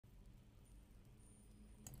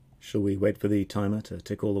Shall we wait for the timer to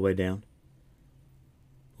tick all the way down?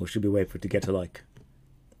 Or should we wait for it to get to like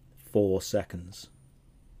 4 seconds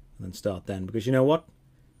and then start then? Because you know what?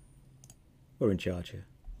 We're in charge here.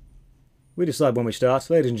 We decide when we start.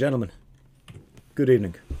 Ladies and gentlemen, good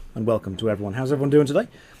evening and welcome to everyone. How's everyone doing today?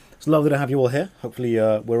 It's lovely to have you all here. Hopefully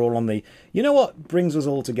we're all on the... You know what brings us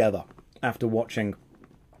all together after watching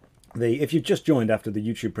the... If you've just joined after the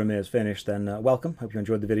YouTube premiere's finished, then welcome. Hope you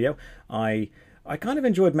enjoyed the video. I kind of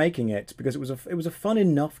enjoyed making it because it was a fun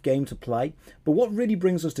enough game to play. But what really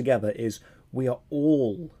brings us together is we are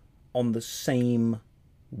all on the same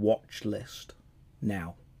watch list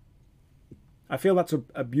now. I feel that's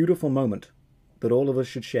a beautiful moment that all of us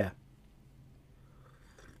should share.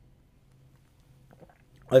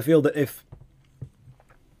 I feel that if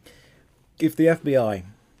the FBI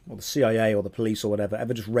or the CIA or the police or whatever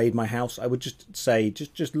ever just raid my house, I would just say,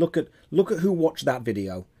 just look at who watched that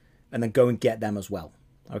video and then go and get them as well,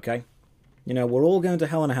 okay? You know, we're all going to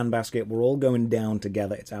hell in a handbasket. We're all going down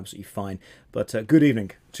together. It's absolutely fine. But good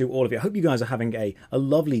evening to all of you. I hope you guys are having a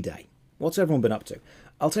lovely day. What's everyone been up to?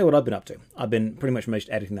 I'll tell you what I've been up to. I've been pretty much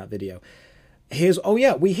editing that video. Oh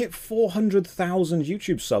yeah, we hit 400,000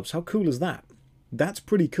 YouTube subs. How cool is that? That's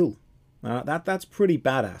pretty cool. That's pretty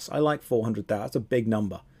badass. I like 400,000. That's a big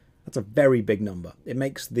number. That's a very big number. It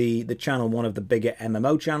makes the channel one of the bigger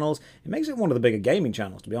MMO channels. It makes it one of the bigger gaming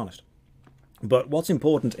channels, to be honest. But what's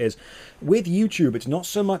important is, with YouTube, it's not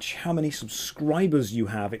so much how many subscribers you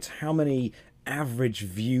have, it's how many average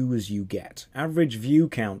views you get. Average view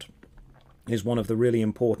count is one of the really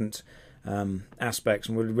important aspects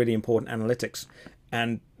and really important analytics.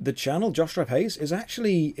 And the channel, Josh Strife Hayes, is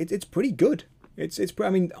actually, it's pretty good. I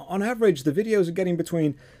mean, on average, the videos are getting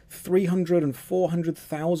between 300 and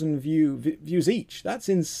 400,000 views each. That's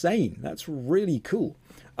insane. That's really cool.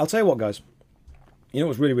 I'll tell you what, guys. You know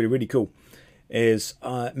what's really, really, really cool is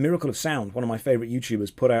Miracle of Sound, one of my favourite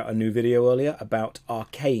YouTubers, put out a new video earlier about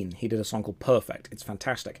Arcane. He did a song called Perfect. It's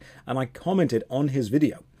fantastic. And I commented on his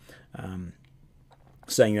video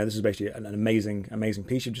saying, you know, this is basically an amazing, amazing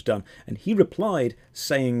piece you've just done. And he replied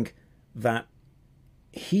saying that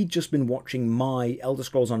he'd just been watching my Elder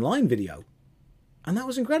Scrolls Online video, and that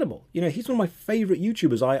was incredible. You know, he's one of my favourite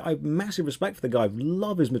YouTubers. I have massive respect for the guy. I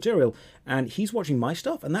love his material, and he's watching my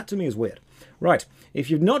stuff, and that to me is weird. Right, if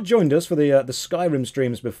you've not joined us for the Skyrim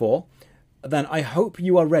streams before, then I hope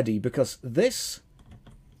you are ready, because that's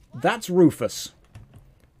Rufus.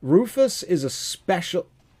 Rufus is a special...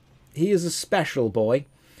 He is a special boy.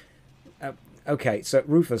 Okay, so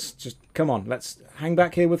Rufus, just come on, let's hang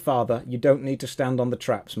back here with Father. You don't need to stand on the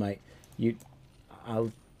traps, mate.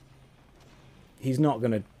 He's not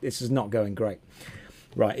gonna, this is not going great.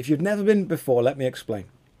 Right, if you've never been before, let me explain.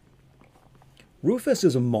 Rufus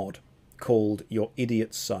is a mod called Your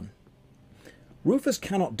Idiot Son. Rufus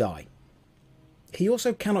cannot die. He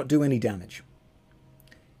also cannot do any damage.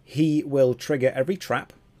 He will trigger every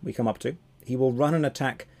trap we come up to. He will run and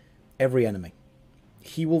attack every enemy.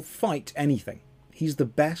 He will fight anything. He's the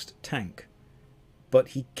best tank. But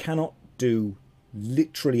he cannot do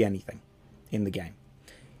literally anything in the game.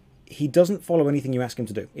 He doesn't follow anything you ask him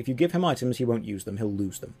to do. If you give him items, he won't use them. He'll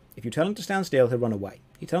lose them. If you tell him to stand still, he'll run away.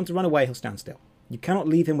 You tell him to run away, he'll stand still. You cannot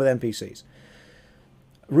leave him with NPCs.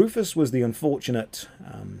 Rufus was the unfortunate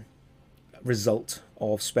result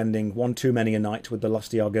of spending one too many a night with the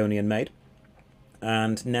lusty Argonian maid.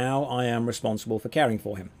 And now I am responsible for caring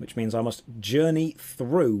for him, which means I must journey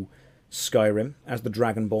through Skyrim as the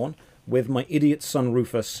Dragonborn with my idiot son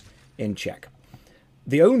Rufus in check.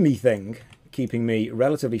 The only thing keeping me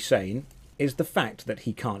relatively sane is the fact that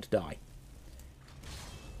he can't die.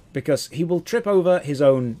 Because he will trip over his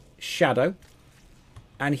own shadow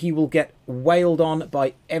and he will get wailed on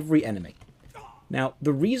by every enemy. Now,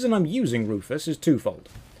 the reason I'm using Rufus is twofold.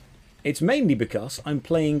 It's mainly because I'm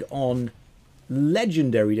playing on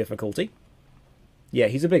Legendary difficulty. Yeah,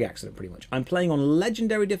 he's a big accident, pretty much. I'm playing on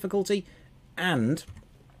Legendary difficulty, and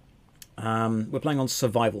we're playing on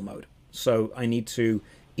Survival mode. So I need to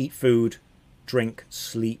eat food, drink,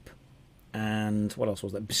 sleep, and what else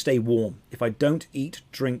was that? Stay warm. If I don't eat,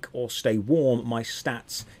 drink, or stay warm, my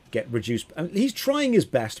stats get reduced. I mean, he's trying his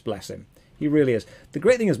best, bless him. He really is. The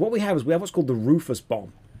great thing is, what we have what's called the Rufus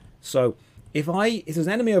bomb. So if there's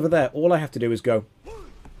an enemy over there, all I have to do is go...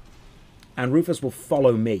 and Rufus will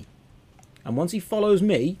follow me. And once he follows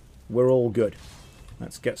me, we're all good.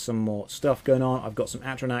 Let's get some more stuff going on. I've got some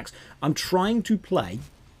Atronax. I'm trying to play.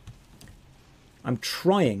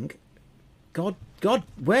 God,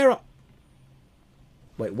 where are...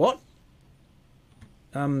 Wait, what?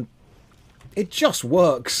 It just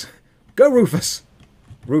works. Go, Rufus.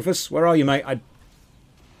 Rufus, where are you, mate?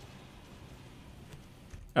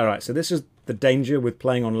 Alright, so this is the danger with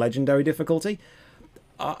playing on legendary difficulty.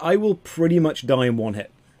 I will pretty much die in one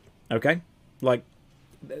hit. Okay? Like,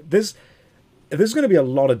 there's going to be a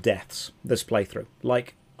lot of deaths this playthrough.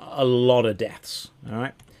 Like, a lot of deaths.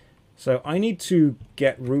 Alright? So I need to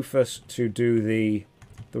get Rufus to do the...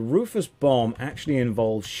 The Rufus bomb actually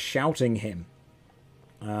involves shouting him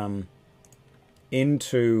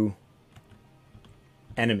into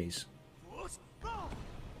enemies.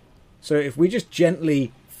 So if we just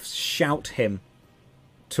gently shout him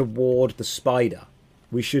toward the spider,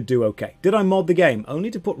 we should do okay. Did I mod the game? Only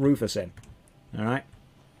to put Rufus in. Alright?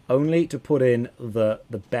 Only to put in the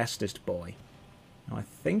bestest boy. Now I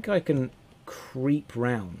think I can creep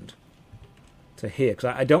round to here, because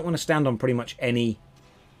I don't want to stand on pretty much any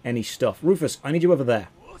stuff. Rufus, I need you over there.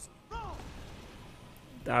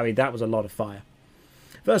 I mean, that was a lot of fire.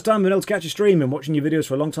 First time been able to catch a stream and watching your videos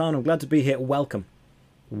for a long time. I'm glad to be here. Welcome.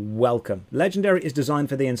 Welcome. Legendary is designed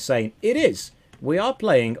for the insane. It is. We are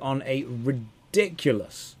playing on a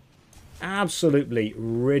ridiculous, absolutely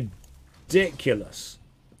ridiculous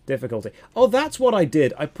difficulty. Oh, that's what I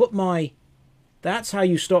did. I put my... That's how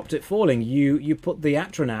you stopped it falling. You put the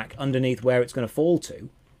Atronac underneath where it's going to fall to.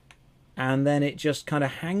 And then it just kind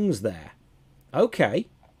of hangs there. Okay.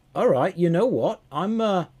 Alright, you know what?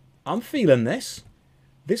 I'm feeling this.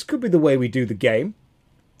 This could be the way we do the game.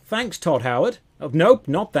 Thanks, Todd Howard. Oh, nope,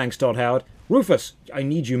 not thanks, Todd Howard. Rufus, I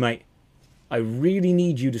need you, mate. I really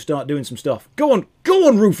need you to start doing some stuff. Go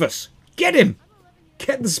on, Rufus! Get him!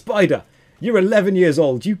 Get the spider. You're 11 years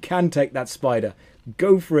old. You can take that spider.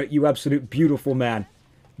 Go for it, you absolute beautiful man.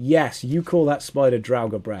 Yes, you call that spider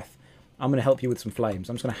Draugr breath. I'm going to help you with some flames.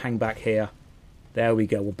 I'm just going to hang back here. There we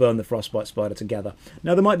go. We'll burn the frostbite spider together.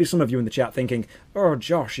 Now, there might be some of you in the chat thinking, oh,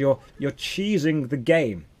 Josh, you're cheesing the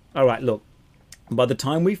game. All right, look. By the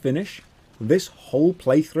time we finish, this whole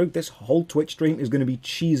playthrough, this whole Twitch stream is going to be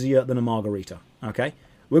cheesier than a margarita. Okay?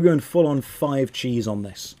 We're going full on 5 cheese on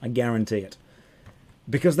this. I guarantee it.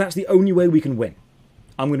 Because that's the only way we can win.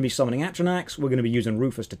 I'm going to be summoning Atronax. We're going to be using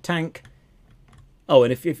Rufus to tank. Oh,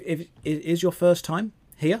 and if it is your first time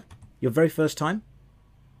here, your very first time,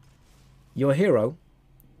 your hero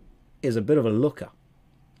is a bit of a looker.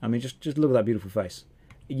 I mean, just look at that beautiful face.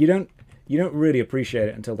 You don't really appreciate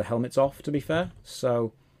it until the helmet's off, to be fair.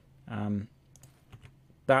 So,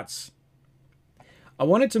 that's... I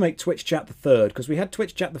wanted to make Twitch Chat the third, because we had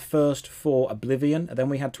Twitch Chat the first for Oblivion, and then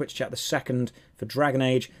we had Twitch Chat the second for Dragon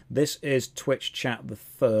Age. This is Twitch Chat the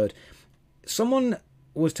third. Someone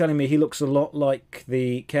was telling me he looks a lot like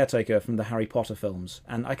the caretaker from the Harry Potter films,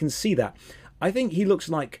 and I can see that. I think he looks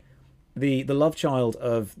like the love child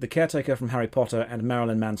of the caretaker from Harry Potter and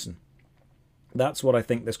Marilyn Manson. That's what I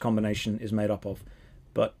think this combination is made up of.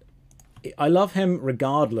 But I love him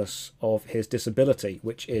regardless of his disability,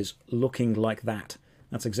 which is looking like that.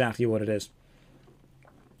 That's exactly what it is.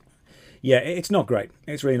 Yeah, it's not great.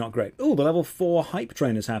 It's really not great. Oh, the level 4 hype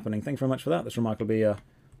train is happening. Thanks very much for that. That's remarkably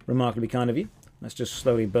kind of you. Let's just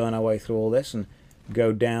slowly burn our way through all this and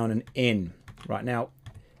go down and in. Right now,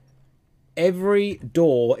 every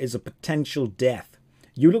door is a potential death.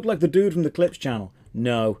 You look like the dude from the Clips channel.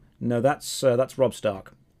 No, that's Rob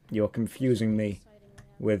Stark. You're confusing me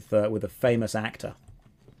with a famous actor.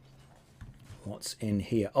 What's in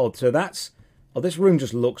here? Oh, so that's... Oh, this room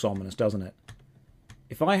just looks ominous, doesn't it?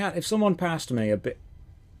 If someone passed me a bit...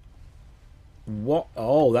 What?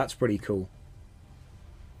 Oh, that's pretty cool.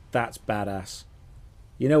 That's badass.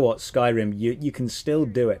 You know what, Skyrim, you can still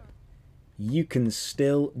do it. You can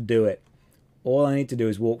still do it. All I need to do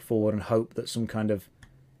is walk forward and hope that some kind of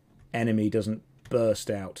enemy doesn't burst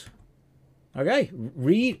out. Okay,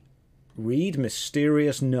 read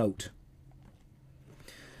mysterious note.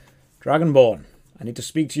 Dragonborn, I need to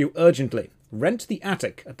speak to you urgently. Rent the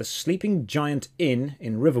attic at the Sleeping Giant Inn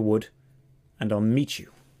in Riverwood, and I'll meet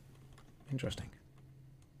you. Interesting.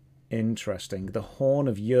 Interesting. The Horn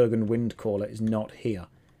of Jurgen Windcaller is not here.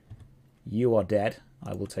 You are dead.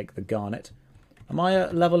 I will take the Garnet. Am I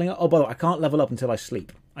leveling up? Oh, by the way, I can't level up until I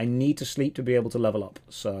sleep. I need to sleep to be able to level up.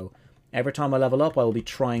 So every time I level up, I will be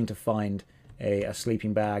trying to find a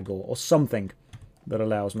sleeping bag or something that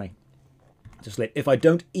allows me to sleep. If I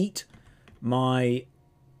don't eat, my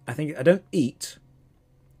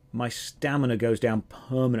stamina goes down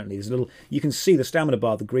permanently. There's a little, you can see the stamina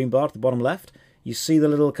bar, the green bar at the bottom left. You see the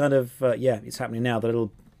little kind of, yeah, it's happening now, the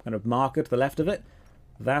little kind of marker to the left of it.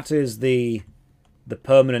 That is the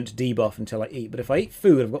permanent debuff until I eat. But if I eat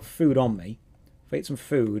food, I've got food on me. If I eat some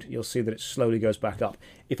food, you'll see that it slowly goes back up.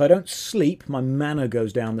 If I don't sleep, my mana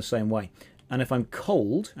goes down the same way. And if I'm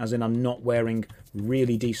cold, as in I'm not wearing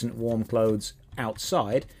really decent warm clothes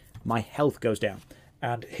outside, my health goes down.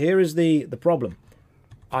 And here is the problem.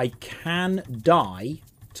 I can die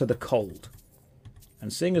to the cold.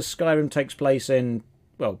 And seeing as Skyrim takes place in,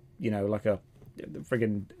 well, you know, like a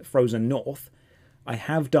friggin' frozen north, I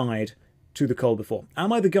have died to the cold before.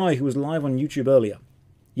 Am I the guy who was live on YouTube earlier?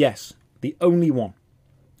 Yes, the only one.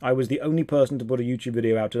 I was the only person to put a YouTube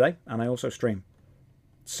video out today, and I also stream.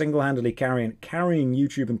 Single-handedly carrying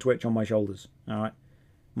YouTube and Twitch on my shoulders. Alright?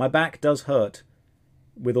 My back does hurt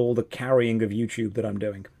with all the carrying of YouTube that I'm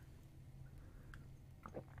doing.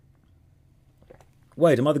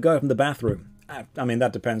 Wait, am I the guy from the bathroom? I mean,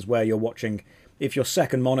 that depends where you're watching. If your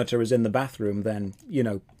second monitor is in the bathroom, then, you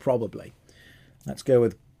know, probably. Let's go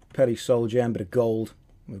with Petty Soul Gem, bit of gold.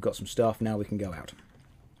 We've got some stuff, now we can go out.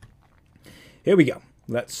 Here we go.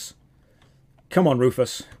 Let's... Come on,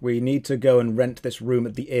 Rufus. We need to go and rent this room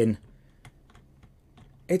at the inn.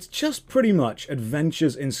 It's just pretty much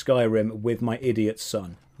Adventures in Skyrim with my idiot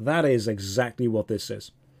son. That is exactly what this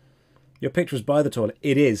is. Your picture is by the toilet.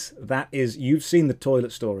 It is. That is... You've seen the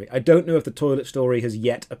toilet story. I don't know if the toilet story has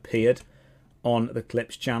yet appeared on the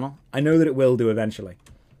Clips channel. I know that it will do eventually.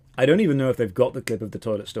 I don't even know if they've got the clip of the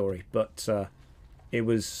toilet story, but it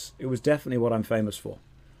was definitely what I'm famous for.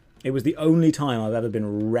 It was the only time I've ever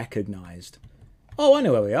been recognised. Oh, I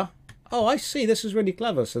know where we are. Oh, I see. This is really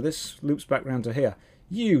clever. So this loops back round to here.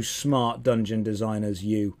 You smart dungeon designers,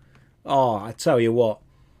 you. Oh, I tell you what.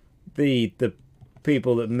 The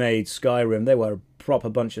people that made Skyrim, they were a proper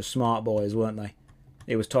bunch of smart boys, weren't they?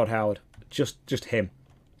 It was Todd Howard. Just him.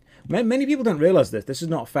 Many people don't realise this. This is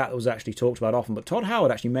not a fact that was actually talked about often, but Todd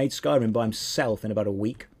Howard actually made Skyrim by himself in about a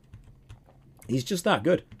week. He's just that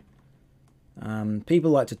good.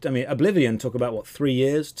 People like to... I mean, Oblivion took about, what, 3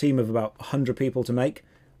 years? Team of about 100 people to make.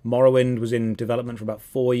 Morrowind was in development for about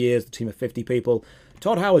 4 years. The team of 50 people.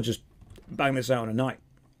 Todd Howard just banged this out in a night.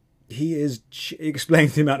 He is...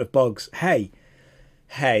 explains the amount of bugs. Hey,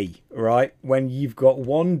 right? When you've got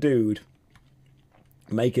one dude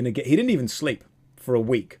making a... He didn't even sleep for a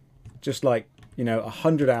week. Just like, you know,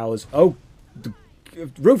 100 hours. Oh,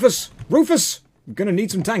 Rufus! Rufus! I'm going to need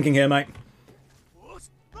some tanking here, mate.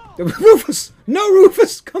 Rufus! No,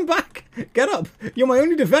 Rufus! Come back! Get up! You're my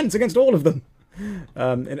only defense against all of them.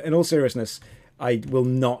 In all seriousness, I will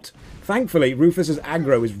not... Thankfully, Rufus's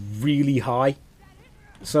aggro is really high.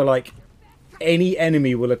 So, like, any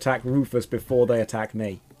enemy will attack Rufus before they attack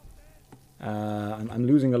me. I'm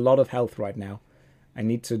losing a lot of health right now. I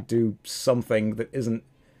need to do something that isn't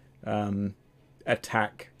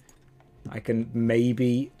attack. I can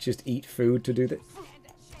maybe just eat food to do this.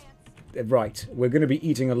 Right, we're going to be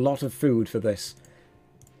eating a lot of food for this.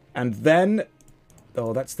 And then...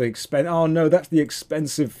 Oh, that's the Oh no, that's the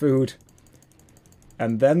expensive food.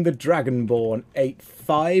 And then the Dragonborn ate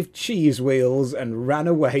 5 cheese wheels and ran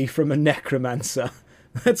away from a necromancer.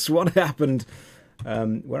 That's what happened.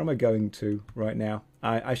 Where am I going to right now?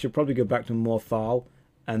 I should probably go back to Morthal.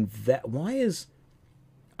 And that... Why is...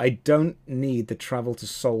 I don't need the Travel to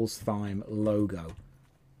Solstheim logo.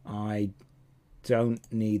 I don't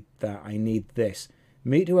need that. I need this.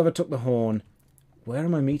 Meet whoever took the horn. Where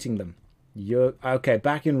am I meeting them? You're... Okay,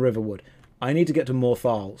 back in Riverwood. I need to get to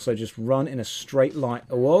Morthal, so just run in a straight line.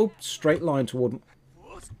 Whoa, straight line toward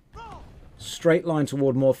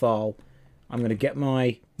Morthal. I'm going to get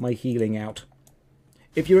my healing out.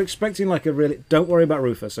 If you're expecting like a really... Don't worry about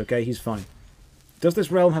Rufus, okay? He's fine. Does this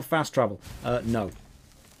realm have fast travel? No.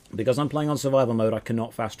 Because I'm playing on survival mode, I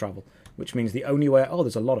cannot fast travel. Which means the only way... Oh,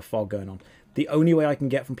 there's a lot of fog going on. The only way I can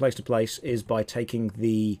get from place to place is by taking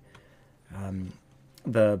the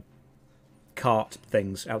cart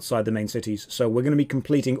things outside the main cities. So we're going to be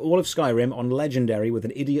completing all of Skyrim on Legendary with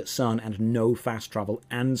an idiot son and no fast travel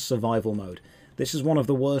and survival mode. This is one of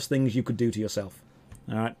the worst things you could do to yourself.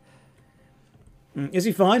 Alright. Is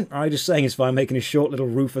he fine? Or are you just saying he's fine, making his short little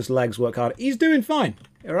Rufus legs work hard? He's doing fine.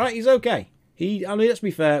 Alright, he's okay. I mean, let's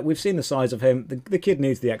be fair, we've seen the size of him. The kid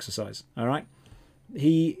needs the exercise. Alright?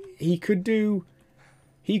 He could do...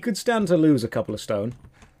 He could stand to lose a couple of stone.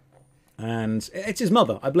 And it's his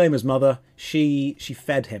mother. I blame his mother. She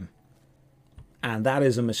fed him. And that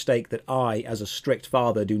is a mistake that I, as a strict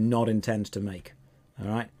father, do not intend to make.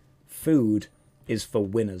 Alright? Food is for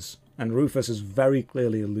winners. And Rufus is very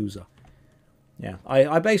clearly a loser. Yeah,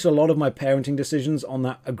 I base a lot of my parenting decisions on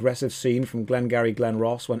that aggressive scene from Glengarry Glen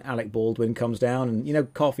Ross when Alec Baldwin comes down and, you know,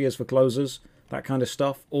 coffee is for closers, that kind of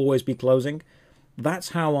stuff, always be closing. That's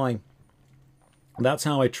how I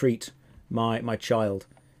treat my child.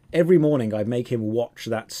 Every morning I make him watch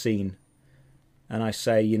that scene and I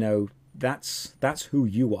say, you know, that's who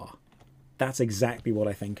you are. That's exactly what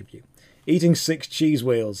I think of you. Eating 6 cheese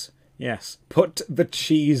wheels. Yes, put the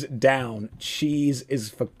cheese down. Cheese is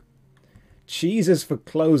for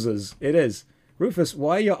closers. It is. Rufus,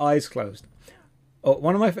 why are your eyes closed? Oh,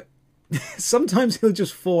 one of my... Sometimes he'll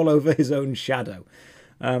just fall over his own shadow.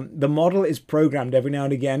 The model is programmed every now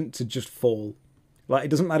and again to just fall. Like, it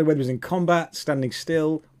doesn't matter whether he's in combat, standing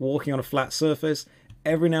still, walking on a flat surface.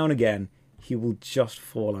 Every now and again, he will just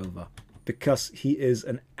fall over. Because he is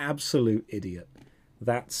an absolute idiot.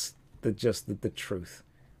 That's the truth.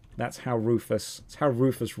 That's how Rufus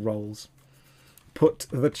rolls. Put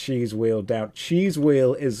the cheese wheel down. Cheese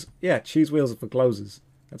wheel is... Yeah, cheese wheels are for closers.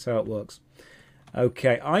 That's how it works.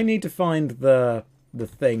 Okay, I need to find the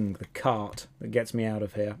cart that gets me out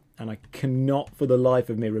of here. And I cannot for the life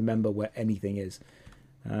of me remember where anything is.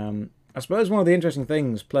 I suppose one of the interesting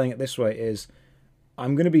things playing it this way is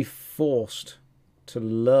I'm going to be forced to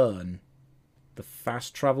learn the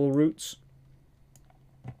fast travel routes.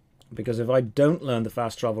 Because if I don't learn the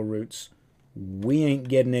fast travel routes, we ain't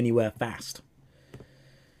getting anywhere fast.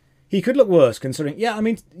 He could look worse, considering... Yeah, I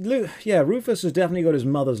mean, Rufus has definitely got his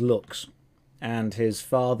mother's looks. And his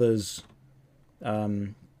father's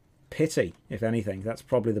pity, if anything. That's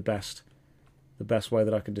probably the best way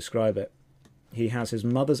that I could describe it. He has his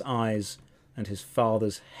mother's eyes and his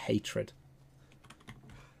father's hatred.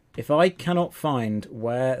 If I cannot find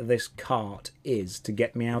where this cart is to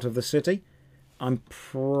get me out of the city, I'm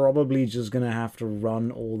probably just going to have to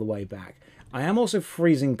run all the way back. I am also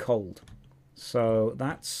freezing cold. So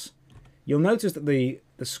that's... You'll notice that the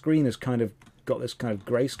screen has kind of got this kind of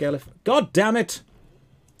grayscale effect. God damn it!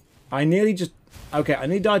 I nearly just... Okay, I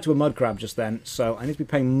nearly died to a mud crab just then, so I need to be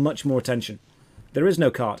paying much more attention. There is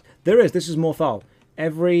no cart. There is. This is Morthal.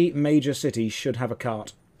 Every major city should have a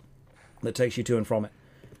cart that takes you to and from it.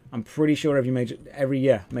 I'm pretty sure every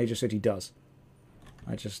major city does.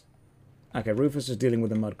 Okay, Rufus is dealing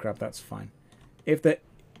with a mud crab. That's fine. If there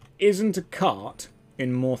isn't a cart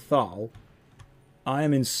in Morthal, I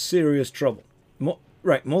am in serious trouble.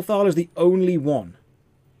 Right, Morthal is the only one.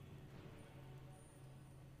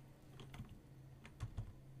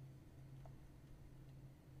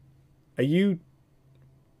 Are you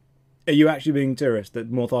actually being serious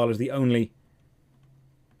that Morthal is the only...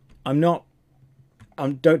 I'm not...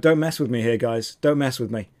 Don't mess with me here, guys. Don't mess with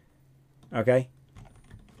me. Okay?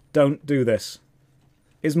 Don't do this.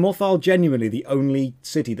 Is Morthal genuinely the only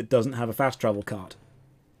city that doesn't have a fast travel cart?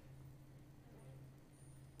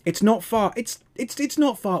 It's not far. It's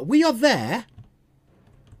not far. We are there.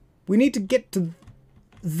 We need to get to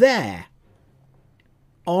there.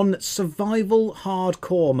 On survival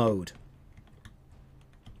hardcore mode.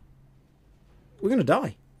 We're going to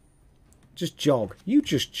die. Just jog. You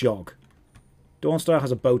just jog. Dawnstar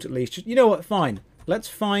has a boat at least. You know what? Fine. Let's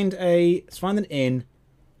find an inn.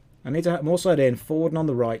 I need to have more side in, forward and on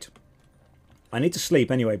the right. I need to sleep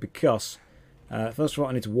anyway because... first of all,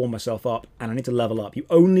 I need to warm myself up, and I need to level up. You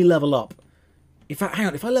only level up. In fact, hang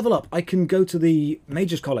on. If I level up, I can go to the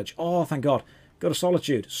Mages College. Oh, thank God. Go to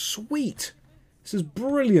Solitude. Sweet. This is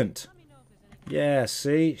brilliant. Yeah,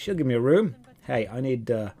 see? She'll give me a room. Hey, I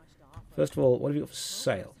need... first of all, what have you got for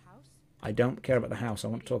sale? I don't care about the house. I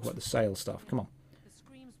want to talk about the sale stuff. Come on.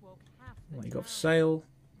 What you got for sale?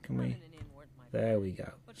 Can we... There we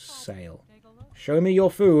go. Sale. Show me your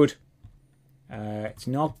food. It's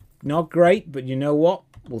not great, but you know what?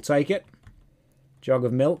 We'll take it. Jug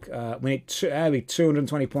of milk. We need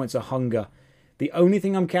 220 points of hunger. The only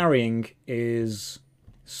thing I'm carrying is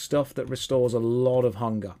stuff that restores a lot of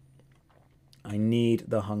hunger. I need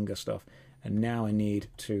the hunger stuff. And now I need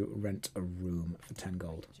to rent a room for 10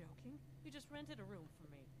 gold. You just rented a room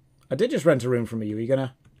from me. I did just rent a room from you. Are you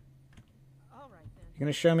gonna... You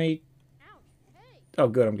gonna show me... Oh,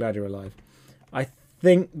 good. I'm glad you're alive. I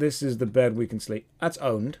think this is the bed we can sleep. That's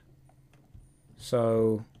owned.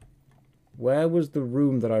 So, where was the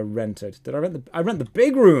room that I rented? Did I rent I rent the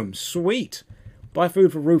big room. Sweet. Buy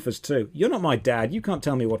food for Rufus too. You're not my dad. You can't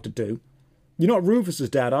tell me what to do. You're not Rufus's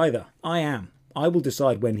dad either. I am. I will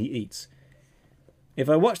decide when he eats. If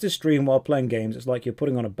I watch this stream while playing games, it's like you're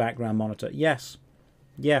putting on a background monitor. Yes.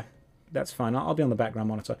 Yeah, that's fine. I'll be on the background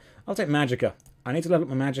monitor. I'll take Magicka. I need to level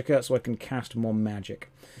up my Magicka so I can cast more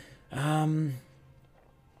magic.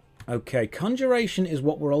 Okay, Conjuration is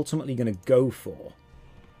what we're ultimately going to go for.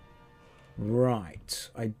 Right.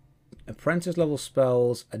 Apprentice level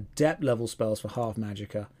spells, Adept level spells for half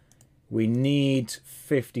Magicka. We need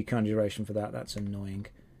 50 Conjuration for that. That's annoying.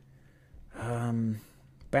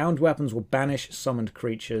 Bound weapons will banish summoned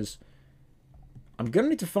creatures. I'm going to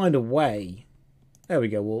need to find a way. There we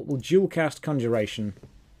go. We'll dual cast Conjuration.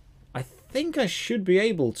 I think I should be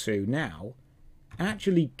able to now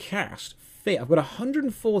actually cast Fear. I've got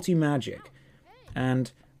 140 magic.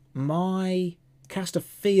 And my cast a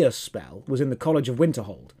Fear spell was in the College of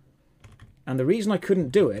Winterhold. And the reason I couldn't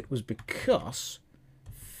do it was because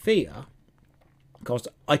fear... Because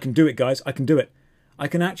I can do it, guys. I can do it. I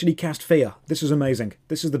can actually cast fear. This is amazing.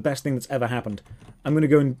 This is the best thing that's ever happened. I'm going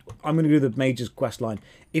to do the Mage's quest line.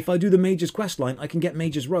 If I do the Mage's quest line, I can get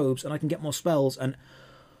Mage's robes and I can get more spells and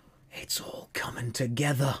it's all coming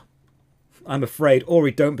together. I'm afraid.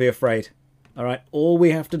 Ori, don't be afraid. All right. All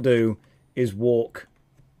we have to do is walk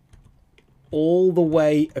all the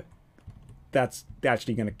way. That's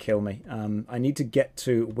actually going to kill me. I need to get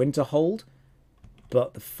to Winterhold.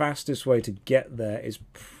 But the fastest way to get there is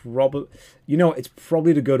probably... You know what? It's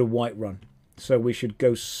probably to go to Whiterun. So we should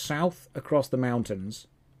go south across the mountains.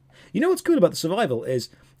 You know what's cool about the survival is...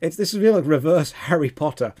 This is really like reverse Harry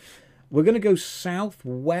Potter. We're going to go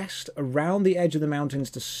southwest around the edge of the mountains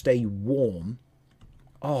to stay warm.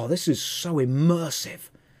 Oh, this is so immersive.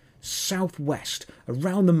 Southwest,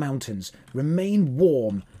 around the mountains. Remain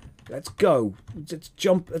warm. Let's go. Let's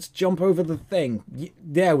jump over the thing.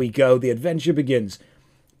 There we go. The adventure begins.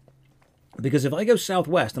 Because if I go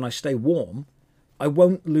southwest and I stay warm, I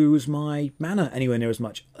won't lose my mana anywhere near as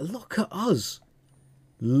much. Look at us.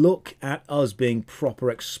 Look at us being proper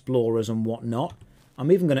explorers and whatnot.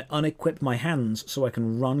 I'm even going to unequip my hands so I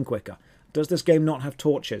can run quicker. Does this game not have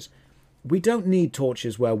torches? We don't need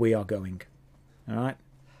torches where we are going. Alright?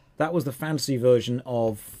 That was the fantasy version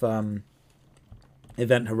of...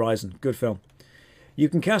 Event Horizon. Good film. You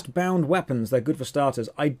can cast bound weapons. They're good for starters.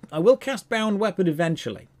 I will cast bound weapon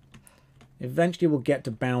eventually. Eventually we'll get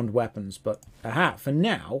to bound weapons. But, aha, for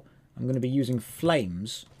now, I'm going to be using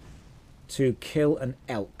flames to kill an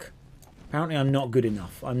elk. Apparently I'm not good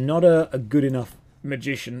enough. I'm not a good enough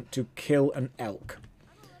magician to kill an elk.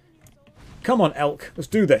 Come on, elk. Let's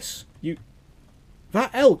do this.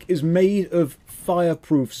 That elk is made of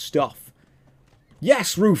fireproof stuff.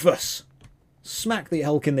 Yes, Rufus! Smack the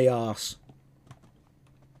elk in the arse.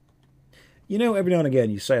 You know, every now and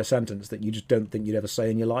again you say a sentence that you just don't think you'd ever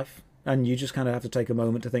say in your life. And you just kind of have to take a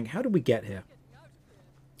moment to think, how did we get here?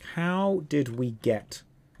 How did we get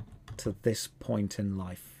to this point in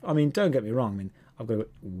life? I mean, don't get me wrong. I mean, I've got to go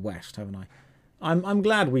west, haven't I? I'm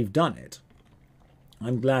glad we've done it.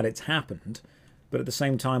 I'm glad it's happened. But at the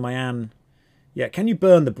same time, I am... Yeah, can you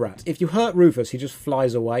burn the brat? If you hurt Rufus, he just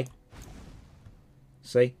flies away.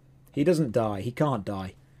 See? He doesn't die. He can't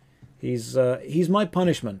die. He's my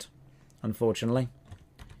punishment, unfortunately.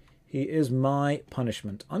 He is my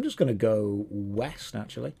punishment. I'm just going to go west,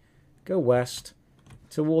 actually. Go west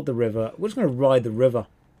toward the river. We're just going to ride the river.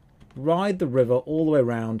 Ride the river all the way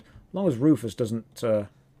around. As long as Rufus doesn't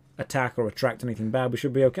attack or attract anything bad, we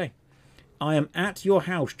should be okay. I am at your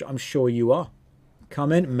house. I'm sure you are.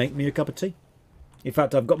 Come in, make me a cup of tea. In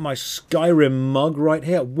fact, I've got my Skyrim mug right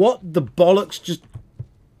here. What the bollocks just...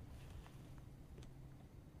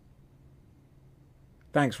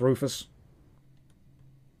 Thanks, Rufus.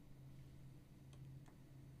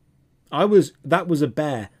 That was a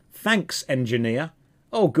bear. Thanks, engineer.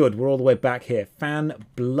 Oh, good. We're all the way back here.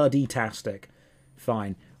 Fan-bloody-tastic.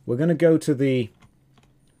 Fine. We're going to go to the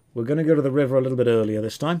river a little bit earlier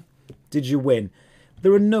this time. Did you win?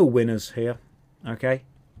 There are no winners here. Okay?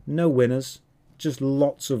 No winners. Just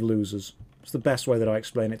lots of losers. It's the best way that I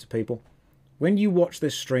explain it to people. When you watch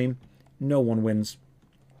this stream, no one wins.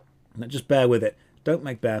 Now, just bear with it. Don't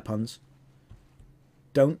make bear puns.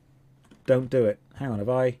 Don't do it. Hang on, have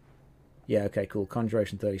I... Yeah, okay, cool.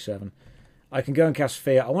 Conjuration 37. I can go and cast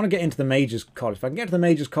Fear. I want to get into the Mage's College. If I can get to the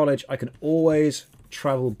Mage's College, I can always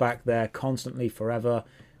travel back there constantly, forever.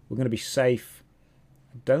 We're going to be safe.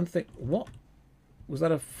 I don't think... What? Was that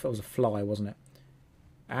that was a fly, wasn't it?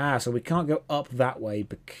 Ah, so we can't go up that way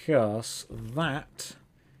because that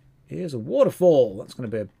is a waterfall. That's going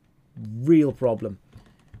to be a real problem.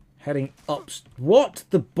 Heading up... What?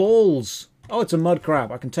 The balls! Oh, it's a mud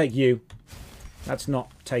crab. I can take you. That's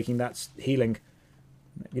not taking, that's healing.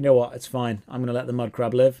 You know what? It's fine. I'm going to let the mud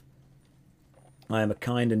crab live. I am a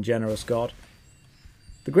kind and generous god.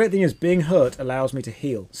 The great thing is being hurt allows me to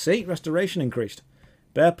heal. See? Restoration increased.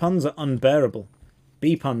 Bear puns are unbearable.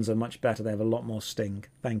 Bee puns are much better. They have a lot more sting.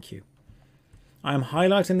 Thank you. I am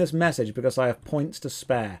highlighting this message because I have points to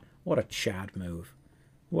spare. What a Chad move.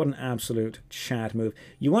 What an absolute Chad move.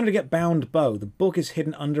 You wanted to get bound bow. The book is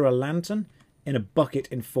hidden under a lantern in a bucket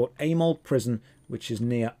in Fort Amol prison, which is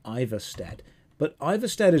near Iverstead. But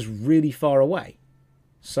Iverstead is really far away.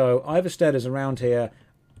 So Iverstead is around here.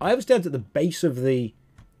 Iverstead's at the base of the...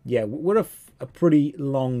 Yeah, we're a pretty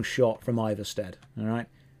long shot from Iverstead, all right?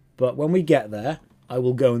 But when we get there, I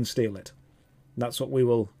will go and steal it. That's what we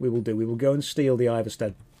will do. We will go and steal the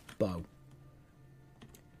Iverstead bow.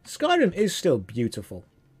 Skyrim is still beautiful.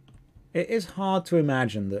 It is hard to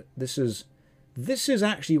imagine that this this is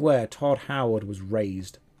actually where Todd Howard was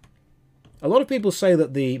raised. A lot of people say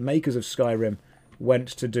that the makers of Skyrim went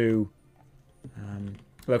to do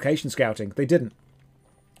location scouting. They didn't.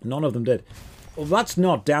 None of them did. Well, that's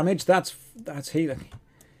not damage. That's healing.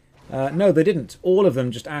 No, they didn't. All of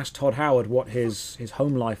them just asked Todd Howard what his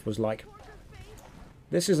home life was like.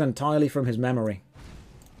 This is entirely from his memory.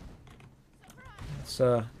 It's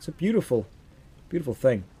a beautiful, beautiful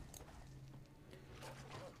thing.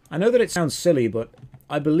 I know that it sounds silly, but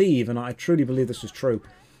I believe, and I truly believe this is true,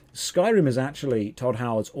 Skyrim is actually Todd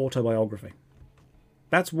Howard's autobiography.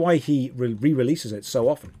 That's why he re-releases it so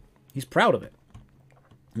often. He's proud of it.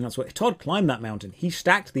 And that's what Todd climbed that mountain. He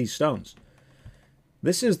stacked these stones.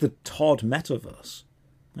 This is the Todd metaverse.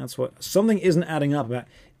 That's what something isn't adding up about.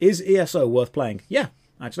 Is ESO worth playing? Yeah,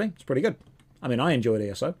 actually, it's pretty good. I mean, I enjoyed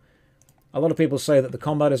ESO. A lot of people say that the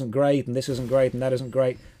combat isn't great, and this isn't great, and that isn't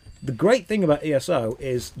great. The great thing about ESO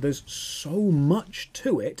is there's so much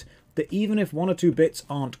to it that even if one or two bits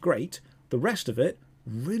aren't great, the rest of it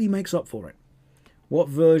really makes up for it. What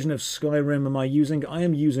version of Skyrim am I using? I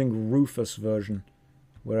am using Rufus version.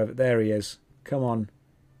 Wherever, there he is. Come on.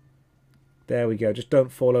 There we go. Just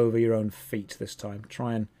don't fall over your own feet this time.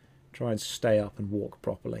 Try and stay up and walk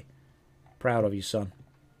properly. Proud of you, son.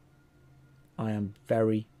 I am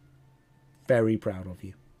very, very proud of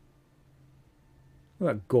you. Look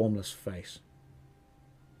at that gormless face.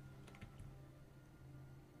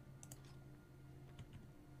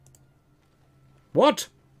 What?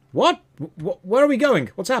 What? Where are we going?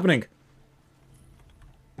 What's happening?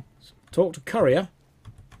 Talk to courier.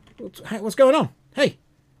 What's going on? Hey.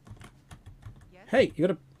 Yes? Hey, you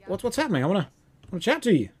gotta. What's happening? I wanna chat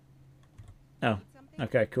to you. Oh.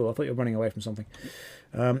 Okay, cool. I thought you were running away from something.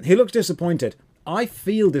 He looks disappointed. I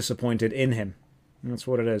feel disappointed in him. That's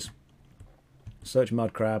what it is. Search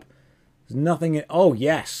mud crab. There's nothing in... Oh,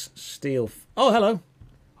 yes. Steel... Oh, hello.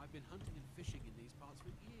 I've been hunting and fishing in these parts for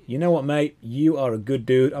years. You know what, mate? You are a good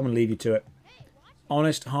dude. I'm going to leave you to it.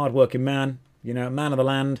 Honest, hard-working man. You know, man of the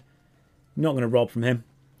land. Not going to rob from him.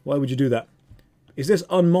 Why would you do that? Is this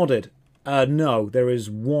unmodded? No. There is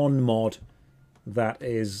one mod that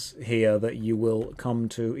is here that you will come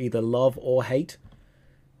to either love or hate.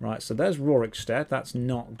 Right, so there's Rorikstead. That's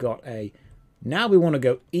not got a... Now we want to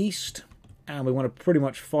go east... And we want to pretty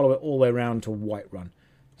much follow it all the way around to Whiterun.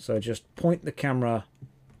 So just point the camera.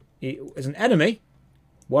 Is an enemy.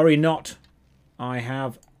 Worry not. I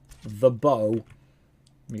have the bow.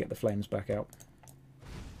 Let me get the flames back out.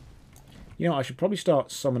 You know, I should probably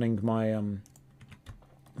start summoning my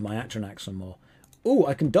my Atronach some more. Ooh,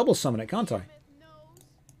 I can double summon it, can't I?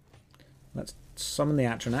 Let's summon the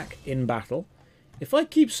Atronach in battle. If I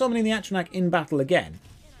keep summoning the Atronach in battle again...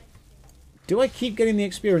 Do I keep getting the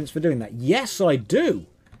experience for doing that? Yes, I do!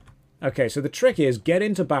 Okay, so the trick is get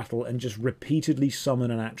into battle and just repeatedly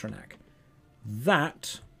summon an Atronach.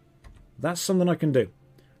 That's something I can do.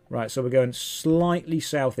 Right, so we're going slightly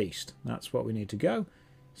southeast. That's what we need to go.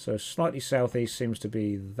 So slightly southeast seems to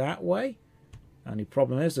be that way. Only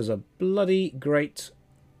problem is there's a bloody great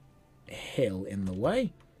hill in the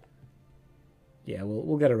way. Yeah,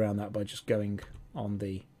 we'll get around that by just going on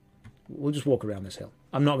the... We'll just walk around this hill.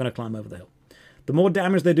 I'm not going to climb over the hill. The more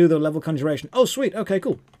damage they do, the level conjuration. Oh, sweet. Okay,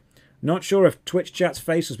 cool. Not sure if Twitch chat's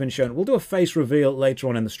face has been shown. We'll do a face reveal later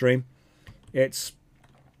on in the stream. It's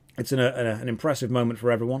an impressive moment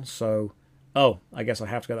for everyone, so... Oh, I guess I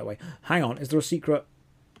have to go that way. Hang on, is there a secret?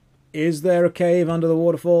 Is there a cave under the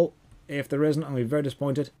waterfall? If there isn't, I'm going to be very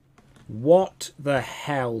disappointed. What the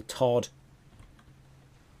hell, Todd?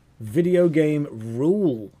 Video game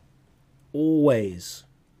rule. Always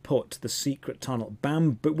put the secret tunnel.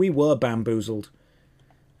 But we were bamboozled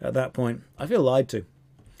at that point. I feel lied to.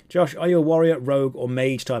 Josh, are you a warrior, rogue, or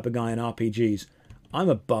mage type of guy in RPGs? I'm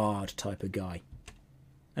a bard type of guy.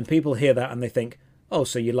 And people hear that and they think, oh,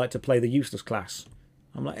 so you like to play the useless class.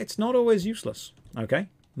 I'm like, it's not always useless, okay?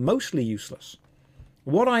 Mostly useless.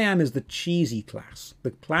 What I am is the cheesy class.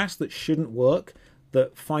 The class that shouldn't work,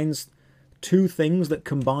 that finds two things that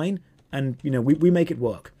combine, and, you know, we make it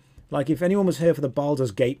work. Like, if anyone was here for the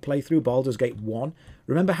Baldur's Gate playthrough, Baldur's Gate 1,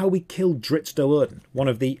 remember how we killed Dritz Do'Urden, one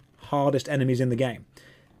of the hardest enemies in the game?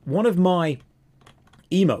 One of my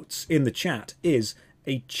emotes in the chat is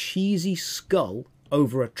a cheesy skull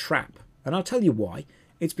over a trap. And I'll tell you why.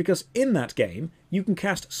 It's because in that game, you can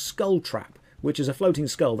cast Skull Trap, which is a floating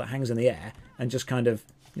skull that hangs in the air and just kind of,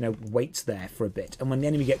 you know, waits there for a bit. And when the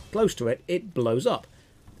enemy gets close to it, it blows up.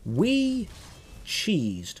 We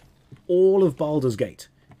cheesed all of Baldur's Gate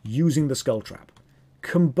using the Skull Trap.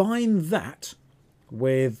 Combine that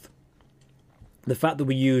with the fact that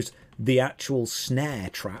we used the actual snare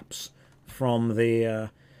traps from the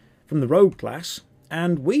from the rogue class,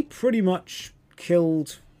 and we pretty much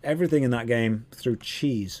killed everything in that game through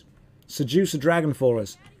cheese. Seduce a dragon for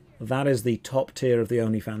us. That is the top tier of the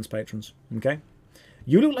OnlyFans patrons. Okay?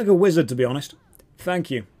 You look like a wizard, to be honest. Thank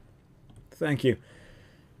you. Thank you.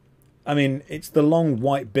 I mean, it's the long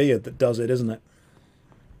white beard that does it, isn't it?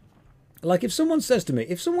 Like, if someone says to me,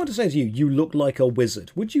 if someone were to say to you, you look like a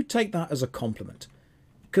wizard, would you take that as a compliment?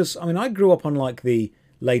 Because, I mean, I grew up on, like, the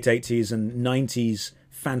late 80s and 90s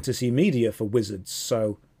fantasy media for wizards,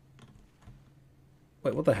 so...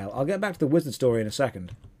 Wait, what the hell? I'll get back to the wizard story in a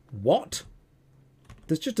second. What?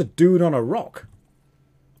 There's just a dude on a rock.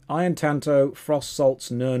 Iron Tanto, Frost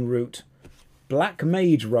Salts, Nern Root, Black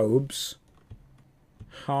Mage Robes,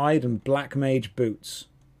 Hide and Black Mage Boots.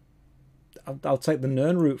 I'll take the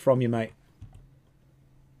Nern Root from you, mate.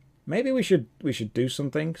 Maybe we should do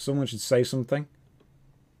something. Someone should say something.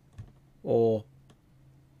 Or...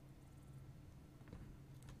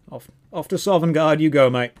 Off to Sovngarde you go,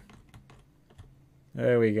 mate.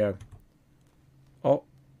 There we go. Oh,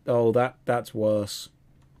 that's worse.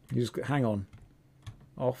 You just hang on.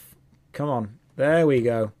 Off. Come on. There we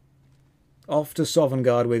go. Off to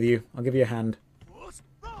Sovngarde with you. I'll give you a hand.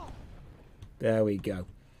 There we go.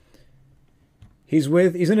 He's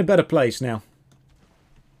in a better place now.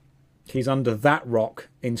 He's under that rock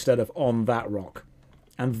instead of on that rock.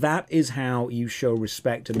 And that is how you show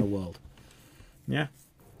respect in the world. Yeah.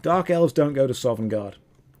 Dark elves don't go to Sovngarde.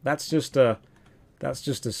 That's just a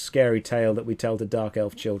scary tale that we tell to dark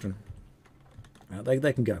elf children.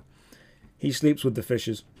 They can go. He sleeps with the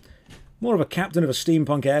fishes. More of a captain of a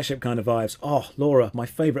steampunk airship kind of vibes. Oh, Laura, my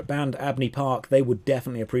favourite band, Abney Park, they would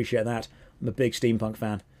definitely appreciate that. I'm a big steampunk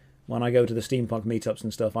fan. When I go to the steampunk meetups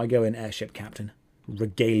and stuff, I go in airship captain.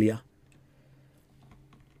 Regalia.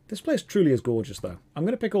 This place truly is gorgeous, though. I'm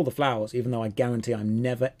going to pick all the flowers, even though I guarantee I'm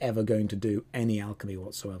never, ever going to do any alchemy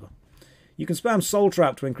whatsoever. You can spam Soul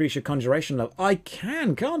Trap to increase your conjuration level. I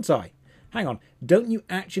can, can't I? Hang on. Don't you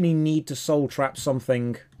actually need to Soul Trap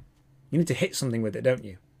something? You need to hit something with it, don't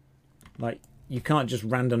you? Like, you can't just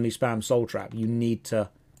randomly spam Soul Trap. You need to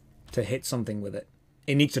hit something with it.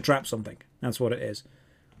 It needs to trap something. That's what it is.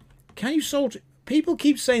 Can you Soul Trap? People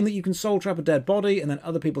keep saying that you can Soul Trap a dead body, and then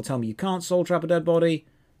other people tell me you can't Soul Trap a dead body.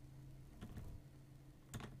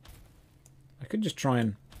 I could just try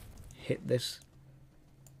and hit this.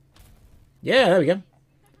 Yeah, there we go.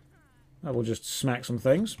 I will just smack some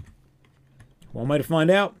things. One way to find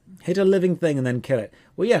out. Hit a living thing and then kill it.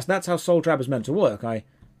 Well, yes, that's how Soul Trap is meant to work. I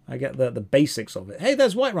get the basics of it. Hey,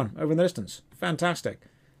 there's Whiterun over in the distance. Fantastic.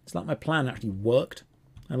 It's like my plan actually worked.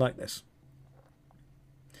 I like this.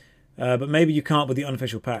 But maybe you can't with the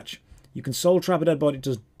unofficial patch. You can Soul Trap a dead body,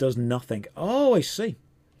 it does nothing. Oh, I see.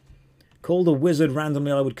 Call the wizard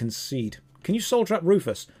randomly, I would concede. Can you Soul Trap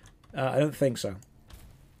Rufus? I don't think so.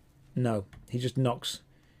 No, he just knocks.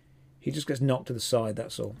 He just gets knocked to the side,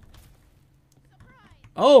 that's all.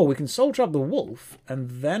 Oh, we can Soul Trap the wolf, and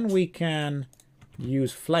then we can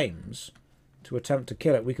use flames to attempt to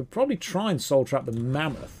kill it. We could probably try and Soul Trap the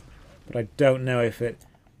mammoth, but I don't know if it...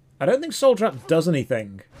 I don't think Soul Trap does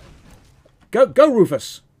anything. Go,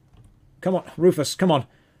 Rufus! Come on, Rufus, come on.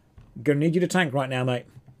 Gonna need you to tank right now, mate.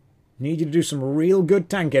 Need you to do some real good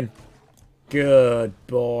tanking. Good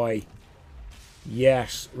boy.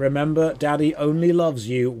 Yes, remember, Daddy only loves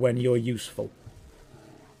you when you're useful.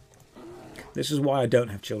 This is why I don't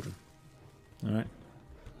have children. Alright.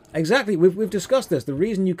 Exactly, we've discussed this. The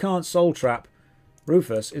reason you can't Soul Trap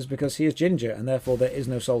Rufus is because he is ginger, and therefore there is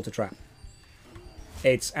no soul to trap.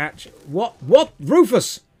 It's actually... What?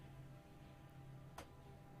 Rufus!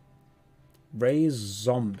 Raise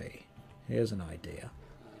zombie. Here's an idea.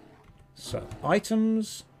 So,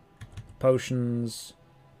 items, potions,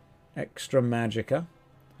 extra magicka,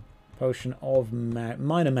 potion of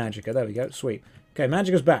minor magicka. There we go. Sweet. Okay,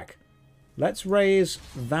 magicka's back. Let's raise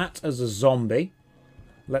that as a zombie.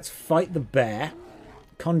 Let's fight the bear.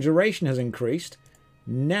 Conjuration has increased.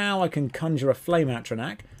 Now I can conjure a flame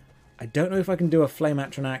atronak. I don't know if I can do a flame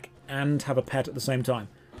atronak and have a pet at the same time.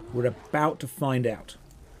 We're about to find out.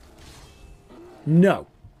 No.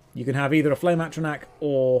 You can have either a flame atronak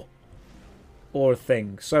or a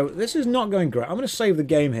thing. So this is not going great. I'm going to save the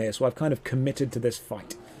game here, so I've kind of committed to this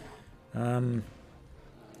fight.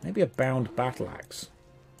 Maybe a bound battle axe.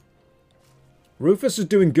 Rufus is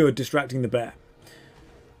doing good distracting the bear.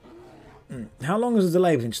 How long is the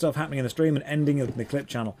delay between stuff happening in the stream and ending in the clip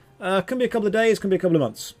channel? Can be a couple of days, can be a couple of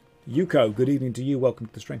months. Yuko, good evening to you. Welcome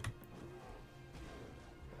to the stream.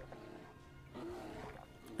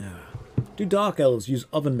 Do Dark Elves use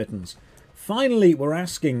oven mittens? Finally, we're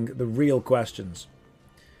asking the real questions.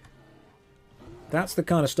 That's the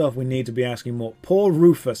kind of stuff we need to be asking more. Poor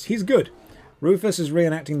Rufus. He's good. Rufus is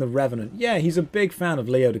reenacting The Revenant. Yeah, he's a big fan of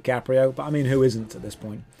Leo DiCaprio, but I mean, who isn't at this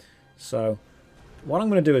point? So, what I'm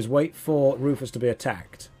going to do is wait for Rufus to be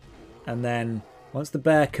attacked. And then, once the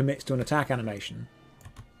bear commits to an attack animation...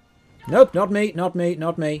 Nope, not me, not me,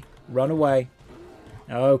 not me. Run away.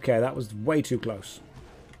 Okay, that was way too close.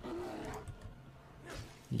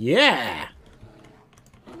 Yeah!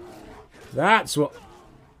 That's what...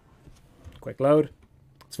 Quick load.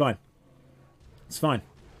 It's fine. It's fine.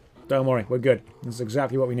 Don't worry, we're good. This is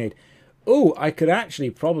exactly what we need. Ooh, I could actually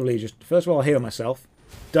probably just... First of all, I'll heal myself.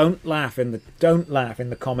 Don't laugh in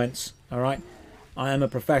the comments, alright? I am a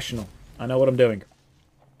professional. I know what I'm doing.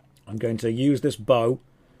 I'm going to use this bow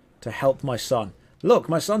to help my son. Look,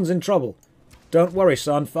 my son's in trouble. Don't worry,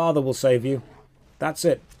 son. Father will save you. That's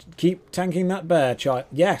it. Keep tanking that bear, child.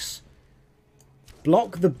 Yes.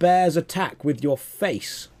 Block the bear's attack with your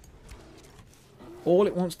face. All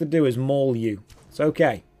it wants to do is maul you. It's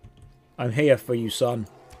okay. I'm here for you, son.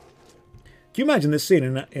 Can you imagine this scene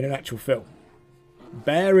in an actual film?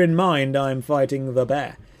 Bear in mind I'm fighting the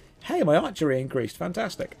bear. Hey, my archery increased.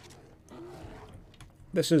 Fantastic.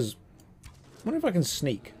 This is... I wonder if I can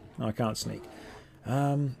sneak. No, I can't sneak.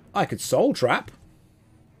 I could soul trap.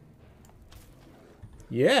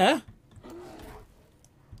 Yeah.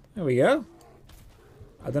 There we go.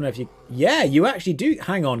 I don't know if you... Yeah, you actually do...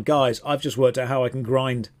 Hang on, guys. I've just worked out how I can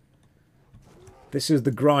grind. This is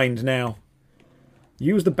the grind now.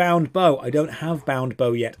 Use the bound bow. I don't have bound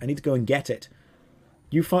bow yet. I need to go and get it.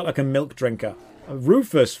 You fight like a milk drinker.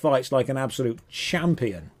 Rufus fights like an absolute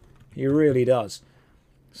champion. He really does.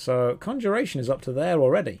 So, conjuration is up to there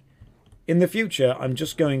already. In the future, I'm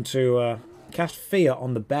just going to cast fear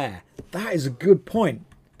on the bear. That is a good point.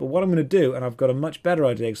 But what I'm going to do, and I've got a much better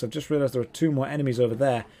idea, because I've just realised there are 2 more enemies over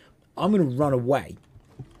there. I'm going to run away.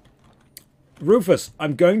 Rufus,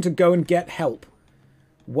 I'm going to go and get help.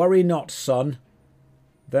 Worry not, son.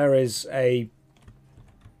 There is a...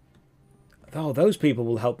 Oh, those people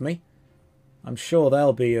will help me. I'm sure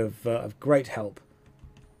they'll be of great help.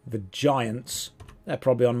 The giants. They're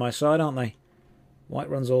probably on my side, aren't they?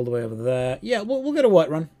 Whiterun's all the way over there. Yeah, we'll get a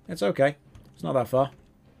Whiterun. It's okay. It's not that far.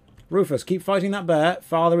 Rufus, keep fighting that bear.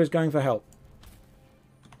 Father is going for help.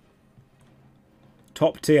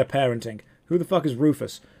 Top tier parenting. Who the fuck is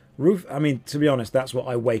Rufus? I mean, to be honest, that's what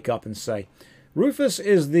I wake up and say. Rufus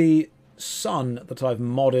is the son that I've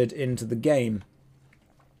modded into the game.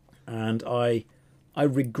 And I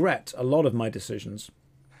regret a lot of my decisions.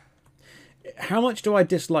 How much do I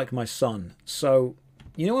dislike my son? So,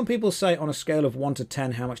 you know when people say on a scale of 1 to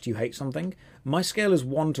 10, how much do you hate something? My scale is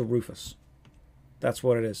 1 to Rufus. That's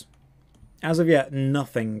what it is. As of yet,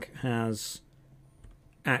 nothing has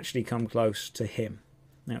actually come close to him.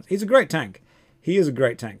 Now, he's a great tank. He is a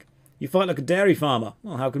great tank. You fight like a dairy farmer.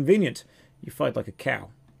 Well, how convenient. You fight like a cow.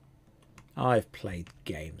 I've played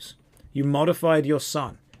games. You modified your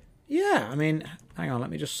son. Yeah, I mean, hang on, let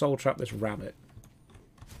me just soul trap this rabbit.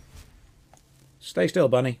 Stay still,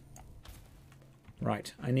 bunny.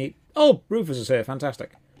 Right, I need... Oh, Rufus is here.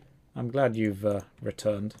 Fantastic. I'm glad you've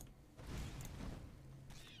returned.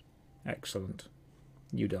 Excellent.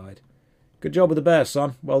 You died. Good job with the bear,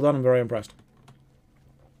 son. Well done. I'm very impressed.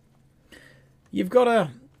 You've got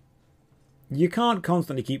to... You can't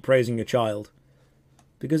constantly keep praising your child.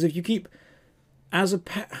 Because if you keep... As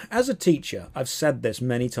a teacher, I've said this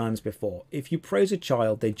many times before. If you praise a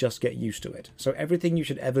child, they just get used to it. So everything you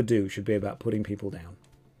should ever do should be about putting people down.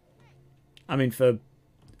 I mean, for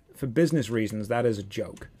business reasons, that is a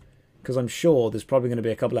joke. Because I'm sure there's probably going to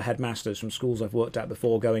be a couple of headmasters from schools I've worked at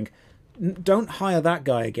before going, don't hire that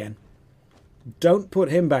guy again. Don't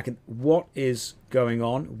put him back in. What is going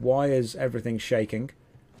on? Why is everything shaking?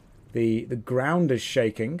 The ground is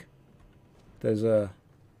shaking. There's a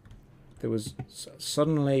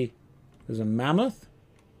mammoth?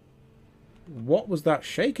 What was that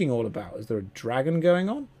shaking all about? Is there a dragon going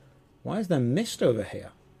on? Why is there mist over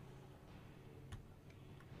here?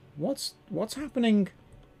 What's happening?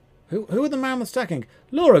 Who are the mammoths attacking?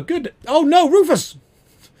 Laura, good... Oh no, Rufus!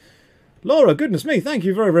 Laura, goodness me, thank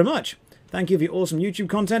you very, very much. Thank you for your awesome YouTube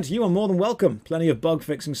content. You are more than welcome. Plenty of bug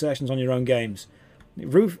fixing sessions on your own games.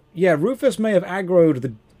 Rufus may have aggroed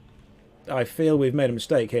the... I feel we've made a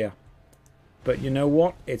mistake here. But you know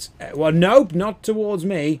what? It's... Well, nope, not towards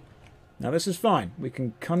me. Now, this is fine. We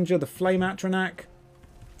can conjure the Flame Atronach.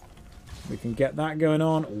 We can get that going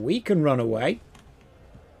on. We can run away.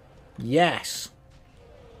 Yes.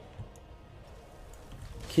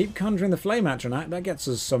 Keep conjuring the Flame Atronach. That gets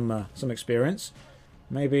us some experience.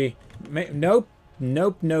 Maybe... Nope.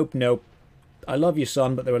 Nope, nope, nope. I love you,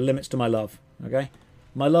 son, but there are limits to my love. Okay?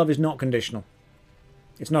 My love is not conditional.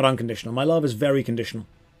 It's not unconditional. My love is very conditional.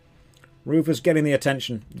 Rufus getting the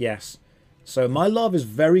attention, yes. So my love is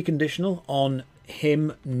very conditional on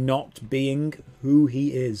him not being who he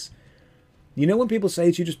is. You know when people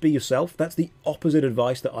say to you, just be yourself? That's the opposite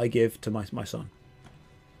advice that I give to my son.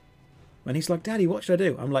 When he's like, Daddy, what should I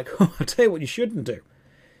do? I'm like, oh, I'll tell you what you shouldn't do.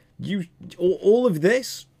 All of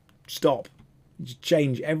this, stop. You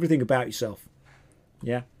change everything about yourself.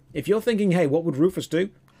 Yeah? If you're thinking, hey, what would Rufus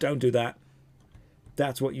do? Don't do that.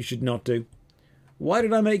 That's what you should not do. Why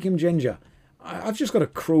did I make him ginger? I've just got a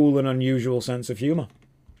cruel and unusual sense of humour.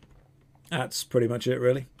 That's pretty much it,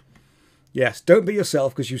 really. Yes, don't be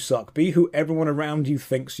yourself because you suck. Be who everyone around you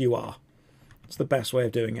thinks you are. It's the best way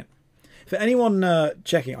of doing it. For anyone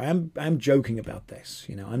checking, I am joking about this.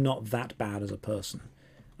 You know, I'm not that bad as a person.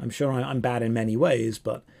 I'm sure I'm bad in many ways,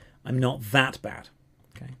 but I'm not that bad.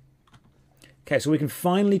 Okay. Okay, so we can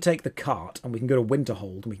finally take the cart and we can go to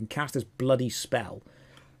Winterhold and we can cast this bloody spell.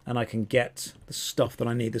 And I can get the stuff that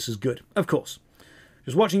I need. This is good. Of course.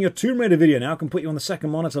 Just watching your Tomb Raider video now can put you on the second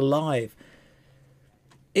monitor live.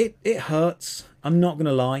 It hurts. I'm not going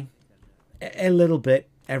to lie. A little bit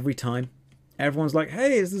every time. Everyone's like,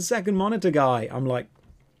 hey, it's the second monitor guy. I'm like,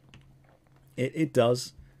 it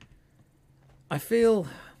does. I feel...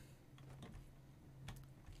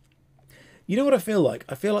 You know what I feel like?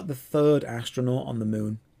 I feel like the third astronaut on the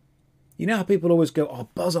moon. You know how people always go, oh,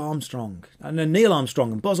 Buzz Armstrong, and then Neil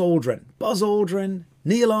Armstrong and Buzz Aldrin. Buzz Aldrin,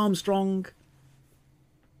 Neil Armstrong,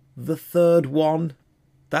 the third one.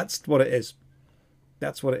 That's what it is.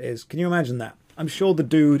 That's what it is. Can you imagine that? I'm sure the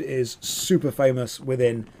dude is super famous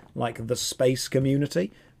within, like, the space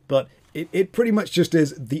community, but it pretty much just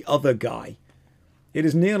is the other guy. It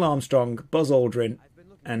is Neil Armstrong, Buzz Aldrin,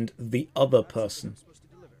 and the other person.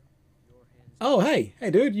 Oh, hey,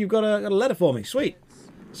 dude, you've got a letter for me. Sweet.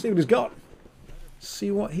 See what he's got. See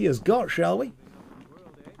what he has got, shall we?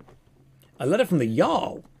 A letter from the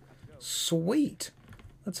Jarl. Sweet.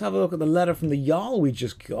 Let's have a look at the letter from the Jarl we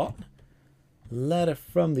just got. Letter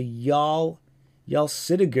from the Jarl. Jarl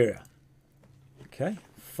Sidigur. Okay.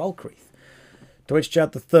 Falkreath. Twitch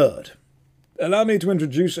chat the third. Allow me to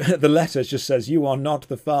introduce... the letter just says, you are not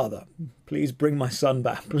the father. Please bring my son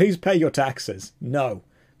back. Please pay your taxes. No.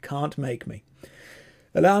 Can't make me.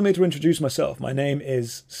 Allow me to introduce myself. My name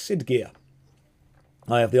is Sidgeir.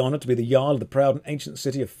 I have the honour to be the Jarl of the proud and ancient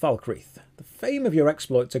city of Falkreath. The fame of your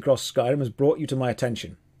exploits across Skyrim has brought you to my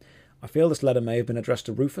attention. I feel this letter may have been addressed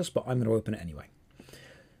to Rufus, but I'm going to open it anyway.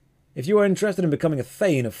 If you are interested in becoming a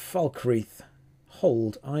Thane of Falkreath,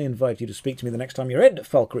 hold, I invite you to speak to me the next time you're in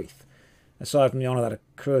Falkreath. Aside from the honour that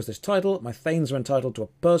accrues this title, my Thanes are entitled to a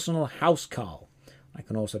personal housecarl. I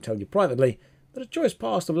can also tell you privately that a choice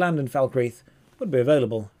parcel of land in Falkreath would be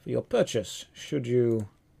available for your purchase should your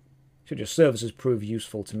services prove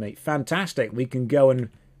useful to me. Fantastic. We can go and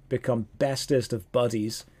become bestest of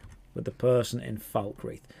buddies with the person in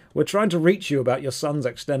Falkreath. We're trying to reach you about your son's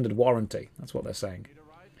extended warranty. That's what they're saying.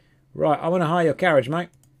 Right, I want to hire your carriage, mate.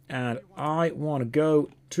 And I want to go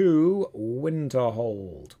to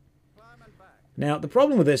Winterhold. Now, the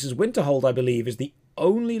problem with this is Winterhold, I believe, is the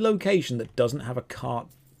only location that doesn't have a cart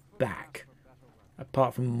back.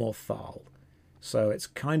 Apart from Morthal. So it's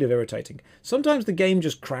kind of irritating. Sometimes the game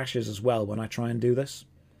just crashes as well when I try and do this.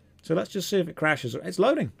 So let's just see if it crashes. It's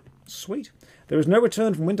loading. Sweet. There is no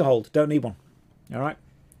return from Winterhold. Don't need one. Alright.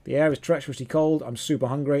 The air is treacherously cold. I'm super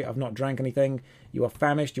hungry. I've not drank anything. You are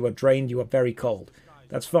famished. You are drained. You are very cold.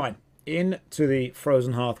 That's fine. Into the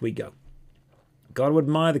frozen hearth we go. Gotta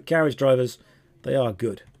admire the carriage drivers. They are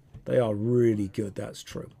good. They are really good. That's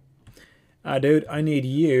true. Dude, I need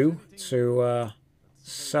you to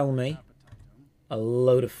sell me a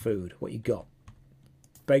load of food. What you got?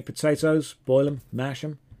 Baked potatoes, boil them, mash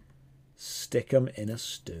them, stick them in a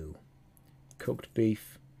stew. Cooked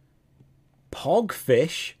beef.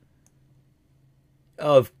 Pogfish?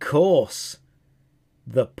 Of course.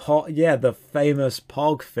 The famous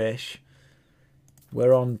pogfish.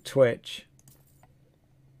 We're on Twitch.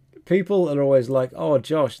 People are always like, oh,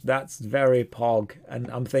 Josh, that's very pog. And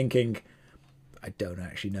I'm thinking, I don't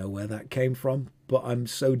actually know where that came from. But I'm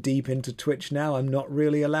so deep into Twitch now, I'm not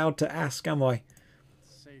really allowed to ask, am I?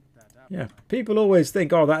 Yeah, people always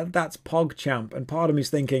think, oh, that's PogChamp. And part of me's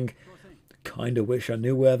thinking, kind of wish I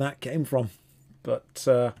knew where that came from. But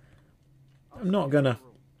I'm not gonna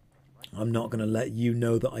let you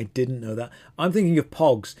know that I didn't know that. I'm thinking of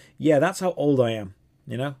Pogs. Yeah, that's how old I am.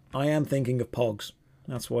 You know, I am thinking of Pogs.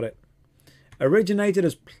 That's what it originated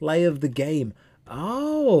as play of the game.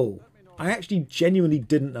 Oh, I actually genuinely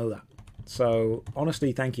didn't know that. So,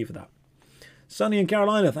 honestly, thank you for that. Sunny and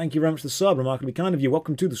Carolina, thank you very much for the sub. Remarkably kind of you.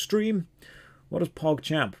 Welcome to the stream. What is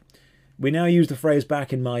PogChamp? We now use the phrase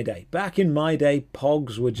back in my day. Back in my day,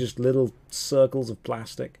 pogs were just little circles of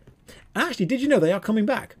plastic. Actually, did you know they are coming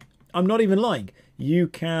back? I'm not even lying. You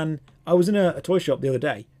can... I was in a toy shop the other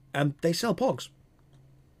day, and they sell pogs.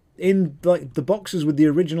 In like the boxes with the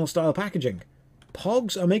original style packaging.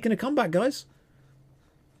 Pogs are making a comeback, guys.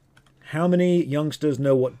 How many youngsters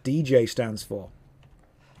know what DJ stands for?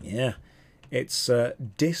 Yeah, it's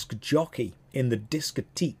disc jockey in the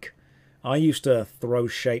discotheque. I used to throw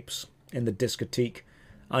shapes in the discotheque.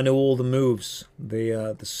 I know all the moves.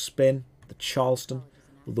 The spin, the Charleston,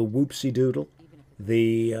 the whoopsie doodle,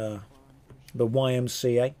 the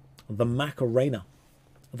YMCA, the Macarena,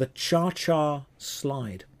 the cha-cha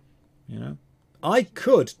slide. You know, I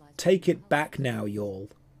could take it back now, y'all.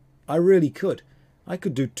 I really could. I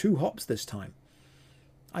could do 2 hops this time.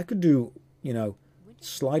 I could do, you know,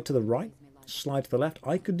 slide to the right, slide to the left.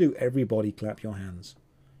 I could do everybody clap your hands.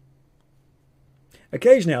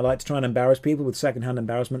 Occasionally I like to try and embarrass people with second-hand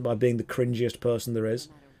embarrassment by being the cringiest person there is.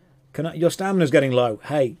 Your stamina's getting low.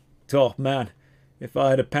 Hey, oh man, if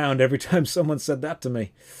I had a pound every time someone said that to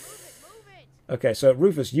me. Okay, so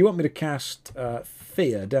Rufus, you want me to cast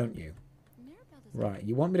fear, don't you? Right,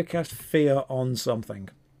 you want me to cast fear on something.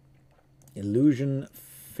 Illusion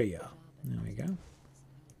fear. There we go.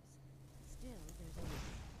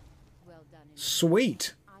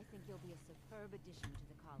 Sweet.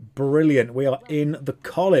 Brilliant. We are in the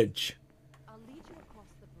college.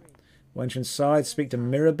 Wench inside, speak to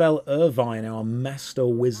Mirabelle Irvine, our master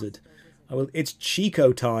wizard. It's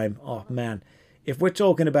Chico time. Oh, man. If we're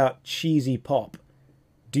talking about cheesy pop,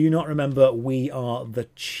 do you not remember we are the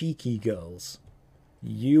cheeky girls?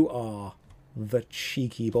 You are the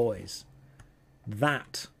cheeky boys.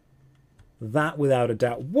 That without a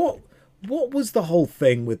doubt. What was the whole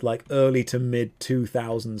thing with like early to mid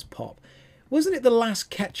 2000s pop? Wasn't it the last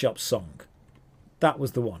Ketchup song? That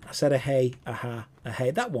was the one. I said a hey, a ha, a hey.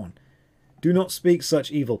 That one. Do not speak such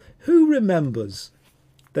evil. Who remembers?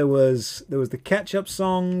 There was the Ketchup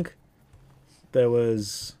song. There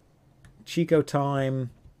was Chico Time.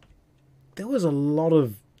 There was a lot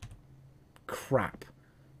of crap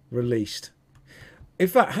released. In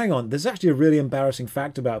fact, hang on. There's actually a really embarrassing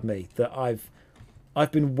fact about me that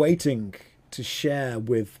I've been waiting to share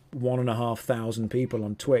with 1,500 people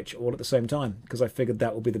on Twitch all at the same time because I figured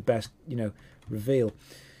that would be the best, you know, reveal.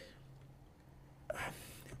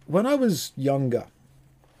 When I was younger,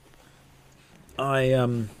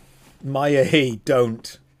 Maya he,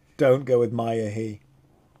 don't go with Maya he.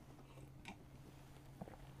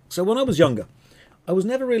 So when I was younger, I was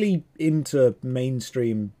never really into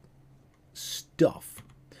mainstream stuff.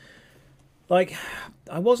 Like,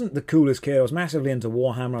 I wasn't the coolest kid. I was massively into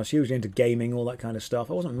Warhammer. I was hugely into gaming, all that kind of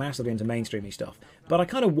stuff. I wasn't massively into mainstreamy stuff. But I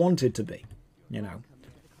kind of wanted to be, you know.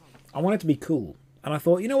 I wanted to be cool. And I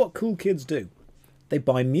thought, you know what cool kids do? They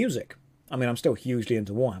buy music. I mean, I'm still hugely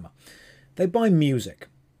into Warhammer. They buy music.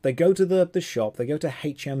 They go to the shop. They go to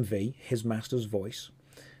HMV, His Master's Voice.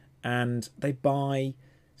 And they buy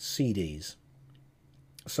CDs.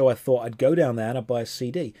 So I thought I'd go down there and I'd buy a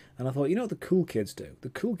CD. And I thought, you know what the cool kids do? The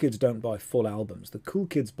cool kids don't buy full albums. The cool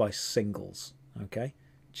kids buy singles, okay?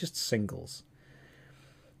 Just singles.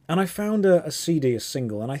 And I found a CD, a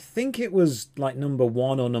single, and I think it was like number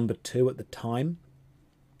 1 or number 2 at the time.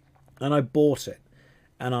 And I bought it.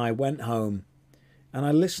 And I went home and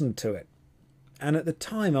I listened to it. And at the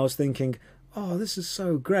time I was thinking, oh, this is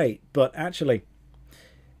so great. But actually,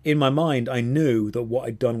 in my mind, I knew that what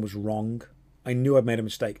I'd done was wrong. I knew I'd made a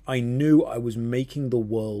mistake. I knew I was making the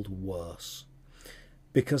world worse.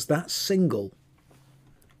 Because that single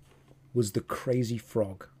was The Crazy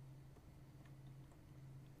Frog.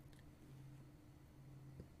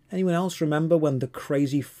 Anyone else remember when The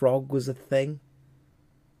Crazy Frog was a thing?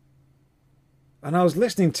 And I was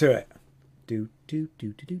listening to it. Do do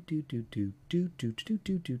do do do do do do do do do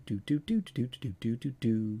do do do do do do do do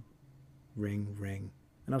do. Ring ring.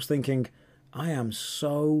 And I was thinking, I am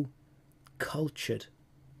so cultured.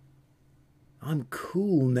 I'm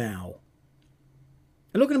cool now.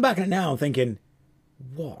 And looking back at it now, I'm thinking,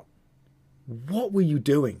 what? What were you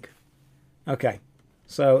doing? Okay,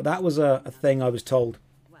 so that was a thing I was told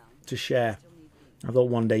to share. I thought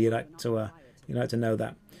one day you'd like to know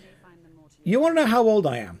that. You want to know how old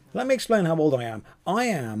I am? Let me explain how old I am. I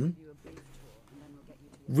am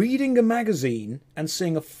reading a magazine and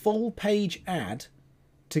seeing a full-page ad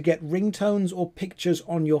to get ringtones or pictures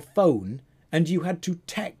on your phone, and you had to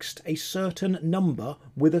text a certain number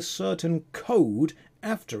with a certain code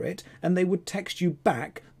after it, and they would text you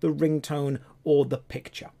back the ringtone or the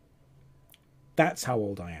picture. That's how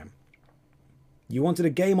old I am. You wanted a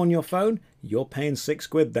game on your phone? You're paying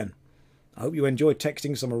 £6 then. I hope you enjoy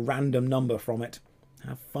texting some random number from it.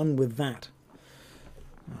 Have fun with that.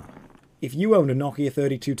 If you owned a Nokia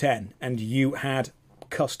 3210 and you had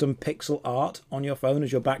custom pixel art on your phone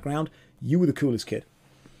as your background, you were the coolest kid.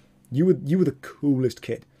 You were the coolest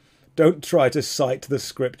kid. Don't try to cite the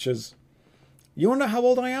scriptures. You want to know how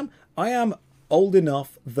old I am? I am old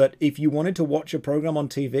enough that if you wanted to watch a program on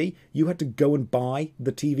TV, you had to go and buy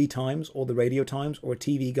the TV Times or the Radio Times or a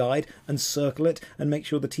TV Guide and circle it and make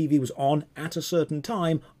sure the TV was on at a certain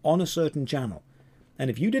time on a certain channel. And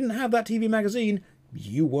if you didn't have that TV magazine,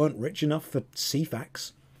 you weren't rich enough for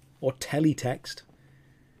CFAX or teletext.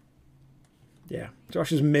 Yeah,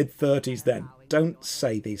 Josh is mid-30s then. Don't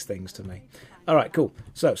say these things to me. All right, cool.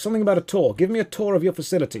 So, something about a tour. Give me a tour of your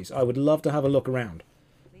facilities. I would love to have a look around.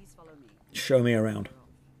 Show me around.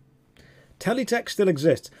 Teletext still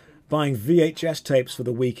exists. Buying VHS tapes for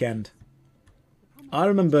the weekend. I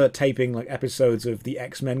remember taping like episodes of the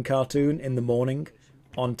X-Men cartoon in the morning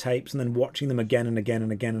on tapes and then watching them again and again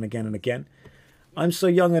and again and again and again. I'm so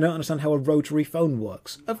young I don't understand how a rotary phone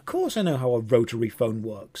works. Of course I know how a rotary phone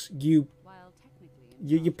works. You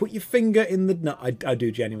put your finger in the... No, I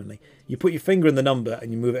do genuinely. You put your finger in the number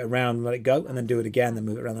and you move it around and let it go, and then do it again, then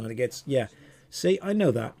move it around and let it get... Yeah. See, I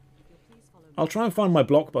know that. I'll try and find my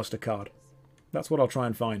Blockbuster card. That's what I'll try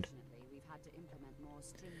and find.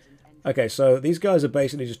 Okay, so these guys are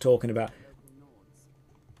basically just talking about...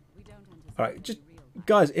 Alright, just...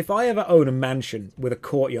 Guys, if I ever own a mansion with a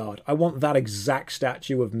courtyard, I want that exact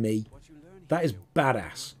statue of me. That is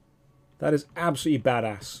badass. That is absolutely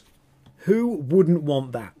badass. Who wouldn't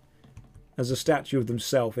want that as a statue of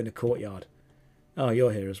themselves in a courtyard? Oh,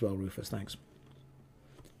 you're here as well, Rufus. Thanks.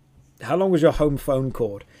 How long was your home phone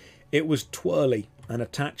cord? It was twirly and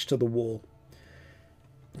attached to the wall.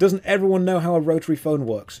 Doesn't everyone know how a rotary phone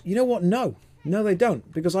works? You know what? No. No, they don't.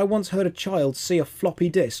 Because I once heard a child see a floppy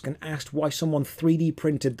disk and asked why someone 3D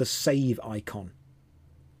printed the save icon.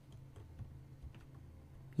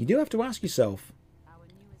 You do have to ask yourself,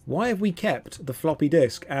 why have we kept the floppy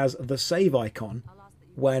disk as the save icon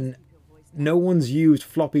when no one's used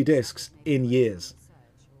floppy disks in years?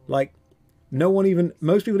 Like, most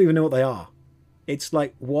people don't even know what they are. It's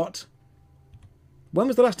like, what? When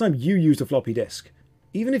was the last time you used a floppy disk?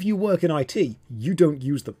 Even if you work in IT, you don't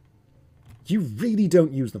use them. You really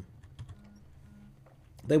don't use them.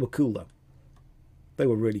 They were cool, though. They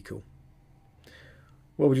were really cool.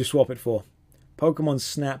 What would you swap it for? Pokemon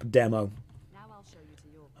Snap demo.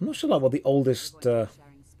 I'm not sure like what the oldest...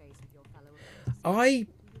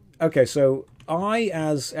 Okay, so I,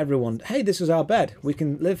 as everyone... Hey, this is our bed. We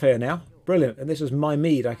can live here now. Brilliant. And this is my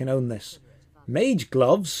mead. I can own this. Mage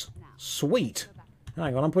gloves? Sweet.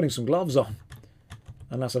 Hang on, I'm putting some gloves on.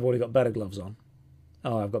 Unless I've already got better gloves on.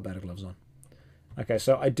 Oh, I've got better gloves on. Okay,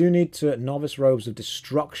 so I do need to... Novice robes of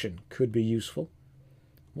destruction could be useful.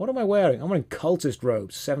 What am I wearing? I'm wearing cultist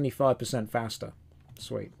robes. 75% faster.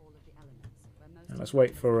 Sweet. Now let's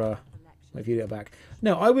wait for you to get back.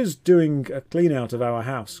 No, I was doing a clean out of our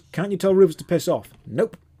house. Can't you tell Rufus to piss off?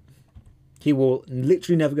 Nope. He will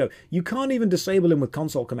literally never go. You can't even disable him with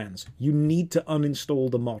console commands. You need to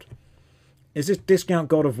uninstall the mod. Is this discount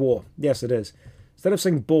God of War? Yes, it is. Instead of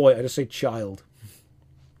saying boy, I just say child.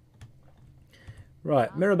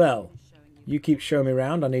 Right, Mirabelle. You keep showing me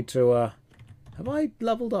around. I need to... have I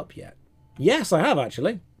leveled up yet? Yes, I have,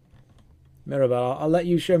 actually. Mirabelle, I'll let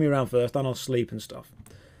you show me around first, then I'll sleep and stuff.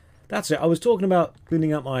 That's it. I was talking about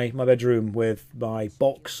cleaning up my bedroom with my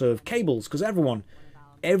box of cables, because everyone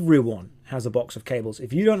has a box of cables.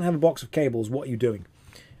 If you don't have a box of cables, what are you doing?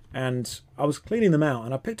 And I was cleaning them out,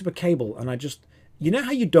 and I picked up a cable, and I just... You know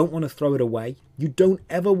how you don't want to throw it away? You don't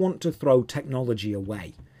ever want to throw technology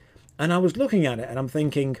away. And I was looking at it, and I'm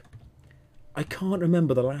thinking, I can't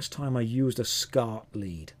remember the last time I used a SCART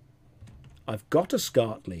lead. I've got a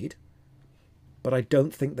SCART lead, but I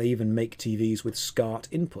don't think they even make TVs with SCART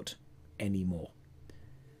input anymore.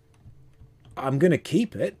 I'm going to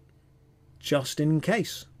keep it, just in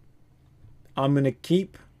case. I'm going to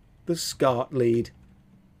keep the SCART lead,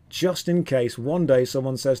 just in case one day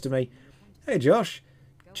someone says to me, hey Josh,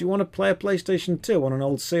 do you want to play a PlayStation 2 on an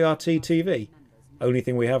old CRT TV? Only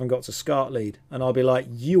thing we haven't got's a SCART lead. And I'll be like,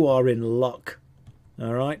 you are in luck.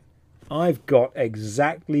 Alright? I've got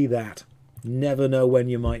exactly that. Never know when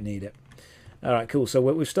you might need it. Alright, cool. So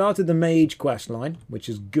we've started the mage quest line, which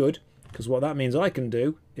is good, because what that means I can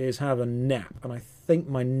do is have a nap. And I think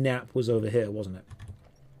my nap was over here, wasn't it?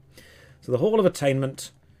 So the Hall of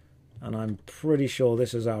Attainment, and I'm pretty sure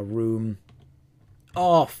this is our room.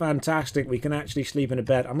 Oh, fantastic. We can actually sleep in a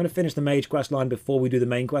bed. I'm going to finish the mage quest line before we do the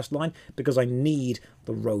main quest line, because I need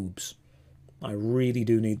the robes. I really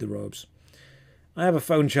do need the robes. I have a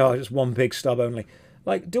phone charger. It's one big stub only.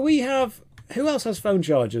 Like, do we have... Who else has phone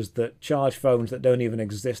chargers that charge phones that don't even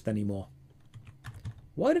exist anymore?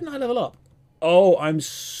 Why didn't I level up? Oh, I'm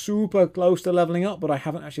super close to leveling up, but I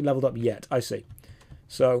haven't actually leveled up yet. I see.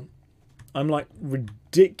 So, I'm like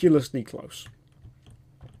ridiculously close.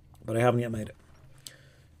 But I haven't yet made it.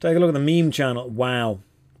 Take a look at the meme channel. Wow.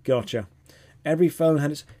 Gotcha. Every phone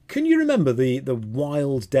had its... Can you remember the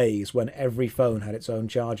wild days when every phone had its own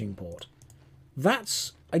charging port?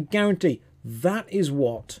 That's, I guarantee, that is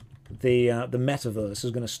what the metaverse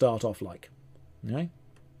is going to start off like. Okay?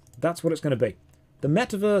 That's what it's going to be. The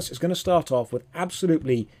metaverse is going to start off with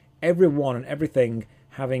absolutely everyone and everything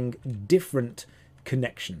having different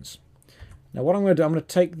connections. Now what I'm going to do, I'm going to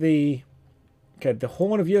take the... Okay, the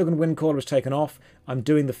Horn of Jurgen Windcaller is taken off. I'm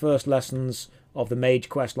doing the first lessons of the Mage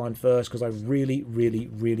questline first because I really, really,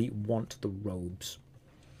 really want the robes.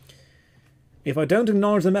 If I don't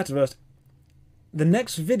acknowledge the metaverse... The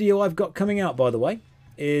next video I've got coming out, by the way,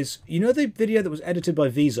 is... You know the video that was edited by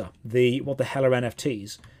Visa? The What the Hell are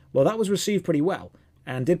NFTs? Well, that was received pretty well,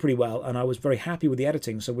 and did pretty well, and I was very happy with the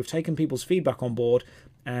editing, so we've taken people's feedback on board,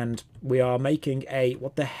 and we are making a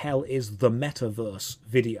What the Hell is the Metaverse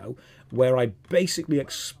video, where I basically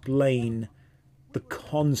explain the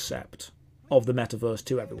concept of the metaverse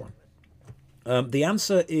to everyone. The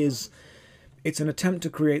answer is, it's an attempt to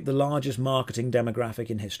create the largest marketing demographic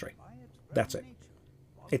in history. That's it.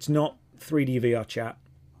 It's not 3D VR chat.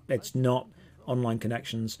 It's not online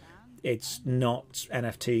connections. It's not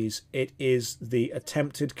NFTs. It is the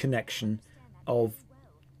attempted connection of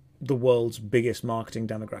the world's biggest marketing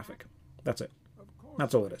demographic. That's it.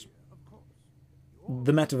 That's all it is.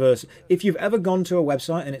 The metaverse. If you've ever gone to a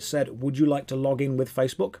website and it said, would you like to log in with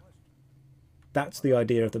Facebook? That's the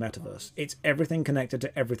idea of the metaverse. It's everything connected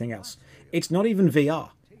to everything else. It's not even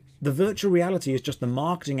VR. The virtual reality is just the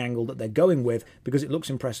marketing angle that they're going with because it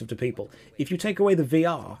looks impressive to people. If you take away the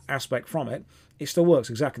VR aspect from it, it still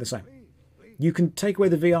works exactly the same. You can take away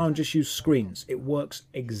the VR and just use screens. It works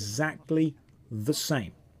exactly the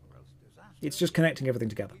same. It's just connecting everything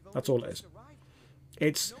together. That's all it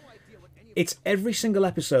is. It's every single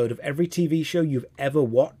episode of every TV show you've ever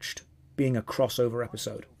watched being a crossover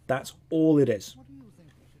episode. That's all it is.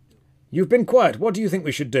 You've been quiet. What do you think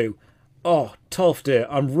we should do? Oh, Tolf dear,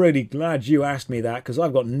 I'm really glad you asked me that because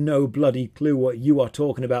I've got no bloody clue what you are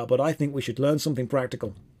talking about, but I think we should learn something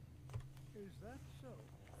practical.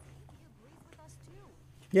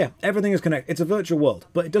 Yeah, everything is connected. It's a virtual world,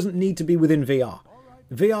 but it doesn't need to be within VR.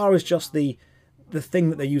 VR is just the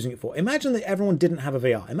thing that they're using it for. Imagine that everyone didn't have a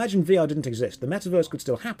VR. Imagine VR didn't exist. The metaverse could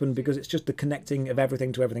still happen because it's just the connecting of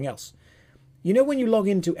everything to everything else. You know when you log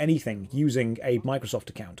into anything using a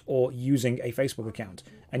Microsoft account or using a Facebook account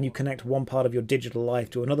and you connect one part of your digital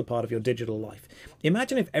life to another part of your digital life?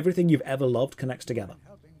 Imagine if everything you've ever loved connects together.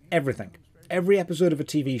 Everything. Every episode of a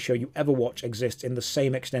TV show you ever watch exists in the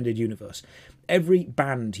same extended universe. Every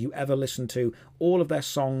band you ever listen to, all of their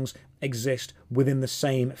songs exist within the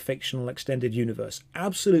same fictional extended universe.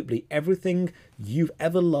 Absolutely everything you've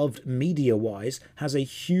ever loved media-wise has a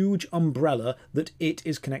huge umbrella that it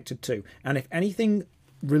is connected to. And if anything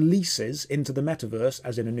releases into the metaverse,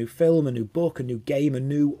 as in a new film, a new book, a new game, a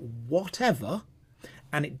new whatever,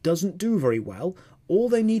 and it doesn't do very well, all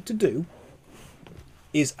they need to do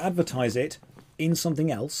is advertise it in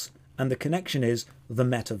something else, and the connection is the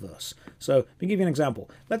metaverse. So, to give you an example,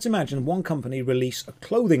 let's imagine one company release a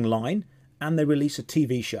clothing line and they release a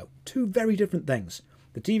TV show. Two very different things.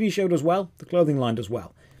 The TV show does well, the clothing line does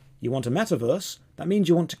well. You want a metaverse, that means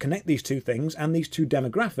you want to connect these two things and these two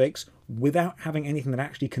demographics without having anything that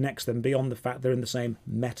actually connects them beyond the fact they're in the same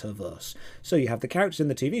metaverse. So you have the characters in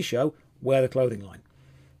the TV show wear the clothing line.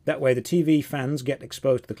 That way the TV fans get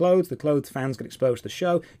exposed to the clothes fans get exposed to the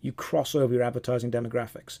show, you cross over your advertising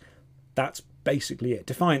demographics. That's basically it.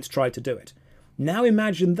 Defiance tried to do it. Now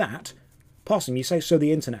imagine that, Possum, you say, so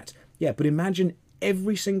the internet. Yeah, but imagine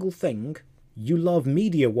every single thing you love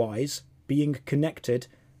media-wise being connected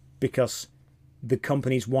because the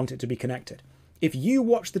companies want it to be connected. If you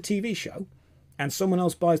watch the TV show and someone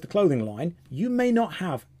else buys the clothing line, you may not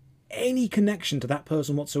have any connection to that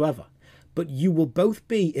person whatsoever, but you will both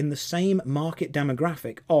be in the same market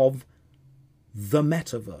demographic of the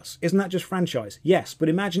metaverse. Isn't that just franchise? Yes, but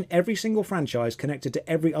imagine every single franchise connected to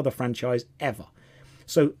every other franchise ever.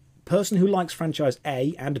 So person who likes franchise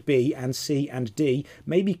A and B and C and D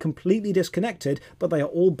may be completely disconnected, but they are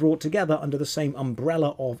all brought together under the same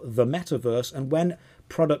umbrella of the metaverse, and when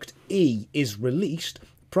product E is released,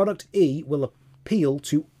 product E will appeal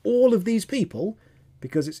to all of these people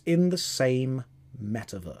because it's in the same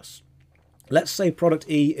metaverse. Let's say product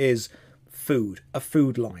E is food, a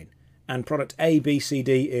food line. and product A, B, C,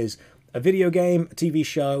 D is a video game, a TV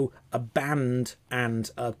show, a band,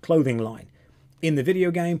 and a clothing line. In the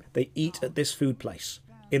video game, they eat at this food place.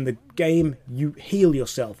 In the game, you heal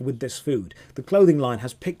yourself with this food. The clothing line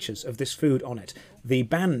has pictures of this food on it. The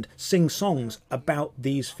band sings songs about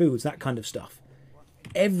these foods, that kind of stuff.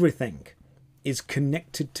 Everything is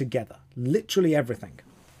connected together. Literally everything.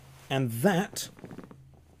 And that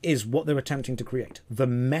is what they're attempting to create. The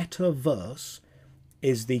metaverse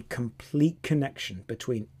is the complete connection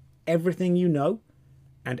between everything you know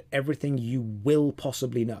and everything you will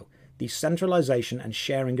possibly know. The centralization and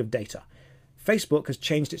sharing of data. Facebook has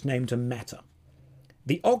changed its name to Meta.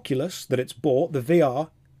 The Oculus that it's bought, the VR,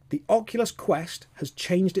 the Oculus Quest has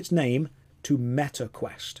changed its name to Meta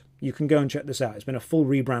Quest. You can go and check this out. It's been a full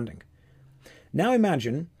rebranding. Now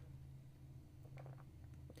imagine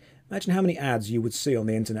how many ads you would see on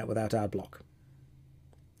the internet without ad block.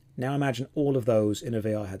 Now imagine all of those in a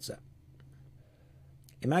VR headset.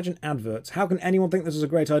 Imagine adverts. How can anyone think this is a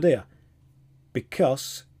great idea?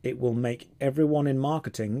 Because it will make everyone in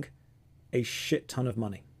marketing a shit ton of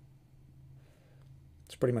money.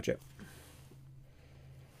 That's pretty much it.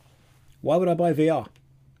 Why would I buy VR?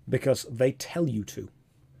 Because they tell you to.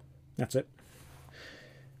 That's it.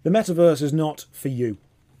 The metaverse is not for you.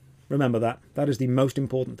 Remember that. That is the most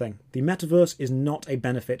important thing. The metaverse is not a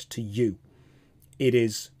benefit to you. It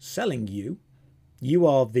is selling you. You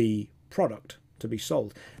are the product to be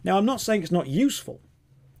sold. Now, I'm not saying it's not useful.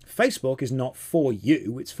 Facebook is not for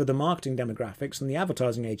you. It's for the marketing demographics and the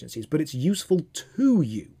advertising agencies, but it's useful to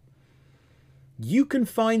you. You can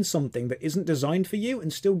find something that isn't designed for you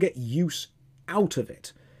and still get use out of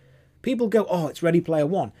it. People go, oh, it's Ready Player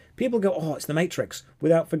One. People go, oh, it's The Matrix,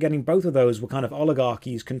 without forgetting both of those were kind of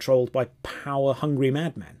oligarchies controlled by power-hungry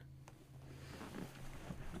madmen.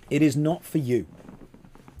 It is not for you.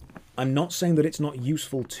 I'm not saying that it's not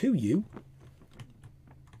useful to you,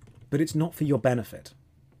 but it's not for your benefit.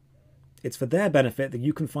 It's for their benefit that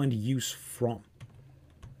you can find use from.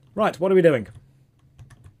 Right, what are we doing?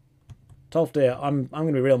 12th deer, I'm going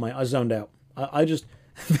to be real, mate. I zoned out. I just...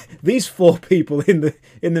 These four people in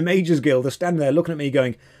the Mages Guild are standing there looking at me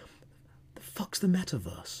going, the fuck's the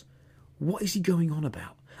metaverse? What is he going on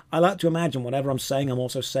about? I like to imagine whatever I'm saying, I'm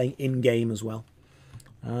also saying in-game as well.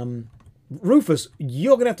 Rufus,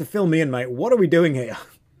 you're going to have to fill me in, mate. What are we doing here?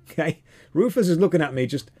 Okay? Rufus is looking at me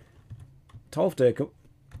just... 12th deer,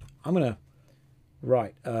 I'm going to...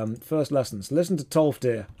 Right, first lessons. Listen to 12th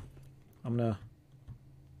deer. I'm going to...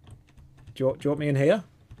 Do you want me in here?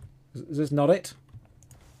 Is this not it?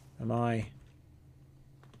 Am I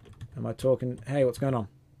talking... Hey, what's going on?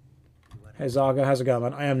 Hey, Zargo, how's it going,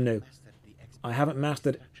 man? I am new. I haven't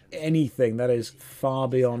mastered anything. That is far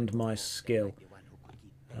beyond my skill.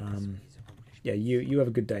 Yeah, you have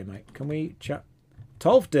a good day, mate. Can we chat?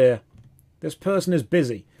 12th deer, this person is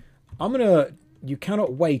busy. I'm going to... You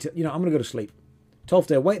cannot wait. You know, I'm going to go to sleep. 12th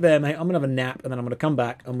deer, wait there, mate. I'm going to have a nap, and then I'm going to come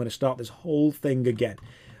back. I'm going to start this whole thing again.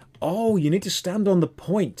 Oh, you need to stand on the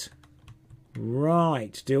point.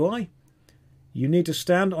 Right, do I? You need to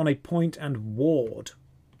stand on a point and ward.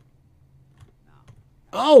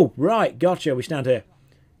 Oh, right, gotcha. We stand here.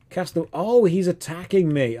 Cast the... Oh, he's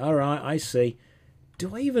attacking me. All right, I see.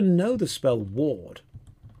 Do I even know the spell ward?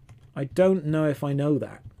 I don't know if I know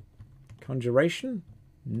that. Conjuration?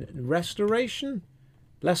 Restoration?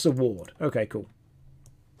 Lesser ward. Okay, cool.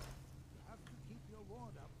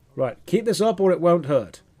 Right, keep this up or it won't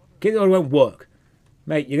hurt. Keep it or it won't work.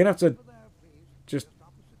 Mate, you're going to have to... Just...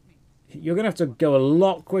 You're going to have to go a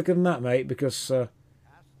lot quicker than that, mate, because...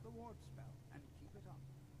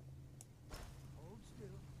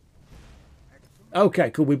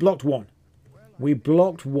 Okay, cool. We blocked one. We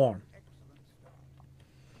blocked one.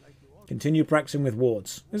 Continue practicing with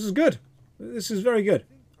wards. This is good. This is very good.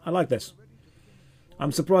 I like this.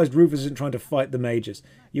 I'm surprised Rufus isn't trying to fight the mages.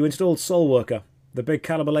 You installed Soul Worker, the big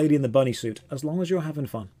caliber lady in the bunny suit, as long as you're having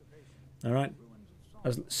fun. Alright?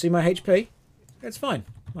 See my HP? It's fine.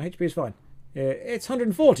 My HP is fine. It's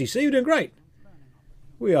 140. See, you're doing great.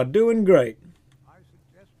 We are doing great.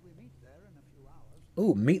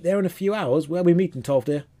 Ooh, meet there in a few hours? Where are we meeting, 12th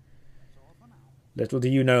deer? Little do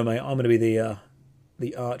you know, mate, I'm going to be the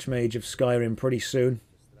Archmage of Skyrim pretty soon.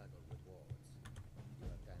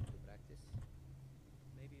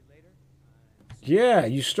 Yeah,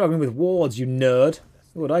 you struggling with wards, you nerd.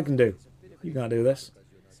 Look what I can do. You can't do this.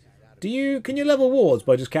 Can you level wards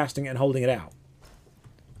by just casting it and holding it out?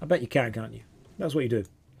 I bet you can, can't you? That's what you do.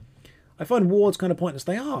 I find wards kind of pointless.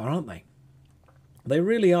 They are, aren't they? They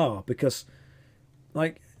really are, because,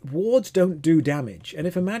 like, wards don't do damage. And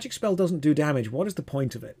if a magic spell doesn't do damage, what is the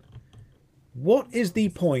point of it? What is the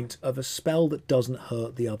point of a spell that doesn't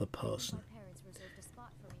hurt the other person?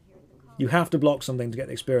 You have to block something to get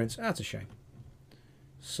the experience. That's a shame.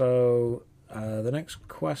 So, the next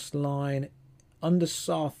quest line, Under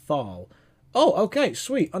Sarthal. Oh, okay,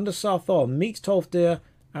 sweet. Under Sarthal. Meet Tolfdir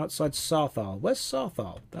outside Sarthal. Where's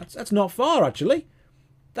Sarthal? That's not far, actually.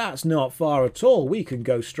 That's not far at all. We can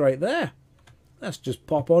go straight there. Let's just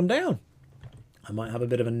pop on down. I might have a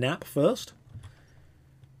bit of a nap first.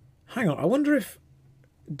 Hang on, I wonder if...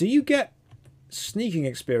 Do you get sneaking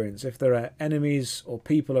experience if there are enemies or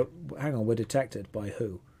people... Hang on, we're detected by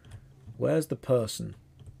who? Where's the person?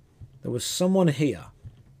 There was someone here.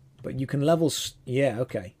 But you can level... Yeah,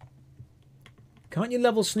 okay. Can't you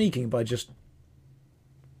level sneaking by just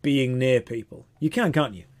being near people? You can,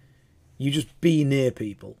 can't you? You just be near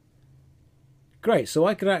people. Great, so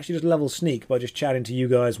I could actually just level sneak by just chatting to you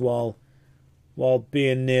guys while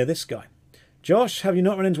being near this guy. Josh, have you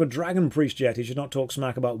not run into a dragon priest yet? He should not talk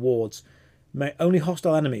smack about wards. Only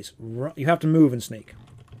hostile enemies. You have to move and sneak.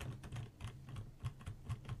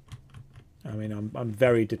 I mean, I'm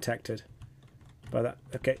very detected by that.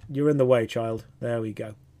 Okay, you're in the way, child. There we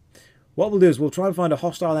go. What we'll do is we'll try and find a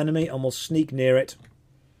hostile enemy and we'll sneak near it.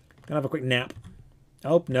 Gonna have a quick nap.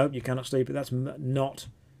 Oh, no, you cannot sleep. That's not...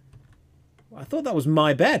 I thought that was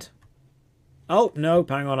my bed. Oh, no,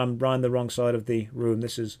 hang on. I'm right on the wrong side of the room.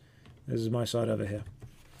 This is my side over here.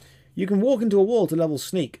 You can walk into a wall to level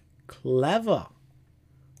sneak. Clever.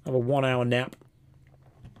 Have a 1 hour nap.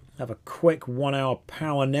 Have a quick 1 hour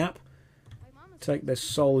power nap. Take this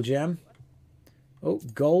soul gem. Oh,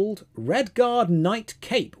 gold. Redguard Knight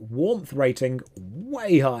Cape. Warmth rating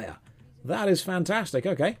way higher. That is fantastic.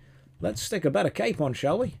 Okay, let's stick a better cape on,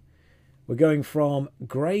 shall we? We're going from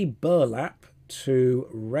Grey Burlap to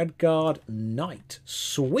Redguard Knight.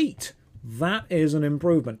 Sweet. That is an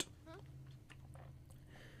improvement.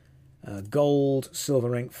 Gold,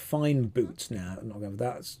 silver ink, fine boots. Now, I'm not going with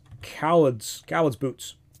that. It's coward's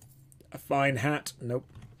boots. A fine hat. Nope.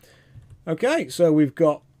 Okay, so we've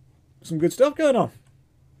got some good stuff going on.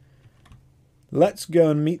 Let's go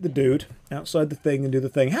and meet the dude outside the thing and do the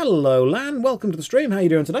thing. Hello, Lan. Welcome to the stream. How are you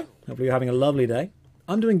doing today? Hopefully you're having a lovely day.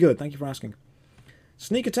 I'm doing good. Thank you for asking.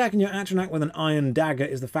 Sneak attacking your Atronach with an iron dagger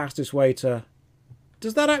is the fastest way to...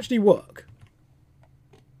 Does that actually work?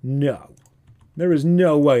 No. There is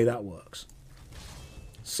no way that works.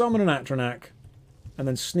 Summon an Atronach and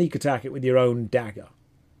then sneak attack it with your own dagger.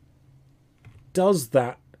 Does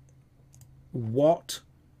that... What?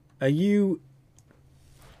 Are you...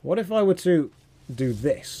 What if I were to do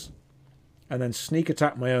this and then sneak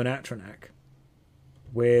attack my own Atronach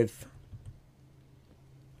with...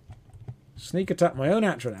 Sneak attack my own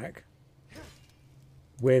Atronach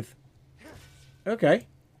with... Okay.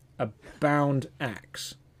 A bound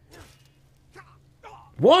axe.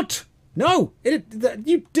 What? No!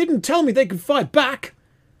 You didn't tell me they could fight back!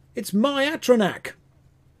 It's my Atronach!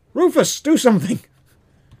 Rufus, do something!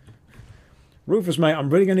 Rufus, mate,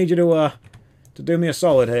 I'm really going to need you to do me a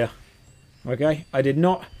solid here. Okay? I did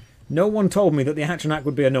not... No one told me that the Atronach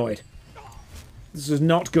would be annoyed. This is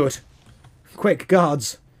not good. Quick,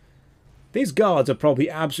 guards. These guards are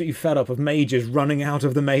probably absolutely fed up of mages running out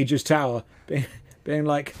of the mage's tower. Being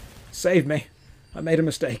like, save me. I made a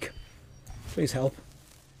mistake. Please help.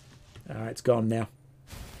 Alright, it's gone now.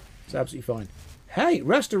 It's absolutely fine. Hey,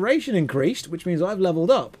 restoration increased, which means I've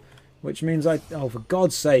leveled up. Which means oh, for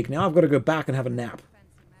God's sake, now I've got to go back and have a nap.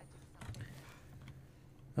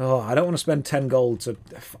 Oh, I don't want to spend 10 gold. So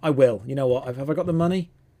I will. You know what? Have I got the money?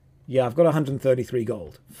 Yeah, I've got 133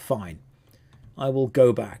 gold. Fine. I will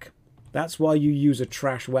go back. That's why you use a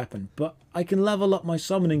trash weapon. But I can level up my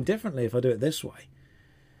summoning differently if I do it this way.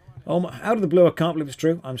 Oh, out of the blue, I can't believe it's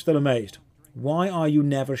true. I'm still amazed. Why are you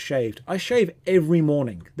never shaved? I shave every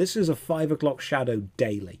morning. This is a 5 o'clock shadow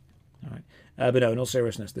daily. All right. But no, in all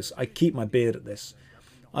seriousness, I keep my beard at this.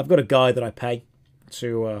 I've got a guy that I pay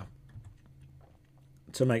to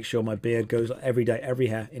make sure my beard goes every day, every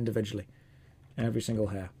hair individually. Every single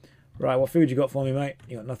hair. Right, what food you got for me, mate?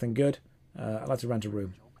 You got nothing good? I'd like to rent a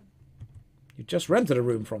room. You just rented a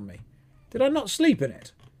room from me. Did I not sleep in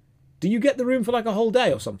it? Do you get the room for like a whole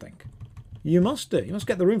day or something? You must do. You must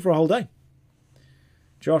get the room for a whole day.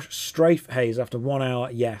 Josh, Strife haze after 1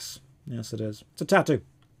 hour. Yes. Yes, it is. It's a tattoo.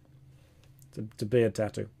 It's a beard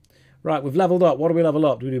tattoo. Right, we've leveled up. What do we level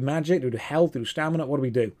up? Do we do magic? Do we do health? Do we do stamina? What do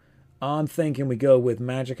we do? I'm thinking we go with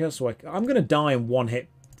magicka. So I'm going to die in one hit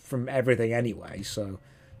from everything anyway. So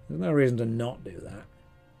there's no reason to not do that.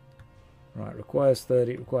 Right, requires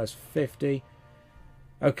 30. Requires 50.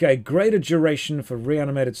 Okay, greater duration for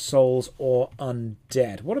reanimated souls or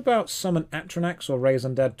undead. What about summon Atronachs or raise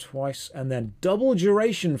undead twice? And then double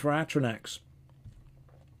duration for Atronachs.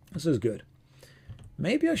 This is good.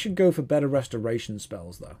 Maybe I should go for better restoration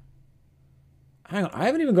spells, though. Hang on, I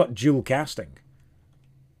haven't even got dual casting.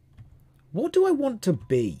 What do I want to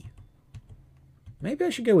be? Maybe I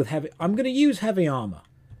should go with heavy... I'm going to use heavy armor.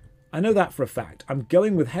 I know that for a fact. I'm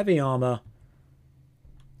going with heavy armor.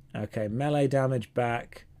 Okay, melee damage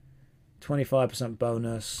back. 25%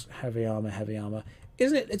 bonus. Heavy armor, heavy armor.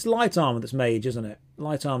 Isn't it? It's light armor that's mage, isn't it?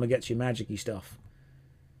 Light armor gets you magic-y stuff.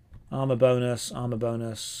 Armor bonus, armor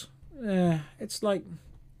bonus. It's like...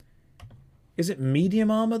 Is it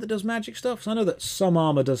medium armor that does magic stuff? So I know that some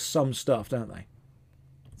armor does some stuff, don't they?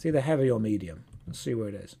 It's either heavy or medium. Let's see where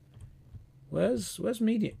it is. Where's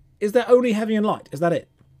medium? Is there only heavy and light? Is that it?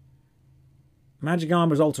 Magic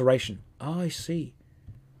armor is alteration. Oh, I see.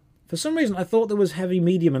 For some reason, I thought there was heavy,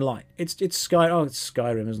 medium, and light. It's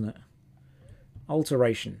Skyrim, isn't it?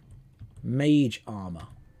 Alteration. Mage armor.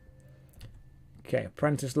 Okay,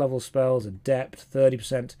 apprentice level spells, adept,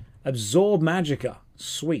 30%. Absorb magicka.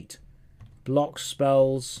 Sweet. Block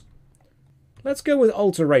spells. Let's go with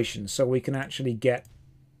alteration so we can actually get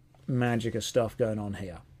magicka stuff going on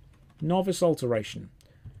here. Novice alteration.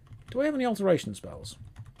 Do I have any alteration spells?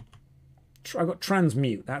 I've got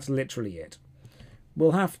transmute. That's literally it.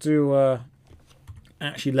 We'll have to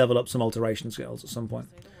actually level up some alteration skills at some point.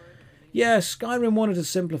 Yeah, Skyrim wanted to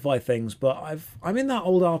simplify things, but I'm in that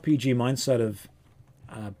old RPG mindset of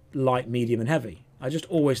light, medium, and heavy. I just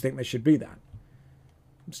always think there should be that.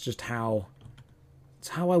 It's just how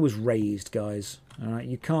I was raised, guys. All right,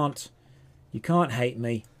 you can't hate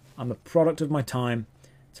me. I'm a product of my time.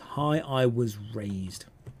 It's how I was raised.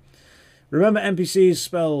 Remember NPCs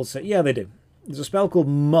spells? Yeah, they do. There's a spell called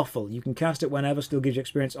Muffle. You can cast it whenever, still gives you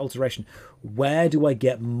experience alteration. Where do I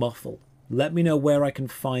get Muffle? Let me know where I can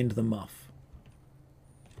find the muff.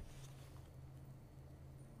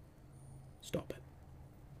 Stop it.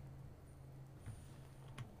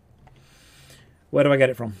 Where do I get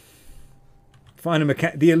it from? Find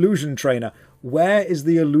the illusion trainer. Where is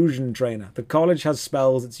the illusion trainer? The college has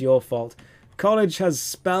spells. It's your fault. College has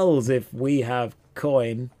spells if we have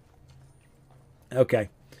coin. Okay.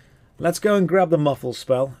 Let's go and grab the muffle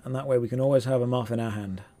spell, and that way we can always have a muff in our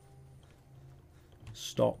hand.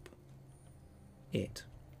 Stop it.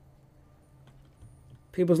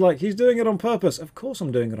 People's like, he's doing it on purpose. Of course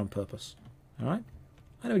I'm doing it on purpose. Alright?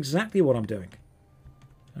 I know exactly what I'm doing.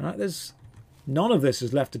 Alright? There's... None of this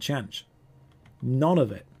is left to chance. None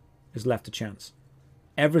of it is left to chance.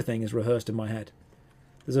 Everything is rehearsed in my head.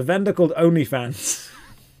 There's a vendor called OnlyFans.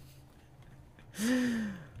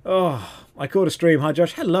 Oh, I caught a stream. Hi,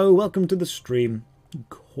 Josh. Hello, welcome to the stream.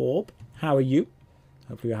 Corb, how are you?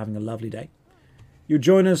 Hopefully you're having a lovely day. You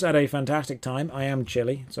join us at a fantastic time. I am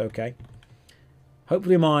chilly. It's okay.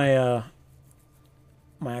 Hopefully my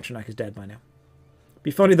Atronak is dead by now. Be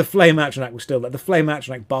funny the Flame Atronak was still there. The Flame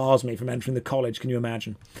Atronak bars me from entering the college. Can you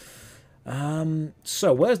imagine?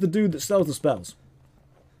 So, where's the dude that sells the spells?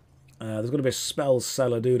 There's got to be a spell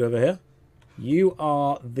seller dude over here. You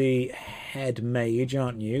are the head mage,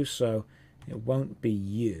 aren't you? So, it won't be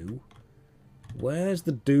you. Where's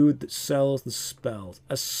the dude that sells the spells?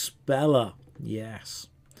 A speller. Yes.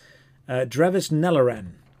 Drevis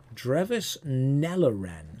Nellaren. Drevis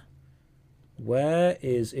Nellaren. Where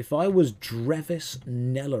is... If I was Drevis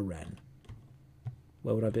Nellaren,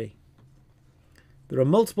 where would I be? There are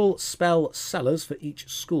multiple spell sellers for each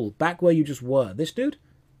school. Back where you just were. This dude?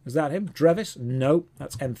 Is that him? Drevis? No,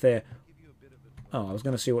 that's Enther. Oh, I was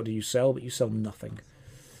going to see what do you sell, but you sell nothing.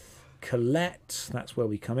 Colette, that's where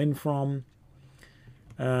we come in from.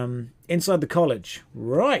 Inside the college.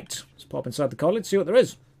 Right. Let's pop inside the college, see what there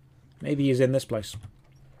is. Maybe he's in this place.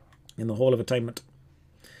 In the Hall of Attainment.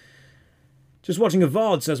 Just watching a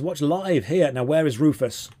VOD says, watch live here. Now, where is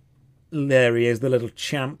Rufus? There he is, the little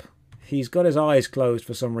champ. He's got his eyes closed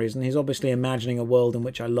for some reason. He's obviously imagining a world in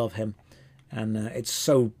which I love him. And it's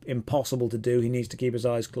so impossible to do, he needs to keep his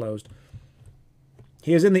eyes closed.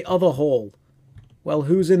 He is in the other hall. Well,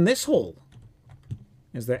 who's in this hall?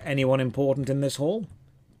 Is there anyone important in this hall?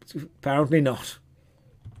 Apparently not.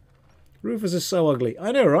 Rufus is so ugly.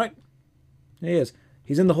 I know, right? He is.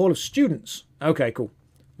 He's in the Hall of Students. Okay, cool.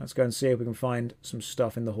 Let's go and see if we can find some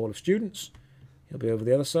stuff in the Hall of Students. He'll be over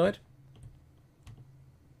the other side.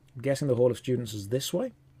 I'm guessing the Hall of Students is this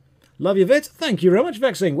way. Love you, Vit. Thank you very much,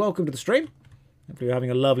 Vexing. Welcome to the stream. Hopefully you're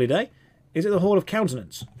having a lovely day. Is it the Hall of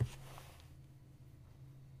Countenance?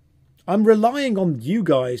 I'm relying on you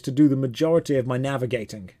guys to do the majority of my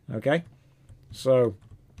navigating, okay? So,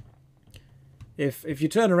 if you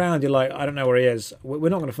turn around, you're like, I don't know where he is. We're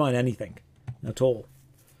not going to find anything at all.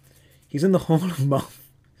 He's in the Hall of Muff.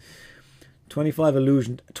 25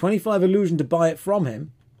 illusion. 25 illusion to buy it from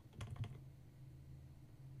him.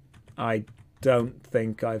 I don't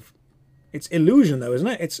think I've... It's illusion, though, isn't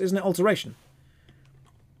it? Isn't it alteration?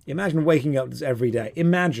 Imagine waking up this every day.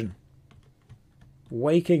 Imagine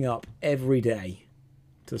waking up every day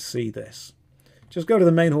to see this. Just go to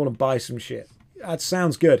the main hall and buy some shit. That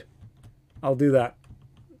sounds good. I'll do that.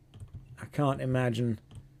 I can't imagine...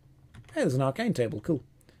 Hey, there's an arcane table. Cool.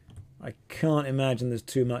 I can't imagine there's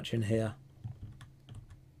too much in here.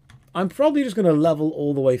 I'm probably just going to level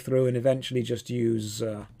all the way through and eventually just use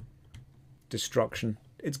destruction.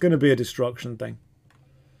 It's going to be a destruction thing.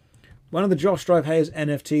 When are the Josh Strife Hayes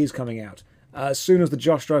NFTs coming out? As soon as the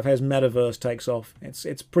Josh Strife Hayes metaverse takes off.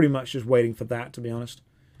 It's pretty much just waiting for that, to be honest.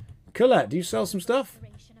 Colette, do you sell some stuff?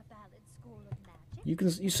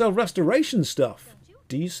 You sell restoration stuff.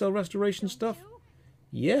 Do you sell restoration stuff?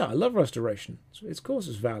 Yeah, I love restoration. Of course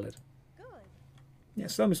it's valid. Yeah,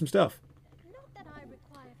 sell me some stuff.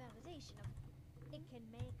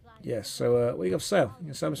 Yes, so what you got for sale? You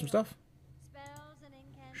can sell me some stuff?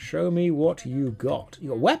 Show me what you got. You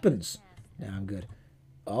got weapons? No, I'm good.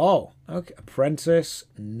 Oh, okay. Apprentice,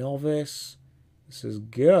 novice. This is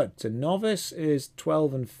good. So novice is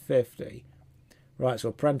 12 and 50. Right, so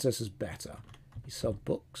apprentice is better. You sell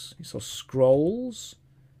books. You sell scrolls.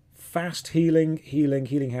 Fast healing,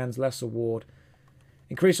 healing hands, less award.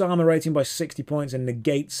 Increase armor rating by 60 points and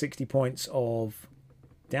negate 60 points of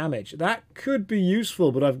damage. That could be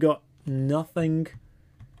useful, but I've got nothing.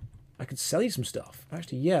 I could sell you some stuff.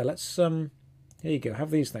 Actually, yeah, let's... Here you go. Have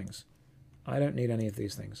these things. I don't need any of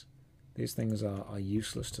these things. These things are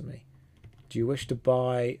useless to me. Do you wish to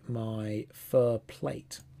buy my fur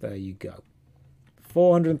plate? There you go.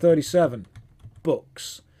 437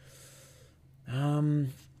 books.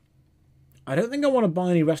 I don't think I want to buy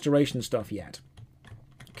any restoration stuff yet.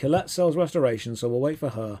 Colette sells restoration, so we'll wait for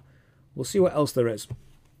her. We'll see what else there is.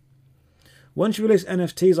 Once you release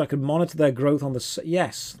NFTs, I could monitor their growth on the...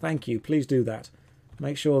 Yes, thank you. Please do that.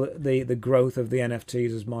 Make sure that the growth of the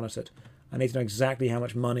NFTs is monitored. I need to know exactly how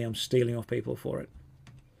much money I'm stealing off people for it.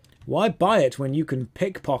 Why buy it when you can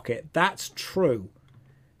pickpocket? That's true.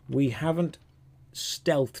 We haven't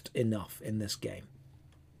stealthed enough in this game.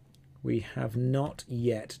 We have not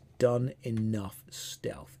yet done enough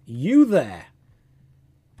stealth. You there?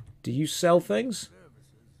 Do you sell things?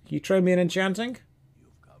 Can you train me in enchanting?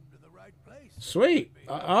 You've come to the right place. Sweet.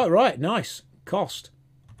 All right, nice. Cost.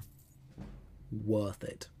 Worth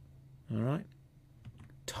it. All right.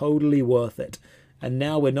 Totally worth it. And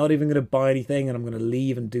now we're not even going to buy anything, and I'm going to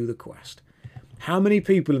leave and do the quest. How many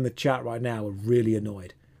people in the chat right now are really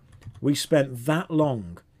annoyed? We spent that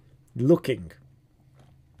long looking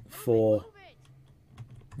for...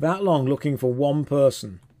 one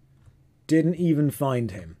person. Didn't even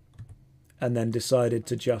find him. And then decided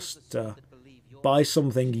to just buy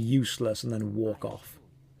something useless and then walk off.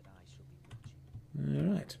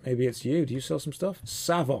 Alright, maybe it's you. Do you sell some stuff?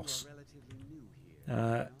 Savos.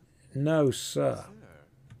 No, sir.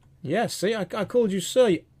 Yeah, see, I called you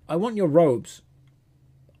sir. I want your robes.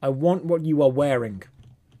 I want what you are wearing.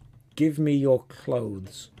 Give me your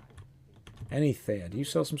clothes. Anything. Do you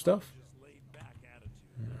sell some stuff?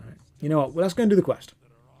 Alright. You know what? Well, let's go and do the quest.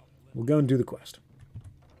 We'll go and do the quest.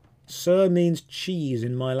 Sir means cheese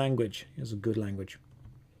in my language. It's a good language.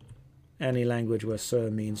 Any language where sir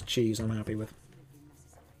means cheese, I'm happy with.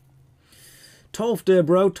 Tolfdir,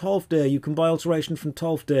 bro. Tolfdir. You can buy alteration from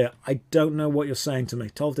Tolfdir. I don't know what you're saying to me.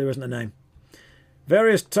 Tolfdir isn't a name.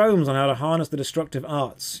 Various tomes on how to harness the destructive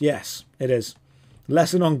arts. Yes, it is.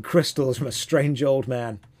 Lesson on crystals from a strange old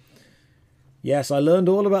man. Yes, I learned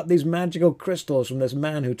all about these magical crystals from this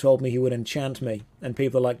man who told me he would enchant me. And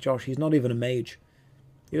people are like, Josh, he's not even a mage.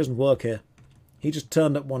 He doesn't work here. He just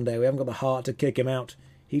turned up one day. We haven't got the heart to kick him out.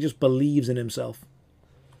 He just believes in himself.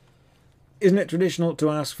 Isn't it traditional to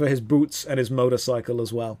ask for his boots and his motorcycle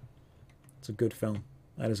as well? It's a good film.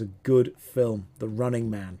 That is a good film. The Running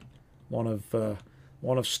Man. One of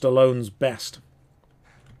Stallone's best.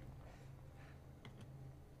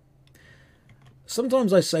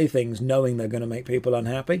 Sometimes I say things knowing they're going to make people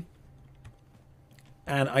unhappy.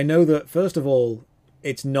 And I know that, first of all,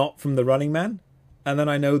 it's not from The Running Man. And then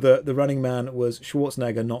I know that The Running Man was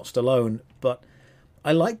Schwarzenegger, not Stallone. But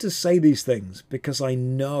I like to say these things because I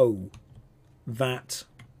know that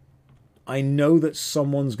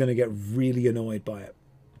someone's going to get really annoyed by it.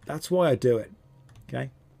 That's why I do it.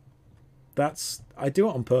 Okay? I do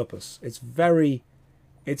it on purpose. It's very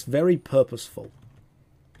purposeful.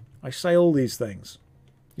 I say all these things.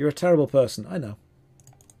 You're a terrible person. I know.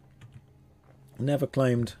 Never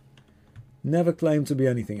claimed to be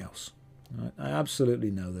anything else. Right? I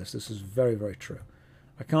absolutely know this. This is very, very true.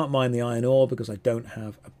 I can't mine the iron ore because I don't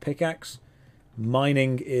have a pickaxe.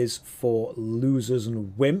 Mining is for losers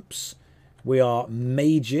and wimps. We are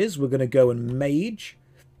mages. We're going to go and mage,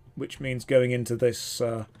 which means going into this...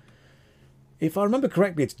 if I remember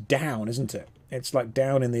correctly, it's down, isn't it? It's like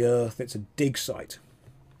down in the earth. It's a dig site.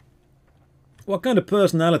 What kind of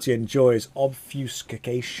personality enjoys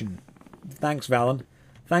obfuscation? Thanks, Valen.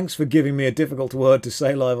 Thanks for giving me a difficult word to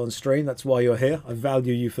say live on stream. That's why you're here. I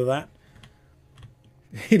value you for that.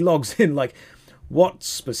 He logs in like, what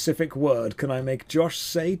specific word can I make Josh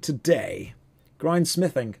say today?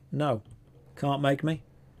 Grindsmithing. No. Can't make me.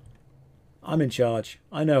 I'm in charge.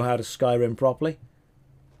 I know how to Skyrim properly.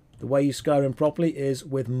 The way you Skyrim properly is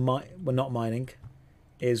with well, not mining,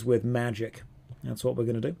 is with magic. That's what we're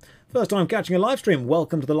going to do. First time catching a live stream.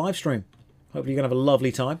 Welcome to the live stream. Hopefully you're going to have a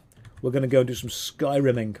lovely time. We're going to go and do some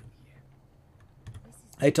Skyrimming.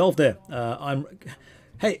 Hey, Tolf there.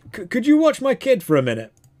 Hey, could you watch my kid for a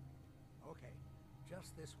minute? Okay,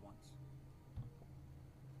 just this once.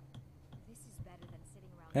 This is better than sitting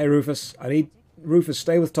around. Hey, Rufus. Rufus,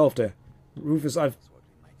 stay with Tolf there. Rufus,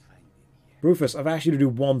 I've asked you to do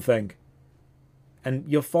one thing. And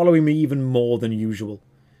you're following me even more than usual.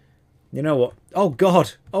 You know what? Oh,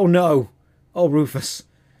 God. Oh, no. Oh, Rufus.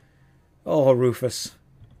 Oh, Rufus.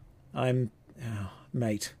 Oh,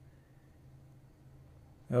 mate.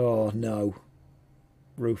 Oh, no.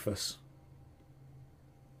 Rufus.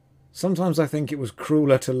 Sometimes I think it was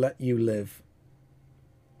crueler to let you live.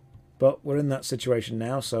 But we're in that situation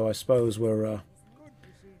now, so I suppose we're...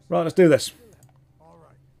 Right, let's do this. All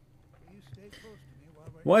right. Will you stay close to me while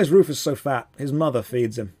we're... Why is Rufus so fat? His mother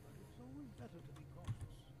feeds him. It's always better to be cautious.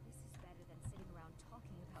 This is better than sitting around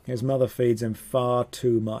talking about. His mother feeds him far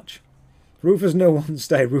too much. Rufus no one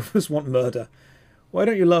stay. Rufus want murder. Why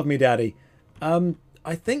don't you love me, Daddy?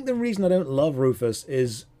 I think the reason I don't love Rufus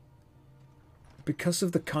is because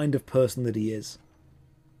of the kind of person that he is.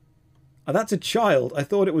 That's a child. I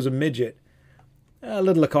thought it was a midget.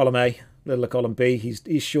 Little column A, little column B.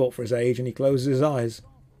 He's short for his age and he closes his eyes.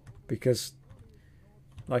 Because,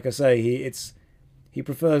 like I say, he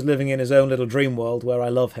prefers living in his own little dream world where I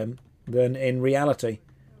love him than in reality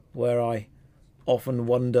where I often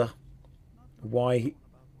wonder why...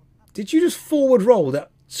 Did you just forward roll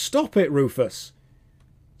that? Stop it, Rufus.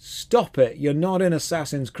 Stop it. You're not in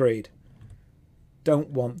Assassin's Creed. Don't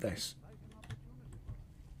want this.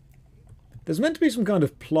 There's meant to be some kind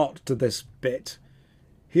of plot to this bit.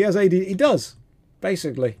 He has ADD. He does.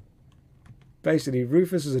 Basically.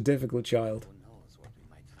 Rufus is a difficult child.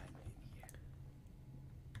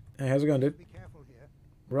 Hey, how's it going, dude? Be careful here.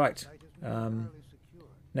 Right. Site isn't entirely secure.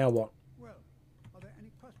 Now what? Well, are there any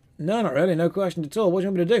questions? No, not really. No question at all. What do you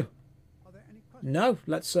want me to do? Are there any questions? No.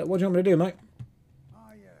 Let's... what do you want me to do, mate?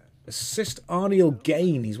 Ah, yes. Assist Arniel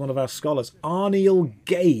Gain. He's one of our scholars. Arniel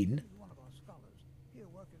Gain? He's one of our scholars here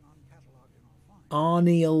working on cataloging our finds.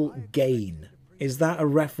 Arniel Gain. Is that a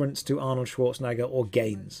reference to Arnold Schwarzenegger or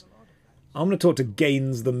Gaines? I'm going to talk to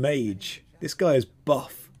Gaines the Mage. This guy is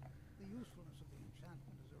buff. The usefulness of the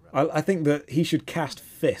enchantment is irrelevant. I think that he should cast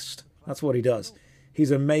Fist. That's what he does. He's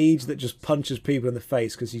a mage that just punches people in the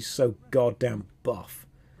face because he's so goddamn buff.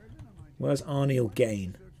 Where's Arniel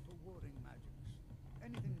Gain? Search for warding magics.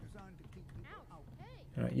 Anything designed to keep people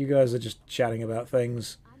out. Alright, you guys are just chatting about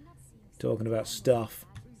things, I'm not seeing talking about stuff.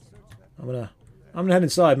 I'm gonna head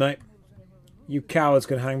inside, mate. You cowards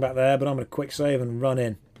can hang back there, but I'm gonna quick save and run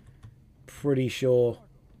in. Pretty sure.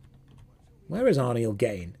 Where is Arniel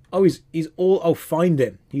Gain? Oh, he's all... Oh, find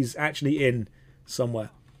him. He's actually in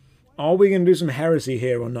somewhere. Are we going to do some heresy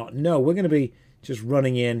here or not? No, we're going to be just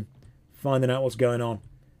running in, finding out what's going on.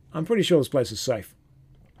 I'm pretty sure this place is safe.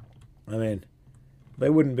 I mean, they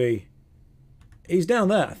wouldn't be... He's down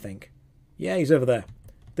there, I think. Yeah, he's over there.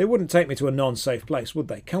 They wouldn't take me to a non-safe place, would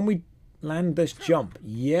they? Can we land this jump?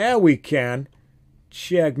 Yeah, we can.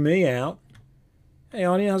 Check me out. Hey,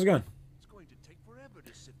 Arnie, how's it going? It's going to take forever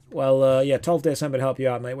to sit through. Well, yeah, 12 days sent me to help you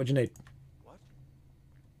out, mate. What do you need? What?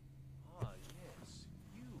 Ah, yes.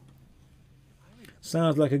 You. I remember.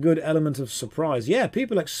 Sounds like a good element of surprise. Yeah,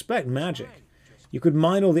 people expect magic. You could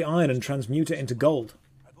mine all the iron and transmute it into gold.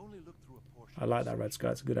 I've only looked through a portion. I like that, Red Sky.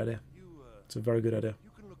 It's a good idea. You, It's a very good idea.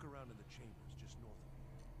 you can look around in the chambers just north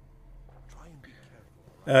of me. Try and be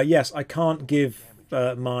careful. Yes, I can't give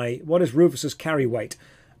my... What is Rufus's carry weight?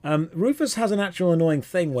 Rufus has an actual annoying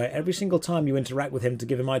thing where every single time you interact with him to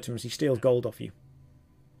give him items, he steals gold off you.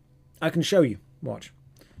 I can show you. Watch.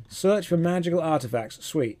 Search for magical artifacts.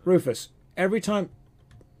 Sweet. Rufus, every time...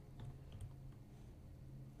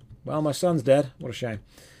 Well, my son's dead. What a shame.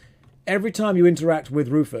 Every time you interact with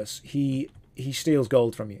Rufus, he steals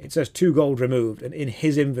gold from you. It says 2 gold removed, and in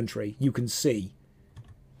his inventory, you can see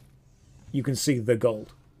the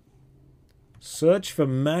gold. Search for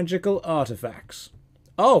magical artifacts.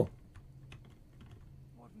 Oh!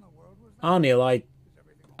 Arniel,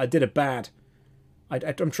 I did it bad.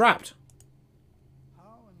 I'm trapped.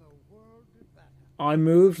 I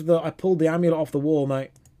pulled the amulet off the wall,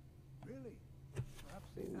 mate. Really? Perhaps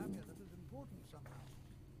the amulet is important somehow.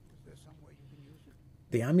 Is there some way you can use it?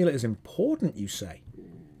 The amulet is important, you say?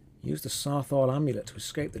 Use the Sarthal amulet to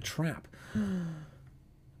escape the trap.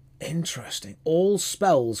 Interesting. All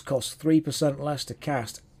spells cost 3% less to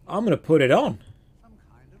cast. I'm going to put it on. Some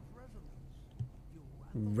kind of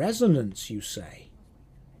resonance. Resonance, you say?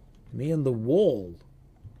 Me and the wall.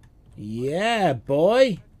 Yeah,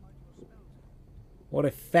 boy. What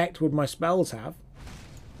effect would my spells have?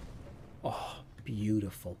 Oh,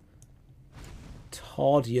 beautiful.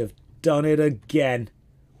 Todd, you've done it again.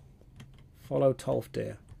 Follow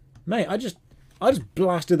Tolfdir. Mate, I just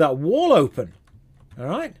blasted that wall open.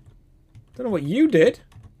 Alright? Don't know what you did.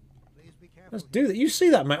 Please be careful. Let's do that. You see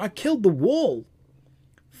that, mate? I killed the wall.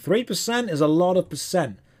 3% is a lot of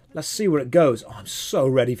percent. Let's see where it goes. Oh, I'm so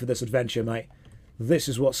ready for this adventure, mate. This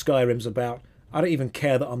is what Skyrim's about. I don't even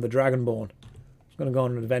care that I'm the Dragonborn. I'm going to go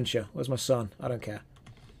on an adventure. Where's my son? I don't care.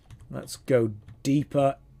 Let's go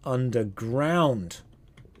deeper underground.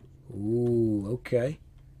 Ooh, okay.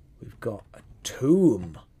 We've got a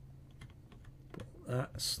tomb.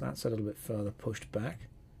 That's a little bit further pushed back.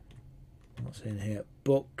 What's in here?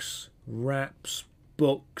 Books, wraps,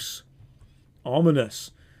 books.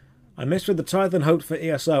 Ominous. I missed with the tithe and hoped for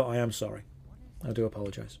ESO. I am sorry. I do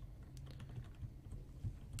apologise.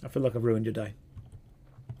 I feel like I've ruined your day.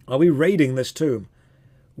 Are we raiding this tomb?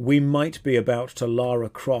 We might be about to Lara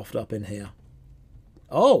Croft up in here.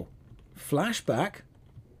 Oh! Flashback?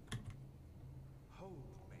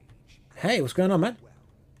 Hey, what's going on, man?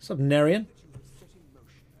 What's up, Nerian?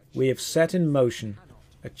 We have set in motion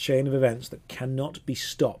a chain of events that cannot be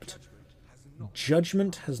stopped.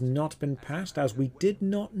 Judgment has not been passed, as we did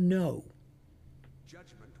not know.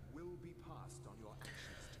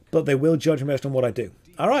 But they will judge me based on what I do.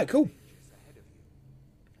 Alright, cool.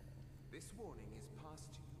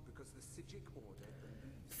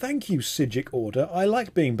 Thank you, Sijic Order. I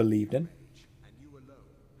like being believed in.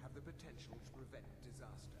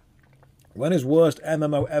 When is worst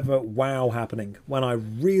MMO ever WoW happening? When I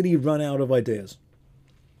really run out of ideas.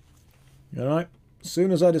 Alright? As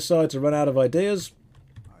soon as I decide to run out of ideas,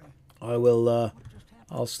 I will,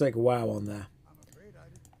 I'll stick WoW on there.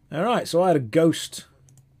 Alright, so I had a ghost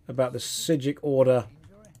about the Sijic Order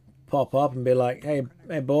pop up and be like, hey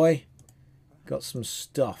boy, got some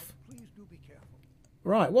stuff.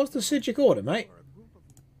 Right, what's the Sijic Order, mate?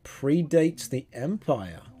 Predates the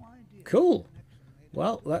Empire. Cool.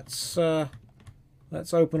 Well, let's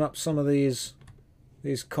open up some of these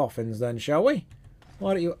coffins then, shall we?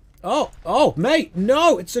 Why don't you... Oh, mate,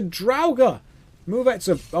 no, it's a Draugr. Move it.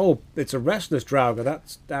 It's a restless Draugr.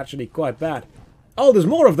 That's actually quite bad. Oh, there's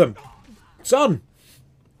more of them. Son,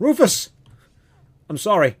 Rufus. I'm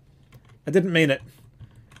sorry. I didn't mean it.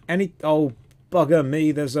 Oh, bugger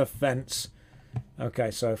me, there's a fence.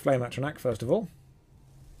 Okay, so Flame Atronach first of all.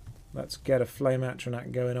 Let's get a Flame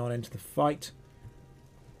Atronach going on into the fight.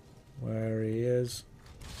 Where he is.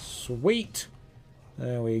 Sweet.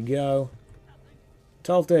 There we go.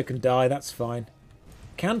 Tolfdir can die, that's fine.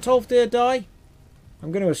 Can Tolfdir die?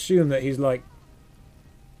 I'm going to assume that he's, like,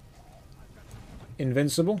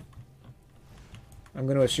 invincible. I'm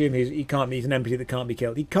going to assume he's an NPC that can't be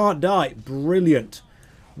killed. He can't die. Brilliant.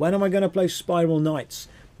 When am I going to play Spiral Knights?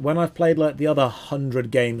 When I've played, like, the other 100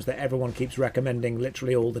 games that everyone keeps recommending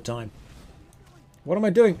literally all the time. What am I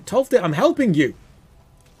doing? Tolfdir, I'm helping you.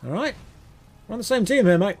 Alright? We're on the same team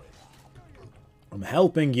here, mate. I'm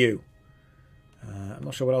helping you. I'm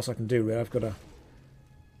not sure what else I can do, really. I've got a...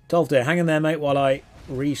 Tolfdir, hang in there, mate, while I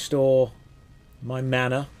restore my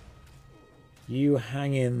mana. You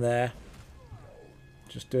hang in there.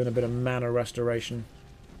 Just doing a bit of mana restoration.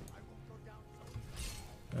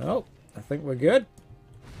 Oh, I think we're good.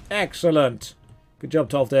 Excellent. Good job,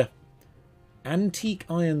 Tolfdir. Antique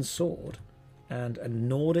iron sword and a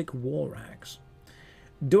Nordic war axe.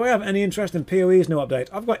 Do I have any interest in PoE's new update?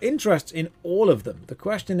 I've got interest in all of them. The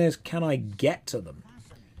question is, can I get to them?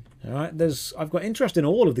 Alright, I've got interest in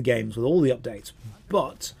all of the games with all the updates,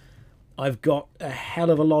 but I've got a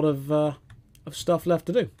hell of a lot of stuff left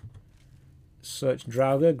to do. Search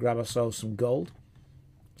Draugr, grab ourselves some gold.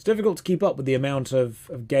 It's difficult to keep up with the amount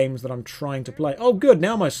of games that I'm trying to play. Oh good,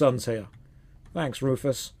 now my son's here. Thanks,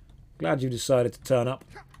 Rufus. Glad you decided to turn up.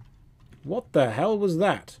 What the hell was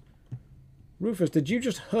that? Rufus, did you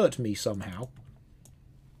just hurt me somehow?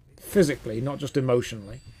 Physically, not just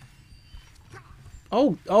emotionally.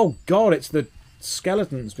 Oh God, it's the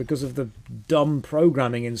skeletons because of the dumb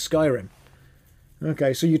programming in Skyrim.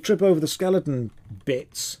 Okay, so you trip over the skeleton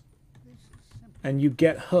bits and you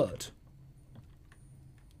get hurt.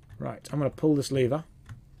 Right, I'm going to pull this lever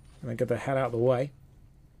and then get the hell out of the way.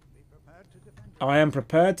 I am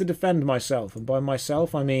prepared to defend myself, and by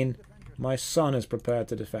myself I mean my son is prepared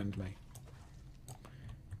to defend me.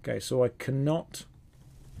 Okay, so I cannot...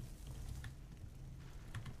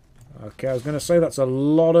 Okay, I was going to say that's a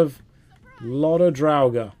lot of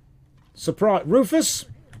Draugr. Surprise! Rufus!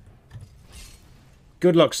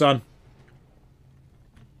 Good luck, son.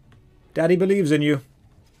 Daddy believes in you.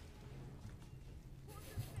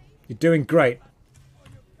 You're doing great.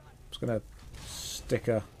 I'm just going to stick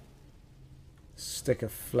a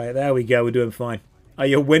flare. There we go, we're doing fine. Are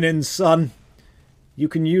you winning, son? You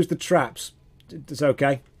can use the traps. It's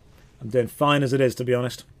okay. I'm doing fine as it is, to be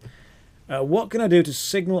honest. What can I do to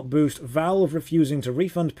signal boost Valve refusing to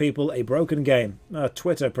refund people a broken game?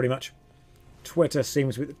 Twitter, pretty much. Twitter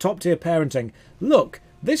seems to be top tier parenting. Look,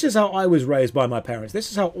 this is how I was raised by my parents.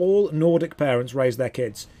 This is how all Nordic parents raise their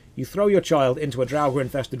kids. You throw your child into a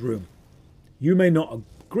Draugr-infested room. You may not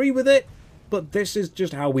agree with it, but this is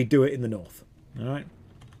just how we do it in the north. Alright?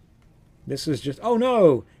 This is just... Oh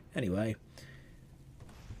no! Anyway.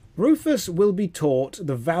 Rufus will be taught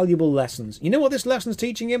the valuable lessons. You know what this lesson's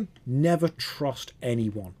teaching him? Never trust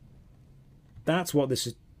anyone. That's what this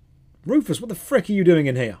is. Rufus, what the frick are you doing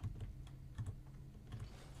in here?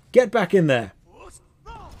 Get back in there.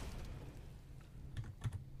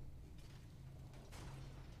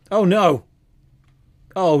 Oh no!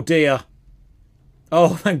 Oh dear.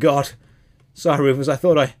 Oh, thank God. Sorry, Rufus, I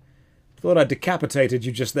thought I decapitated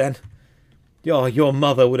you just then. Oh, your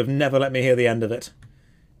mother would have never let me hear the end of it.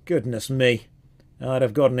 Goodness me. I'd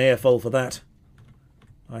have got an earful for that.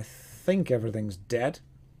 I think everything's dead.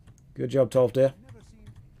 Good job, Tolfdir.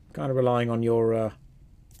 Kind of relying on your,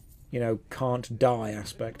 you know, can't die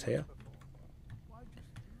aspect here.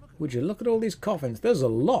 Would you look at all these coffins? There's a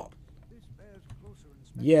lot.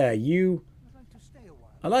 Yeah, you...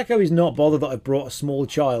 I like how he's not bothered that I brought a small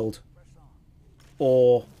child.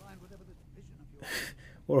 Or...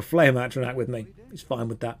 or a flame atronach with me. He's fine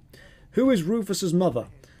with that. Who is Rufus's mother?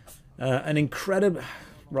 An incredible...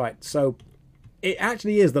 Right, so... It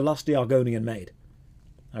actually is the lusty Argonian maid.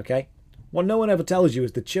 Okay? What no one ever tells you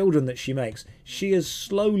is the children that she makes. She is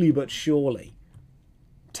slowly but surely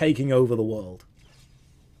taking over the world.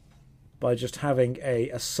 By just having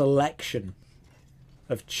a selection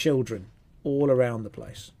of children all around the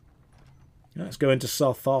place. Let's go into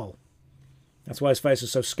Sarthal. That's why his face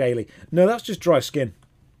is so scaly. No, that's just dry skin.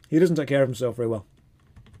 He doesn't take care of himself very well.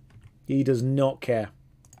 He does not care.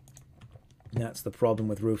 That's the problem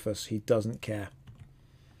with Rufus. He doesn't care.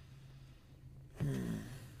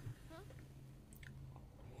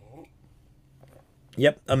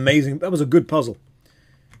 Yep, amazing. That was a good puzzle.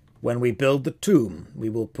 When we build the tomb, we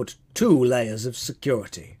will put 2 layers of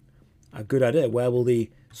security. A good idea. Where will the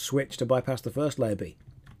switch to bypass the first layer be?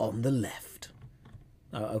 On the left.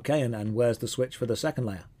 Okay, and where's the switch for the second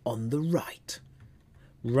layer? On the right.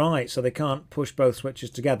 Right, so they can't push both switches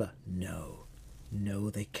together? No. No,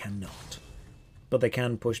 they cannot. But they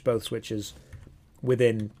can push both switches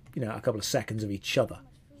within, you know, a couple of seconds of each other.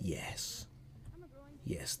 Yes.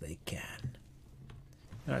 Yes, they can.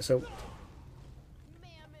 Alright, so...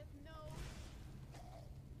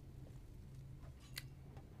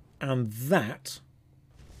 And that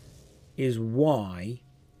is why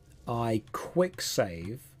I quick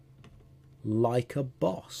save like a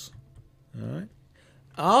boss. Alright.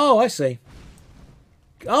 Oh, I see.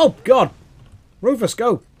 Oh, God! Rufus,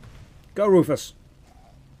 go! Go, Rufus.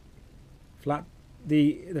 Flat.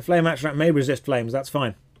 The flame atronach may resist flames, that's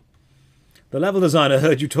fine. The level designer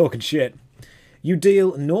heard you talking shit. You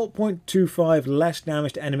deal 0.25 less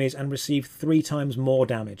damage to enemies and receive 3 times more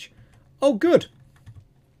damage. Oh, good.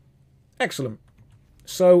 Excellent.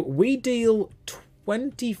 So we deal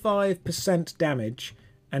 25% damage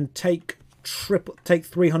and take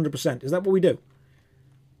 300%. Is that what we do?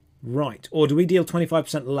 Right. Or do we deal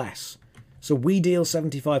 25% less? So we deal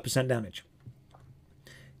 75% damage.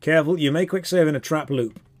 Careful, you may quick save in a trap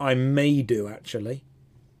loop. I may do, actually.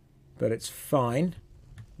 But it's fine.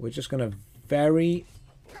 We're just going to very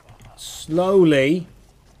slowly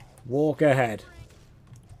walk ahead.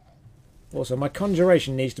 Also, my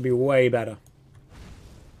conjuration needs to be way better.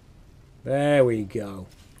 There we go.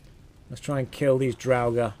 Let's try and kill these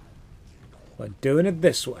Draugr by doing it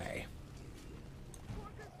this way.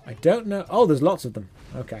 I don't know... Oh, there's lots of them.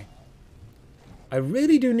 Okay. I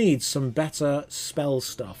really do need some better spell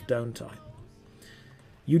stuff, don't I?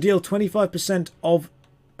 You deal 25% of...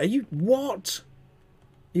 Are you... What?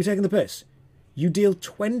 Are you taking the piss? You deal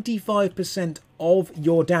 25% of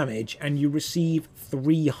your damage and you receive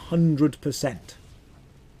 300%.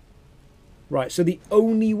 Right, so the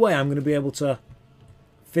only way I'm going to be able to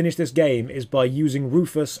finish this game is by using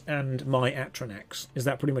Rufus and my Atronax. Is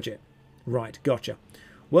that pretty much it? Right, gotcha.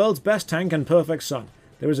 World's best tank and perfect son.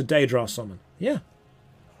 There is a Daedra summon. Yeah.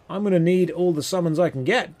 I'm going to need all the summons I can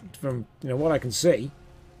get from, what I can see.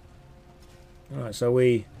 Alright, so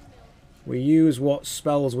we use what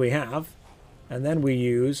spells we have, and then we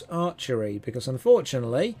use archery, because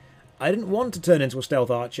unfortunately, I didn't want to turn into a stealth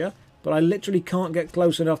archer, but I literally can't get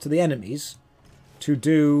close enough to the enemies to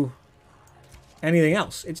do anything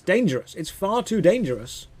else. It's dangerous. It's far too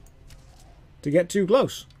dangerous to get too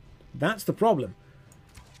close. That's the problem.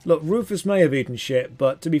 Look, Rufus may have eaten shit,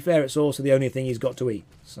 but to be fair, it's also the only thing he's got to eat.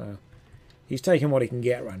 So, he's taking what he can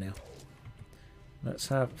get right now. Let's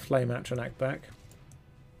have Flame Atronac back.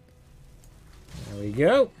 There we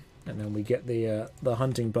go. And then we get the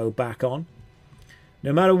hunting bow back on.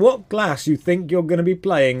 No matter what class you think you're going to be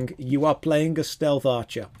playing, you are playing a stealth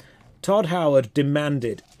archer. Todd Howard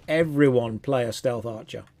demanded everyone play a stealth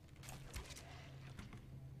archer.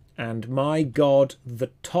 And my god,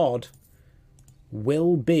 the Todd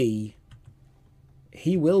will be...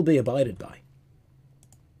 he will be abided by.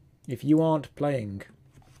 If you aren't playing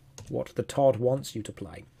what the Todd wants you to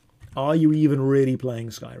play, are you even really playing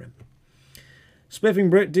Skyrim? Spiffing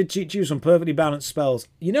Brit did teach you some perfectly balanced spells.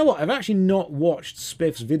 You know what? I've actually not watched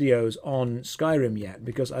Spiff's videos on Skyrim yet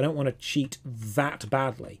because I don't want to cheat that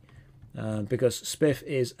badly. Because Spiff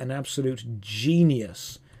is an absolute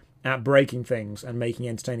genius at breaking things and making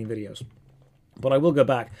entertaining videos. But I will go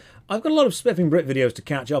back. I've got a lot of Spiffing Brit videos to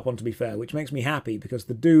catch up on, to be fair, which makes me happy because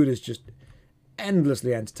the dude is just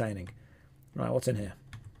endlessly entertaining. Right, what's in here?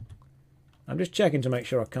 I'm just checking to make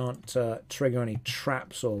sure I can't trigger any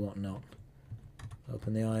traps or whatnot.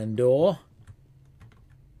 Open the iron door.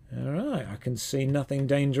 Alright, I can see nothing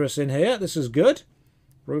dangerous in here. This is good.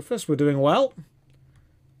 Rufus, we're doing well.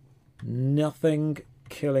 Nothing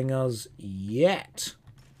killing us yet.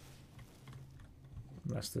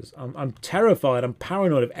 I'm terrified. I'm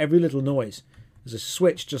paranoid of every little noise. There's a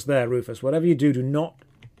switch just there, Rufus. Whatever you do, do not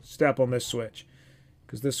step on this switch.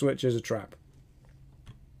 Because this switch is a trap.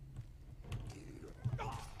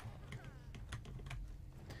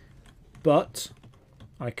 But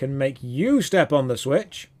I can make you step on the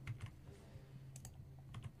switch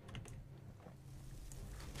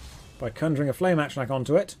by conjuring a flame action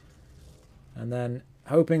onto it. And then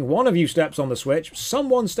hoping one of you steps on the switch.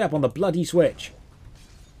 Someone step on the bloody switch.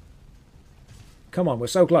 Come on, we're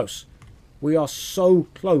so close. We are so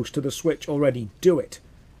close to the switch already. Do it.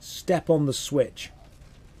 Step on the switch.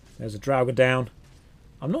 There's a Draugr down.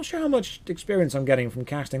 I'm not sure how much experience I'm getting from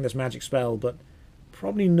casting this magic spell, but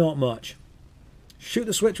probably not much. Shoot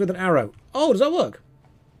the switch with an arrow. Oh, does that work?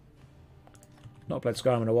 Not played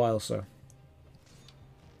Skyrim in a while, so...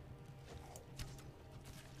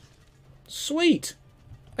 Sweet!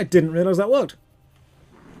 I didn't realise that worked.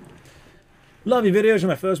 Love your videos, are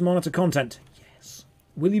my first monitor content. Yes.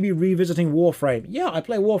 Will you be revisiting Warframe? Yeah, I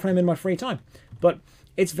play Warframe in my free time. But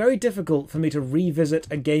it's very difficult for me to revisit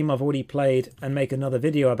a game I've already played and make another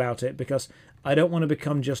video about it because I don't want to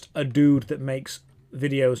become just a dude that makes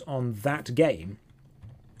videos on that game.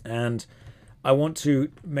 And I want to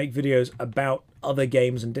make videos about other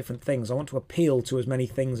games and different things. I want to appeal to as many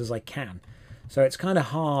things as I can. So it's kind of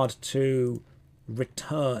hard to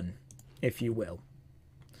return, if you will.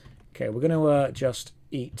 Okay, we're going to just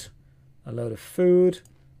eat a load of food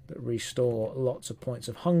that restore lots of points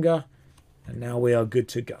of hunger. And now we are good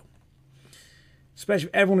to go. Especially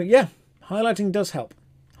everyone... Yeah, highlighting does help.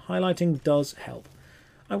 Highlighting does help.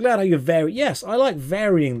 I'm glad how you vary... Yes, I like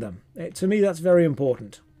varying them. To me, that's very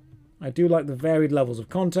important. I do like the varied levels of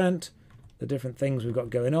content, the different things we've got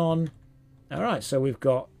going on. Alright, so we've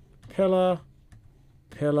got pillar,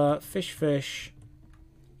 fish,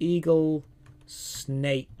 eagle,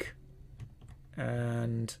 snake,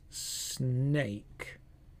 and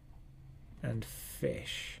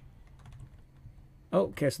fish.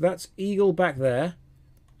 Okay, so that's eagle back there.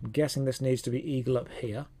 I'm guessing this needs to be eagle up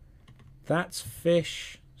here. That's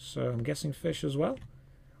fish, so I'm guessing fish as well.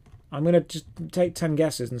 I'm going to just take 10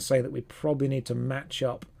 guesses and say that we probably need to match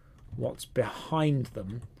up what's behind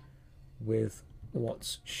them with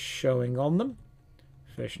what's showing on them.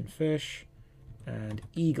 Fish and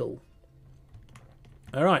eagle.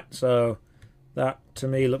 Alright, so that to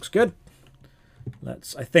me looks good.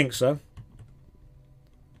 I think so.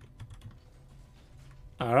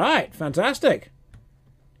 Alright, fantastic.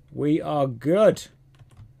 We are good.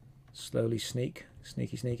 Slowly sneaky.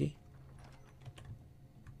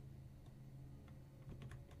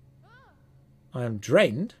 I am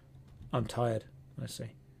drained. I'm tired. I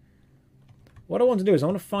see. What I want to do is I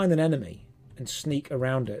want to find an enemy and sneak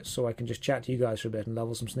around it so I can just chat to you guys for a bit and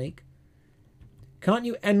level some sneak. Can't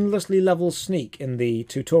you endlessly level sneak in the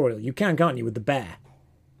tutorial? You can, can't you, with the bear?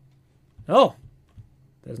 Oh!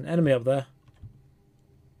 There's an enemy up there.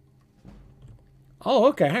 Oh,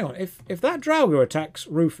 okay, hang on. If that Draugr attacks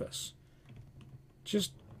Rufus,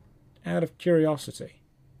 just out of curiosity,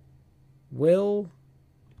 will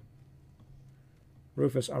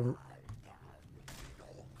Rufus... I was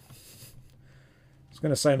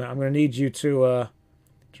going to say, Matt, I'm going to need you to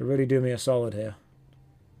really do me a solid here.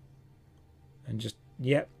 And just,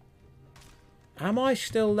 yep. Am I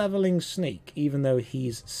still leveling sneak, even though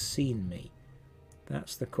he's seen me?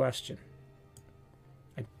 That's the question.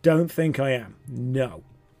 I don't think I am. No.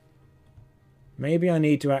 Maybe I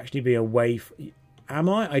need to actually be away. Am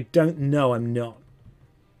I? I don't know. I'm not.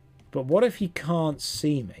 But what if he can't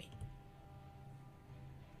see me?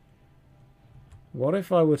 What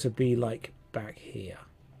if I were to be, like, back here?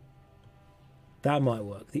 That might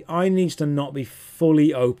work. The eye needs to not be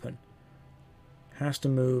fully open. Has to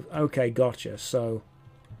move. Okay, gotcha. So,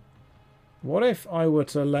 what if I were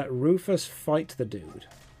to let Rufus fight the dude?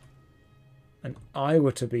 And I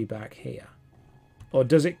were to be back here? Or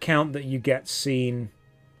does it count that you get seen?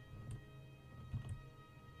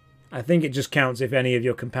 I think it just counts if any of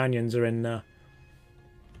your companions are in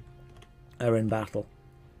battle.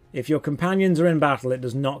 If your companions are in battle, it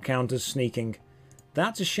does not count as sneaking.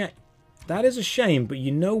 That's a shame. That is a shame, but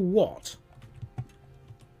you know what?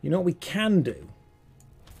 You know what we can do?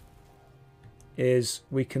 Is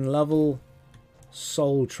we can level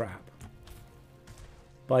Soul Trap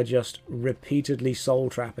by just repeatedly soul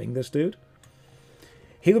trapping this dude.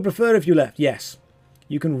 He would prefer if you left. Yes.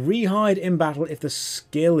 You can re-hide in battle if the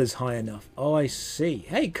skill is high enough. Oh, I see.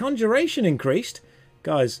 Hey, conjuration increased.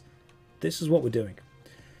 Guys, this is what we're doing.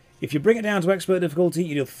 If you bring it down to expert difficulty,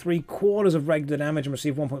 you deal 3/4 of regular damage and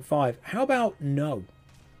receive 1.5. How about no?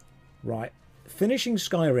 Right. Finishing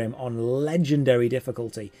Skyrim on legendary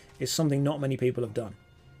difficulty is something not many people have done.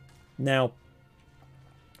 Now,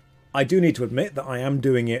 I do need to admit that I am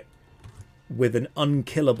doing it with an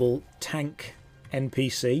unkillable tank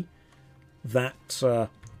NPC that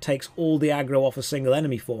takes all the aggro off a single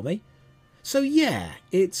enemy for me. So yeah,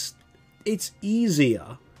 it's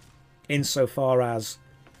easier insofar as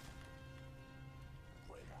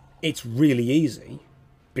it's really easy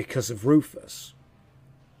because of Rufus.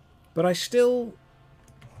 But I still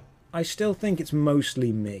think it's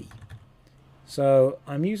mostly me. So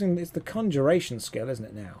I'm using, it's the conjuration skill, isn't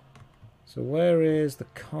it now? So where is the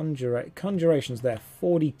conjuration's there,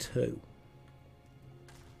 42.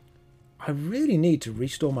 I really need to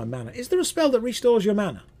restore my mana. Is there a spell that restores your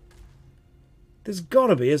mana? There's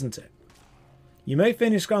gotta be, isn't it? You may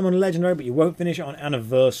finish Skyrim on Legendary, but you won't finish it on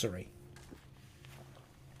Anniversary.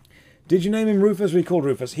 Did you name him Rufus or he called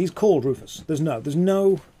Rufus? He's called Rufus. There's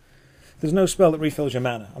no spell that refills your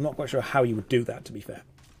mana. I'm not quite sure how you would do that, to be fair.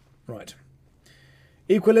 Right.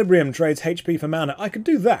 Equilibrium trades HP for mana. I could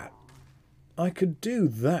do that.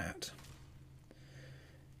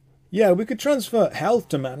 Yeah, we could transfer health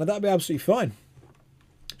to mana. That'd be absolutely fine.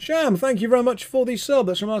 Sham, thank you very much for the sub.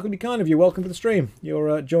 That's remarkably kind of you. Welcome to the stream.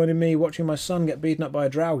 You're joining me watching my son get beaten up by a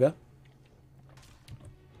Draugr.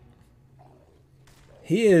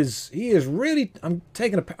 He is really... I'm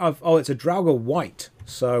taking a... Oh, it's a Draugr white.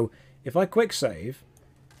 So, if I quick save...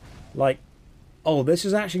 Like... Oh, this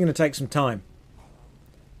is actually going to take some time.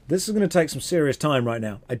 This is going to take some serious time right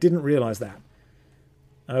now. I didn't realise that.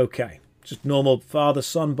 Okay. Just normal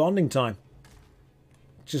father-son bonding time.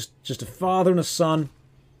 Just a father and a son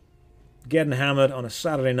getting hammered on a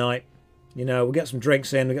Saturday night. You know, we'll get some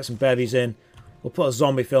drinks in, we'll get some bevies in. We'll put a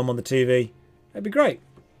zombie film on the TV. It'd be great.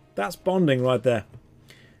 That's bonding right there.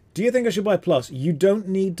 Do you think I should buy Plus? You don't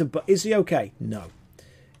need to buy... Is he okay? No.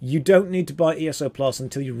 You don't need to buy ESO Plus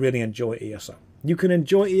until you really enjoy ESO. You can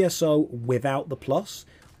enjoy ESO without the Plus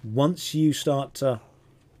once you start to,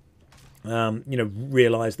 you know,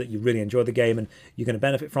 realise that you really enjoy the game and you're going to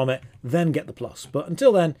benefit from it, then get the Plus. But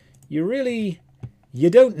until then, you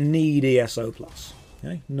don't need ESO Plus.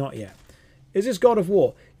 Okay? Not yet. Is this God of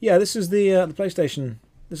War? Yeah, this is the PlayStation...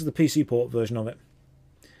 This is the PC port version of it.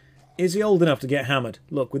 Is he old enough to get hammered?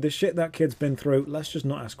 Look, with the shit that kid's been through, let's just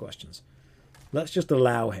not ask questions. Let's just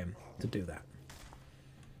allow him to do that.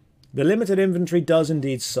 The limited inventory does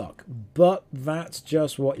indeed suck, but that's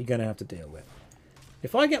just what you're going to have to deal with.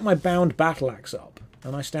 If I get my bound battle axe up,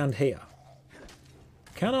 and I stand here,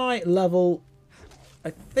 can I level...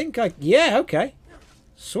 I think I... Yeah, okay.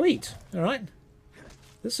 Sweet. Alright.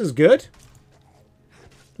 This is good.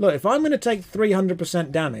 Look, if I'm going to take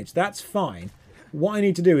 300% damage, that's fine. what I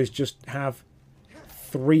need to do is just have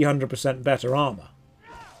 300% better armor.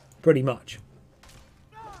 Pretty much.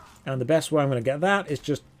 And the best way I'm going to get that is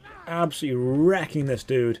just absolutely wrecking this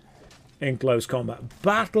dude in close combat.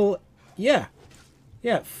 Battle, yeah.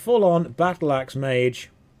 Yeah, full-on battle axe mage.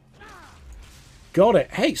 Got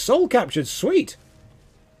it. Hey, soul captured. Sweet.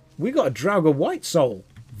 We got a Draugr White soul.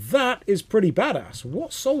 That is pretty badass.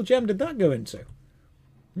 What soul gem did that go into?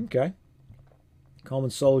 Okay. Common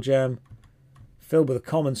soul gem. Filled with a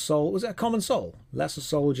common soul. Was it a common soul? Lesser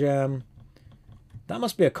soul gem. That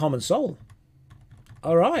must be a common soul.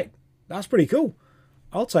 Alright. That's pretty cool.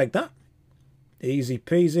 I'll take that. Easy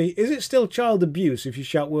peasy. Is it still child abuse if you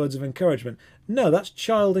shout words of encouragement? No, that's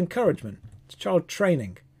child encouragement. It's child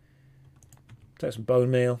training. Take some bone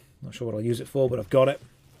meal. Not sure what I'll use it for, but I've got it.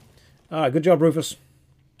 Alright, good job, Rufus.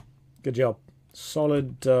 Good job.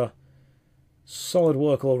 Solid, solid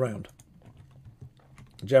work all round.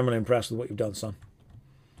 Generally impressed with what you've done, son.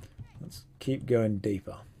 Let's keep going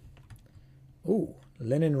deeper. Ooh,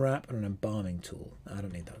 linen wrap and an embalming tool. I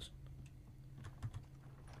don't need those.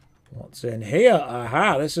 What's in here?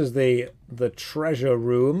 Aha, this is the treasure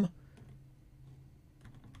room.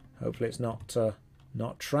 Hopefully it's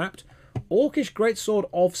not trapped. Orcish Greatsword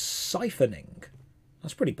of Siphoning.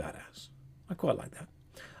 That's pretty badass. I quite like that.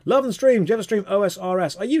 Love and stream. Do you ever stream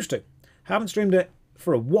OSRS? I used to. Haven't streamed it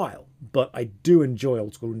for a while, but I do enjoy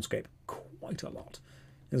old school RuneScape quite a lot.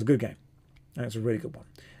 It's a good game. And it's a really good one.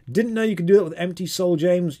 Didn't know you could do that with empty soul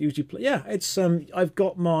gems. Usually play. Yeah, it's I've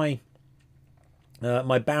got my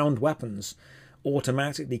my bound weapons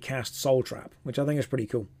automatically cast soul trap, which I think is pretty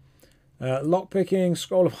cool. Lockpicking,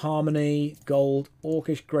 Scroll of Harmony, gold,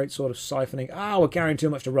 Orcish Greatsword of Siphoning. Ah, we're carrying too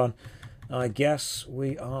much to run. I guess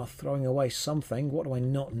we are throwing away something. What do I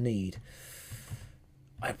not need?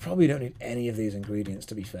 I probably don't need any of these ingredients,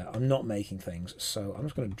 to be fair. I'm not making things, so I'm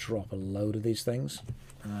just going to drop a load of these things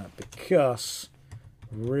because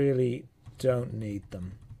really don't need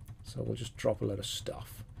them. So we'll just drop a load of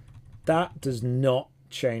stuff. That does not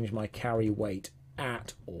change my carry weight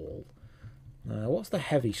at all. What's the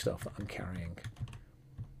heavy stuff that I'm carrying?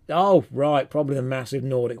 Oh, right, probably the massive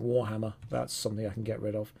Nordic Warhammer. That's something I can get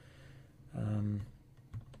rid of.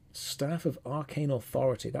 Staff of Arcane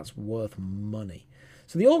Authority. That's worth money.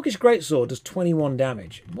 So the Orcish Greatsword does 21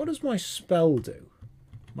 damage. What does my spell do?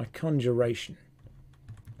 My Conjuration.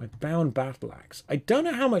 My Bound Battle Axe. I don't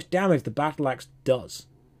know how much damage the Battle Axe does.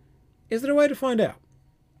 Is there a way to find out?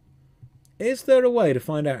 Is there a way to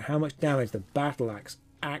find out how much damage the Battle Axe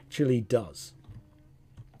actually does?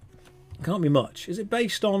 Can't be much. Is it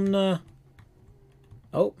based on...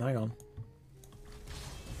 Oh, hang on.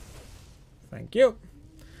 Thank you.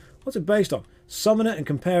 What's it based on? Summon it and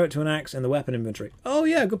compare it to an axe in the weapon inventory. Oh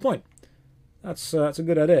yeah, good point. That's a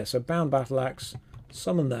good idea. So bound battle axe,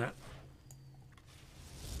 summon that,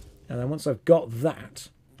 and then once I've got that,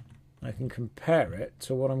 I can compare it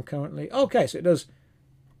to what I'm currently. Okay, so it does.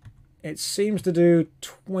 It seems to do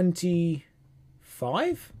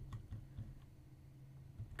 25,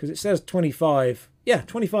 because it says 25. Yeah,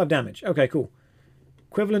 25 damage. Okay, cool.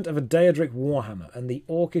 Equivalent of a Daedric Warhammer, and the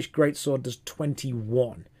Orcish Greatsword does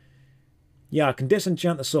 21. Yeah, I can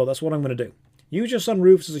disenchant the sword. That's what I'm going to do. Use your son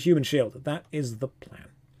Rufus as a human shield. That is the plan.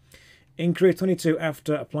 Increase 22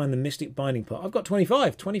 after applying the Mystic Binding part. I've got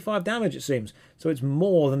 25. 25 damage, it seems. So it's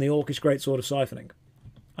more than the Orcish Greatsword of Siphoning.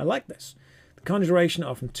 I like this. The Conjuration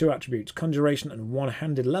are from 2 attributes. Conjuration and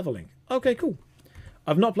one-handed leveling. Okay, cool.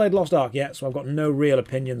 I've not played Lost Ark yet, so I've got no real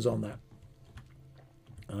opinions on that.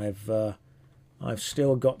 I've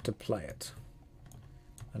still got to play it.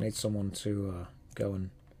 I need someone to go and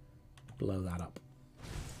blow that up.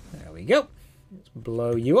 There we go. Let's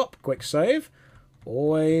blow you up. Quick save.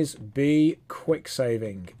 Always be quick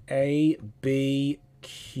saving. A, B,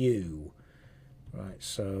 Q. Right,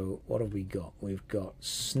 so what have we got? We've got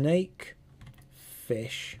snake,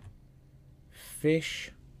 fish,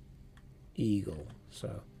 fish, eagle.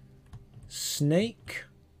 So snake,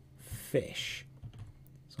 fish.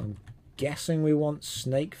 So I'm guessing we want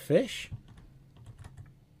snake, fish.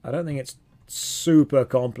 I don't think it's super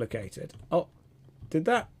complicated. Oh, did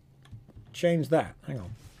that change that? Hang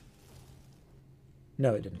on.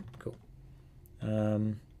 No, it didn't. Cool.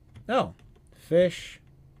 Oh, fish.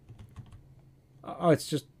 Oh, it's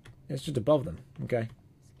just above them. Okay.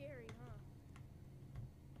 Scary, huh?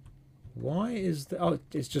 Why is the? Oh,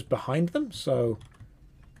 it's just behind them. So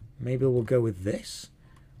maybe we'll go with this.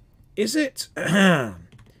 Is it?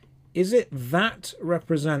 Is it that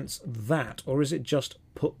represents that, or is it just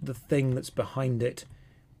put the thing that's behind it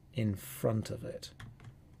in front of it?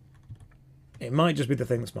 It might just be the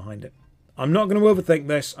thing that's behind it. I'm not going to overthink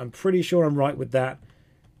this. I'm pretty sure I'm right with that.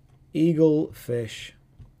 Eagle, fish,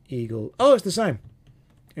 eagle. Oh, it's the same.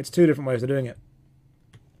 It's two different ways of doing it.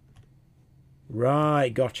 Right,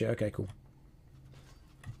 gotcha. Okay, cool.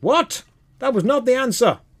 What? That was not the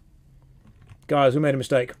answer. Guys, we made a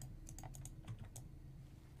mistake.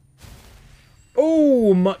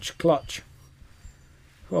 Oh, much clutch.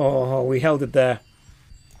 Oh, we held it there.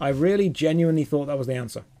 I really genuinely thought that was the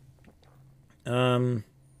answer.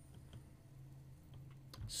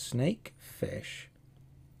 Snake, fish.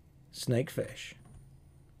 Snake, fish.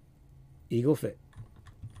 Eagle, fit.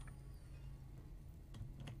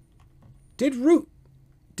 Did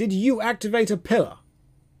you activate a pillar?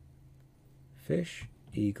 Fish,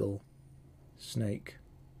 eagle, snake,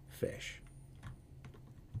 fish.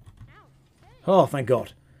 Oh, thank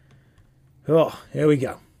God. Oh, here we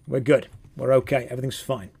go. We're good. We're okay. Everything's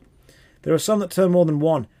fine. There are some that turn more than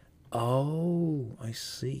one. Oh, I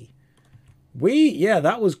see. Yeah,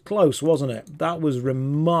 that was close, wasn't it? That was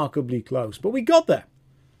remarkably close. But we got there.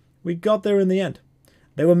 We got there in the end.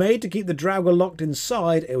 They were made to keep the Draugr locked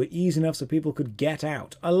inside. It was easy enough so people could get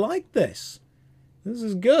out. I like this. This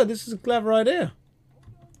is good. This is a clever idea.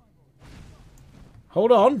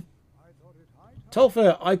 Hold on.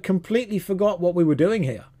 Tolfair, I completely forgot what we were doing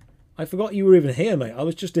here. I forgot you were even here, mate. I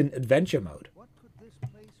was just in adventure mode. What could this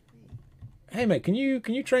place be? Hey, mate, can you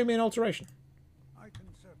train me in alteration? I can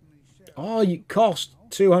certainly share. Oh, you cost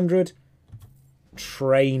 200.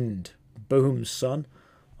 Trained. Boom, son.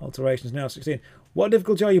 Alteration's now 16. What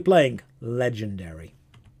difficulty are you playing? Legendary.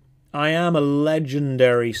 I am a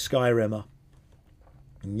legendary Skyrimmer.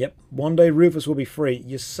 Yep. One day Rufus will be free.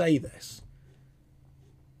 You say this.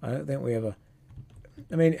 I don't think we ever...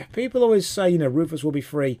 I mean, people always say, you know, Rufus will be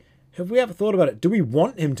free. Have we ever thought about it? Do we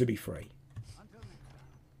want him to be free?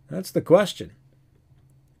 That's the question.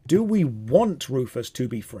 Do we want Rufus to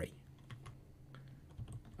be free?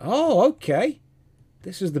 Oh, okay.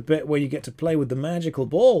 This is the bit where you get to play with the magical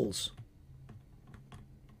balls.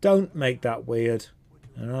 Don't make that weird.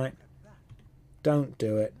 Alright? Don't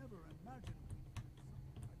do it.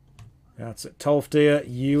 That's it. Tolfdir,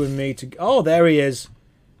 you and me to... Oh, there he is.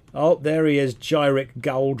 Oh, there he is. Gyric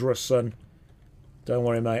Galdrason. Don't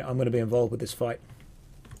worry, mate. I'm going to be involved with this fight.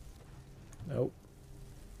 Nope.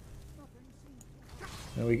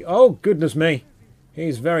 There we go. Oh, goodness me.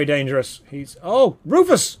 He's very dangerous. He's... Oh,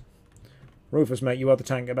 Rufus! Rufus, mate, you are the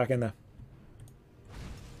tank. Get back in there.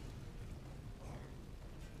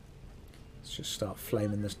 Let's just start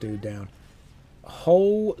flaming this dude down.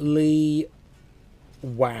 Holy...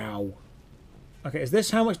 Wow. Okay, is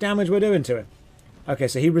this how much damage we're doing to him? Okay,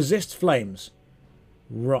 so he resists flames.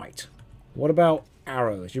 Right. What about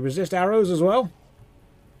arrows? You resist arrows as well?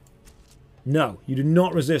 No, you do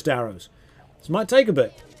not resist arrows. This might take a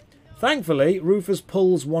bit. Thankfully, Rufus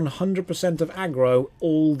pulls 100% of aggro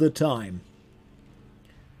all the time.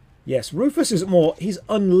 Yes, Rufus is more... He's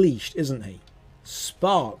unleashed, isn't he?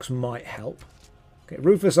 Sparks might help. Okay,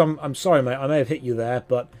 Rufus, I'm sorry, mate. I may have hit you there,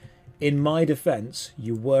 but in my defense,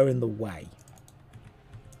 you were in the way.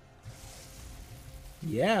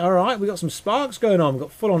 Yeah, alright. We got some sparks going on. We've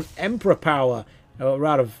got full-on Emperor power. Oh, we're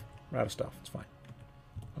out of stuff. It's fine.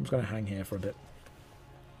 I'm just going to hang here for a bit.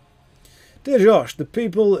 Dear Josh, the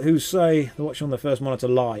people who say they're watching on the first monitor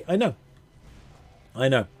lie. I know. I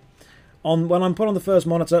know. When I'm put on the first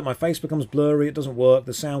monitor, my face becomes blurry. It doesn't work.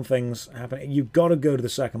 The sound things happen. You've got to go to the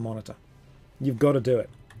second monitor. You've got to do it.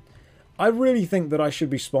 I really think that I should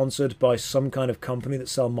be sponsored by some kind of company that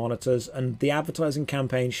sell monitors, and the advertising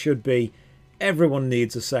campaign should be everyone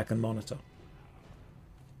needs a second monitor.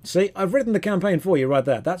 See, I've written the campaign for you right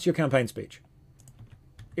there. That's your campaign speech.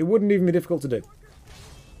 It wouldn't even be difficult to do.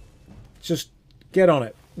 Just get on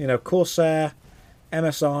it. You know, Corsair,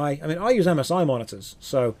 MSI. I mean, I use MSI monitors,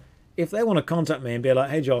 so if they want to contact me and be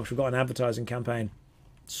like, hey Josh, we've got an advertising campaign.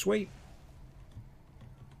 Sweet.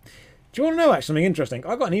 Do you want to know actually something interesting?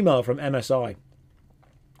 I got an email from MSI,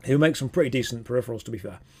 who makes some pretty decent peripherals, to be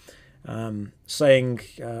fair, saying,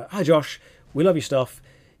 hi Josh, we love your stuff.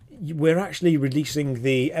 We're actually releasing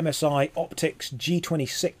the MSI Optics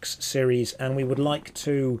G26 series, and we would like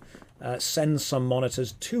to send some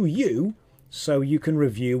monitors to you so you can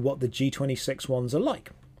review what the G26 ones are like.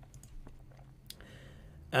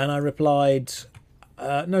 And I replied,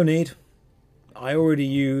 no need. I already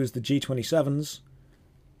use the G27s.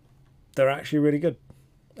 They're actually really good.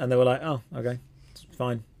 And they were like, oh, okay, it's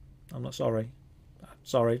fine. I'm not sorry.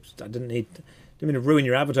 Sorry, I didn't mean to ruin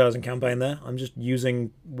your advertising campaign there. I'm just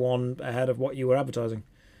using one ahead of what you were advertising.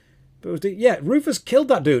 But it was yeah, Rufus killed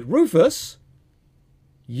that dude. Rufus,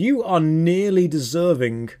 you are nearly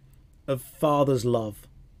deserving of father's love.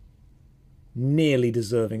 Nearly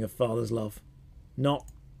deserving of father's love. Not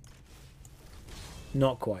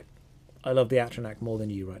quite. I love the Atronach more than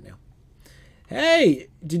you right now. Hey!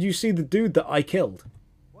 Did you see the dude that I killed?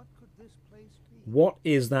 What could this place be? What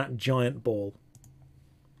is that giant ball?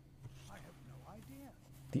 I have no idea.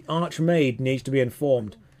 The Archmage needs to be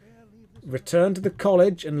informed. Dare leave this Return to the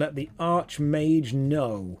college and let the Archmage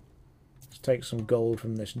know. Let's take some gold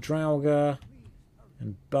from this Draugr.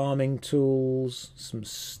 And balming tools. Some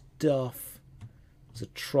stuff. There's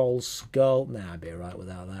a troll skull. Nah, I'd be alright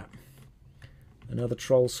without that. Another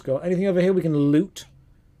troll skull. Anything over here we can loot?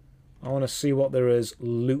 I want to see what there is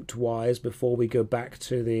loot-wise before we go back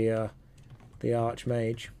to the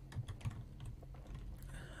Archmage.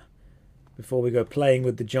 Before we go playing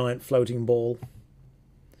with the giant floating ball.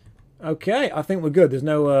 Okay, I think we're good. There's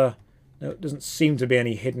no, it doesn't seem to be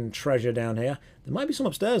any hidden treasure down here. There might be some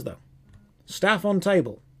upstairs, though. Staff on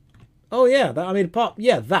table. Oh, yeah, that, I mean,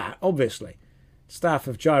 that, obviously. Staff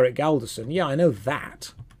of Gyric Galderson. Yeah, I know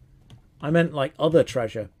that. I meant, like, other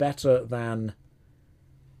treasure. Better than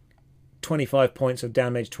 25 points of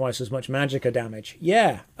damage, twice as much magicka damage.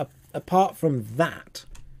 Yeah, apart from that,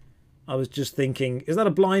 I was just thinking, is that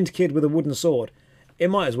a blind kid with a wooden sword? It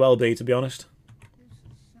might as well be, to be honest.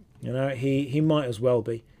 You know, he might as well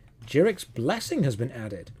be. Jyric's Blessing has been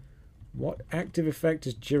added. What active effect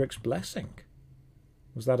is Jyric's Blessing?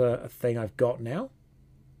 Was that a thing I've got now?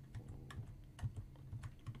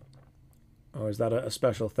 Or is that a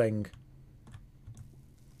special thing?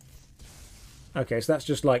 Okay, so that's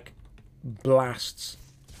just like blasts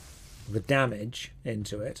the damage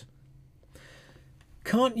into it.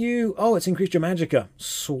 Can't you... Oh, it's increased your magicka.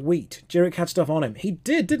 Sweet. Jyric had stuff on him. He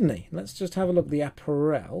did, didn't he? Let's just have a look at the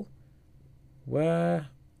apparel. Where...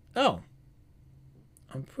 Oh.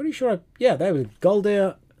 I'm pretty sure I... Yeah, there was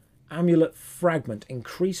Guldir Amulet Fragment.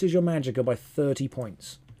 Increases your magicka by 30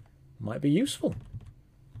 points. Might be useful.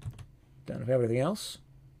 Don't know if we have anything else.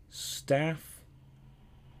 Staff.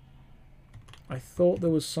 I thought there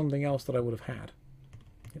was something else that I would have had.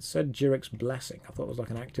 It said Jyric's Blessing. I thought it was like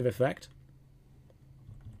an active effect.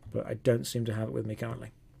 But I don't seem to have it with me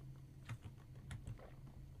currently.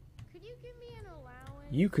 Could you give me an allowance?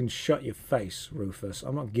 You can shut your face, Rufus.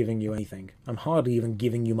 I'm not giving you anything. I'm hardly even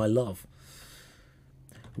giving you my love.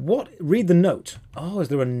 What? Read the note. Oh, is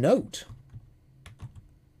there a note?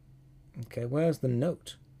 Okay, where's the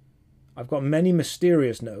note? I've got many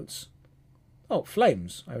mysterious notes. Oh,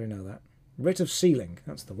 flames. I already know that. Writ of Sealing.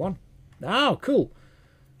 That's the one. Oh, cool.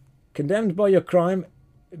 Condemned by your crime.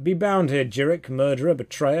 Be bound here, Jyric, murderer,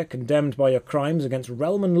 betrayer, condemned by your crimes against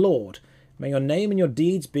realm and lord. May your name and your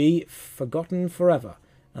deeds be forgotten forever,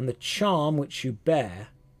 and the charm which you bear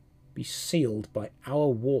be sealed by our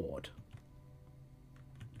ward.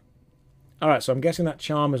 Alright, so I'm guessing that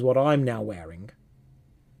charm is what I'm now wearing.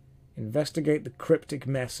 Investigate the cryptic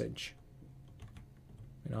message.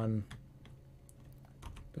 I'm...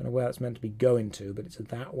 Don't know where that's meant to be going to, but it's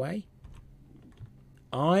that way.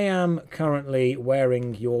 I am currently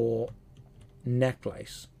wearing your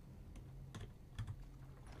necklace.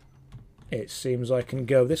 It seems I can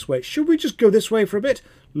go this way. Should we just go this way for a bit?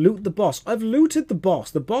 Loot the boss. I've looted the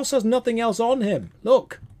boss. The boss has nothing else on him.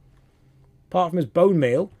 Look. Apart from his bone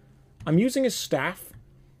meal. I'm using his staff.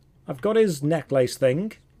 I've got his necklace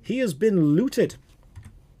thing. He has been looted.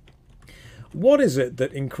 What is it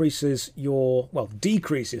that increases your... Well,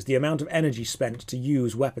 decreases the amount of energy spent to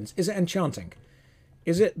use weapons? Is it enchanting?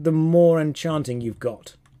 Is it the more enchanting you've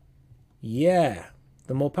got? Yeah.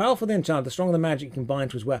 The more powerful the enchant, the stronger the magic you can bind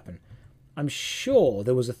to his weapon. I'm sure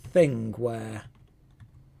there was a thing where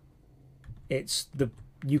it's the...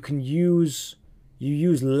 You can use... You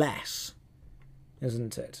use less.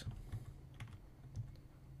 Isn't it?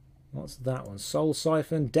 What's that one? Soul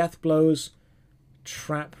Siphon, Death Blows,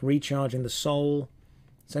 Trap, Recharging the Soul.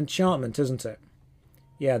 It's enchantment, isn't it?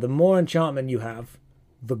 Yeah, the more enchantment you have,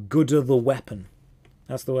 the gooder the weapon.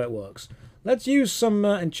 That's the way it works. Let's use some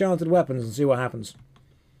enchanted weapons and see what happens.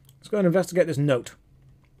 Let's go and investigate this note.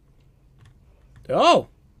 Oh,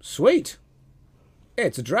 sweet.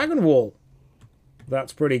 It's a dragon wall.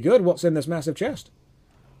 That's pretty good. What's in this massive chest?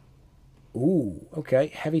 Ooh, okay.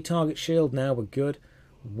 Heavy target shield now, we're good.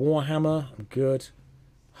 Warhammer, good.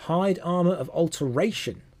 Hide armor of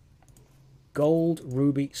alteration. Gold,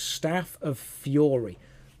 ruby, staff of fury.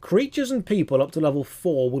 Creatures and people up to level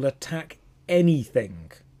 4 will attack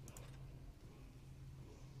anything.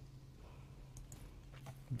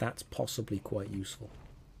 That's possibly quite useful.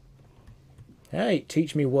 Hey,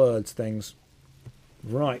 teach me words things.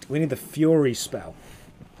 Right, we need the fury spell.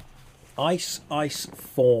 Ice, ice,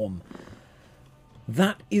 form.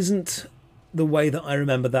 That isn't the way that I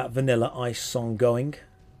remember that Vanilla Ice song going.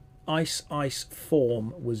 Ice, ice,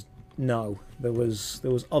 form was... No, there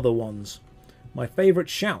was other ones. My favourite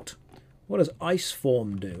shout. What does ice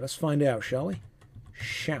form do? Let's find out, shall we?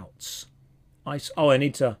 Shouts. Ice. Oh, I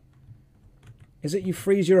need to... Is it you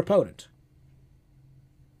freeze your opponent?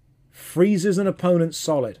 Freezes an opponent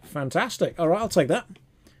solid. Fantastic. All right, I'll take that.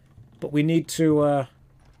 But we need to...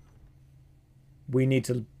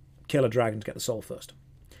 kill a dragon to get the soul first.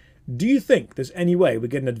 Do you think there's any way we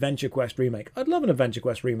get an Adventure Quest remake? I'd love an Adventure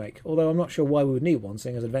Quest remake, although I'm not sure why we would need one,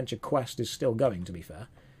 seeing as Adventure Quest is still going, to be fair.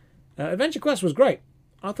 Adventure Quest was great.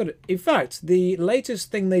 I thought, in fact, the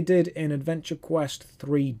latest thing they did in Adventure Quest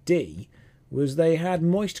 3D was they had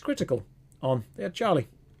Moist Critical on. They had Charlie.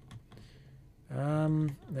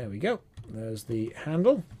 There we go. There's the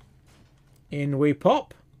handle. In we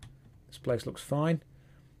pop. This place looks fine.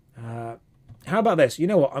 How about this? You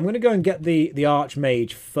know what? I'm going to go and get the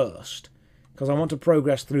Archmage first, because I want to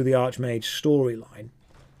progress through the Archmage storyline.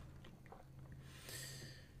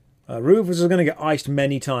 Rufus is going to get iced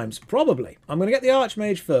many times. Probably. I'm going to get the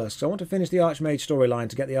Archmage first, so I want to finish the Archmage storyline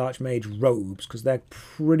to get the Archmage robes, because they're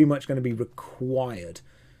pretty much going to be required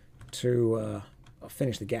to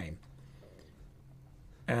finish the game.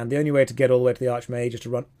 And the only way to get all the way to the Archmage is to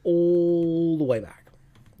run all the way back.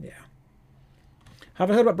 Yeah. Have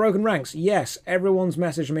I heard about Broken Ranks? Yes, everyone's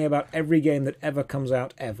messaged me about every game that ever comes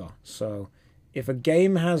out ever. So, if a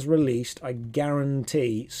game has released, I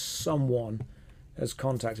guarantee someone has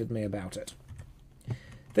contacted me about it.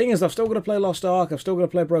 Thing is, I've still got to play Lost Ark, I've still got to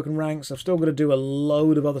play Broken Ranks, I've still got to do a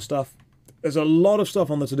load of other stuff. There's a lot of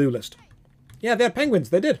stuff on the to-do list. Yeah, they had penguins,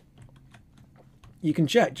 they did. You can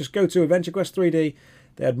check, just go to Adventure Quest 3D,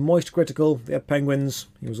 they had Moist Critical, they had penguins,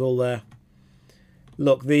 he was all there.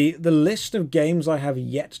 Look, the list of games I have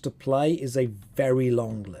yet to play is a very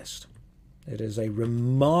long list. It is a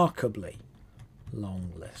remarkably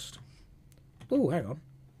long list. Oh, hang on.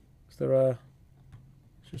 Is there a...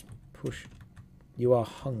 Let's just push. You are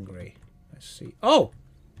hungry. Let's see. Oh!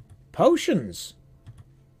 Potions!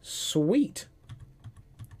 Sweet.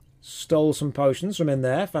 Stole some potions from in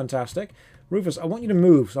there. Fantastic. Rufus, I want you to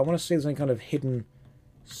move, so I want to see if there's any kind of hidden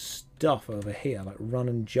stuff over here, like run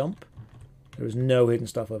and jump. There is no hidden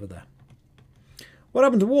stuff over there. What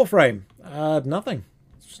happened to Warframe? Nothing.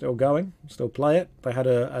 Still going. Still play it. They had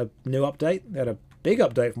a new update. They had a big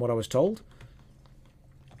update from what I was told.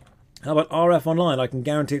 How about RF Online? I can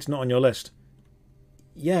guarantee it's not on your list.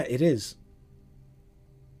 Yeah, it is.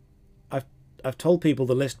 I've told people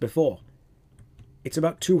the list before. It's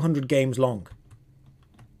about 200 games long.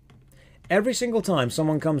 Every single time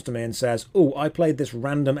someone comes to me and says, "Oh, I played this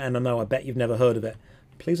random MMO, I bet you've never heard of it."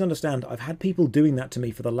 Please understand, I've had people doing that to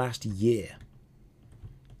me for the last year.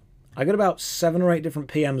 I get about 7 or 8 different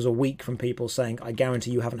PMs a week from people saying, "I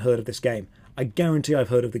guarantee you haven't heard of this game." I guarantee I've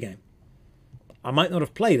heard of the game. I might not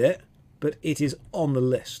have played it, but it is on the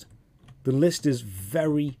list. The list is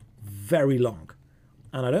very, very long.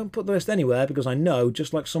 And I don't put the list anywhere because I know,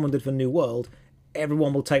 just like someone did for New World,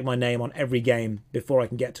 everyone will take my name on every game before I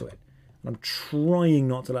can get to it. And I'm trying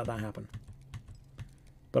not to let that happen.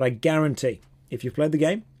 But I guarantee, if you've played the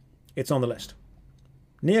game, it's on the list.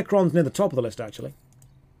 Neocron's near the top of the list, actually.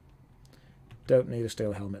 Don't need a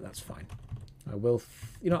steel helmet, that's fine. I will...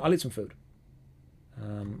 I'll eat some food.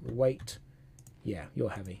 Weight. Yeah,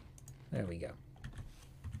 you're heavy. There we go.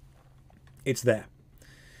 It's there.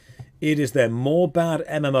 It is there. More bad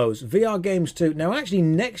MMOs. VR games too. Now, actually,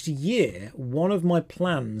 next year, one of my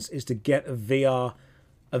plans is to get a VR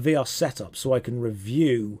setup so I can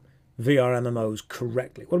review VR MMOs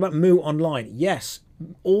correctly. What about Moo Online? Yes,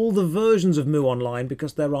 all the versions of Moo Online,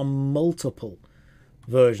 because there are multiple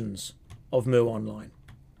versions of Moo Online.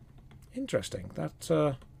 Interesting.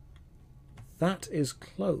 That is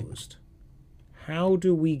closed. How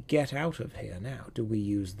do we get out of here now? Do we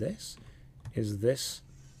use this? Is this...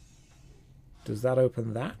 Does that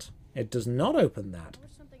open that? It does not open that.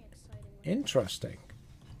 Interesting.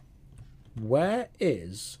 Where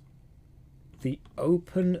is the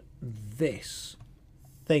open this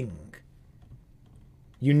thing?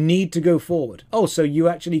 You need to go forward. Oh, so you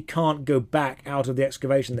actually can't go back out of the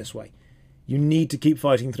excavation this way. You need to keep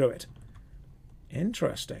fighting through it.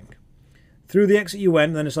 Interesting. Through the exit you went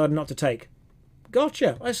and then decided not to take.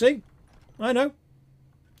 Gotcha. I see. I know.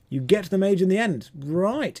 You get the mage in the end.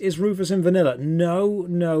 Right. Is Rufus in vanilla?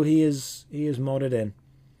 No, he is modded in.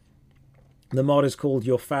 The mod is called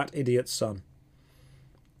Your Fat Idiot's Son.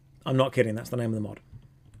 I'm not kidding, that's the name of the mod.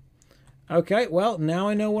 Okay, well, now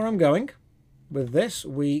I know where I'm going. With this,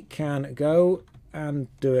 we can go and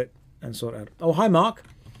do it and sort it out. Oh, hi, Mark.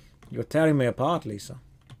 You're tearing me apart, Lisa.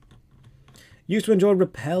 Used to enjoy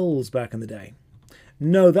Repels back in the day.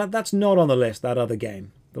 No, that's not on the list, that other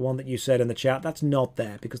game. The one that you said in the chat, that's not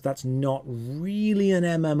there, because that's not really an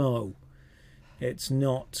MMO. It's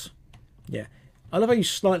not Yeah. I love how you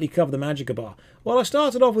slightly cover the magicka bar. Well, I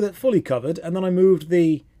started off with it fully covered, and then I moved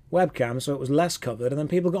the webcam so it was less covered, and then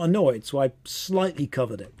people got annoyed, so I slightly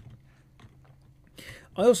covered it.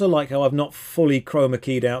 I also like how I've not fully chroma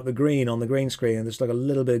keyed out the green on the green screen, and there's like a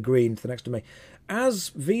little bit of green to the next to me. As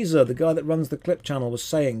Visa, the guy that runs the clip channel, was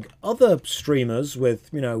saying, other streamers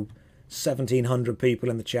with, 1,700 people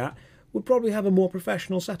in the chat would probably have a more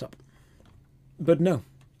professional setup. But no.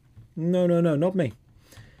 No, not me.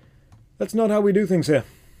 That's not how we do things here.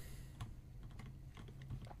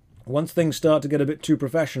 Once things start to get a bit too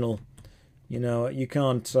professional, you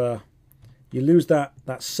can't... you lose that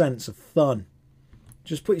sense of fun.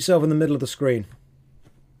 Just put yourself in the middle of the screen.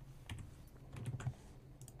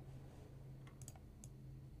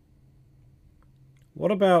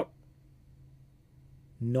 What about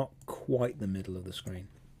not quite the middle of the screen?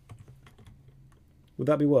 Would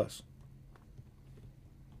that be worse?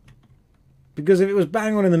 Because if it was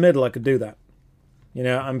bang on in the middle, I could do that.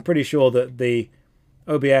 I'm pretty sure that the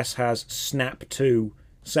OBS has snap to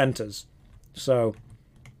centers. So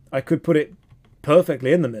I could put it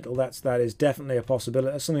perfectly in the middle. That is definitely a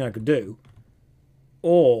possibility. That's something I could do.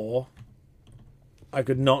 Or I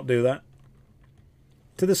could not do that.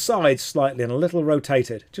 To the side slightly and a little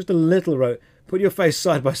rotated. Just a little put your face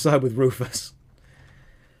side by side with Rufus.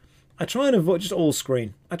 I try and avoid just all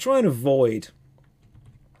screen. I try and avoid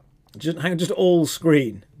just all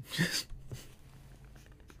screen.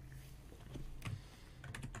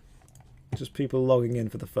 Just people logging in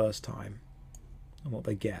for the first time and what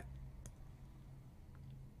they get.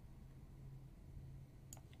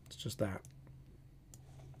 It's just that.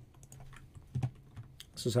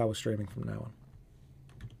 This is how we're streaming from now on.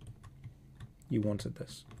 You wanted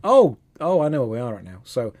this. Oh, I know where we are right now.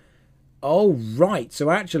 So, oh, right. So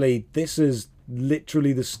actually, this is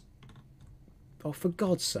literally the... Oh, for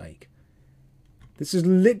God's sake. This is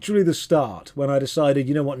literally the start when I decided,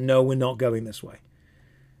 you know what, no, we're not going this way.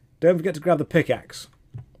 Don't forget to grab the pickaxe.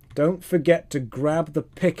 Don't forget to grab the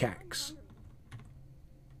pickaxe.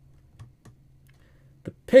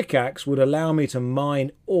 The pickaxe would allow me to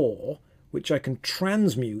mine ore, which I can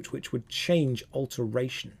transmute, which would change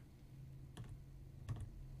alteration.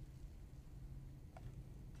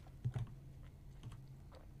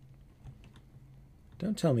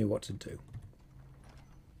 Don't tell me what to do.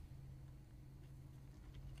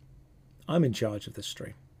 I'm in charge of this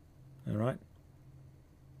stream. Alright?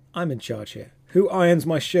 I'm in charge here. Who irons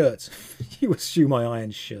my shirts? You assume I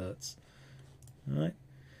iron shirts. Alright?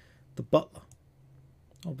 The butler.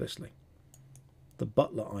 Obviously. The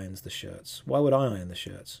butler irons the shirts. Why would I iron the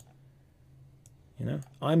shirts?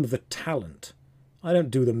 I'm the talent. I don't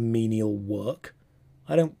do the menial work.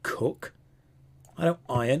 I don't cook. I don't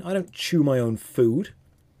iron. I don't chew my own food.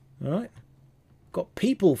 Alright? Got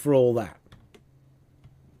people for all that.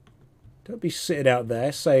 Don't be sitting out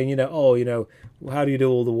there saying, how do you do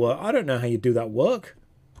all the work? I don't know how you do that work.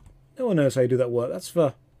 No one knows how you do that work. That's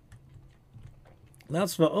for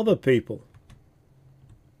other people.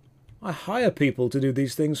 I hire people to do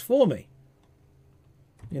these things for me.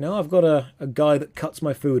 I've got a guy that cuts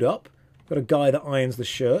my food up. I've got a guy that irons the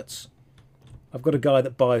shirts. I've got a guy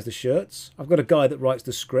that buys the shirts. I've got a guy that writes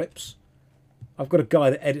the scripts. I've got a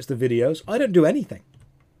guy that edits the videos. I don't do anything.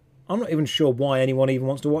 I'm not even sure why anyone even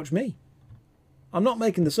wants to watch me. I'm not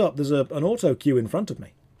making this up. There's an auto cue in front of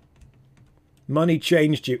me. Money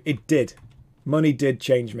changed you. It did. Money did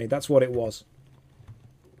change me. That's what it was.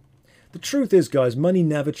 The truth is, guys, money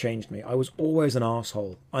never changed me. I was always an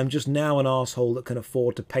arsehole. I'm just now an arsehole that can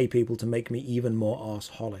afford to pay people to make me even more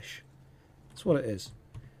arseholish. That's what it is.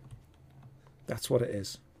 That's what it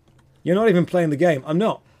is. You're not even playing the game. I'm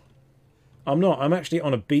not. I'm actually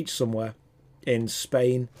on a beach somewhere in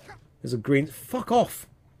Spain. There's a green... Fuck off.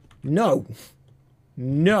 No.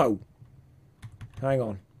 No. Hang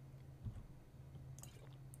on.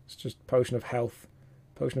 It's just potion of health.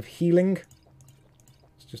 Potion of healing.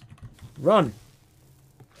 Let's just run.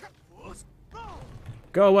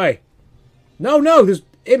 Go away. No, there's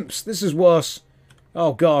imps. This is worse.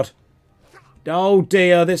 Oh, God. Oh,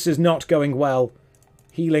 dear. This is not going well.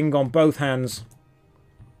 Healing on both hands.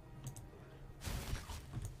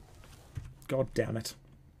 God damn it.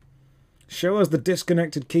 Show us the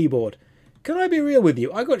disconnected keyboard. Can I be real with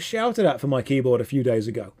you? I got shouted at for my keyboard a few days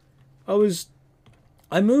ago.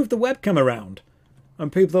 I moved the webcam around.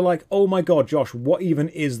 And people are like, oh my God, Josh, what even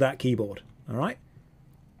is that keyboard? Alright?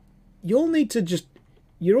 You'll need to just...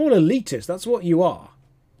 You're all elitist. That's what you are.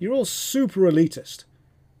 You're all super elitist.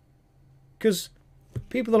 Because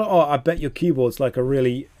people are like, oh, I bet your keyboard's like a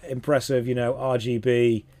really impressive,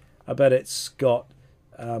 RGB. I bet it's got...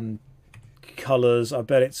 colours. I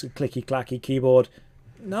bet it's a clicky-clacky keyboard.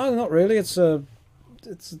 No, not really. It's a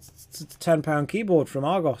 £10 keyboard from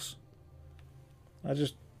Argos. I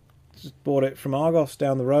just bought it from Argos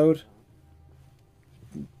down the road.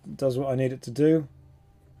 It does what I need it to do.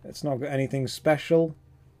 It's not got anything special.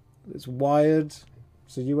 It's wired.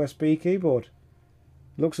 It's a USB keyboard.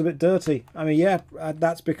 Looks a bit dirty. I mean, yeah,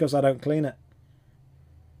 that's because I don't clean it.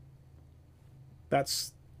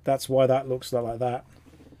 That's why that looks like that.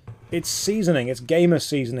 It's seasoning. It's gamer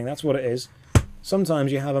seasoning. That's what it is.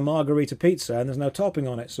 Sometimes you have a margarita pizza and there's no topping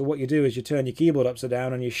on it. So what you do is you turn your keyboard upside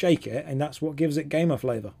down and you shake it, and that's what gives it gamer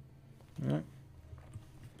flavour. Right.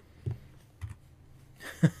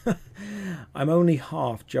 I'm only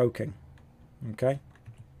half joking. Okay.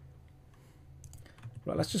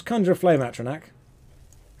 Right, let's just conjure a flame Atronac.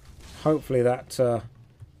 Hopefully that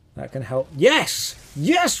can help. Yes!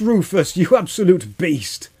 Yes, Rufus, you absolute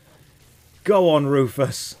beast! Go on,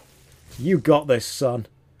 Rufus. You got this, son.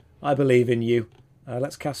 I believe in you.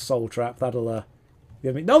 Let's cast Soul Trap. That'll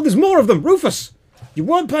give me... No, there's more of them! Rufus! You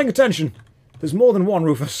weren't paying attention. There's more than one,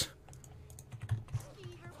 Rufus.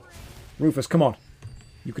 Rufus, come on.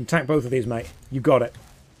 You can tank both of these, mate. You got it.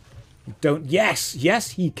 Don't... Yes!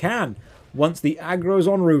 Yes, he can. Once the aggro's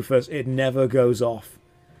on Rufus, it never goes off.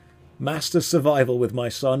 Master survival with my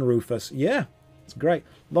son, Rufus. Yeah, it's great.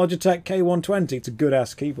 Logitech K120. It's a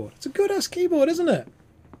good-ass keyboard. It's a good-ass keyboard, isn't it?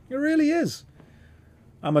 It really is.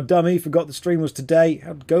 I'm a dummy. Forgot the stream was today.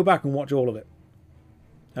 Go back and watch all of it.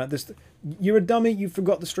 You're a dummy. You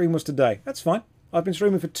forgot the stream was today. That's fine. I've been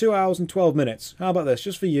streaming for 2 hours and 12 minutes. How about this?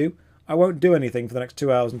 Just for you. I won't do anything for the next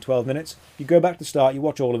 2 hours and 12 minutes. You go back to the start. You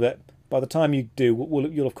watch all of it. By the time you do,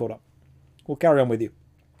 you'll have caught up. We'll carry on with you.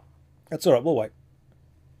 That's all right. We'll wait.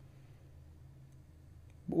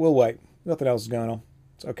 We'll wait. Nothing else is going on.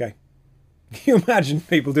 It's okay. Can you imagine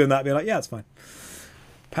people doing that? Being like, yeah, it's fine.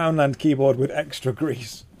 Poundland keyboard with extra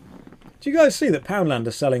grease. Do you guys see that Poundland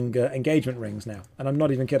are selling engagement rings now? And I'm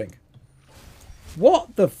not even kidding.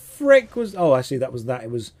 What the frick was... Oh, I see. That was that.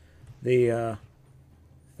 It was the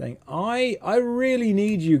thing. I really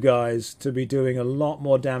need you guys to be doing a lot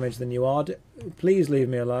more damage than you are. Please leave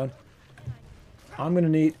me alone. I'm going to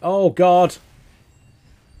need... Oh, God.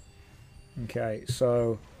 Okay,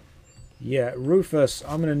 so... Yeah, Rufus,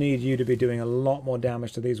 I'm going to need you to be doing a lot more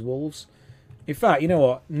damage to these wolves. In fact, you know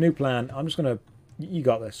what? New plan. I'm just going to... You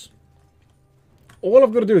got this. All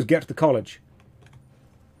I've got to do is get to the college.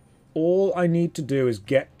 All I need to do is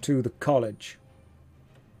get to the college.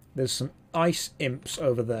 There's some ice imps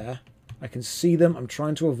over there. I can see them. I'm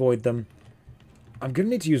trying to avoid them. I'm going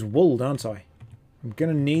to need to use wool, aren't I? I'm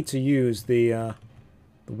going to need to use the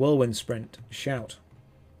whirlwind sprint. Shout.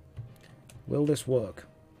 Will this work?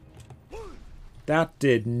 That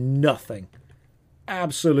did nothing.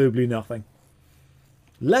 Absolutely nothing.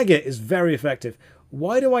 Leggett is very effective.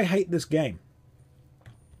 Why do I hate this game?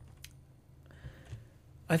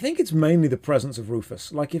 I think it's mainly the presence of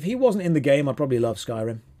Rufus. Like, if he wasn't in the game, I'd probably love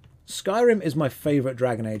Skyrim. Skyrim is my favourite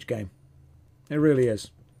Dragon Age game. It really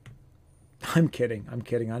is. I'm kidding. I'm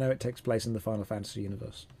kidding. I know it takes place in the Final Fantasy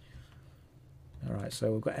universe. Alright,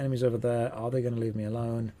 so we've got enemies over there. Are they going to leave me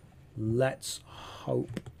alone? Let's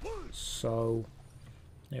hope so.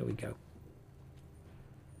 There we go.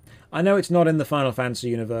 I know it's not in the Final Fantasy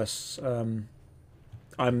universe. I'm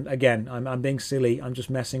being silly. I'm just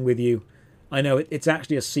messing with you. I know it's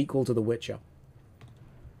actually a sequel to The Witcher.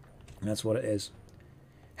 That's what it is.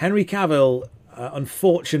 Henry Cavill,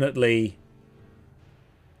 unfortunately,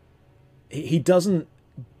 he doesn't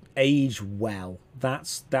age well.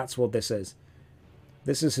 That's what this is.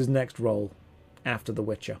 This is his next role after The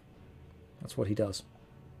Witcher. That's what he does.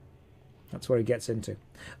 That's where he gets into.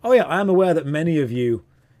 Oh yeah, I am aware that many of you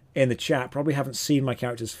in the chat probably haven't seen my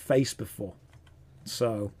character's face before.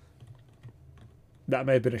 So, that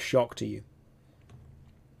may have been a shock to you.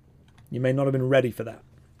 You may not have been ready for that.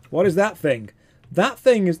 What is that thing? That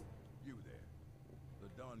thing is... You there. The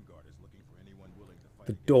Dawn Guard is looking for anyone willing to fight.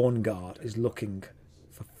 The Dawn Guard is looking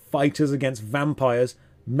for fighters against vampires.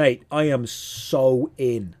 Mate, I am so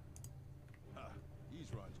in.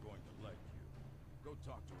 Ezron's going to like you. Go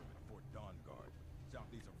talk to him at Fort Dawn Guard,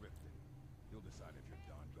 southeast of Riften. He'll decide if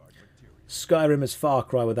you're Dawn Guard material. Skyrim is Far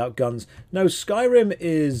Cry without guns. No, Skyrim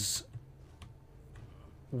is...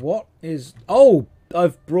 What is... Oh,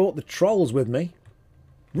 I've brought the trolls with me.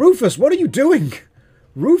 Rufus, what are you doing?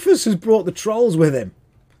 Rufus has brought the trolls with him.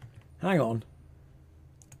 Hang on.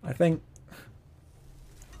 I think...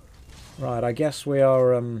 Right, I guess we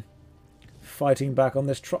are fighting back on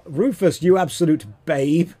this Rufus, you absolute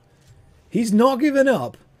babe. He's not giving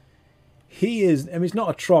up. He is... I mean, it's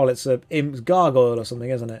not a troll, it's a gargoyle or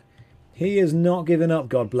something, isn't it? He is not giving up,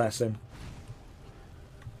 God bless him.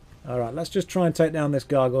 Alright, let's just try and take down this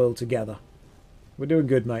gargoyle together. We're doing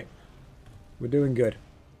good, mate. We're doing good.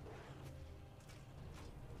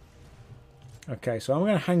 Okay, so I'm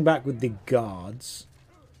going to hang back with the guards.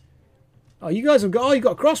 Oh, you guys have got... Oh, you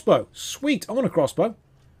got a crossbow. Sweet, I want a crossbow.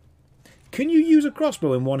 Can you use a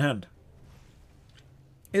crossbow in one hand?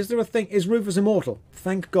 Is there a thing... Is Rufus immortal?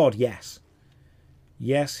 Thank God, yes.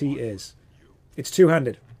 Yes, he is. It's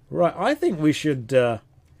two-handed. Right, I think we should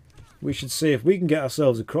see if we can get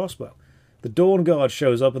ourselves a crossbow. The Dawn Guard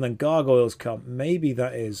shows up and then gargoyles come. Maybe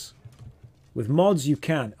that is... With mods, you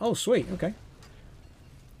can. Oh, sweet. Okay.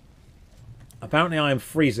 Apparently, I am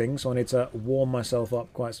freezing, so I need to warm myself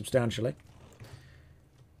up quite substantially.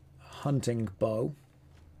 Hunting bow.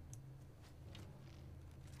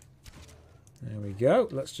 There we go.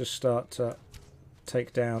 Let's just start to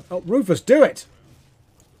take down... Oh, Rufus, do it!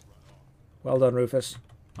 Well done, Rufus.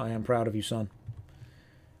 I am proud of you, son.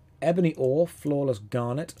 Ebony ore, flawless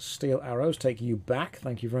garnet, steel arrows take you back.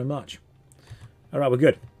 Thank you very much. Alright, we're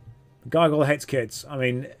good. Gargoyle hates kids. I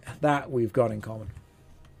mean, that we've got in common.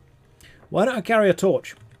 Why don't I carry a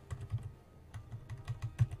torch?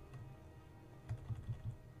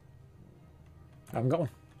 I haven't got one.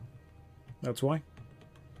 That's why.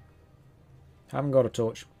 Haven't got a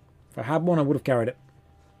torch. If I had one, I would have carried it.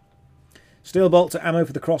 Steel bolts are ammo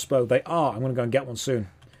for the crossbow. They are. I'm going to go and get one soon.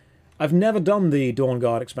 I've never done the Dawn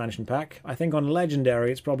Guard expansion pack. I think on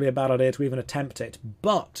Legendary it's probably a bad idea to even attempt it.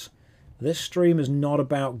 But this stream is not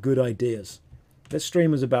about good ideas. This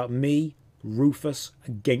stream is about me, Rufus,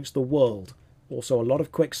 against the world. Also a lot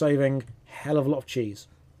of quick saving, hell of a lot of cheese.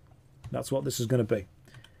 That's what this is going to be.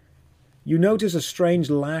 You notice a strange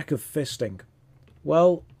lack of fisting.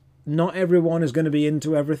 Well, not everyone is going to be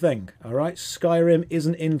into everything, alright? Skyrim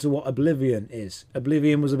isn't into what Oblivion is.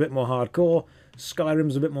 Oblivion was a bit more hardcore.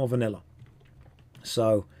 Skyrim's a bit more vanilla.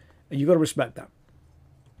 So, you've got to respect that.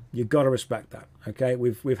 You've got to respect that, okay?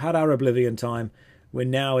 We've had our Oblivion time. We're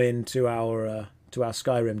now into our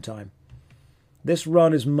Skyrim time. This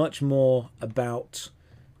run is much more about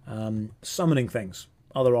summoning things,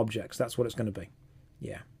 other objects. That's what it's going to be.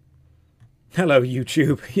 Yeah. Hello,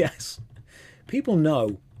 YouTube. Yes. People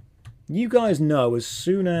know. You guys know as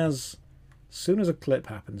soon as a clip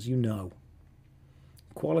happens, you know.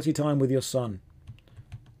 Quality time with your son.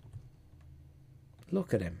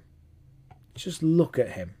 Look at him. Just look at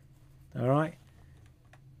him. Alright?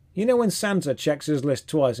 You know when Santa checks his list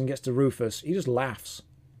twice and gets to Rufus, he just laughs.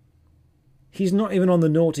 He's not even on the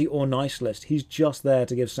naughty or nice list. He's just there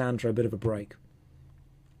to give Santa a bit of a break.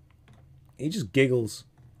 He just giggles.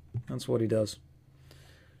 That's what he does.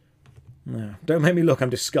 No, don't make me look. I'm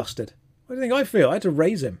disgusted. What do you think I feel? I had to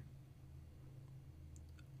raise him.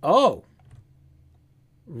 Oh.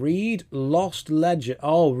 Read Lost Legend.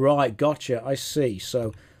 Oh, right. Gotcha. I see.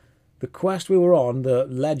 So, the quest we were on, the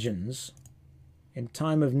Legends, in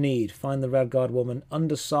time of need, find the Red Guard woman,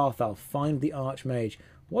 under Sarthal, find the Archmage.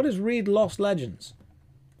 What is Read Lost Legends?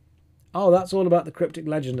 Oh, that's all about the cryptic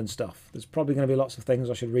legend and stuff. There's probably going to be lots of things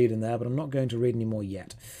I should read in there, but I'm not going to read any more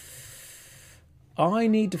yet. I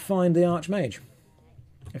need to find the Archmage.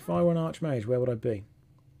 If I were an Archmage, where would I be?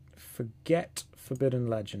 Forget Forbidden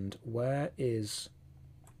Legend. Where is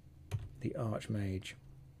the Archmage?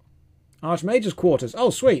 Archmage's quarters. Oh,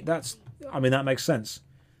 sweet. I mean, that makes sense.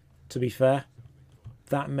 To be fair,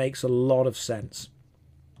 that makes a lot of sense.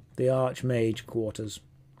 The Archmage quarters.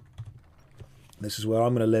 This is where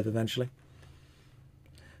I'm going to live eventually.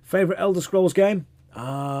 Favourite Elder Scrolls game?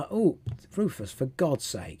 Oh, Rufus, for God's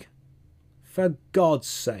sake. For God's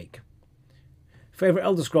sake. Favourite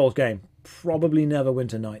Elder Scrolls game? Probably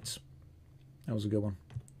Neverwinter Nights. That was a good one.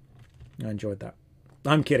 I enjoyed that.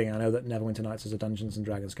 I'm kidding. I know that Neverwinter Nights is a Dungeons and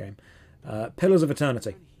Dragons game. Pillars of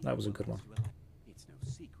Eternity. That was a good one.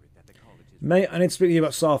 Mate, I need to speak to you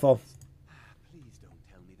about Sarthal.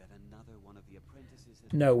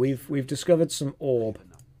 No, we've discovered some orb.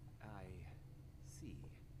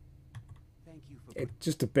 It's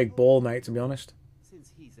just a big ball, mate, to be honest.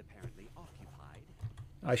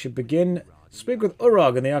 I should begin. Speak with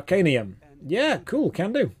Urag in the Arcanium. Yeah, cool,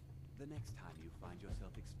 can do.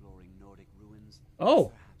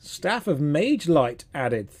 Oh, Staff of Mage Light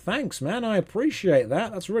added. Thanks, man, I appreciate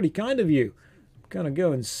that. That's really kind of you. I'm going to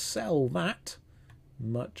go and sell that.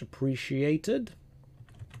 Much appreciated.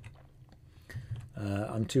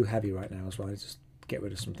 I'm too heavy right now as well. I just get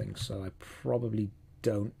rid of some things, so I probably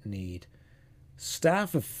don't need.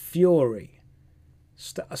 Staff of Fury.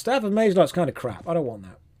 Staff of Mage Light's kind of crap. I don't want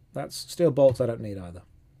that. That's steel bolts I don't need either.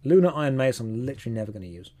 Lunar Iron Mace I'm literally never going to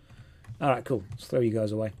use. Alright, cool. Let's throw you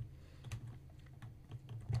guys away.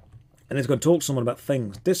 And he's going to talk to someone about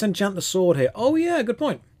things. Disenchant the sword here. Oh yeah, good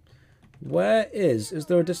point. Where is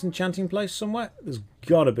there a disenchanting place somewhere? There's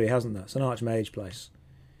got to be, hasn't there? It's an archmage place.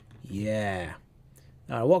 Yeah.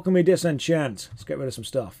 What can we disenchant? Let's get rid of some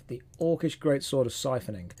stuff. The Orcish Greatsword of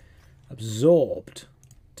Siphoning. Absorbed.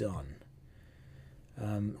 Done.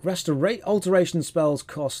 Alteration spells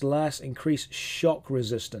cost less. Increase shock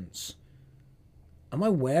resistance. Am I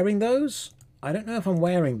wearing those? I don't know if I'm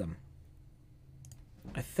wearing them.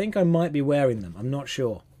 I think I might be wearing them. I'm not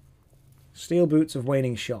sure. Steel boots of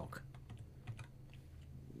waning shock.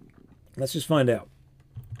 Let's just find out.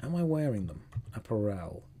 Am I wearing them?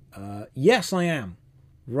 Apparel. Yes, I am.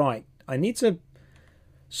 Right. I need to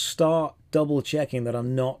start double checking that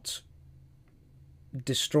I'm not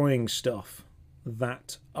destroying stuff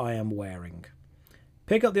that I am wearing.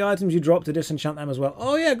 Pick up the items you dropped to disenchant them as well.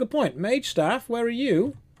 Oh yeah, good point. Mage staff, where are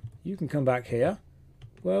you? You can come back here.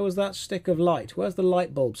 Where was that stick of light? Where's the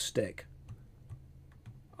light bulb stick?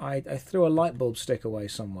 I threw a light bulb stick away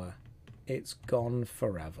somewhere. It's gone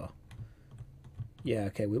forever. Yeah,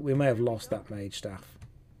 okay, we may have lost that mage staff.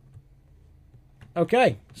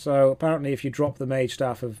 Okay, so apparently if you drop the mage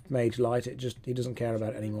staff of mage light, he doesn't care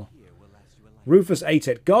about it anymore. Rufus ate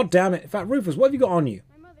it. God damn it. In fact, Rufus, what have you got on you?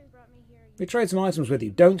 My mother brought me here. We trade some items with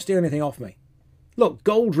you. Don't steal anything off me. Look,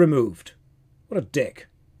 gold removed. What a dick.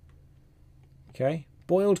 Okay.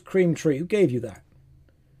 Boiled cream tree. Who gave you that?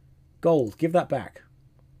 Gold. Give that back.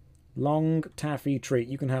 Long taffy treat.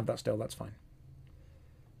 You can have that still. That's fine.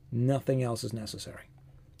 Nothing else is necessary.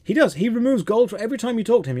 He does. He removes gold. Every time you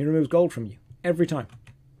talk to him, he removes gold from you. Every time.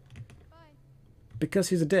 Bye. Because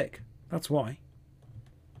he's a dick. That's why.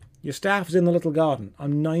 Your staff is in the little garden.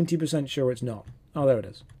 I'm 90% sure it's not. Oh, there it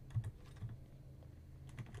is.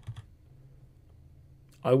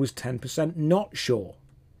 I was 10% not sure.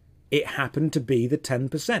 It happened to be the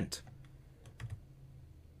 10%.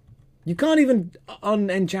 You can't even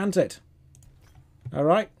unenchant it.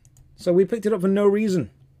 Alright? So we picked it up for no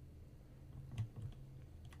reason.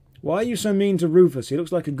 Why are you so mean to Rufus? He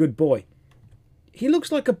looks like a good boy. He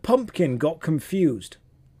looks like a pumpkin got confused.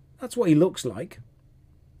 That's what he looks like.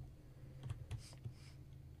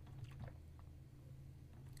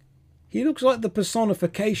 He looks like the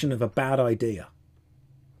personification of a bad idea.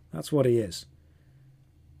 That's what he is.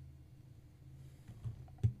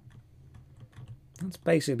 That's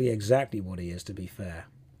basically exactly what he is, to be fair.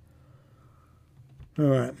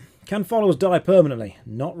 Alright. Can followers die permanently?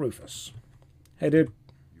 Not Rufus. Hey, dude.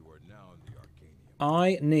 You are now in the Arcanium.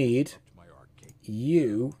 I need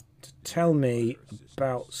you to tell me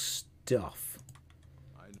about stuff.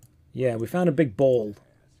 Yeah, we found a big ball.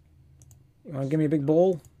 You want to give me a big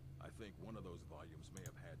ball? I think one of those volumes may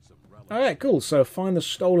have had some Alright, cool. So find the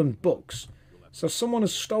stolen books. So someone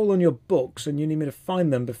has stolen your books and you need me to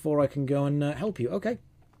find them before I can go and help you. Okay.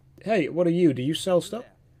 Hey, what are you? Do you sell stuff?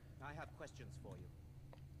 I have questions for you.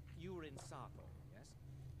 You were in Sarko, yes?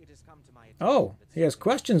 It has come to my attention. Oh, he has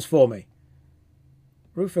questions for me.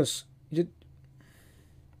 Rufus, you...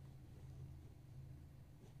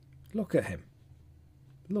 Look at him.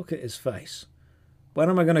 Look at his face. When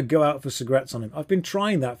am I going to go out for cigarettes on him? I've been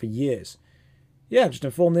trying that for years. Yeah, just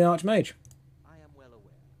inform the Archmage. I am well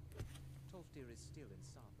aware. Tolfdir is still in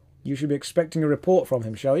Sarko. You should be expecting a report from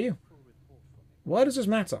him, shall you? Full report from him. Why does this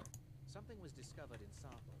matter? Something was discovered in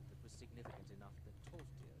Sarko that was significant enough that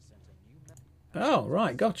Tolfdir sent a new message. Oh,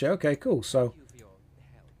 right, gotcha. Okay, cool. So, Thank you for your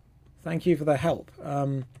help. thank you for the help.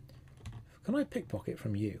 Can I pickpocket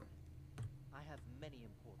from you? I have many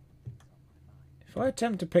important things on my mind. If I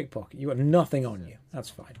attempt to pickpocket, you got nothing on you. That's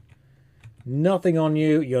fine. Nothing on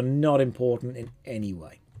you. You're not important in any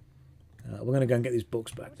way. We're going to go and get these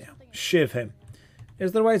books back now. Shiv him.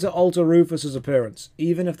 Is there a way to alter Rufus's appearance?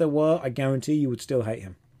 Even if there were, I guarantee you would still hate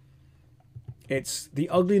him. It's the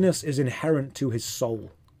ugliness is inherent to his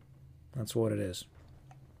soul. That's what it is.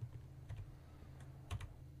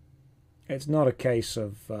 It's not a case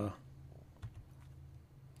of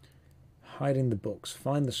hiding the books.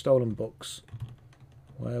 Find the stolen books.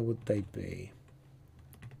 Where would they be?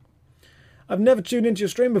 I've never tuned into your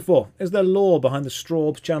stream before. Is there lore behind the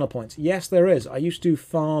Straub's channel points? Yes, there is. I used to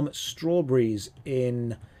farm strawberries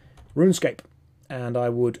in RuneScape, and I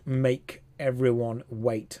would make everyone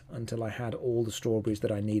wait until I had all the strawberries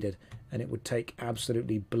that I needed, and it would take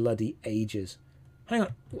absolutely bloody ages. Hang on.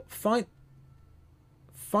 Find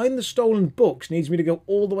the stolen books needs me to go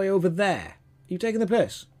all the way over there. Are you taking the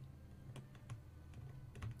piss?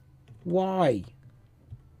 Why?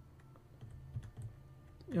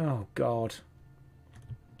 Oh, God.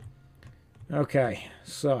 Okay,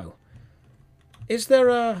 so. Is there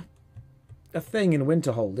a thing in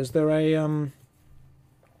Winterhold? Is there a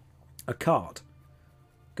cart?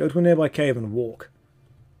 Go to a nearby cave and walk.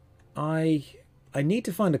 I I need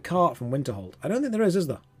to find a cart from Winterhold. I don't think there is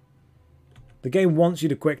there? The game wants you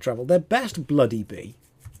to quick travel. There best bloody be.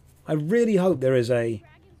 I really hope there is a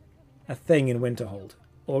thing in Winterhold.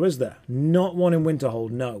 Or is there? Not one in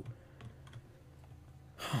Winterhold, no.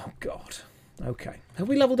 Oh, God. Okay. Have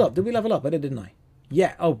we leveled up? Did we level up? I did, didn't I?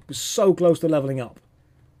 Yeah. Oh, so close to leveling up.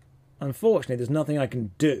 Unfortunately, there's nothing I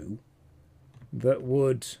can do that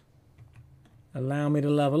would allow me to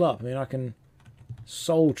level up. I mean, I can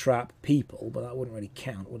soul trap people, but that wouldn't really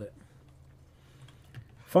count, would it?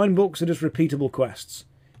 Find books are just repeatable quests.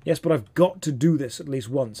 Yes, but I've got to do this at least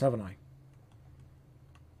once, haven't I?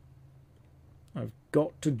 I've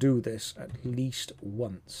got to do this at least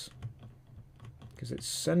once. Because it's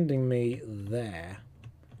sending me there.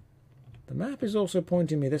 The map is also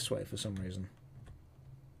pointing me this way for some reason.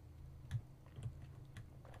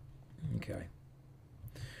 Okay.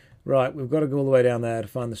 Right, we've got to go all the way down there to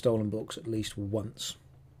find the stolen books at least once.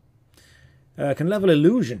 Can level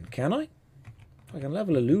illusion, can I? If I can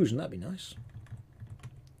level illusion, that'd be nice.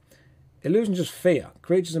 Illusion just fear.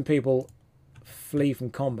 Creatures and people flee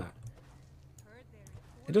from combat.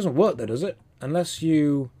 It doesn't work though, does it? Unless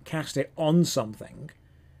you cast it on something.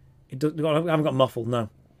 It does, I haven't got muffled, no.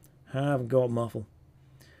 I haven't got muffled.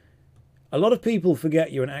 A lot of people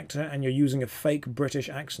forget you're an actor and you're using a fake British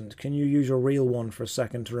accent. Can you use your real one for a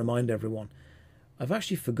second to remind everyone? I've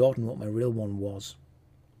actually forgotten what my real one was.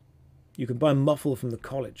 You can buy muffle from the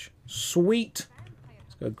college. Sweet!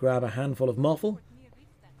 Let's go grab a handful of muffle.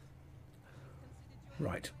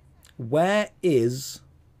 Right. Where is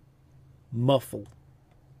muffle?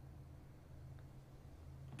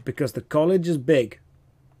 Because the college is big.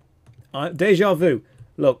 Deja vu.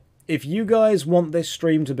 Look, if you guys want this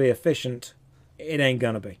stream to be efficient, it ain't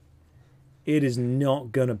gonna be. It is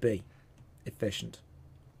not gonna be efficient.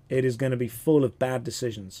 It is gonna be full of bad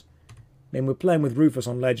decisions. I mean, we're playing with Rufus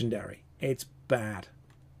on Legendary. It's bad.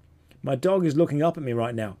 My dog is looking up at me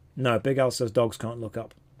right now. No, Big Al says dogs can't look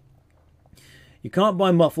up. You can't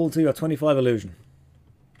buy muffle till you're 25 illusion.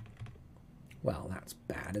 Well, that's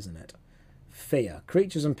bad, isn't it? Fear.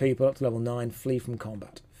 Creatures and people up to level 9 flee from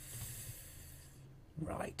combat.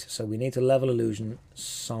 Right, so we need to level illusion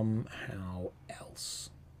somehow else.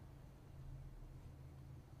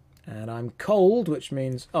 And I'm cold, which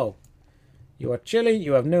means... Oh, you are chilly,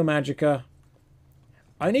 you have no magicka.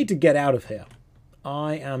 I need to get out of here.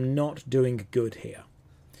 I am not doing good here.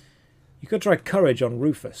 You could try courage on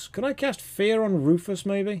Rufus. Can I cast fear on Rufus,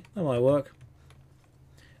 maybe? That might work.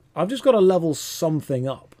 I've just got to level something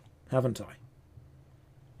up, haven't I?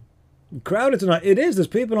 Crowded tonight. It is, there's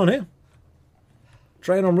people on here.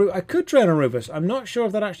 Train on Rufus. I could train on Rufus. I'm not sure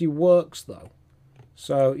if that actually works, though.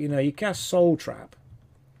 So, you know, you cast Soul Trap.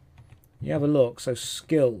 You have a look. So,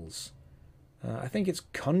 skills. I think it's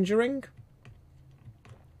Conjuring.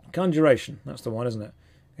 Conjuration. That's the one, isn't it?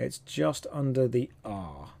 It's just under the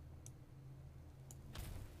R.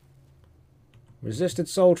 Resisted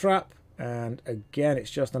Soul Trap. And again,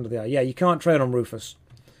 it's just under the R. Yeah, you can't train on Rufus.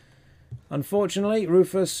 Unfortunately,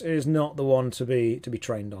 Rufus is not the one to be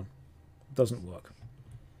trained on. Doesn't work.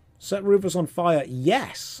 Set Rufus on fire.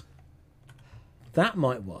 Yes! That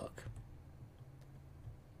might work.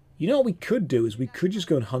 You know what we could do is we could just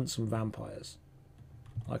go and hunt some vampires.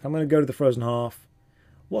 Like, I'm going to go to the Frozen Half.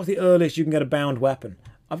 What's the earliest you can get a bound weapon?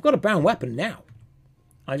 I've got a bound weapon now.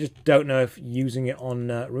 I just don't know if using it on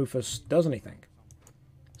Rufus does anything.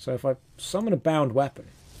 So if I summon a bound weapon...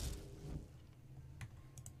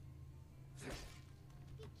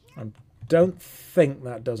 I don't think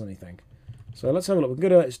that does anything. So let's have a look. We can go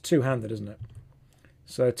to, it's two-handed, isn't it?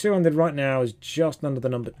 So two-handed right now is just under the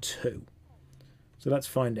number 2. So let's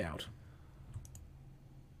find out.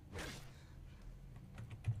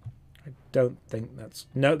 I don't think that's...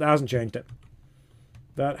 No, that hasn't changed it.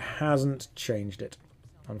 That hasn't changed it,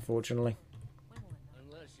 unfortunately.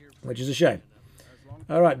 Which is a shame.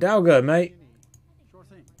 Alright, Dalgo, mate.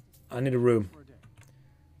 I need a room.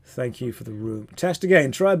 Thank you for the room. Test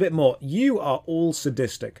again. Try a bit more. You are all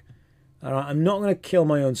sadistic. Alright, I'm not going to kill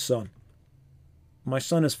my own son. My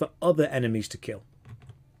son is for other enemies to kill.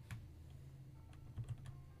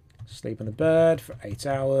 Sleep in the bed for 8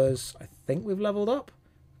 hours. I think we've leveled up.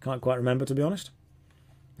 Can't quite remember, to be honest.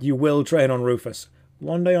 You will train on Rufus.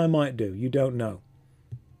 One day I might do. You don't know.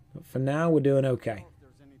 But for now, we're doing okay.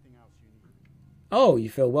 Oh, you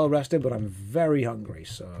feel well rested, but I'm very hungry.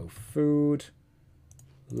 So, food.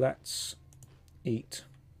 Let's eat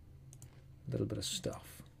a little bit of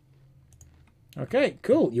stuff. Okay,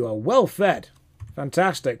 cool. You are well fed.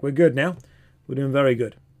 Fantastic. We're good now. We're doing very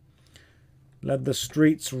good. Let the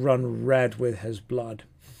streets run red with his blood.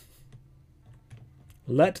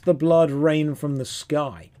 Let the blood rain from the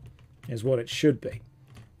sky. is what it should be.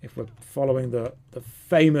 If we're following the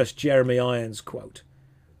famous Jeremy Irons quote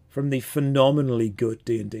from the phenomenally good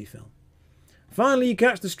D&D film. Finally, you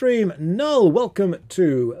catch the stream. Null, welcome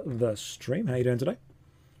to the stream. How you doing today?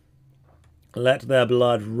 Let their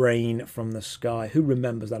blood rain from the sky. Who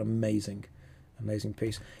remembers that amazing, amazing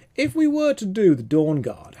piece? If we were to do the Dawn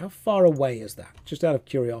Guard, how far away is that? Just out of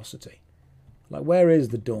curiosity. Like, where is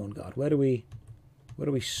the Dawn Guard? Where do we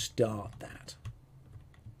start that?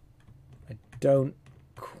 I don't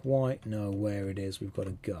quite know where it is we've got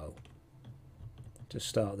to go to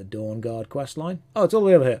start the Dawn Guard quest line. Oh, it's all the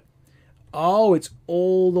way over here. Oh, it's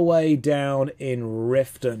all the way down in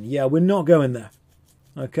Riften. Yeah, we're not going there.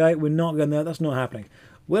 Okay, we're not going there. That's not happening.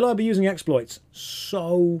 Will I be using exploits?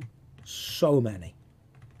 So many.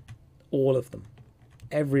 All of them.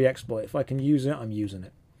 Every exploit. If I can use it, I'm using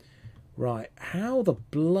it. Right, how the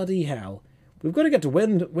bloody hell? We've got to get to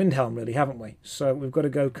Windhelm, really, haven't we? So we've got to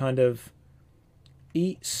go kind of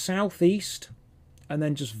southeast and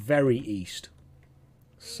then just very east.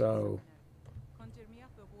 So,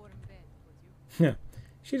 yeah,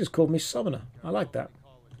 she just called me Summoner. I like that.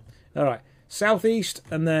 All right, southeast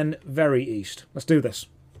and then very east. Let's do this.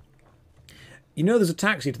 You know there's a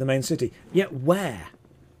taxi to the main city. Yeah, where?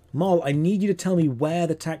 Mol, I need you to tell me where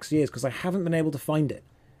the taxi is because I haven't been able to find it.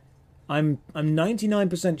 I'm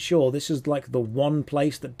 99% sure this is like the one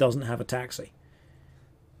place that doesn't have a taxi.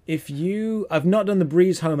 I've not done the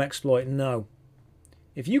Breeze Home exploit, no.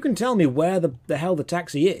 If you can tell me where the hell the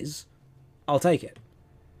taxi is, I'll take it.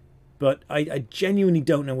 But I genuinely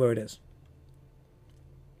don't know where it is.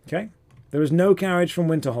 Okay? There is no carriage from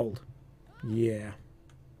Winterhold. Yeah.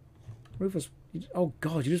 Rufus, oh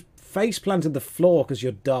god, you just face planted the floor because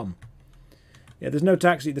you're dumb. Yeah, there's no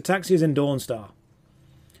taxi. The taxi is in Dawnstar.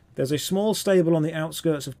 There's a small stable on the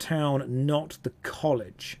outskirts of town, not the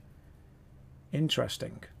college.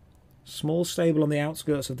 Interesting. Small stable on the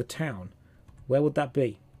outskirts of the town. Where would that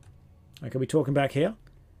be? Like, are we talking back here?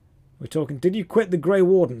 We're talking... Did you quit the Grey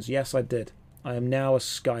Wardens? Yes, I did. I am now a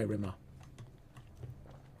Skyrimmer.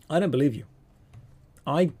 I don't believe you.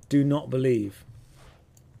 I do not believe.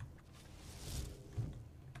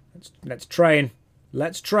 Let's train.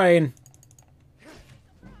 Let's train.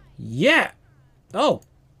 Yeah! Oh!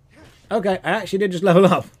 Okay, I actually did just level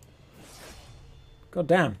up. God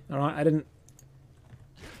damn. Alright, I didn't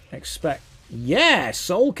expect... Yeah!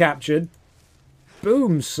 Soul captured.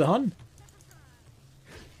 Boom, son.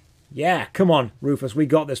 Yeah, come on, Rufus. We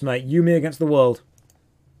got this, mate. You, me against the world.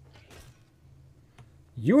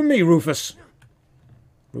 You and me, Rufus.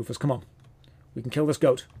 Rufus, come on. We can kill this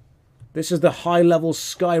goat. This is the high-level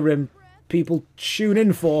Skyrim people tune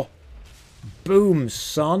in for. Boom,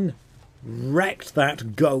 son. Wrecked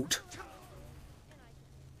that goat.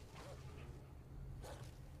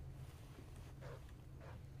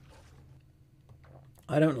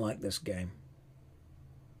 I don't like this game.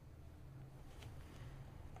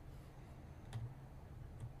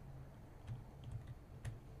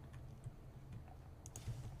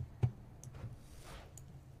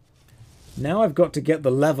 Now I've got to get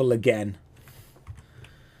the level again.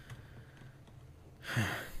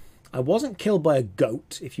 I wasn't killed by a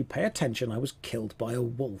goat. If you pay attention, I was killed by a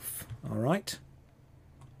wolf. All right?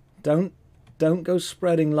 Don't go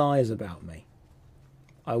spreading lies about me.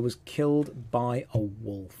 I was killed by a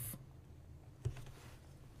wolf.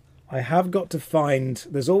 I have got to find...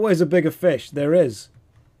 There's always a bigger fish. There is.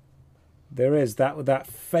 There is. That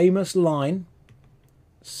famous line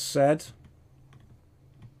said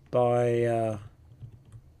by...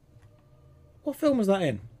 what film was that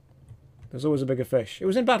in? There's always a bigger fish. It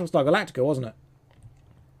was in Battlestar Galactica, wasn't it?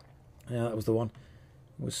 Yeah, that was the one.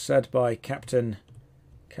 It was said by Captain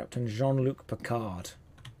Jean-Luc Picard.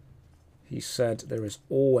 He said there is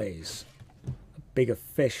always a bigger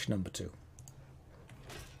fish, number 2.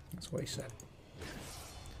 That's what he said.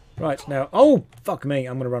 Right, now... Oh, fuck me.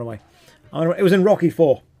 I'm going to run away. It was in Rocky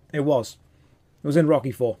 4. It was. It was in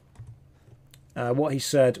Rocky 4. What he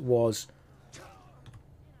said was...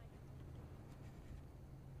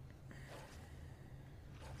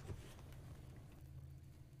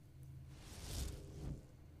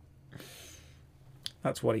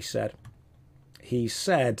 That's what he said. He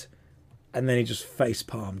said... And then he just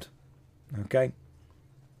face-palmed. Okay?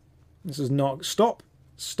 This is not... Stop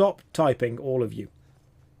typing, all of you.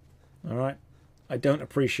 Alright? I don't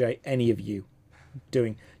appreciate any of you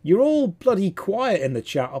doing... You're all bloody quiet in the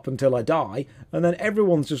chat up until I die, and then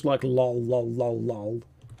everyone's just like, lol, lol, lol, lol.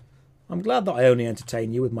 I'm glad that I only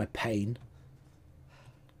entertain you with my pain.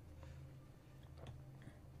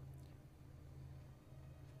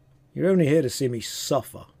 You're only here to see me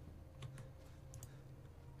suffer.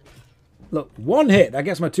 Look, one hit. That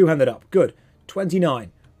gets my two-handed up. Good.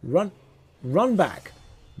 29. Run back.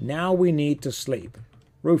 Now we need to sleep.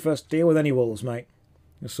 Rufus, deal with any wolves, mate.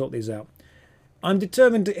 We'll sort these out. I'm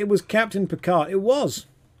determined it was Captain Picard. It was.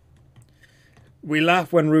 We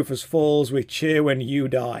laugh when Rufus falls. We cheer when you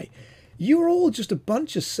die. You're all just a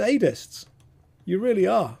bunch of sadists. You really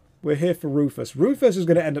are. We're here for Rufus. Rufus is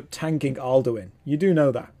going to end up tanking Alduin. You do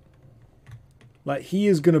know that. Like, he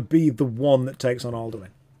is going to be the one that takes on Alduin.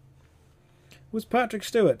 Was Patrick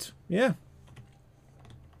Stewart? Yeah.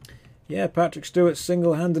 Yeah, Patrick Stewart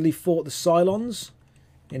single-handedly fought the Cylons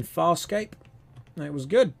in Farscape. It was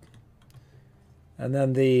good. And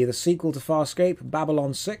then the sequel to Farscape,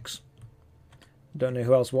 Babylon 6. Don't know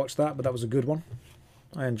who else watched that, but that was a good one.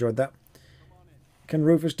 I enjoyed that. Can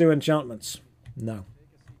Rufus do enchantments? No.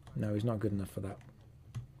 No, he's not good enough for that.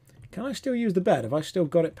 Can I still use the bed? Have I still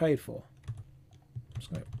got it paid for? I'm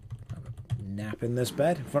just going to have a nap in this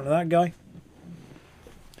bed in front of that guy.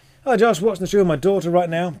 Hi Josh, watching the show with my daughter right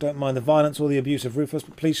now. Don't mind the violence or the abuse of Rufus,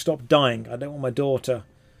 but please stop dying. I don't want my daughter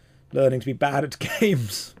learning to be bad at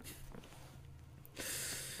games.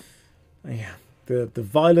 Yeah, the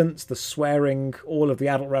violence, the swearing, all of the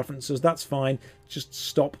adult references, that's fine. Just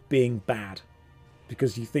stop being bad.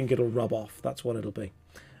 Because you think it'll rub off. That's what it'll be.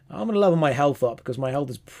 I'm going to level my health up, because my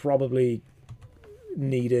health is probably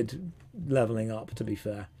needed leveling up, to be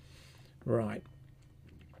fair. Right.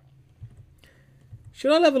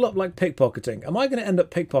 Should I level up like pickpocketing? Am I going to end up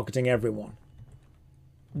pickpocketing everyone?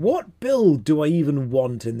 What build do I even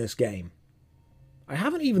want in this game? I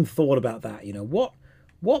haven't even thought about that, you know.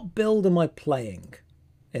 What build am I playing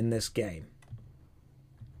in this game?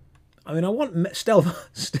 I mean, I want stealth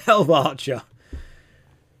archer.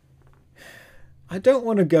 I don't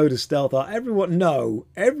want to go to stealth archer.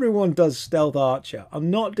 Everyone does stealth archer. I'm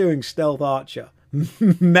not doing stealth archer.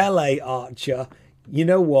 Melee archer. You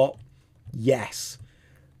know what? Yes.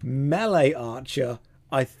 Melee archer,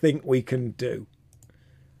 I think we can do.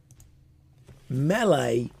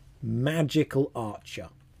 Melee magical archer.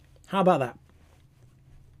 How about that?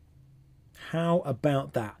 How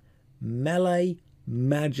about that? Melee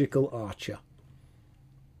magical archer.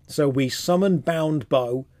 So we summon bound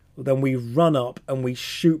bow, then we run up and we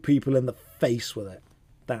shoot people in the face with it.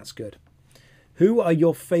 That's good. Who are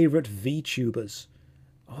your favourite VTubers?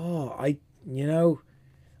 Oh, I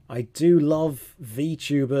do love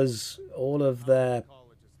VTubers, all of their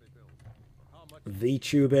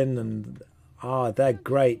VTubing, and they're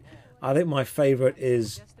great. I think my favourite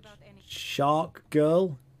is Shark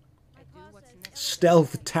Girl.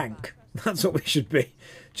 Stealth Tank. That's what we should be.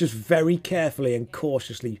 Just very carefully and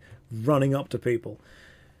cautiously running up to people.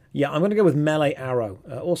 Yeah, I'm going to go with melee arrow.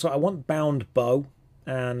 Also, I want bound bow,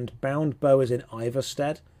 and bound bow is in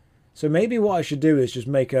Iverstead. So maybe what I should do is just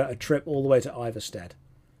make a trip all the way to Iverstead.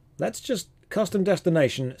 Let's just custom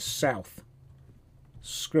destination south.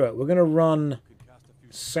 Screw it. We're going to run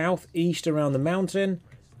southeast around the mountain,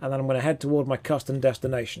 and then I'm going to head toward my custom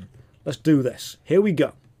destination. Let's do this. Here we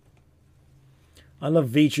go. I love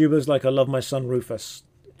VTubers like I love my son Rufus.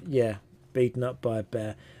 Yeah, beaten up by a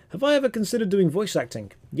bear. Have I ever considered doing voice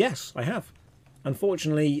acting? Yes, I have.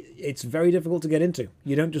 Unfortunately, it's very difficult to get into.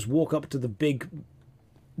 You don't just walk up to the big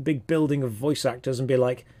building of voice actors and be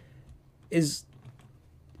like, you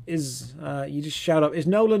just shout up, is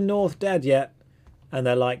Nolan North dead yet? And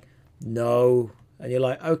they're like, no. And you're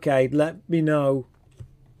like, okay, let me know,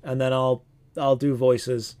 and then I'll do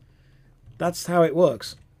voices. That's how it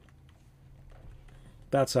works.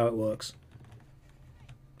 That's how it works.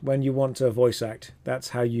 When you want to voice act, that's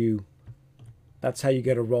how you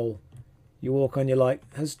get a role. You walk on, you're like,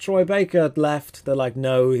 has Troy Baker left? They're like,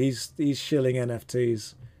 no, he's shilling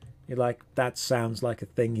NFTs. You're like, that sounds like a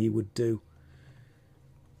thing he would do.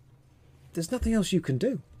 There's nothing else you can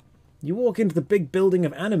do. You walk into the big building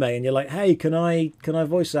of anime and you're like, hey, can I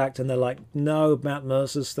voice act? And they're like, no, Matt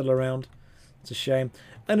Mercer's still around. It's a shame.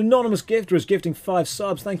 An anonymous gifter is gifting 5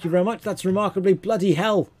 subs. Thank you very much. That's remarkably bloody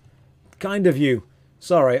hell kind of you.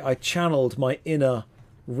 Sorry, I channeled my inner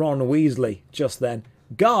Ron Weasley just then.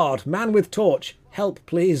 Guard, man with torch. Help,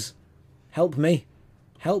 please. Help me.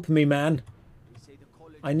 Help me, man.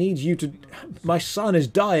 I need you to... My son is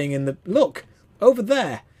dying in the... Look, over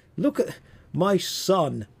there. Look at... My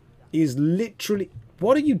son is literally...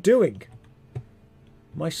 What are you doing?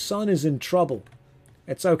 My son is in trouble.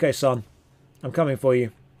 It's okay, son. I'm coming for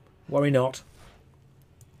you. Worry not.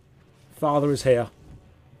 Father is here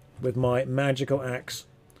with my magical axe.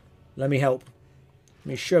 Let me help.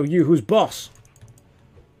 Let me show you who's boss.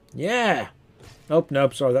 Yeah. Oh,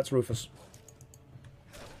 nope, sorry, that's Rufus.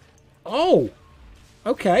 Oh!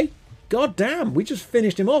 Okay. God damn, we just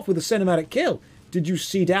finished him off with a cinematic kill. Did you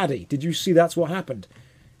see Daddy? Did you see that's what happened?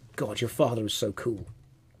 God, your father is so cool.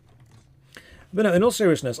 But no, in all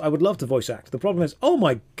seriousness, I would love to voice act. The problem is, oh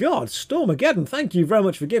my God, Stormageddon, thank you very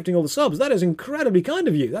much for gifting all the subs. That is incredibly kind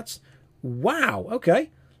of you. That's... Wow,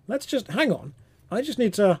 okay. Let's just... Hang on. I just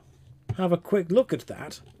need to have a quick look at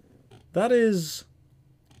that. That is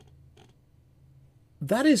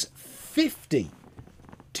 50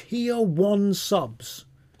 Tier 1 subs.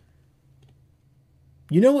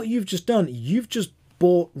 You know what you've just done? You've just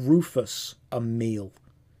bought Rufus a meal.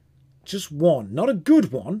 Just one. Not a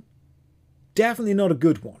good one. Definitely not a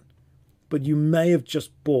good one. But you may have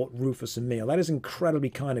just bought Rufus a meal. That is incredibly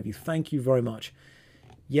kind of you. Thank you very much.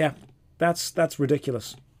 Yeah, that's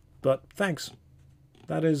ridiculous. But thanks.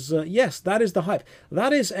 That is, yes, that is the hype.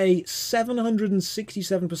 That is a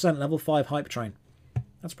 767% level 5 hype train.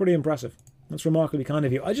 That's pretty impressive. That's remarkably kind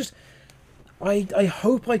of you. I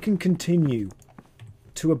hope I can continue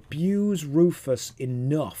to abuse Rufus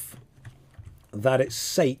enough that it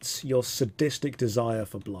sates your sadistic desire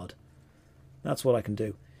for blood. That's what I can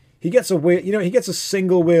do. He gets a wheel, you know, he gets a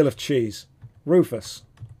single wheel of cheese. Rufus.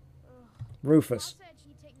 Rufus.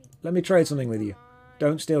 Let me trade something with you.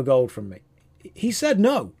 Don't steal gold from me. He said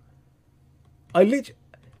no.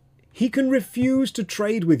 He can refuse to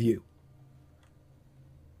trade with you.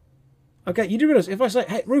 Okay, you do realize if I say,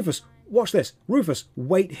 hey, Rufus, watch this. Rufus,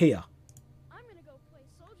 wait here. I'm gonna go play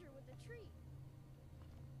soldier with the tree.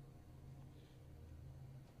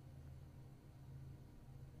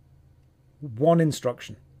 One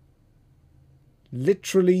instruction.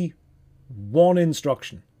 Literally one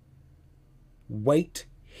instruction. Wait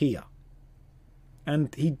here.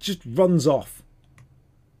 And he just runs off.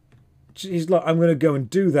 He's like, I'm going to go and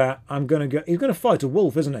do that. I'm going to go... He's going to fight a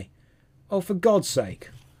wolf, isn't he? Oh, for God's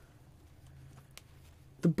sake.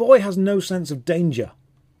 The boy has no sense of danger.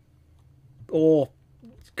 Or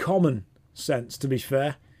common sense, to be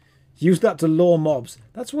fair. Use that to lure mobs.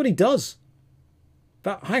 That's what he does.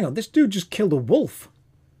 Hang on, this dude just killed a wolf.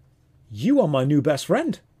 You are my new best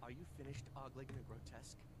friend. Are you finished ogling the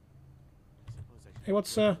grotesque? Hey,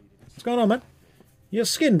 what's going on, man? Your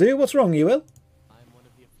skin, dude. What's wrong, you ill? I'm one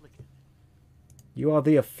of the afflicted. You are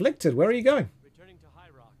the afflicted. Where are you going? Returning to High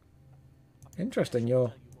Rock. Interesting.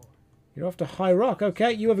 You're off to High Rock.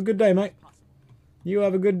 Okay, you have a good day, mate. You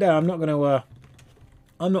have a good day. I'm not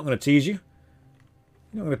gonna tease you.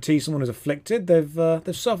 I'm not gonna tease someone who's afflicted.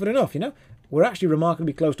 They've suffered enough, you know. We're actually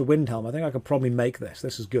remarkably close to Windhelm. I think I could probably make this.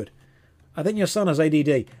 This is good. I think your son has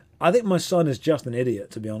ADD. I think my son is just an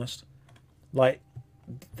idiot, to be honest. Like,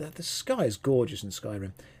 the sky is gorgeous in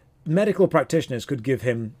Skyrim. Medical practitioners could give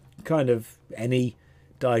him kind of any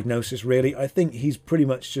diagnosis, really. I think he's pretty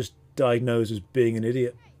much just diagnosed as being an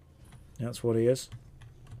idiot. That's what he is.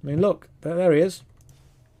 I mean, look, there he is.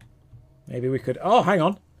 Maybe we could... Oh, hang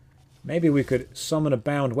on. Maybe we could summon a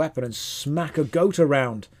bound weapon and smack a goat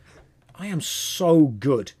around. I am so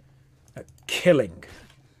good at killing.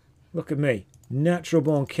 Look at me. Natural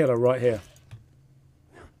born killer right here.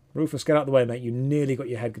 Rufus, get out of the way, mate. You nearly got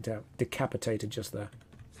your head decapitated just there.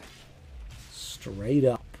 Straight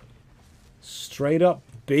up. Straight up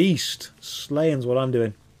beast. Slaying's what I'm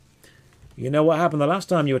doing. You know what happened the last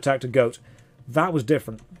time you attacked a goat? That was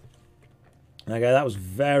different. Okay, that was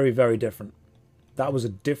very, very different. That was a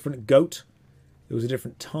different goat. It was a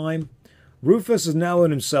different time. Rufus has now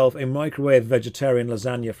earned himself a microwave vegetarian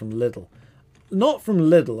lasagna from Lidl. Not from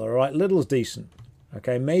Lidl, alright? Lidl's decent.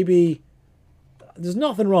 Okay, maybe... There's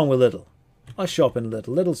nothing wrong with Lidl. I shop in Lidl.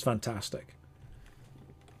 Lidl's fantastic.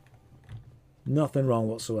 Nothing wrong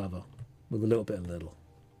whatsoever with a little bit of Lidl.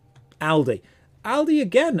 Aldi. Aldi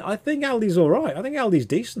again. I think Aldi's alright. I think Aldi's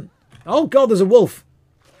decent. Oh God, there's a wolf.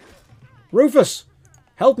 Rufus!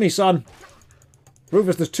 Help me, son.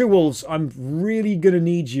 Rufus, there's two wolves. I'm really going to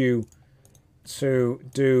need you to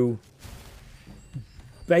do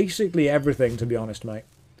basically everything, to be honest, mate.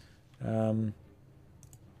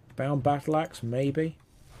 Bound battle axe, maybe.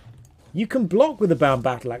 You can block with a bound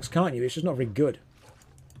battle axe, can't you? It's just not very good.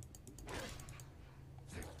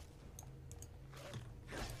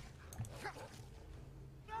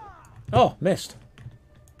 Oh, missed.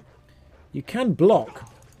 You can block.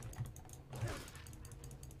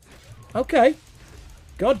 Okay.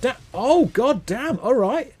 God damn. Oh, god damn. All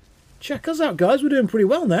right. Check us out, guys. We're doing pretty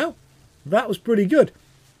well now. That was pretty good.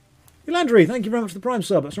 Elandry, thank you very much for the Prime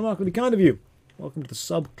sub. That's remarkably kind of you. Welcome to the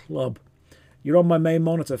sub club. You're on my main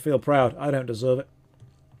monitor. Feel proud. I don't deserve it.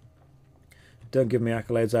 Don't give me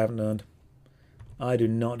accolades I haven't earned. I do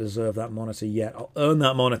not deserve that monitor yet. I'll earn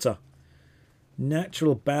that monitor.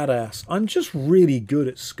 Natural badass. I'm just really good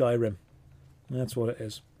at Skyrim. That's what it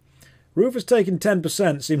is. Rufus taking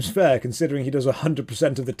 10% seems fair, considering he does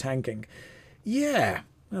 100% of the tanking. Yeah,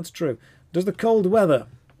 that's true. Does the cold weather,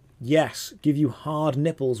 yes, give you hard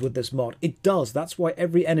nipples with this mod? It does. That's why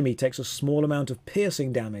every enemy takes a small amount of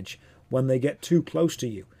piercing damage when they get too close to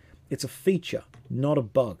you. It's a feature, not a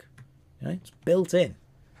bug. Okay? It's built in.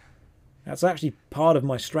 That's actually part of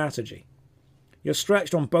my strategy. You're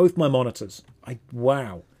stretched on both my monitors.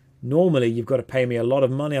 Wow. Normally, you've got to pay me a lot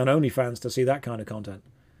of money on OnlyFans to see that kind of content.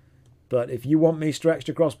 But if you want me stretched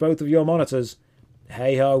across both of your monitors,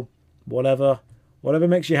 hey-ho, whatever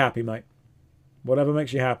makes you happy, mate. Whatever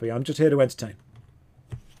makes you happy. I'm just here to entertain.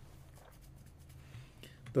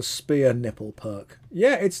 The spear nipple perk.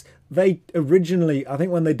 Yeah, they originally, I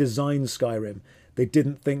think when they designed Skyrim, they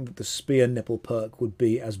didn't think that the spear nipple perk would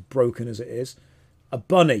be as broken as it is. A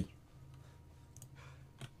bunny.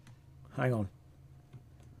 Hang on.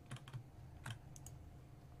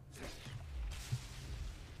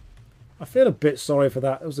 I feel a bit sorry for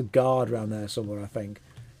that. There was a guard around there somewhere, I think.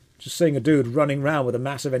 Just seeing a dude running around with a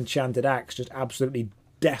massive enchanted axe, just absolutely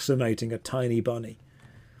decimating a tiny bunny.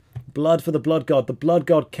 Blood for the blood god. The blood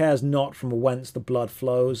god cares not from whence the blood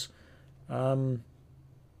flows. I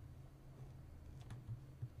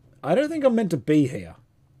don't think I'm meant to be here.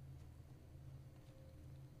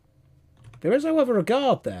 There is, however, a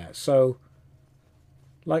guard there, so...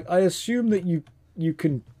 Like, I assume that you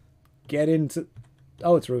can get into...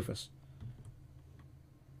 Oh, it's Rufus.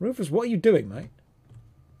 Rufus, what are you doing, mate?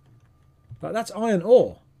 Like, that's iron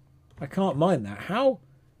ore. I can't mine that. How...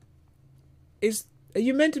 Are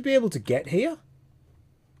you meant to be able to get here?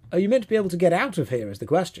 Are you meant to be able to get out of here, is the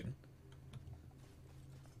question.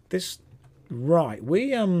 This... Right,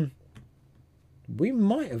 we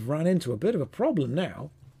might have run into a bit of a problem now.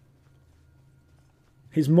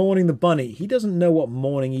 He's mourning the bunny. He doesn't know what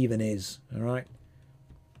mourning even is, alright?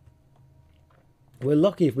 We're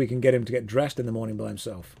lucky if we can get him to get dressed in the morning by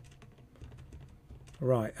himself.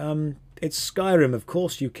 Right, it's Skyrim, of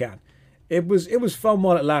course you can. It was fun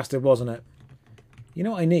while it lasted, wasn't it? You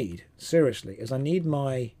know what I need, seriously, is I need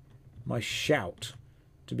my shout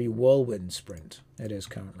to be whirlwind sprint. It is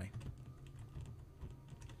currently.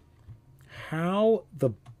 How the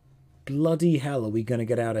bloody hell are we going to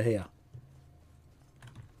get out of here?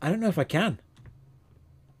 I don't know if I can.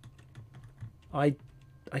 I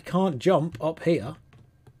can't jump up here.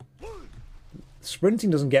 Sprinting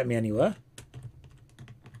doesn't get me anywhere.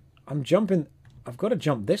 I'm jumping... I've got to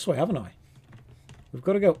jump this way, haven't I? We've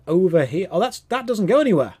got to go over here. Oh, that doesn't go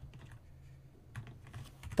anywhere.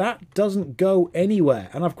 That doesn't go anywhere.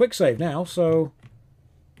 And I've quick saved now, so...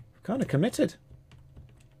 I'm kind of committed.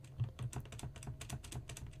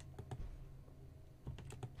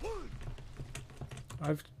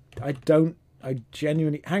 I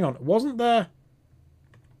genuinely... Hang on, wasn't there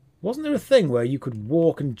a thing where you could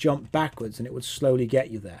walk and jump backwards and it would slowly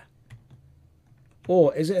get you there?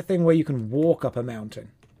 Or is it a thing where you can walk up a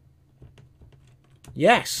mountain?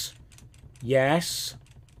 Yes! Yes!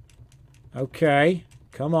 Okay,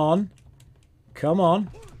 come on. Come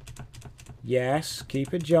on. Yes,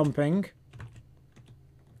 keep it jumping.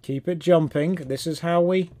 Keep it jumping. This is how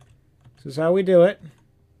we do it.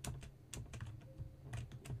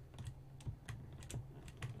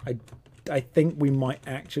 I think we might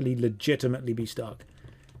actually legitimately be stuck.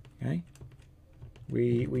 Okay.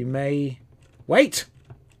 We may... Wait!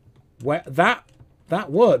 Where that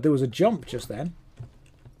worked. There was a jump just then.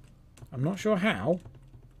 I'm not sure how,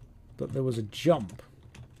 but there was a jump.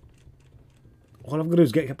 All I've got to do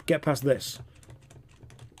is get past this.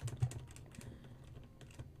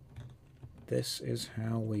 This is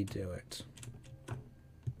how we do it.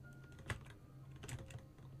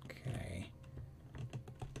 Okay.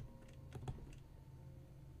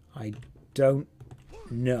 I don't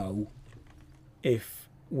know if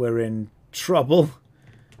we're in trouble.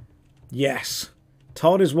 Yes.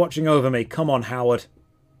 Todd is watching over me. Come on, Howard.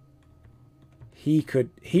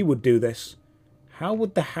 He would do this. How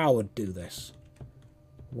would the Howard do this?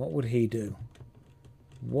 What would he do?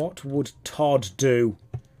 What would Todd do?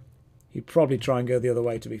 He'd probably try and go the other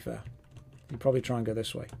way, to be fair. He'd probably try and go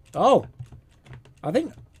this way. Oh! I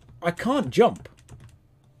think I can't jump.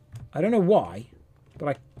 I don't know why,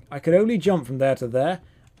 but I could only jump from there to there.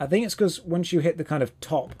 I think it's because once you hit the kind of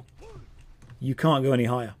top, you can't go any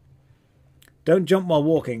higher. Don't jump while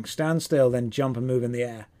walking. Stand still, then jump and move in the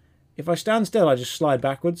air. If I stand still, I just slide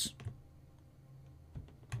backwards.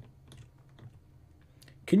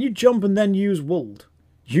 Can you jump and then use wold?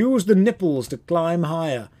 Use the nipples to climb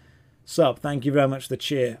higher. Sup, thank you very much for the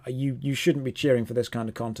cheer. You shouldn't be cheering for this kind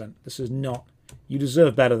of content. This is not... You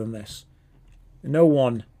deserve better than this. No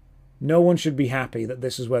one should be happy that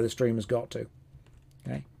this is where the stream has got to.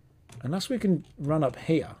 Okay? Unless we can run up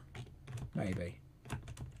here. Maybe.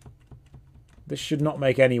 This should not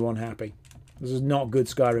make anyone happy. This is not good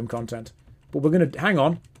Skyrim content. But we're going to... Hang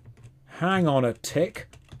on. Hang on a tick.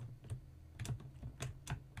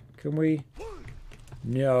 Can we...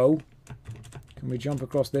 No. Can we jump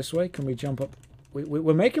across this way? Can we jump up...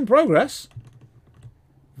 We're making progress.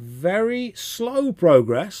 Very slow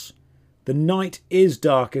progress. The night is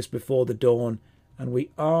darkest before the dawn. And we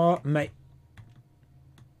are...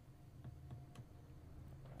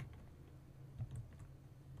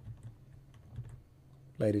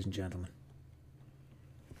 Ladies and gentlemen.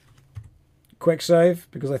 Quick save,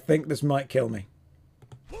 because I think this might kill me.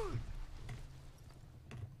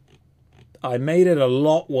 I made it a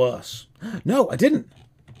lot worse. No, I didn't.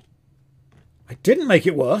 I didn't make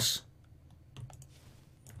it worse.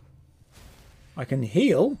 I can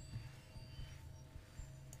heal.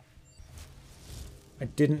 I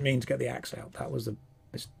didn't mean to get the axe out. That was the...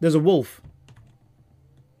 There's a wolf.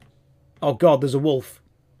 Oh god, there's a wolf.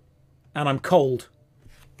 And I'm cold.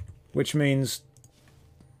 Which means...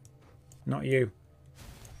 Not you.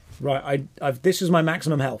 Right, this is my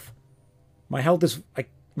maximum health. My health is...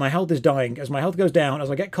 my health is dying. As my health goes down, as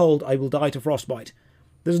I get cold, I will die to frostbite.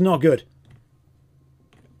 This is not good.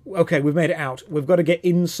 Okay, we've made it out. We've got to get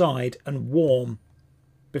inside and warm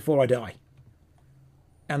before I die.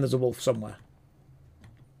 And there's a wolf somewhere.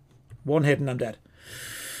 One hit and I'm dead.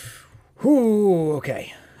 Whew,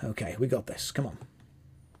 okay. Okay, we got this. Come on.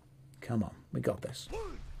 Come on, we got this.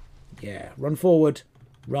 Yeah, run forward,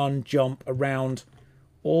 run, jump, around.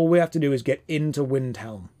 All we have to do is get into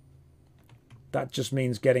Windhelm. That just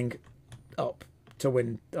means getting up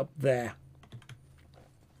to up there.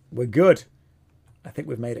 We're good. I think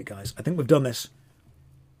we've made it, guys. I think we've done this.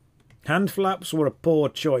 Hand flaps were a poor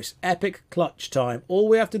choice. Epic clutch time. All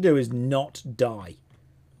we have to do is not die.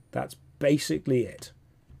 That's basically it.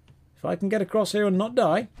 If I can get across here and not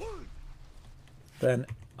die, then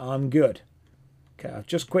I'm good. Okay, I've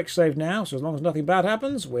just quick saved now, so as long as nothing bad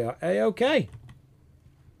happens, we are A-OK.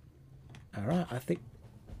 Alright, I think...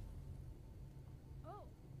 Oh,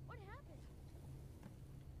 what happened?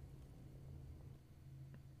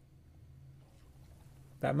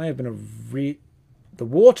 That may have been a The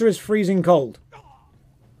water is freezing cold.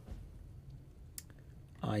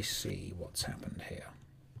 I see what's happened here.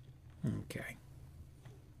 Okay.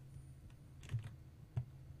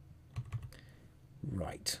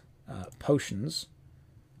 Right. Potions.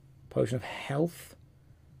 Potion of health.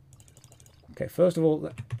 Okay, first of all...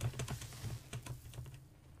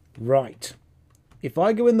 Right. If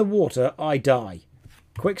I go in the water, I die.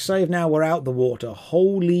 Quick save now, we're out the water.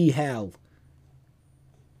 Holy hell.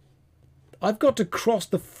 I've got to cross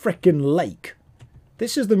the frickin' lake.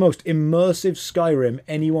 This is the most immersive Skyrim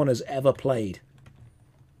anyone has ever played.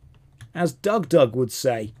 As Doug would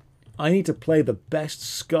say, I need to play the best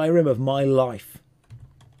Skyrim of my life.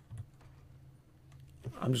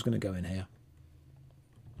 I'm just going to go in here.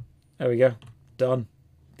 There we go. Done.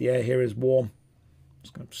 The air here is warm.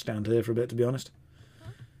 Just going to stand here for a bit, to be honest.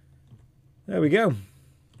 There we go.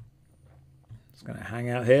 Just going to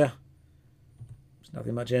hang out here. There's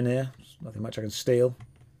nothing much in here. There's nothing much I can steal.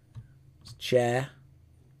 There's a chair.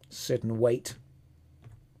 Sit and wait.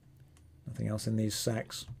 Nothing else in these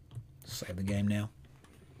sacks. Save the game now.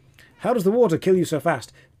 How does the water kill you so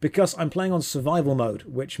fast? Because I'm playing on survival mode,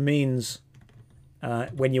 which means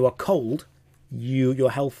when you are cold,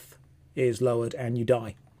 your health is lowered and you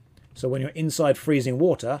die. So when you're inside freezing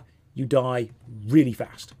water, you die really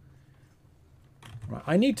fast. Right,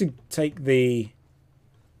 I need to take the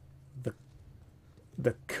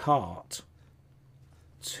cart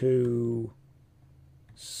to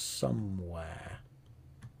somewhere.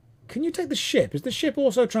 Can you take the ship? Is the ship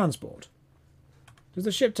also transport? Does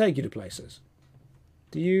the ship take you to places?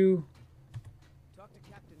 Do you...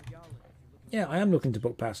 Yeah, I am looking to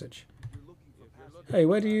book passage. Hey,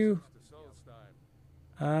 where do you...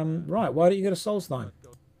 right, why don't you go to Solstheim?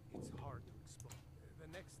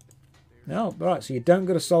 No, right, so you don't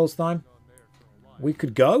go to Solstheim. We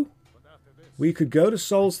could go. We could go to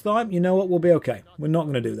Solstheim. You know what? We'll be okay. We're not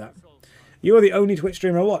going to do that. You are the only Twitch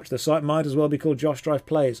streamer I watch. The site might as well be called Josh Strife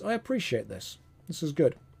Plays. I appreciate this. This is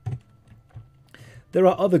good. There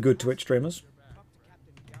are other good Twitch streamers.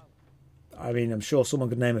 I mean, I'm sure someone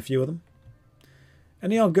could name a few of them.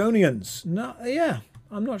 Any Argonians? No, yeah,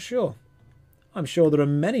 I'm not sure. I'm sure there are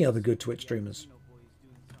many other good Twitch streamers.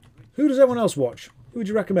 Who does everyone else watch? Who would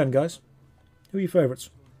you recommend, guys? Who are your favourites?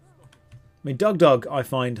 I mean, Doug I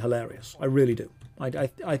find hilarious. I really do. I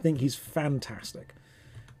think he's fantastic.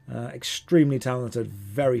 Extremely talented,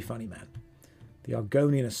 very funny man. The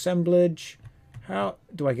Argonian assemblage. How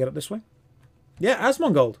do I get up this way? Yeah,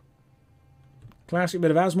 Asmongold. Classic bit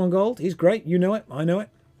of Asmongold. He's great. You know it. I know it.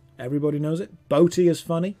 Everybody knows it. Boaty is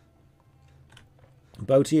funny.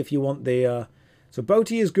 Boaty, if you want the... So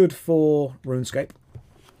Boaty is good for RuneScape.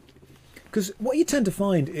 Because what you tend to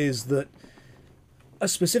find is that a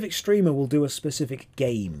specific streamer will do a specific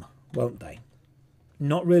game, won't they?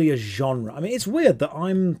 Not really a genre. I mean, it's weird that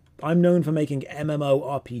I'm known for making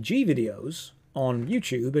MMORPG videos on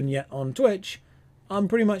YouTube, and yet on Twitch, I'm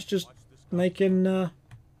pretty much just making,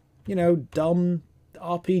 you know, dumb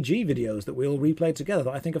RPG videos that we all replay together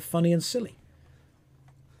that I think are funny and silly.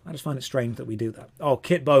 I just find it strange that we do that. Oh,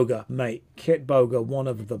 Kit Boga, mate. Kit Boga, one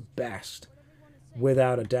of the best.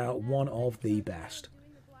 Without a doubt, one of the best.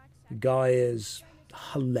 The guy is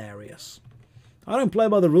hilarious. I don't play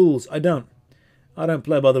by the rules. I don't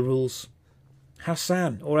play by the rules.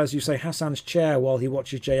 Hassan, or as you say, Hassan's chair while he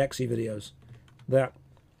watches JXE videos.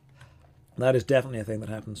 That is definitely a thing that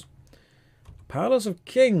happens. Palace of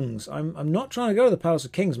Kings. I'm not trying to go to the Palace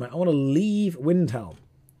of Kings, mate. I want to leave Windhelm.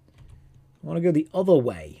 I want to go the other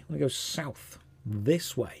way. I want to go south.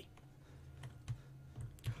 This way.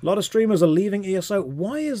 A lot of streamers are leaving ESO.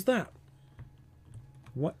 Why is that?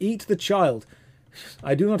 What? Eat the child.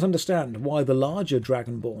 I do not understand why the larger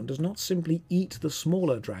Dragonborn does not simply eat the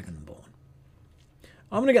smaller Dragonborn.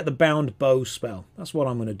 I'm going to get the Bound Bow spell. That's what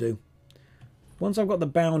I'm going to do. Once I've got the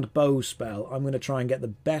Bound Bow spell, I'm going to try and get the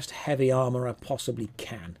best heavy armor I possibly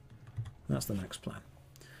can. That's the next plan.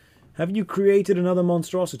 Have you created another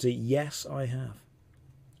monstrosity? Yes, I have.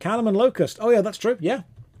 Callum and Locust. Oh, yeah, that's true. Yeah.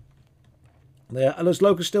 Is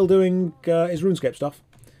Locust still doing his RuneScape stuff?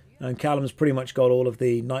 And Callum's pretty much got all of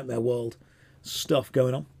the Nightmare World stuff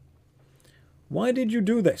going on. Why did you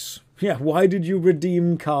do this? Yeah, why did you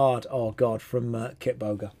redeem card? Oh, God, from Kit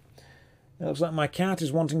Boga. It looks like my cat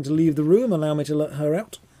is wanting to leave the room. Allow me to let her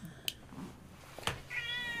out.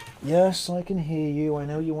 Yes, I can hear you. I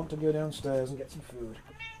know you want to go downstairs and get some food.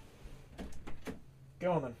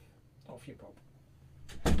 Go on then. Off you pop.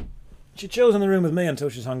 She chills in the room with me until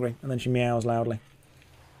she's hungry, and then she meows loudly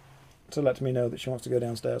to let me know that she wants to go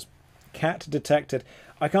downstairs. Cat detected.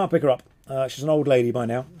 I can't pick her up. She's an old lady by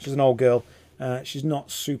now. She's an old girl. She's not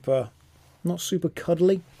super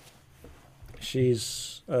cuddly.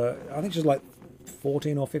 She's, I think she's like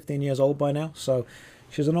 14 or 15 years old by now, so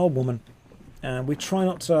she's an old woman. And we try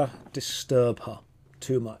not to disturb her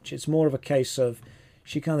too much. It's more of a case of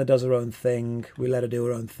she kind of does her own thing. We let her do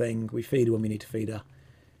her own thing. We feed her when we need to feed her.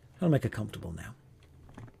 I'll make her comfortable now.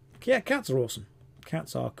 Yeah, cats are awesome.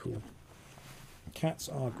 Cats are cool. Cats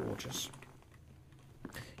are gorgeous.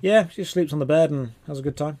 Yeah, she sleeps on the bed and has a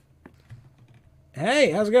good time.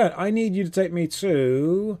 Hey, how's it going? I need you to take me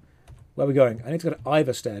to... Where are we going? I need to go to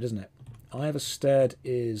Iverstead, isn't it? Iverstead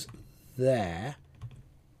is there.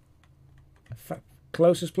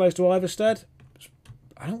 Closest place to Iverstead?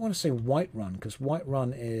 I don't want to say Whiterun, because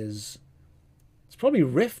Whiterun is... It's probably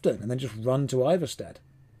Riften, and then just run to Iverstead.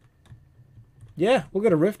 Yeah, we'll go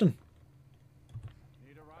to Riften.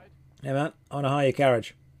 Need a ride? Hey, man, I want to hire your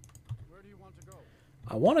carriage. Where do you want to go?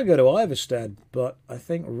 I want to go to Iverstead, but I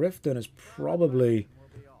think Riften is probably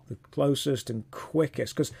the closest and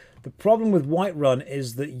quickest. Because the problem with Whiterun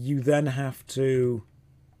is that you then have to...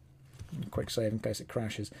 Quick save in case it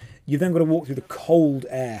crashes. You then got to walk through the cold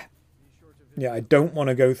air. Yeah, I don't want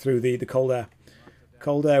to go through the cold air.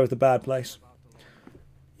 Cold air is the bad place.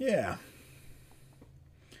 Yeah.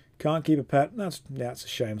 Can't keep a pet. That's a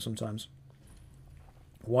shame sometimes.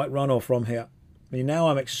 Whiterun or from here. I mean, now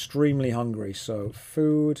I'm extremely hungry, so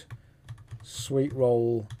food, sweet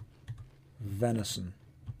roll, venison.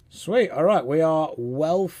 Sweet, alright, we are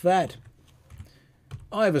well fed.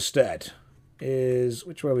 Iverstead is...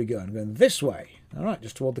 Which way are we going? We're going this way. Alright,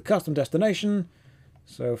 just toward the custom destination.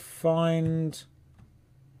 So find...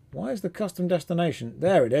 Why is the custom destination?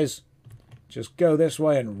 There it is. Just go this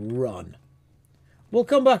way and run. We'll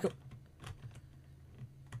come back...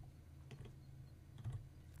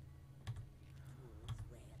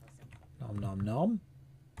 Nom nom nom.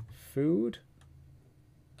 Food.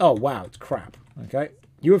 Oh, wow, it's crap. Okay.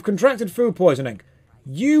 You have contracted food poisoning.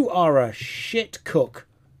 You are a shit cook.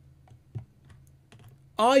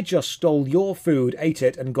 I just stole your food, ate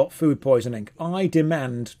it, and got food poisoning. I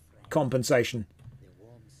demand compensation.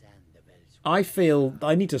 I feel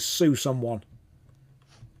I need to sue someone.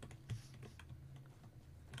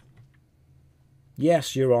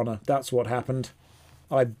 Yes, Your Honour, that's what happened.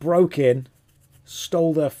 I broke in,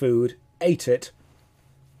 stole their food, ate it,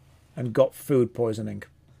 and got food poisoning.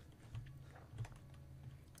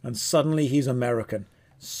 And suddenly he's American.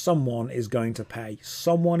 Someone is going to pay.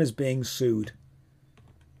 Someone is being sued.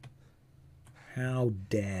 How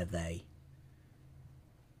dare they?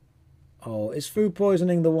 Oh, is food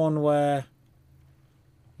poisoning the one where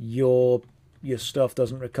you're your stuff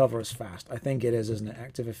doesn't recover as fast. I think it is, isn't it?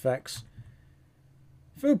 Active effects.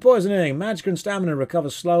 Food poisoning. Magic and stamina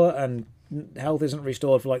recovers slower and health isn't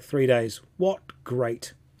restored for like 3 days. What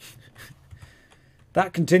great.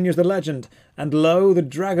 That continues the legend. And lo, the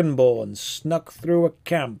Dragonborn snuck through a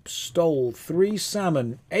camp, stole 3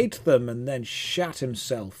 salmon, ate them, and then shat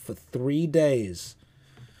himself for 3 days.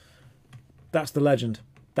 That's the legend.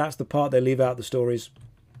 That's the part they leave out the stories.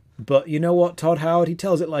 But you know what, Todd Howard? He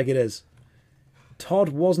tells it like it is. Todd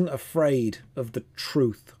wasn't afraid of the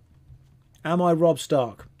truth. Am I Rob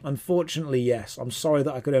Stark? Unfortunately, yes. I'm sorry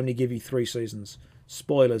that I could only give you 3 seasons.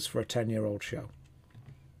 Spoilers for a 10-year-old show.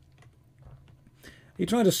 You're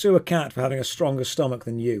trying to sue a cat for having a stronger stomach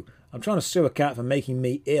than you. I'm trying to sue a cat for making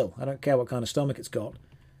me ill. I don't care what kind of stomach it's got.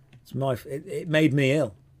 It made me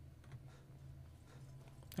ill.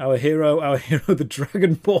 Our hero, the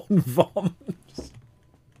Dragonborn vomits.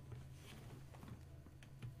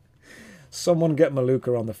 Someone get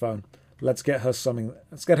Maluka on the phone. Let's get her singing.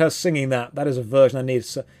 Let's get her singing that. That is a version I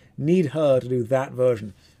need her to do that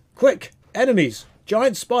version. Quick, enemies,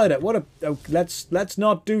 giant spider. What a let's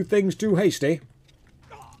not do things too hasty.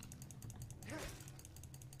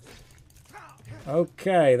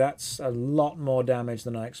 Okay, that's a lot more damage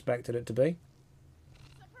than I expected it to be.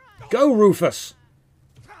 Go, Rufus!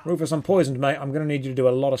 Rufus, I'm poisoned, mate. I'm going to need you to do a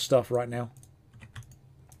lot of stuff right now.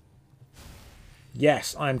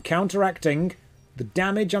 Yes, I'm counteracting the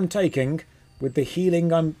damage I'm taking with the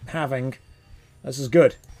healing I'm having. This is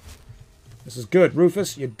good. This is good.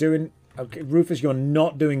 Rufus, you're doing... Okay, Rufus, you're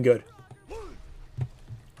not doing good.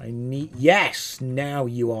 I need... Yes! Now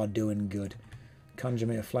you are doing good. Conjure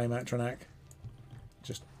me a flame atronac.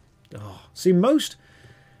 Just... Oh. See, most...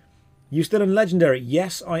 You still in Legendary?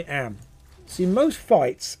 Yes, I am. See, most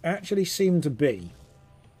fights actually seem to be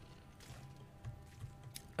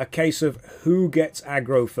a case of who gets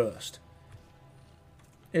aggro first.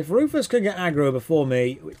 If Rufus can get aggro before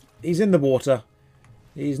me, he's in the water.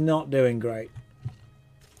 He's not doing great.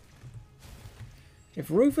 If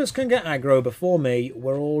Rufus can get aggro before me,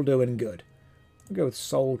 we're all doing good. We'll go with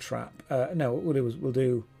Soul Trap. No, what we'll do is we'll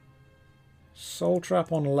do Soul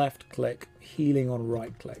Trap on left click, healing on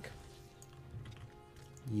right click.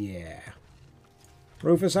 Yeah.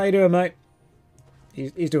 Rufus, how you doing, mate?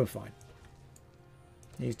 He's doing fine.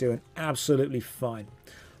 He's doing absolutely fine.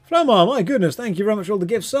 Flomar, my goodness, thank you very much for all the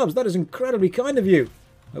gift subs. That is incredibly kind of you.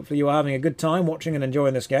 Hopefully you are having a good time watching and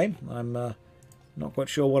enjoying this game. I'm not quite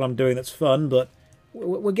sure what I'm doing that's fun, but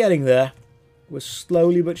we're getting there. We're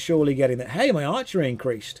slowly but surely getting there. Hey, my archery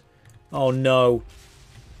increased. Oh, no.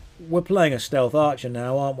 We're playing a stealth archer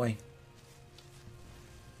now, aren't we?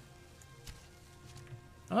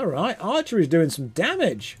 Alright, archery is doing some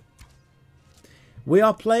damage. We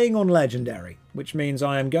are playing on Legendary, which means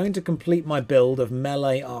I am going to complete my build of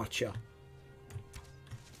melee archer.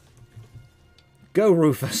 Go,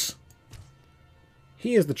 Rufus.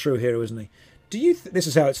 He is the true hero, isn't he? Do you? This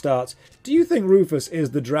is how it starts. Do you think Rufus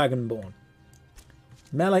is the Dragonborn?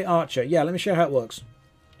 Melee archer. Yeah, let me show you how it works.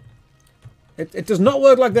 It does not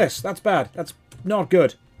work like this. That's bad. That's not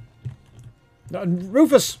good. No,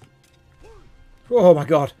 Rufus! Oh my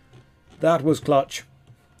god. That was clutch.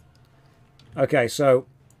 Okay, so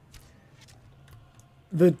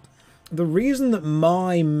the reason that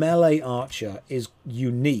my melee archer is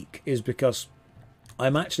unique is because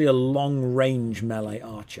I'm actually a long-range melee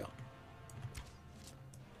archer.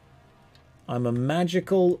 I'm a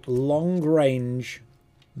magical, long-range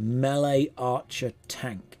melee archer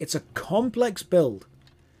tank. It's a complex build.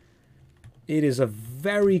 It is a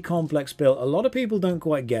very complex build. A lot of people don't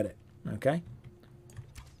quite get it, okay?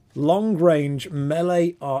 Long-range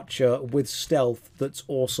melee archer with stealth that's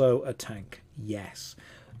also a tank. Yes.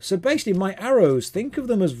 So basically, my arrows, think of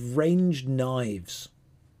them as ranged knives.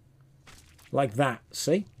 Like that,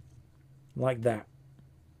 see? Like that.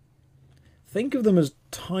 Think of them as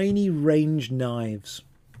tiny ranged knives.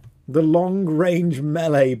 The long-range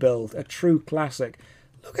melee build, a true classic.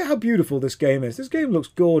 Look at how beautiful this game is. This game looks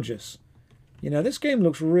gorgeous. You know, this game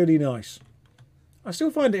looks really nice. I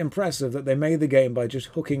still find it impressive that they made the game by just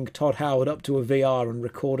hooking Todd Howard up to a VR and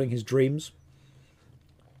recording his dreams.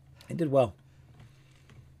 It did well.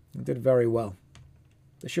 It did very well.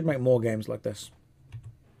 They should make more games like this.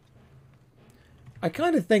 I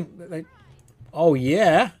kind of think that they... Oh,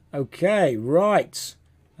 yeah? Okay, right.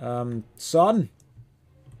 Son?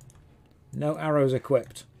 No arrows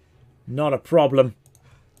equipped. Not a problem.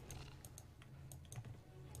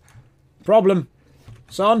 Problem.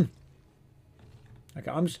 Son? Okay,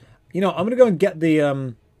 I'm gonna go and get the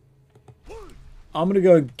I'm gonna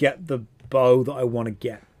go and get the bow that I want to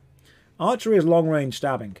get. Archery is long range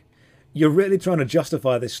stabbing. You're really trying to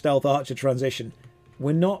justify this stealth archer transition.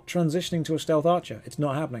 We're not transitioning to a stealth archer. It's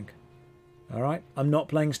not happening. Alright? I'm not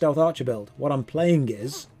playing stealth archer build. What I'm playing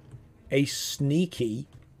is a sneaky,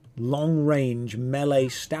 long-range melee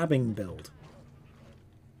stabbing build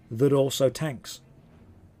that also tanks.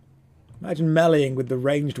 Imagine meleeing with the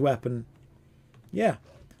ranged weapon. Yeah.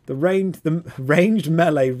 The ranged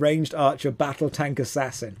melee, ranged archer, battle tank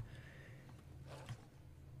assassin.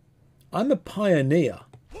 I'm a pioneer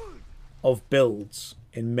of builds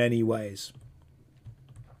in many ways.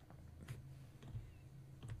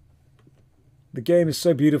 The game is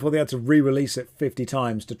so beautiful they had to re-release it 50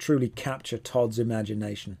 times to truly capture Todd's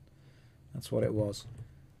imagination. That's what it was.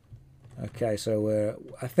 Okay, so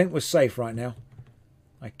I think we're safe right now.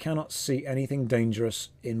 I cannot see anything dangerous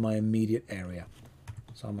in my immediate area.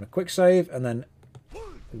 So I'm going to quick save and then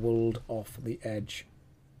walled off the edge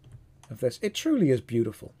of this. It truly is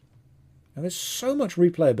beautiful. And there's so much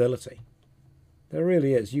replayability. There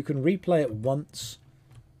really is. You can replay it once,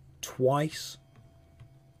 twice,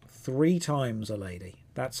 3 times a lady.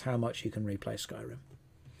 That's how much you can replay Skyrim.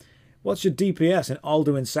 What's your DPS in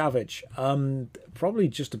Alduin Savage? Probably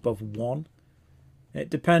just above 1. It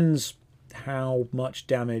depends how much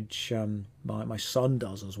damage my son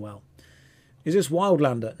does as well. Is this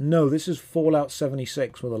Wildlander? No, this is Fallout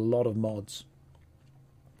 76 with a lot of mods.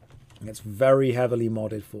 It's very heavily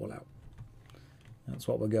modded Fallout. That's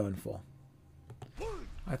what we're going for.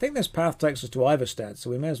 I think this path takes us to Iverstead,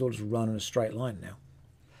 so we may as well just run in a straight line now.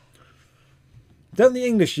 Don't the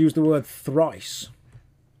English use the word thrice?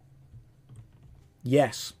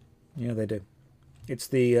 Yes. Yeah, they do. It's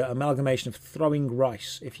the amalgamation of throwing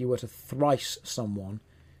rice. If you were to thrice someone,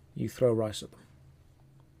 you throw rice at them.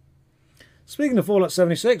 Speaking of Fallout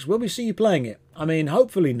 76, will we see you playing it? I mean,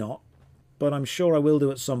 hopefully not, but I'm sure I will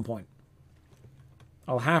do at some point.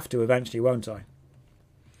 I'll have to eventually, won't I?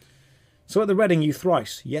 So at the Reading, you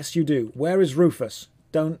thrice. Yes, you do. Where is Rufus?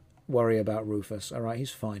 Don't worry about Rufus. All right,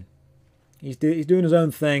 he's fine. He's doing his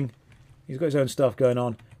own thing. He's got his own stuff going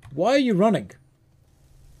on. Why are you running?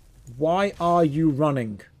 Why are you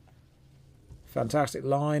running? Fantastic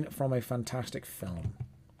line from a fantastic film.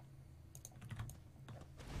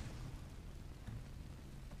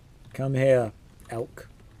 Come here, elk.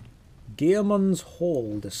 Gearman's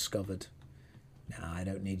Hall discovered. Nah, I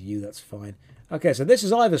don't need you, that's fine. Okay, so this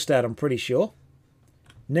is Iverstead, I'm pretty sure.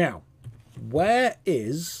 Now, where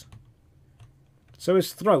is... So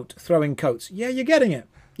is Throat throwing coats? Yeah, you're getting it.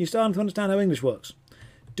 You're starting to understand how English works.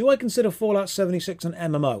 Do I consider Fallout 76 an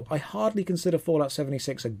MMO? I hardly consider Fallout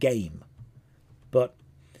 76 a game. But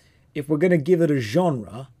if we're going to give it a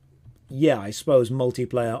genre, yeah, I suppose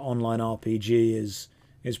multiplayer online RPG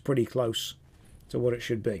is pretty close to what it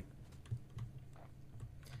should be.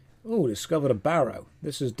 Oh, discovered a barrow.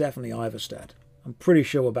 This is definitely Iverstead. I'm pretty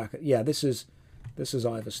sure we're back at... Yeah, this is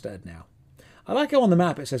Iverstead now. I like how on the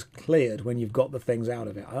map it says cleared when you've got the things out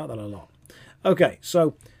of it. I like that a lot. Okay,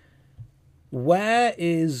 so where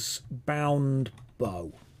is Bound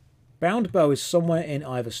Bow? Bound Bow is somewhere in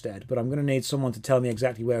Iverstead, but I'm going to need someone to tell me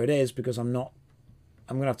exactly where it is because I'm going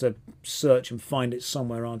to have to search and find it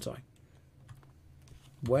somewhere, aren't I?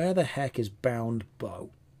 Where the heck is Bound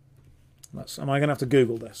Bow? Am I going to have to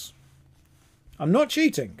Google this? I'm not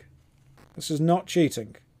cheating. This is not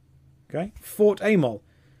cheating. Okay, Fort Amol.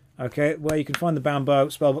 Okay, where you can find the Bound Bow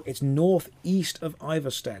spellbook. It's northeast of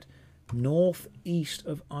Iverstead. Northeast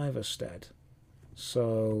of Iverstead.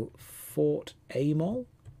 So, Fort Amol?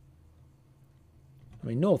 I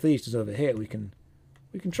mean, northeast is over here. We can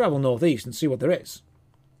travel northeast and see what there is.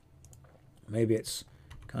 Maybe it's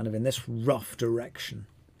kind of in this rough direction.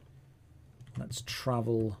 Let's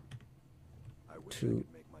travel to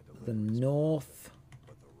the north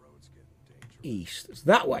east. It's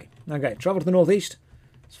that way. Okay, travel to the northeast.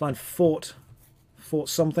 Let's find Fort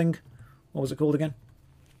something. What was it called again?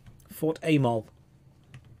 Fort Amol.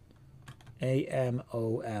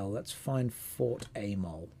 A-M-O-L. Let's find Fort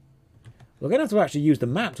Amol. We're going to have to actually use the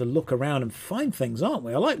map to look around and find things, aren't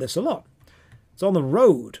we? I like this a lot. It's on the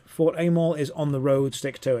road. Fort Amol is on the road.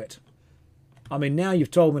 Stick to it. I mean, now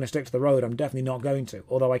you've told me to stick to the road, I'm definitely not going to.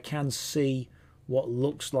 Although I can see what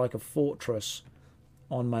looks like a fortress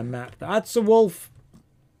on my map. That's a wolf.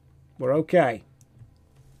 We're okay.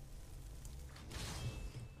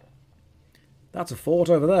 That's a fort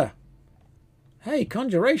over there. Hey,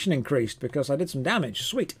 conjuration increased because I did some damage.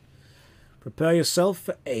 Sweet. Prepare yourself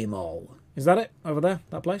for Amol. Is that it? Over there?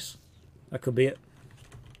 That place? That could be it.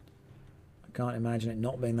 I can't imagine it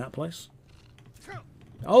not being that place.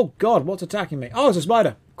 Oh, God, what's attacking me? Oh, it's a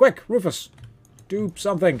spider. Quick, Rufus. Do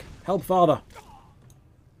something. Help father.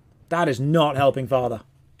 That is not helping father.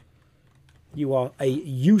 You are a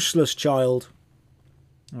useless child.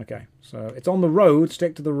 Okay, so it's on the road.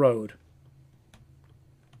 Stick to the road.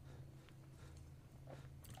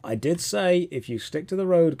 I did say if you stick to the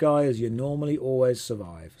road, guys, you normally always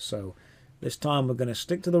survive. So this time we're going to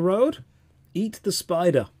stick to the road. Eat the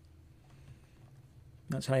spider.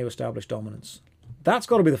 That's how you establish dominance. That's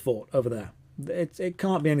got to be the fort over there. It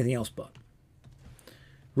can't be anything else but.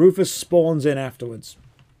 Rufus spawns in afterwards.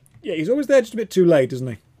 Yeah, he's always there just a bit too late, isn't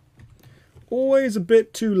he? Always a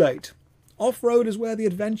bit too late. Off-road is where the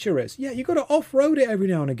adventure is. Yeah, you've got to off-road it every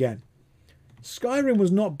now and again. Skyrim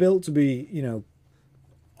was not built to be, you know,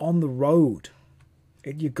 on the road.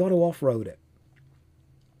 You've got to off-road it.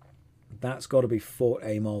 That's got to be Fort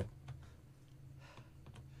Amol.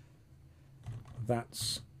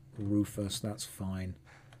 That's Rufus. That's fine.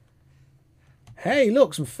 Hey,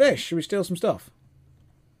 look, some fish. Should we steal some stuff?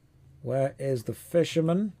 Where is the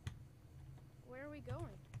fisherman? Where are we going?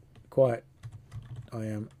 Quiet. I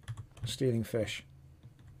am stealing fish.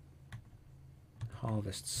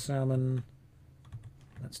 Harvest salmon.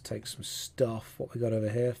 Let's take some stuff. What we got over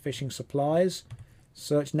here? Fishing supplies.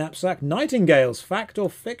 Search knapsack. Nightingales. Fact or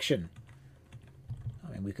fiction?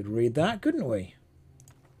 I mean, we could read that, couldn't we?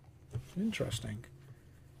 Interesting.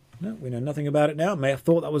 No, we know nothing about it now. May have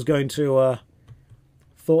thought that was going to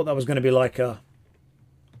be like a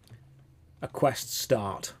quest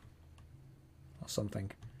start or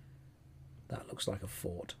something. That looks like a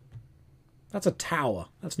fort. That's a tower.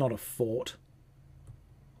 That's not a fort.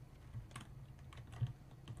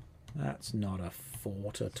 That's not a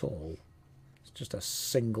fort at all. It's just a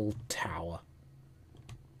single tower.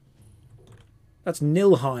 That's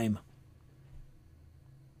Nilheim.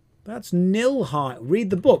 That's Nilheim. Read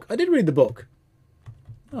the book. I did read the book.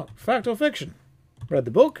 Oh, fact or fiction? Read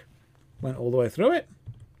the book. Went all the way through it.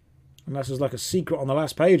 Unless there's like a secret on the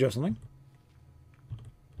last page or something.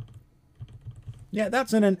 Yeah,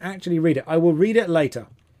 that's an actually read it. I will read it later.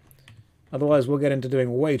 Otherwise we'll get into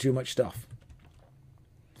doing way too much stuff.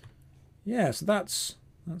 Yeah, so that's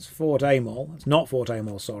Fort Amol. That's not Fort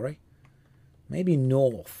Amol, sorry. Maybe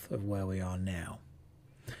north of where we are now.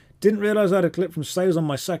 Didn't realise I had a clip from saves on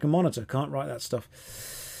my second monitor. Can't write that stuff.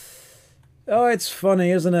 Oh, it's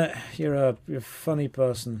funny, isn't it? You're a funny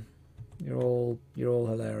person. You're all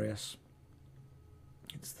hilarious.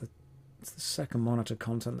 It's the second monitor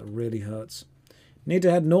content that really hurts. Need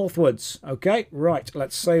to head northwards. Okay, right.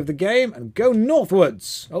 Let's save the game and go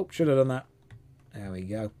northwards. Oh, should have done that. There we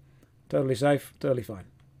go. Totally safe. Totally fine.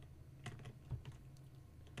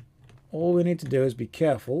 All we need to do is be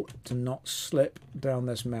careful to not slip down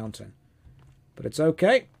this mountain. But it's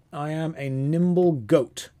okay. I am a nimble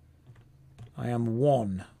goat. I am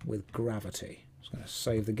one with gravity. I'm just going to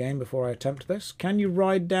save the game before I attempt this. Can you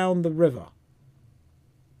ride down the river?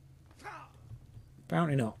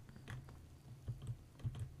 Apparently not.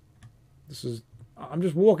 I'm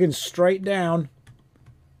just walking straight down.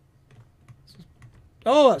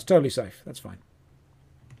 Oh, that's totally safe. That's fine.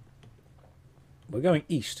 We're going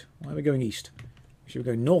east. Why are we going east? Should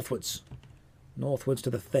we go northwards? Northwards to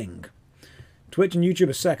the thing. Twitch and YouTube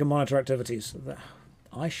are second monitor activities.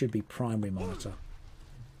 I should be primary monitor.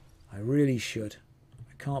 I really should.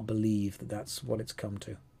 I can't believe that that's what it's come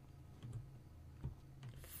to.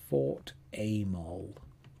 Fort Amol.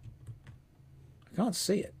 I can't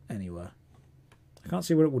see it anywhere. I can't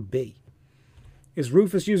see where it would be. Is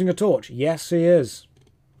Rufus using a torch? Yes, he is.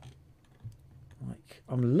 Like,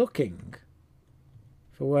 I'm looking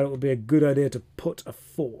for where it would be a good idea to put a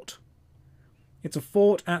fort. It's a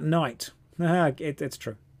fort at night. It's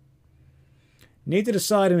true. Need to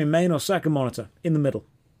decide on my main or second monitor. In the middle.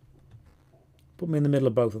 Put me in the middle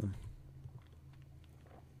of both of them.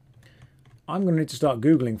 I'm going to need to start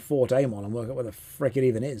Googling Fort Amol and work out where the frick it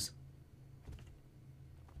even is.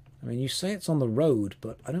 I mean, you say it's on the road,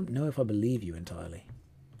 but I don't know if I believe you entirely.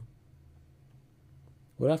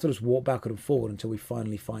 We'll have to just walk backward and forward until we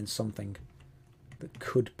finally find something that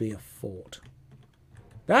could be a fort.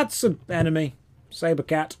 That's an enemy. Saber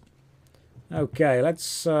cat. Okay,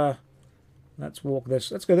 let's walk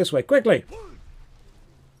this. Let's go this way quickly.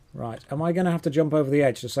 Right, am I going to have to jump over the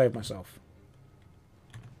edge to save myself?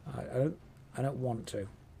 I don't want to.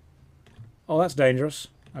 Oh, that's dangerous.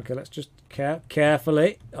 Okay, let's just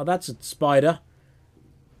carefully. Oh, that's a spider.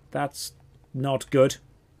 That's not good.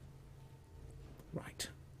 Right.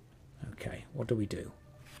 Okay, what do we do?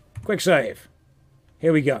 Quick save.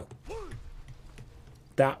 Here we go.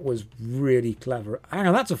 That was really clever. Hang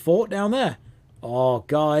on, that's a fort down there. Oh,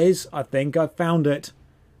 guys, I think I found it.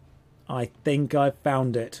 I think I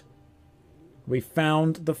found it. We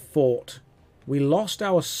found the fort. We lost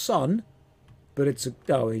our son, but it's a...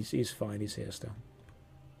 Oh, he's fine. He's here still.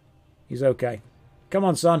 He's okay. Come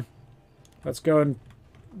on, son. Let's go and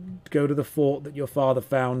go to the fort that your father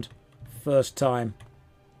found first time.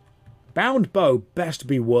 Bound bow best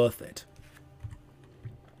be worth it.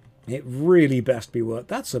 It really best be worth...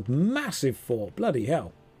 That's a massive fort. Bloody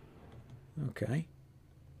hell. Okay.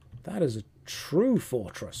 That is a true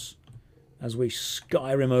fortress. As we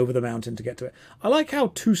Skyrim over the mountain to get to it. I like how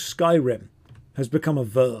to Skyrim has become a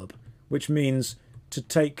verb, which means to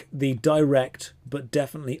take the direct but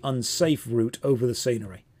definitely unsafe route over the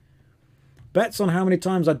scenery. Bets on how many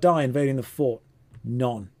times I die invading the fort?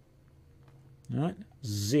 None. Alright?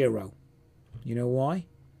 0. You know why?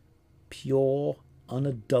 Pure,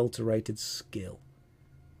 unadulterated skill.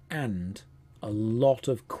 And a lot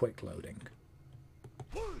of quick loading.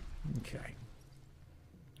 Okay.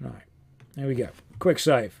 Right. There we go. Quick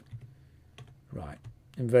save. Right.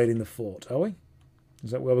 Invading the fort, are we?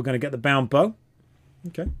 Is that where we're going to get the bound bow?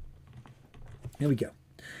 Okay. Here we go.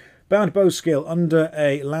 Bound bow skill. Under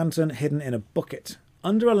a lantern hidden in a bucket.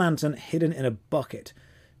 Under a lantern hidden in a bucket.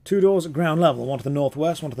 2 doors at ground level. One to the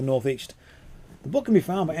northwest, one to the northeast. The book can be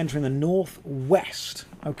found by entering the northwest.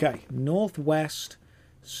 Okay. Northwest.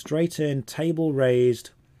 Straight in. Table raised.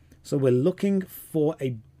 So we're looking for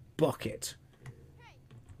a bucket.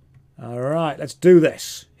 Alright, let's do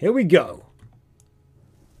this. Here we go.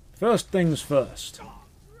 First things first.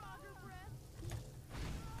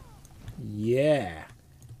 Yeah.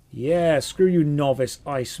 Yeah, screw you, novice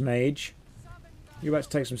ice mage. You're about to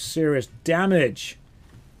take some serious damage.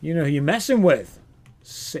 You know who you're messing with.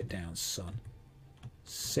 Sit down, son.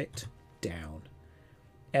 Sit down.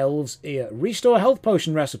 Elf's ear. Restore health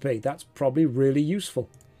potion recipe. That's probably really useful.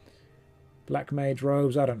 Black mage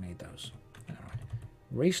robes. I don't need those. Alright.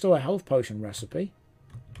 Restore health potion recipe.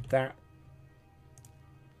 That.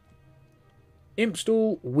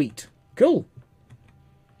 Impstool wheat. Cool.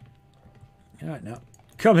 Alright, now.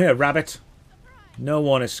 Come here, rabbit. No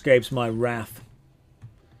one escapes my wrath.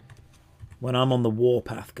 When I'm on the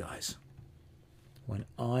warpath, guys. When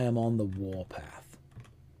I am on the warpath,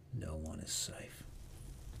 no one is safe.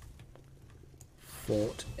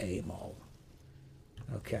 Fort Amol.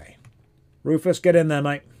 Okay. Rufus, get in there,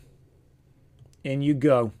 mate. In you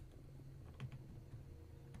go.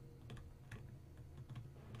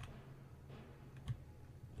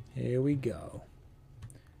 Here we go.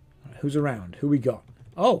 Right, who's around? Who we got?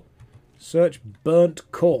 Oh! Search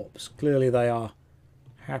burnt corpse. Clearly they are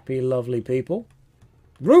happy, lovely people.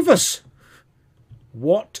 Rufus!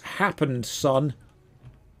 What happened, son?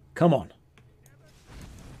 Come on.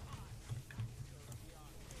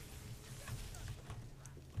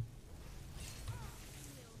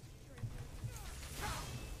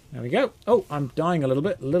 There we go. Oh, I'm dying a little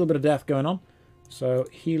bit. A little bit of death going on. So,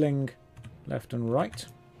 healing left and right.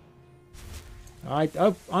 I'm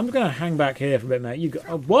going to hang back here for a bit, mate. You go.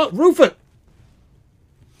 Oh, what? Rufus!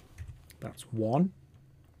 That's 1.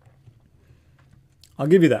 I'll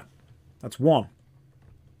give you that. That's 1.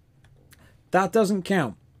 That doesn't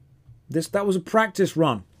count. That was a practice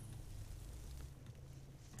run.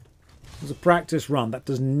 It was a practice run. That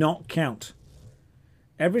does not count.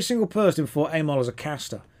 Every single person for Amol is a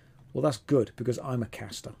caster. Well, that's good, because I'm a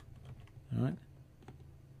caster. Alright?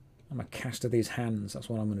 I'm a caster these hands. That's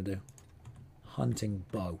what I'm going to do. Hunting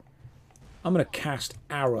bow. I'm going to cast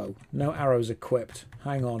arrow. No arrows equipped.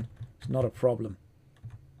 Hang on. It's not a problem.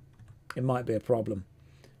 It might be a problem.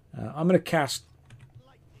 I'm going to cast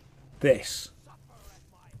this.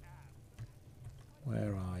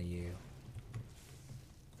 Where are you?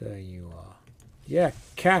 There you are. Yeah,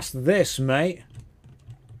 cast this, mate.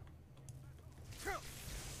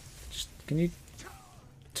 Just, can you...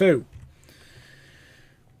 2.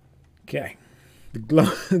 Okay.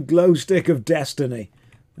 The glow stick of destiny.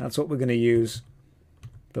 That's what we're going to use.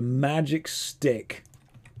 The magic stick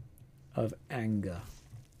of anger.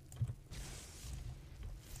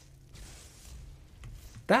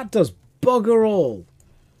 That does bugger all.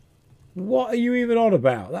 What are you even on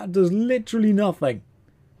about? That does literally nothing.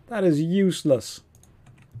 That is useless.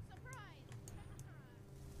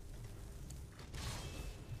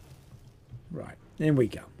 Right, in we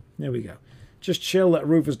go. There we go. Just chill, let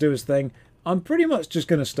Rufus do his thing. I'm pretty much just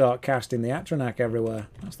going to start casting the Atronak everywhere.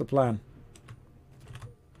 That's the plan.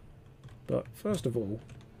 But first of all,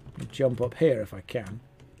 I'll jump up here if I can.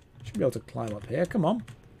 Should be able to climb up here. Come on.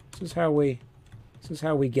 This is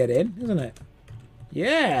how we get in, isn't it?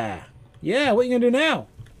 Yeah. Yeah, what are you going to do now?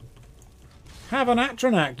 Have an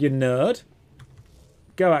Atronak, you nerd.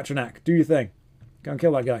 Go, Atronak. Do your thing. Go and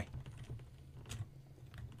kill that guy.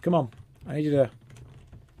 Come on. I need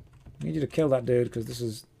you to kill that dude, because this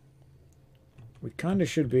is... We kind of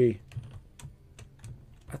should be...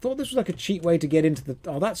 I thought this was like a cheap way to get into the...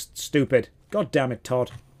 Oh, that's stupid. God damn it,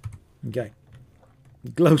 Todd. Okay.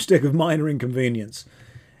 Glow stick of minor inconvenience.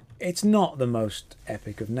 It's not the most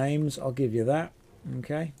epic of names, I'll give you that.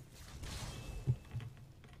 Okay.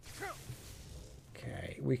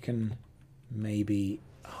 Okay, we can maybe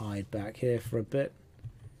hide back here for a bit.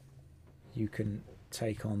 You can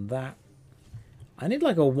take on that. I need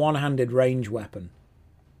like a one-handed range weapon.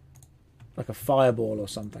 Like a fireball or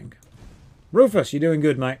something. Rufus, you're doing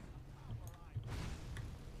good, mate.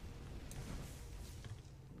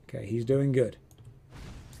 Okay, he's doing good.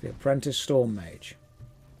 It's the apprentice storm mage.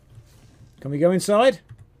 Can we go inside?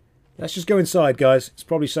 Let's just go inside, guys. It's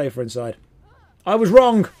probably safer inside. I was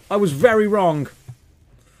wrong. I was very wrong.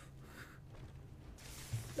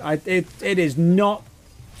 It is not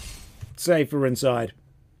safer inside.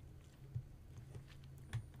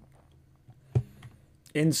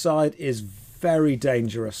 Inside is very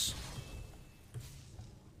dangerous.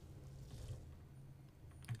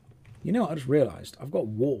 You know what I just realised? I've got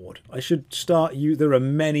ward. I should start... There are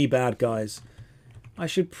many bad guys. I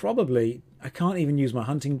should probably... I can't even use my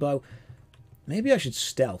hunting bow. Maybe I should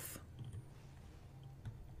stealth.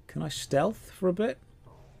 Can I stealth for a bit?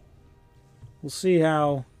 We'll see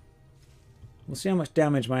how... We'll see how much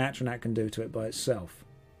damage my Atronac can do to it by itself.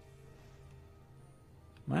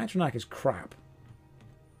 My Atronac is crap.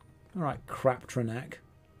 Alright, crap Tronac.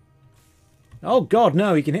 Oh god,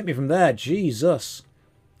 no, he can hit me from there. Jesus.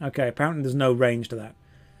 Okay, apparently there's no range to that.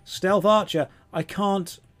 Stealth Archer, I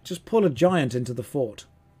can't just pull a giant into the fort.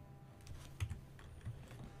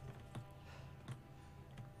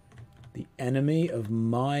 The enemy of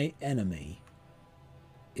my enemy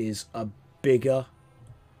is a bigger,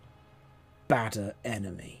 badder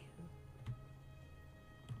enemy.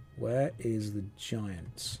 Where is the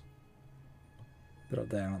giants? They're up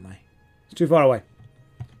there, aren't they? It's too far away.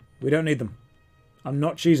 We don't need them. I'm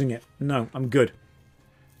not cheesing it. No, I'm good.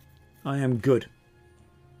 I am good.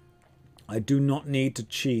 I do not need to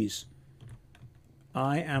cheese.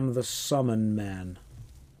 I am the summon man.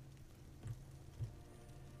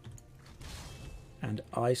 And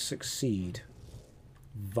I succeed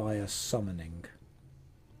via summoning.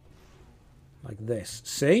 Like this.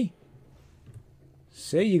 See?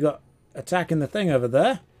 See, you got attacking the thing over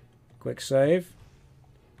there. Quick save.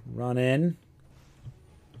 Run in.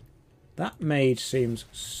 That mage seems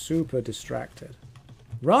super distracted.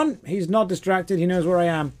 Run! He's not distracted. He knows where I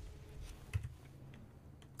am.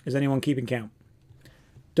 Is anyone keeping count?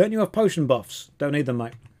 Don't you have potion buffs? Don't need them,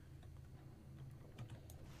 mate.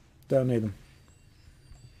 Don't need them.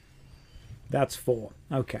 That's 4.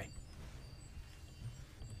 Okay.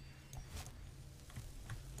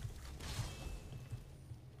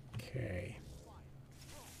 Okay.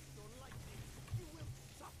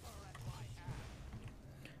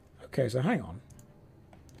 Okay, so hang on.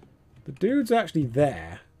 The dude's actually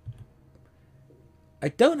there. I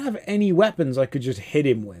don't have any weapons I could just hit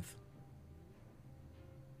him with.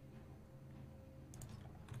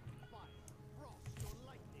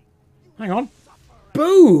 Hang on.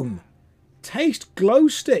 Boom! Taste glow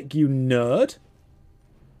stick, you nerd.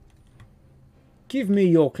 Give me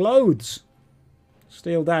your clothes.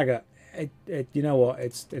 Steel dagger. You know what?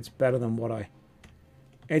 It's better than what I...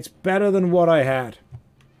 It's better than what I had.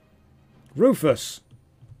 Rufus.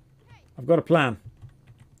 I've got a plan.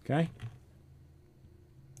 Okay.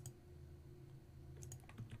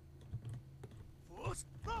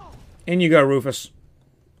 In you go, Rufus.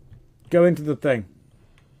 Go into the thing.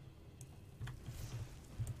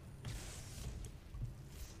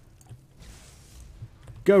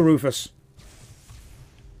 Go, Rufus.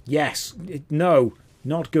 Yes. No.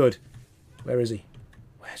 Not good. Where is he?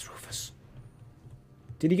 Where's Rufus?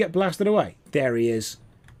 Did he get blasted away? There he is.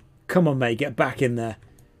 Come on, mate. Get back in there.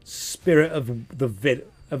 Spirit of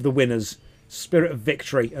the winners. Spirit of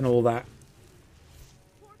victory and all that.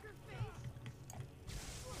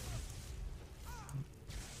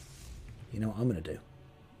 You know what I'm going to do?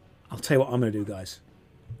 I'll tell you what I'm going to do, guys.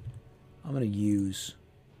 I'm going to use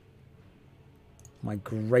my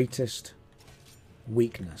greatest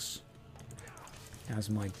weakness as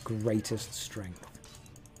my greatest strength.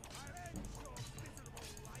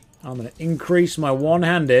 I'm going to increase my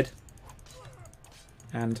one-handed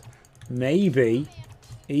and maybe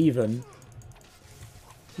even...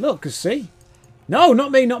 Look, see? No,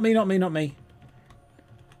 not me, not me, not me, not me.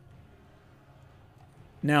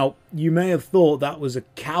 Now, you may have thought that was a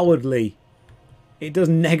cowardly... It does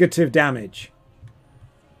negative damage.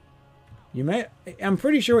 You may... I'm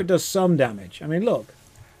pretty sure it does some damage. I mean, look.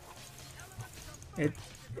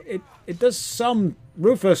 It does some...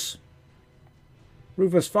 Rufus.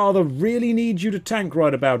 Rufus, father really needs you to tank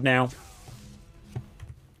right about now.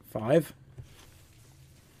 5.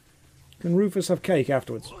 Can Rufus have cake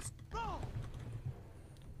afterwards?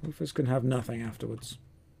 Rufus can have nothing afterwards.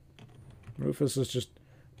 Rufus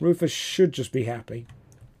should just be happy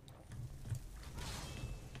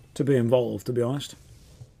to be involved, to be honest.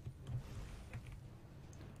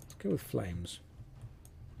 Let's go with flames.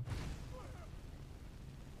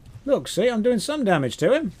 Look, see, I'm doing some damage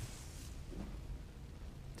to him.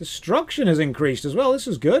 Destruction has increased as well. This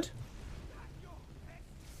is good.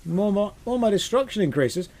 More my destruction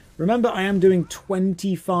increases. Remember, I am doing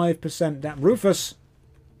 25% damage. Rufus!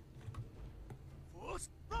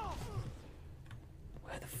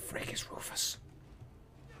 Where the frick is Rufus?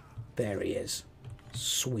 There he is.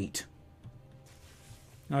 Sweet.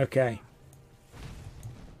 Okay.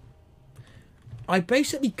 I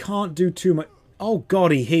basically can't do too much... Oh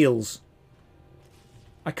god, he heals.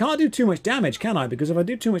 I can't do too much damage, can I? Because if I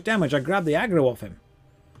do too much damage, I grab the aggro off him.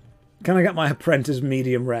 Can I get my apprentice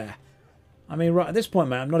medium rare? I mean, right at this point,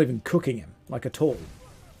 man, I'm not even cooking him, like at all.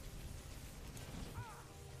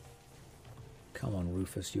 Come on,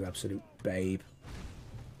 Rufus, you absolute babe.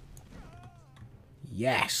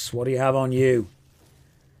 Yes! What do you have on you?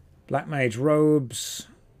 Black Mage robes.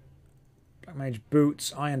 Black Mage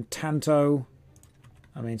boots. Iron Tanto.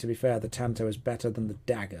 I mean, to be fair, the Tanto is better than the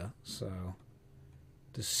dagger, so...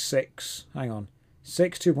 Does 6. Hang on.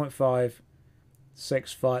 6, 2.5.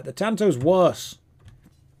 6, 5. The Tanto's worse.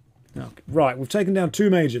 Okay. Right, we've taken down 2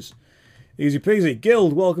 mages. Easy peasy.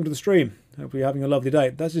 Guild, welcome to the stream. Hope you're having a lovely day.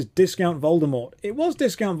 This is Discount Voldemort. It was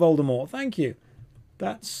Discount Voldemort. Thank you.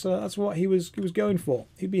 That's what he was going for.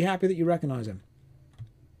 He'd be happy that you recognise him.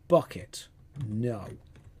 Bucket. No.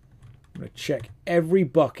 I'm going to check every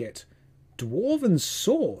bucket. Dwarven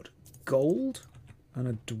sword. Gold. And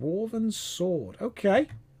a dwarven sword. Okay.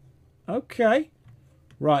 Okay.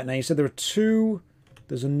 Right, now you said there are 2.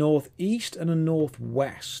 There's a northeast and a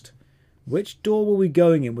northwest. Which door were we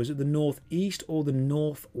going in? Was it the northeast or the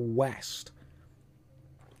northwest?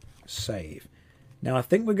 Save. Now I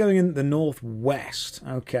think we're going in the northwest.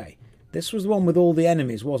 Okay. This was the one with all the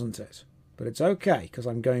enemies, wasn't it? But it's okay, because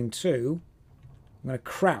I'm going to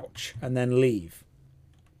crouch and then leave.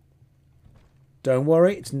 Don't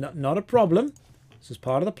worry, it's not a problem. This is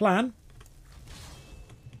part of the plan.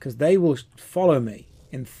 Because they will follow me,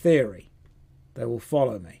 in theory. They will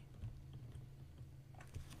follow me.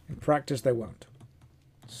 In practice, they won't.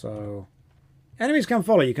 So, enemies can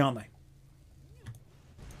follow you, can't they?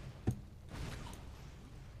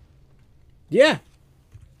 Yeah.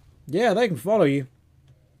 Yeah, they can follow you.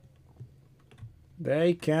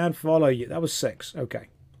 They can follow you. That was 6. Okay.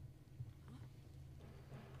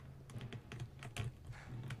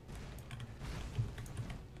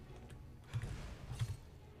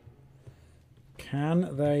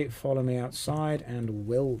 Can they follow me outside, and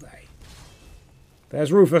will they?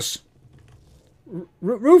 There's Rufus.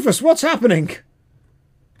 Rufus, what's happening?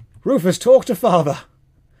 Rufus, talk to father.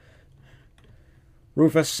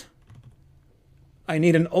 Rufus. I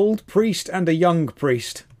need an old priest and a young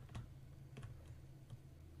priest.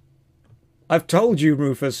 I've told you,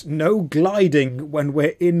 Rufus, no gliding when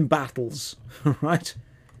we're in battles. Right?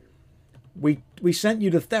 We sent you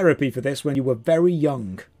to therapy for this when you were very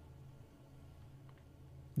young.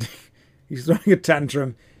 He's throwing a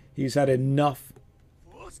tantrum. He's had enough.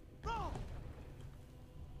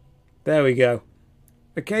 There we go.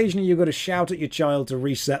 Occasionally you've got to shout at your child to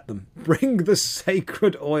reset them. Bring the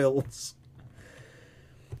sacred oils.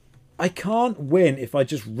 I can't win if I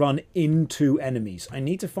just run into enemies. I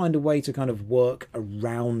need to find a way to kind of work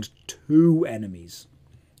around 2 enemies.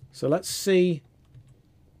 So let's see.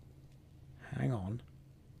 Hang on.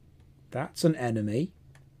 That's an enemy.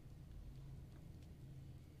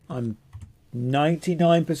 I'm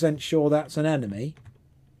 99% sure that's an enemy.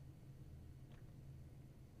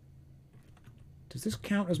 Does this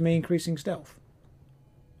count as me increasing stealth?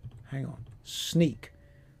 Hang on. Sneak.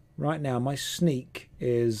 Right now, my sneak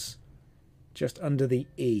is just under the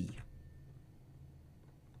E.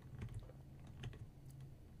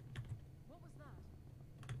 What was that?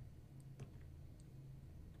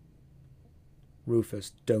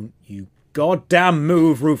 Rufus, don't you goddamn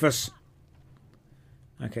move, Rufus!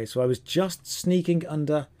 Okay, so I was just sneaking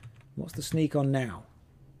under... What's the sneak on now?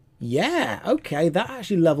 Yeah, okay, that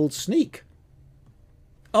actually leveled sneak.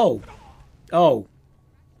 Oh. Oh.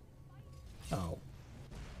 Oh.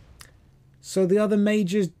 So the other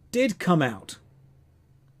mages did come out.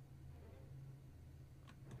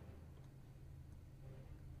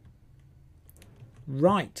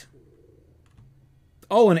 Right.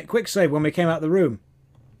 Oh, and it quick saved when we came out of the room.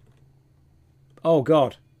 Oh,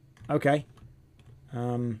 God. Okay.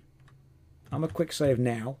 I'm a quick save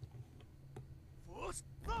now.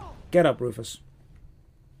 Get up, Rufus.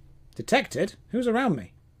 Detected? Who's around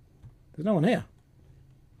me? There's no one here.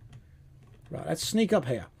 Right, let's sneak up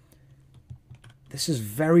here. This is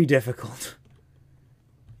very difficult.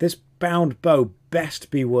 This bound bow best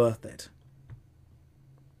be worth it.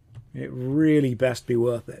 It really best be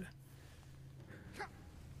worth it.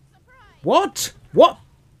 What? What?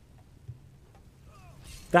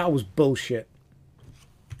 That was bullshit.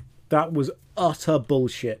 That was utter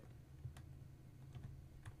bullshit.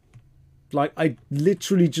 Like, I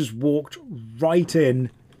literally just walked right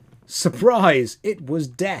in. Surprise! It was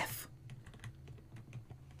death.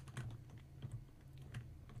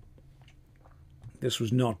 This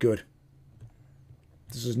was not good.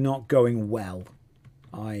 This is not going well.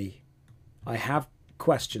 I have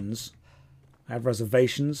questions. I have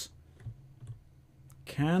reservations.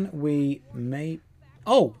 Can we make...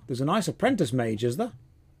 Oh, there's a nice apprentice mage, is there?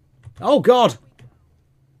 Oh, God!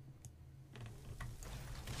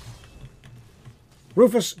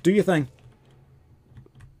 Rufus, do your thing.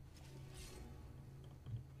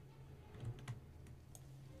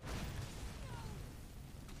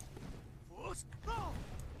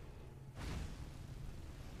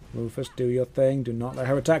 Rufus, do your thing. Do not let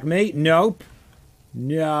her attack me. Nope.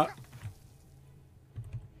 No.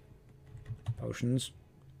 Potions.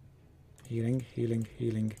 Healing, healing,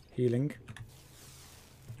 healing, healing.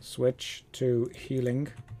 Switch to healing.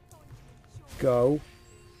 Go.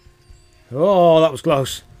 Oh, that was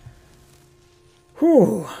close.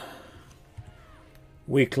 Whew.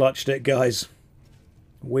 We clutched it, guys.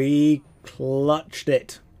 We clutched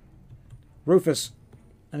it. Rufus,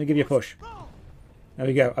 let me give you a push. There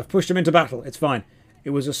we go. I've pushed him into battle. It's fine.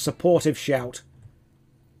 It was a supportive shout.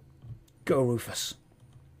 Go, Rufus.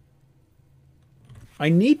 I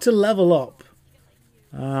need to level up.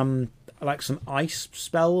 Like some ice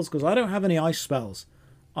spells, because I don't have any ice spells.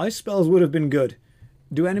 Ice spells would have been good.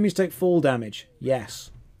 Do enemies take fall damage?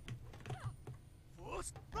 Yes.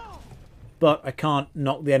 But I can't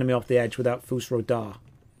knock the enemy off the edge without Fusro Da.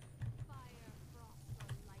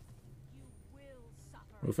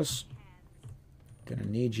 Rufus, gonna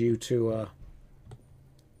need you to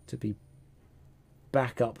be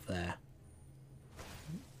back up there.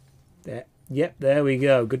 There. Yep, there we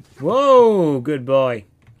go. Good. Whoa, good boy.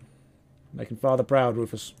 Making father proud,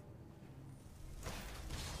 Rufus.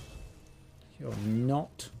 You're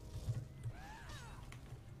not.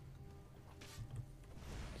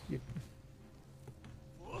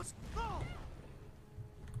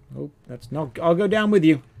 Oh, that's not. I'll go down with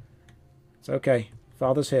you. It's okay.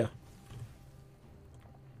 Father's here.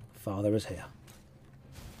 Father is here.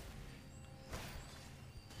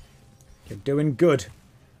 You're doing good.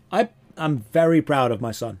 I'm very proud of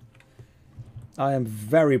my son. I am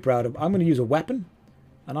very proud of... I'm going to use a weapon.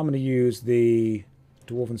 And I'm going to use the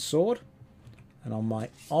Dwarven Sword. And on my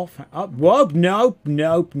off... whoa! Nope,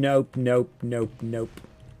 nope, nope, nope, nope, nope.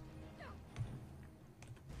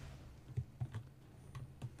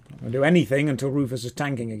 I'm not going to do anything until Rufus is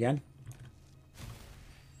tanking again.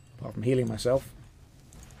 Apart from healing myself.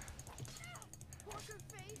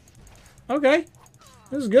 Okay.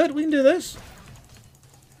 This is good. We can do this.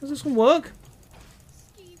 This can work.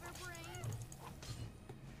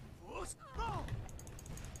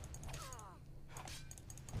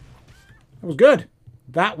 That was good.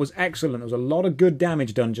 That was excellent. There was a lot of good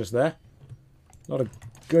damage done just there. A lot of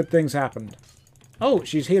good things happened. Oh,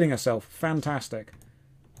 she's healing herself. Fantastic.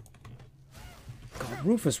 God,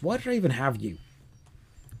 Rufus, why did I even have you?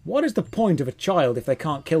 What is the point of a child if they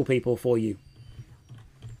can't kill people for you?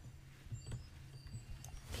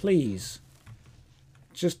 Please.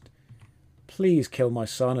 Just, please kill my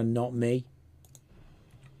son and not me.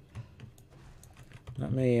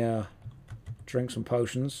 Let me drink some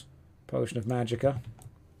potions. Potion of Magicka.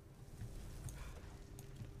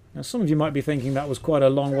 Now, some of you might be thinking that was quite a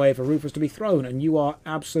long way for Rufus to be thrown, and you are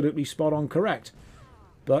absolutely spot on correct.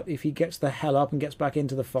 But if he gets the hell up and gets back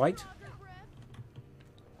into the fight...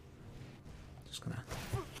 Just gonna...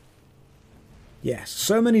 Yes,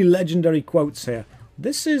 so many legendary quotes here.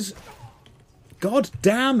 This is... God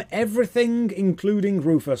damn everything, including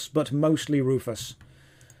Rufus, but mostly Rufus.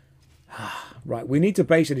 Right, we need to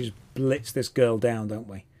basically just blitz this girl down, don't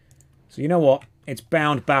we? So you know what? It's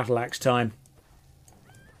bound battle axe time.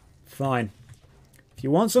 Fine. If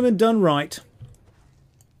you want something done right,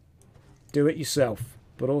 do it yourself.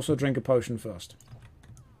 But also drink a potion first.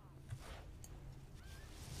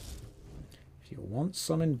 If you want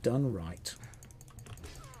something done right,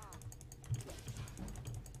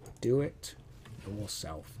 do it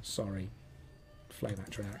yourself. Sorry. Play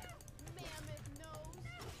that track.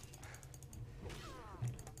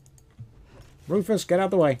 Rufus, get out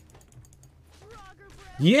of the way.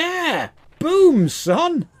 Yeah! Boom,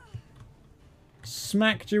 son!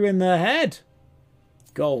 Smacked you in the head.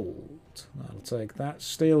 Gold. I'll take that.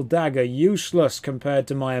 Steel dagger. Useless compared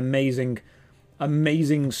to my amazing,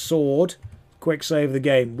 amazing sword. Quick save the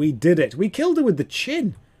game. We did it. We killed her with the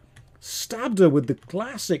chin. Stabbed her with the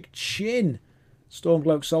classic chin.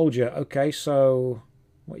 Stormcloak soldier. Okay, so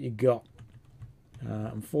what you got?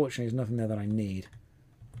 Unfortunately, there's nothing there that I need.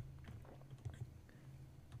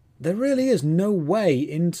 There really is no way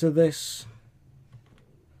into this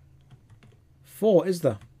fort, is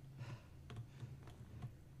there?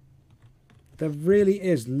 There really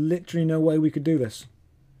is literally no way we could do this.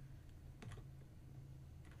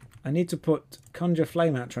 I need to put Conjure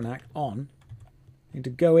Flame Atronach on. I need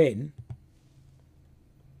to go in.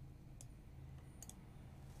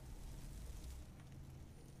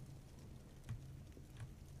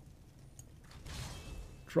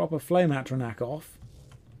 Drop a Flame Atronach off.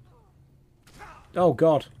 Oh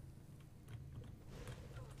god.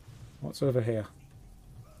 What's over here?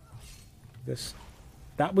 This.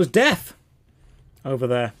 That was death! Over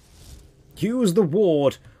there. Use the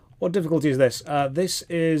ward. What difficulty is this? This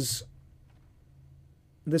is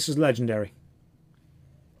legendary.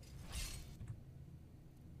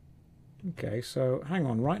 Okay, so hang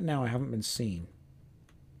on. Right now I haven't been seen.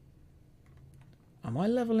 Am I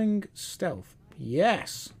leveling stealth?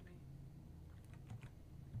 Yes.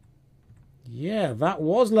 Yeah, that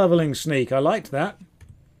was leveling sneak. I liked that.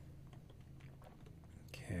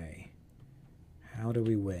 Okay. How do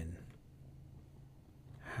we win?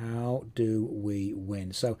 How do we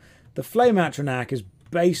win? So, the Flame Atronach is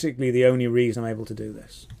basically the only reason I'm able to do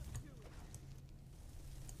this.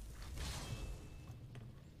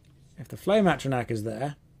 If the Flame Atronach is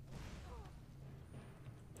there...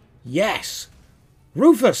 Yes!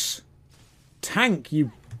 Rufus! Tank,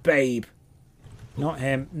 you babe! Not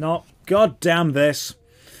him. Not... God damn this.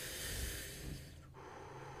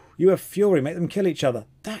 You have Fury. Make them kill each other.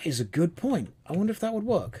 That is a good point. I wonder if that would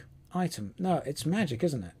work. Item. No, it's magic,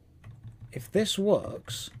 isn't it? If this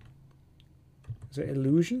works... Is it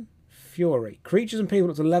illusion? Fury. Creatures and people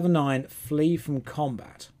up to level 9 flee from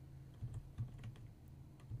combat.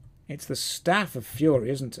 It's the Staff of Fury,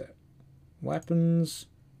 isn't it? Weapons.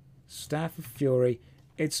 Staff of Fury.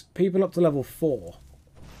 It's people up to level 4.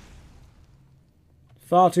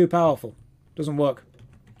 Far too powerful. Doesn't work.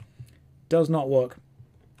 Does not work.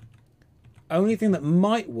 Only thing that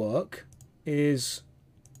might work is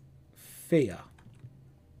fear.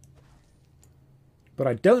 But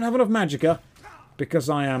I don't have enough magicka because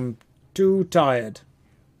I am too tired.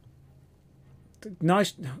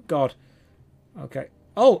 Nice. God. Okay.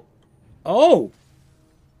 Oh. Oh.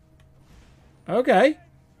 Okay.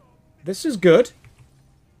 This is good.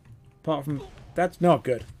 Apart from... That's not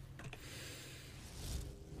good.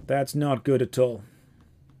 That's not good at all.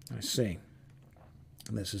 I see.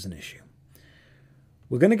 And this is an issue.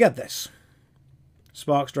 We're going to get this.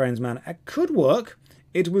 Sparks drains mana. It could work.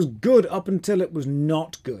 It was good up until it was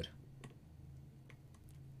not good.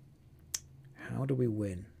 How do we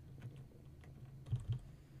win?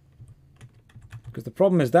 Because the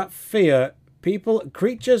problem is that fear...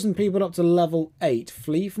 Creatures and people up to level 8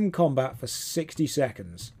 flee from combat for 60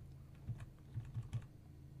 seconds.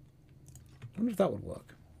 I wonder if that would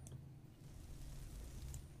work.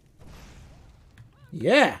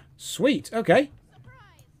 Yeah, sweet, okay.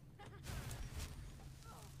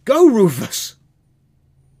 Go, Rufus!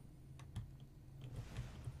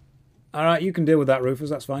 Alright, you can deal with that,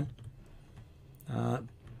 Rufus, that's fine.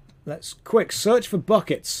 Let's quick search for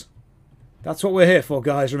buckets. That's what we're here for,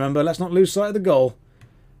 guys, remember. Let's not lose sight of the goal.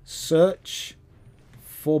 Search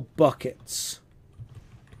for buckets.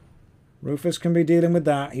 Rufus can be dealing with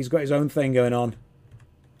that. He's got his own thing going on.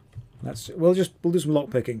 We'll do some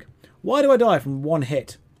lockpicking. Why do I die from one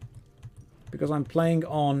hit? Because I'm playing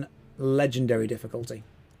on legendary difficulty.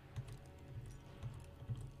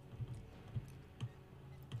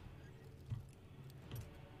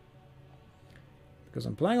 Because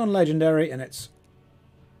I'm playing on legendary and it's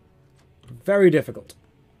very difficult.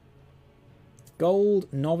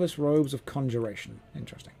 Gold novice robes of conjuration.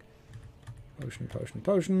 Interesting. Potion, potion,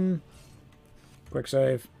 potion. Quick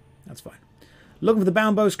save. That's fine. Looking for the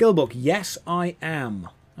bound bow skill book. Yes, I am.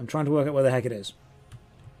 I'm trying to work out where the heck it is.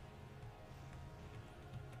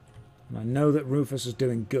 And I know that Rufus is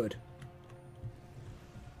doing good.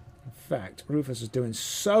 In fact, Rufus is doing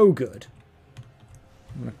so good.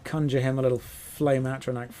 I'm going to conjure him a little flame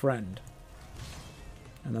atronach friend.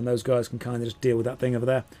 And then those guys can kind of just deal with that thing over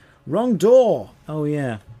there. Wrong door! Oh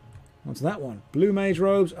yeah. What's that one? Blue mage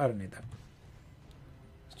robes? I don't need that.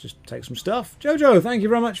 Let's just take some stuff. Jojo, thank you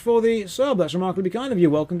very much for the sub. That's remarkably kind of you.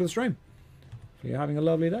 Welcome to the stream. So you're having a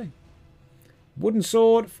lovely day. Wooden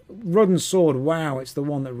sword, rudden sword. Wow, it's the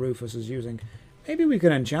one that Rufus is using. Maybe we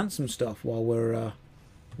can enchant some stuff while we're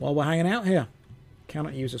hanging out here.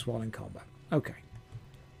 Cannot use this while in combat. Okay.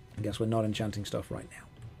 I guess we're not enchanting stuff right now.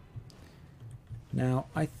 Now,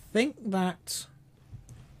 I think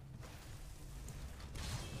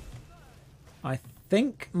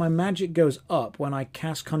my magic goes up when I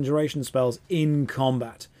cast conjuration spells in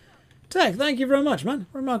combat. Tech, thank you very much, man.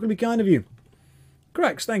 Remarkably kind of you.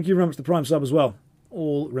 Grex, thank you very much for the Prime sub as well.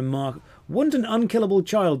 All remarkable. Wouldn't an unkillable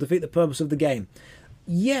child defeat the purpose of the game?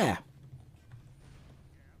 Yeah.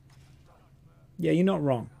 Yeah, you're not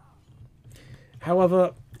wrong.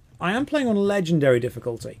 However, I am playing on legendary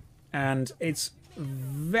difficulty, and it's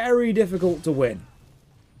very difficult to win.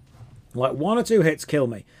 Like, 1 or 2 hits kill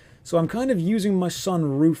me. So I'm kind of using my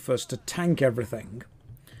son Rufus to tank everything,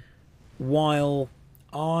 while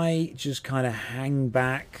I just kind of hang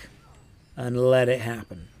back and let it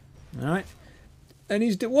happen. Alright? And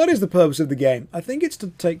what is the purpose of the game? I think it's to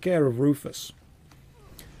take care of Rufus.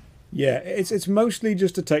 Yeah, it's mostly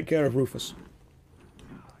just to take care of Rufus.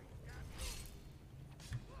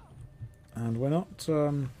 And we're not...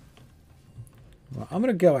 Well, I'm going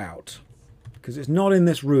to go out, because it's not in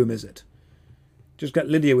this room, is it? Just get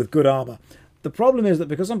Lydia with good armor. The problem is that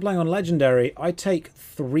because I'm playing on Legendary, I take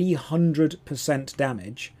 300%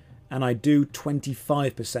 damage, and I do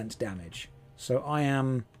 25% damage. So I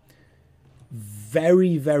am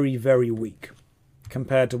very, very, very weak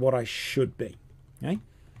compared to what I should be. Okay?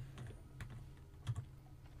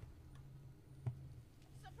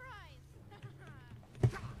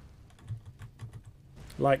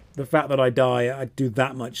 Like, the fact that I die, I do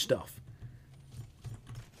that much stuff.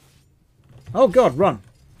 Oh god, run.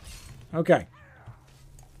 Okay.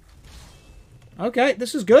 Okay,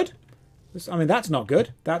 this is good. I mean, that's not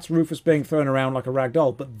good. That's Rufus being thrown around like a rag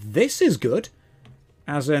doll. But this is good.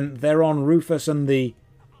 As in, they're on Rufus and the...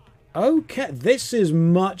 Okay, this is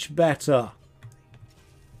much better.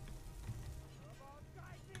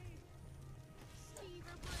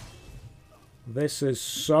 This is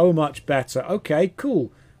so much better. Okay,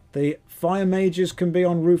 cool. The fire mages can be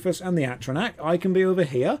on Rufus and the Atronak. I can be over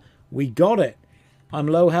here. We got it. I'm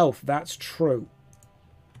low health. That's true.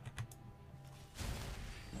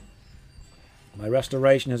 My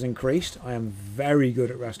restoration has increased. I am very good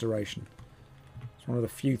at restoration. It's one of the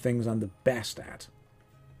few things I'm the best at.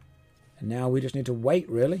 And now we just need to wait,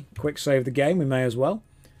 really. Quick save the game. We may as well.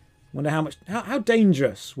 Wonder how much... How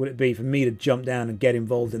dangerous would it be for me to jump down and get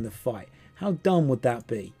involved in the fight? How dumb would that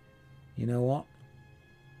be? You know what?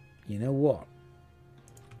 You know what?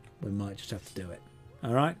 We might just have to do it.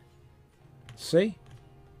 Alright? See?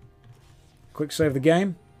 Quick save the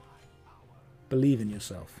game. Believe in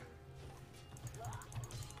yourself.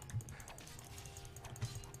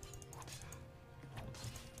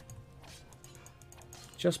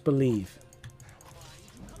 Just believe.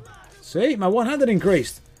 See? My one-handed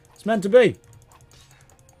increased. It's meant to be.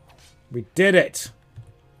 We did it.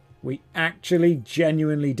 We actually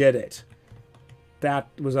genuinely did it. That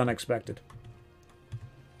was unexpected.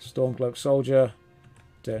 Stormcloak soldier.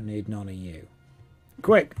 Don't need none of you.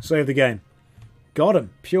 Quick, save the game. Got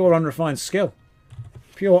him. Pure unrefined skill.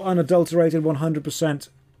 Pure unadulterated 100%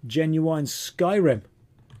 genuine Skyrim.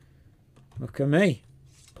 Look at me.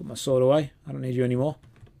 Put my sword away. I don't need you anymore.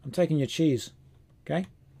 I'm taking your cheese. Okay?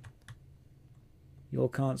 You all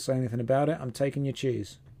can't say anything about it. I'm taking your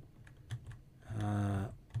cheese.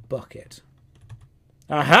 Bucket.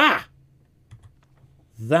 Aha!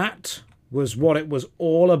 That was what it was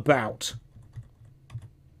all about.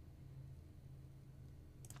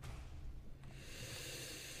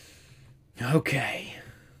 Okay.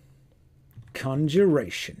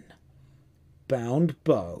 Conjuration. Bound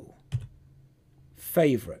bow.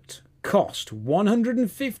 Favorite. Cost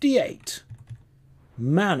 158.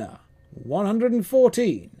 Mana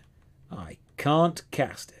 114. I can't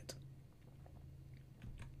cast it.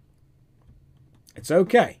 It's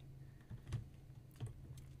okay.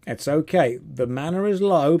 It's okay. The mana is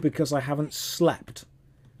low because I haven't slept.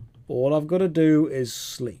 All I've got to do is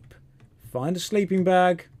sleep. Find a sleeping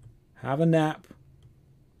bag. Have a nap.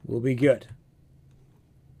 We'll be good.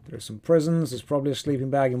 There are some prisons. There's probably a sleeping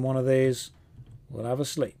bag in one of these. We'll have a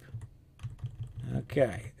sleep.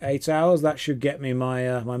 Okay. 8 hours. That should get me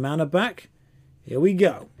my my mana back. Here we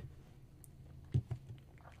go.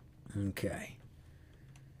 Okay.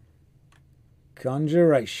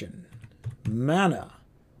 Conjuration. Mana.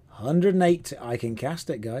 108. I can cast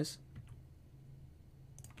it, guys.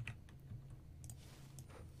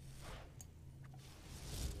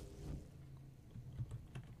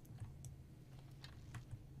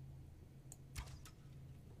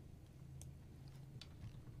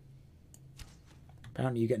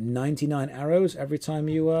 Apparently you get 99 arrows every time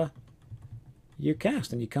you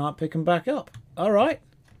cast, and you can't pick them back up. Alright.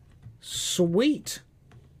 Sweet.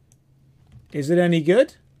 Is it any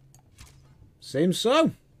good? Seems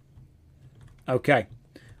so. Okay.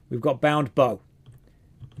 We've got bound bow.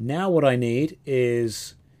 Now what I need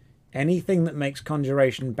is anything that makes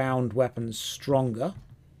conjuration bound weapons stronger.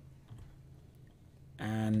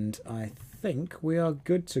 And I think we are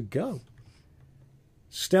good to go.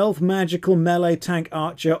 Stealth magical melee tank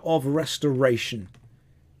archer of restoration.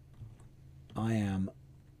 I am...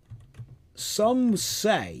 Some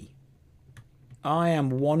say I am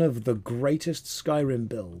one of the greatest Skyrim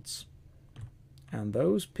builds. And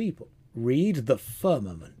those people read the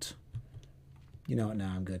firmament. You know what,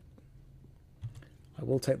 now I'm good. I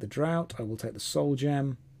will take the drought. I will take the soul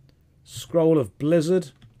gem. Scroll of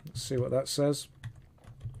Blizzard. Let's see what that says.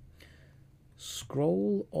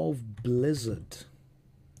 Scroll of Blizzard.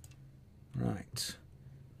 Right.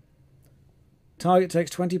 Target takes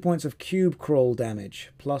 20 points of cube crawl damage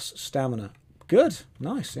plus stamina. Good.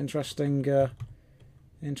 Nice. Interesting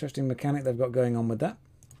interesting mechanic they've got going on with that.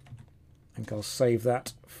 I think I'll save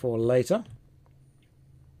that for later.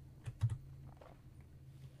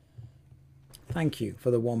 Thank you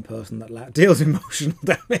for the one person that deals emotional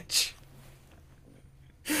damage.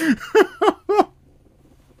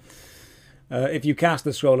 If you cast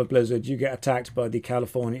the Scroll of Blizzard, you get attacked by the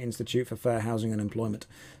California Institute for Fair Housing and Employment.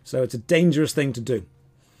 So it's a dangerous thing to do.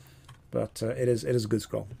 But it is a good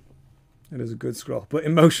scroll. It is a good scroll. But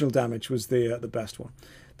emotional damage was the best one.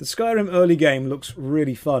 The Skyrim early game looks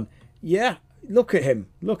really fun. Yeah, look at him.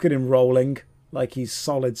 Look at him rolling like he's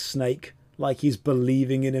Solid Snake. Like he's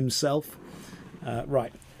believing in himself.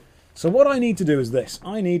 Right. So what I need to do is this.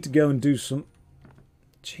 I need to go and do some...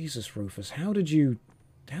 Jesus, Rufus, how did you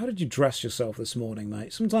dress yourself this morning,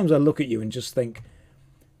 mate? Sometimes I look at you and just think...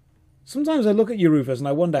 Sometimes I look at you, Rufus, and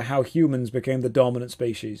I wonder how humans became the dominant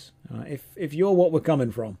species. If you're what we're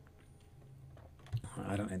coming from.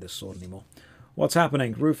 I don't need this sword anymore. What's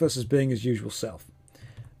happening? Rufus is being his usual self.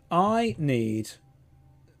 I need...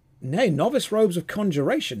 Nay, Novice Robes of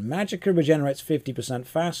Conjuration. Magicka regenerates 50%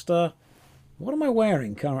 faster. What am I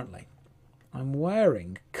wearing currently? I'm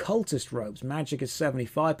wearing Cultist Robes. Magic is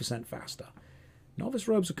 75% faster. Novice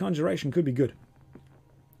Robes of Conjuration could be good.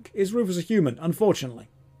 Is Rufus a human? Unfortunately.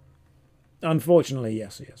 Unfortunately,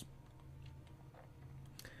 yes, he is.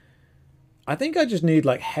 I think I just need,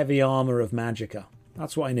 like, heavy armor of Magicka.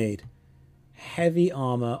 That's what I need. Heavy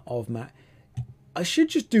armor of I should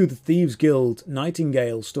just do the Thieves Guild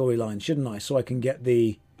Nightingale storyline, shouldn't I? So I can get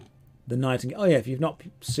the Nightingale. Oh, yeah, if you've not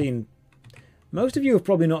seen... Most of you have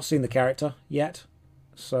probably not seen the character yet.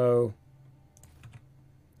 So...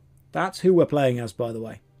 That's who we're playing as, by the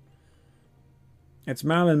way. It's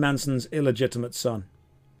Marilyn Manson's illegitimate son.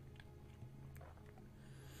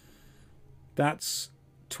 That's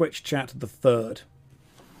Twitch Chat the Third.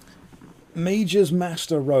 Mage's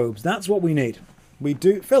Master Robes. That's what we need. We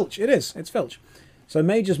do... Filch. It is. It's Filch. So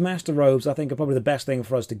Mage's Master Robes, I think, are probably the best thing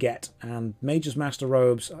for us to get. And Mage's Master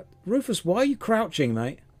Robes... Rufus, why are you crouching,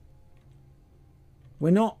 mate?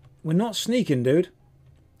 We're not sneaking, dude.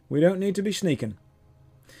 We don't need to be sneaking.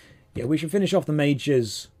 Yeah, we should finish off the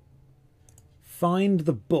mages. Find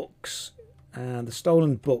the books. And the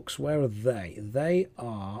stolen books, where are they? They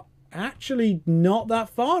are actually not that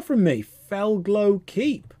far from me. Felglow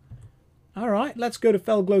Keep. Alright, let's go to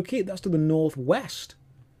Felglow Keep. That's to the northwest.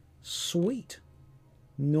 Sweet.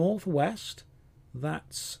 Northwest.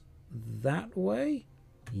 That's that way?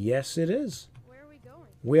 Yes, it is. Where are we going?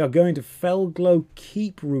 We are going to Felglow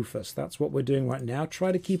Keep, Rufus. That's what we're doing right now.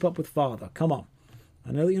 Try to keep up with Father. Come on.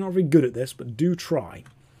 I know that you're not very good at this, but do try.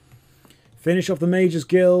 Finish off the Mages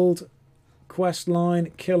Guild quest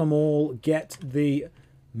line. Kill them all. Get the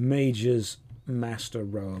Mages Master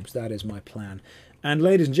Robes. That is my plan. And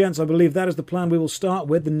ladies and gents, I believe that is the plan we will start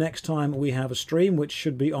with the next time we have a stream, which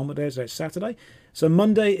should be on what day is it? Saturday. So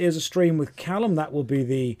Monday is a stream with Callum. That will be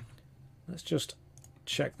the... Let's just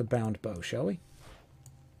check the bound bow, shall we?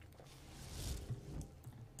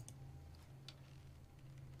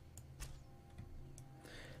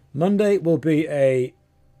 Monday will be a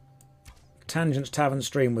Tangents Tavern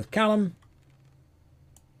stream with Callum.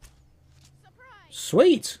 Surprise!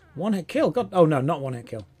 Sweet! One hit kill. God, oh no, not one hit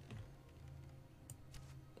kill.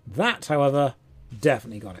 That, however,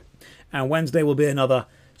 definitely got it. And Wednesday will be another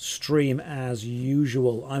stream as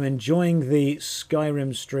usual. I'm enjoying the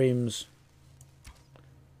Skyrim streams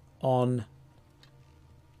on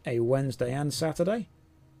a Wednesday and Saturday.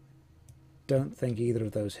 Don't think either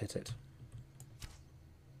of those hit it.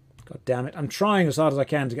 God damn it. I'm trying as hard as I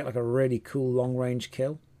can to get like a really cool long-range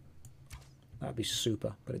kill. That'd be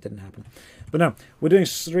super, but it didn't happen. But no, we're doing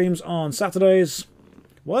streams on Saturdays.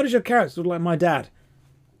 Why does your character look like my dad?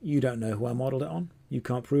 You don't know who I modelled it on. You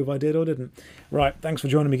can't prove I did or didn't. Right, thanks for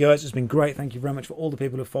joining me, guys. It's been great. Thank you very much for all the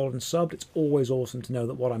people who followed and subbed. It's always awesome to know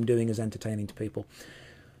that what I'm doing is entertaining to people.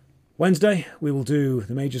 Wednesday, we will do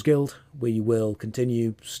the Mages Guild. We will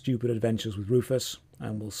continue stupid adventures with Rufus,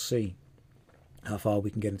 and we'll see how far we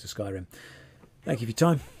can get into Skyrim. Thank you for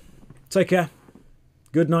your time. Take care.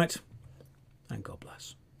 Good night. And God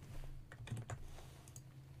bless.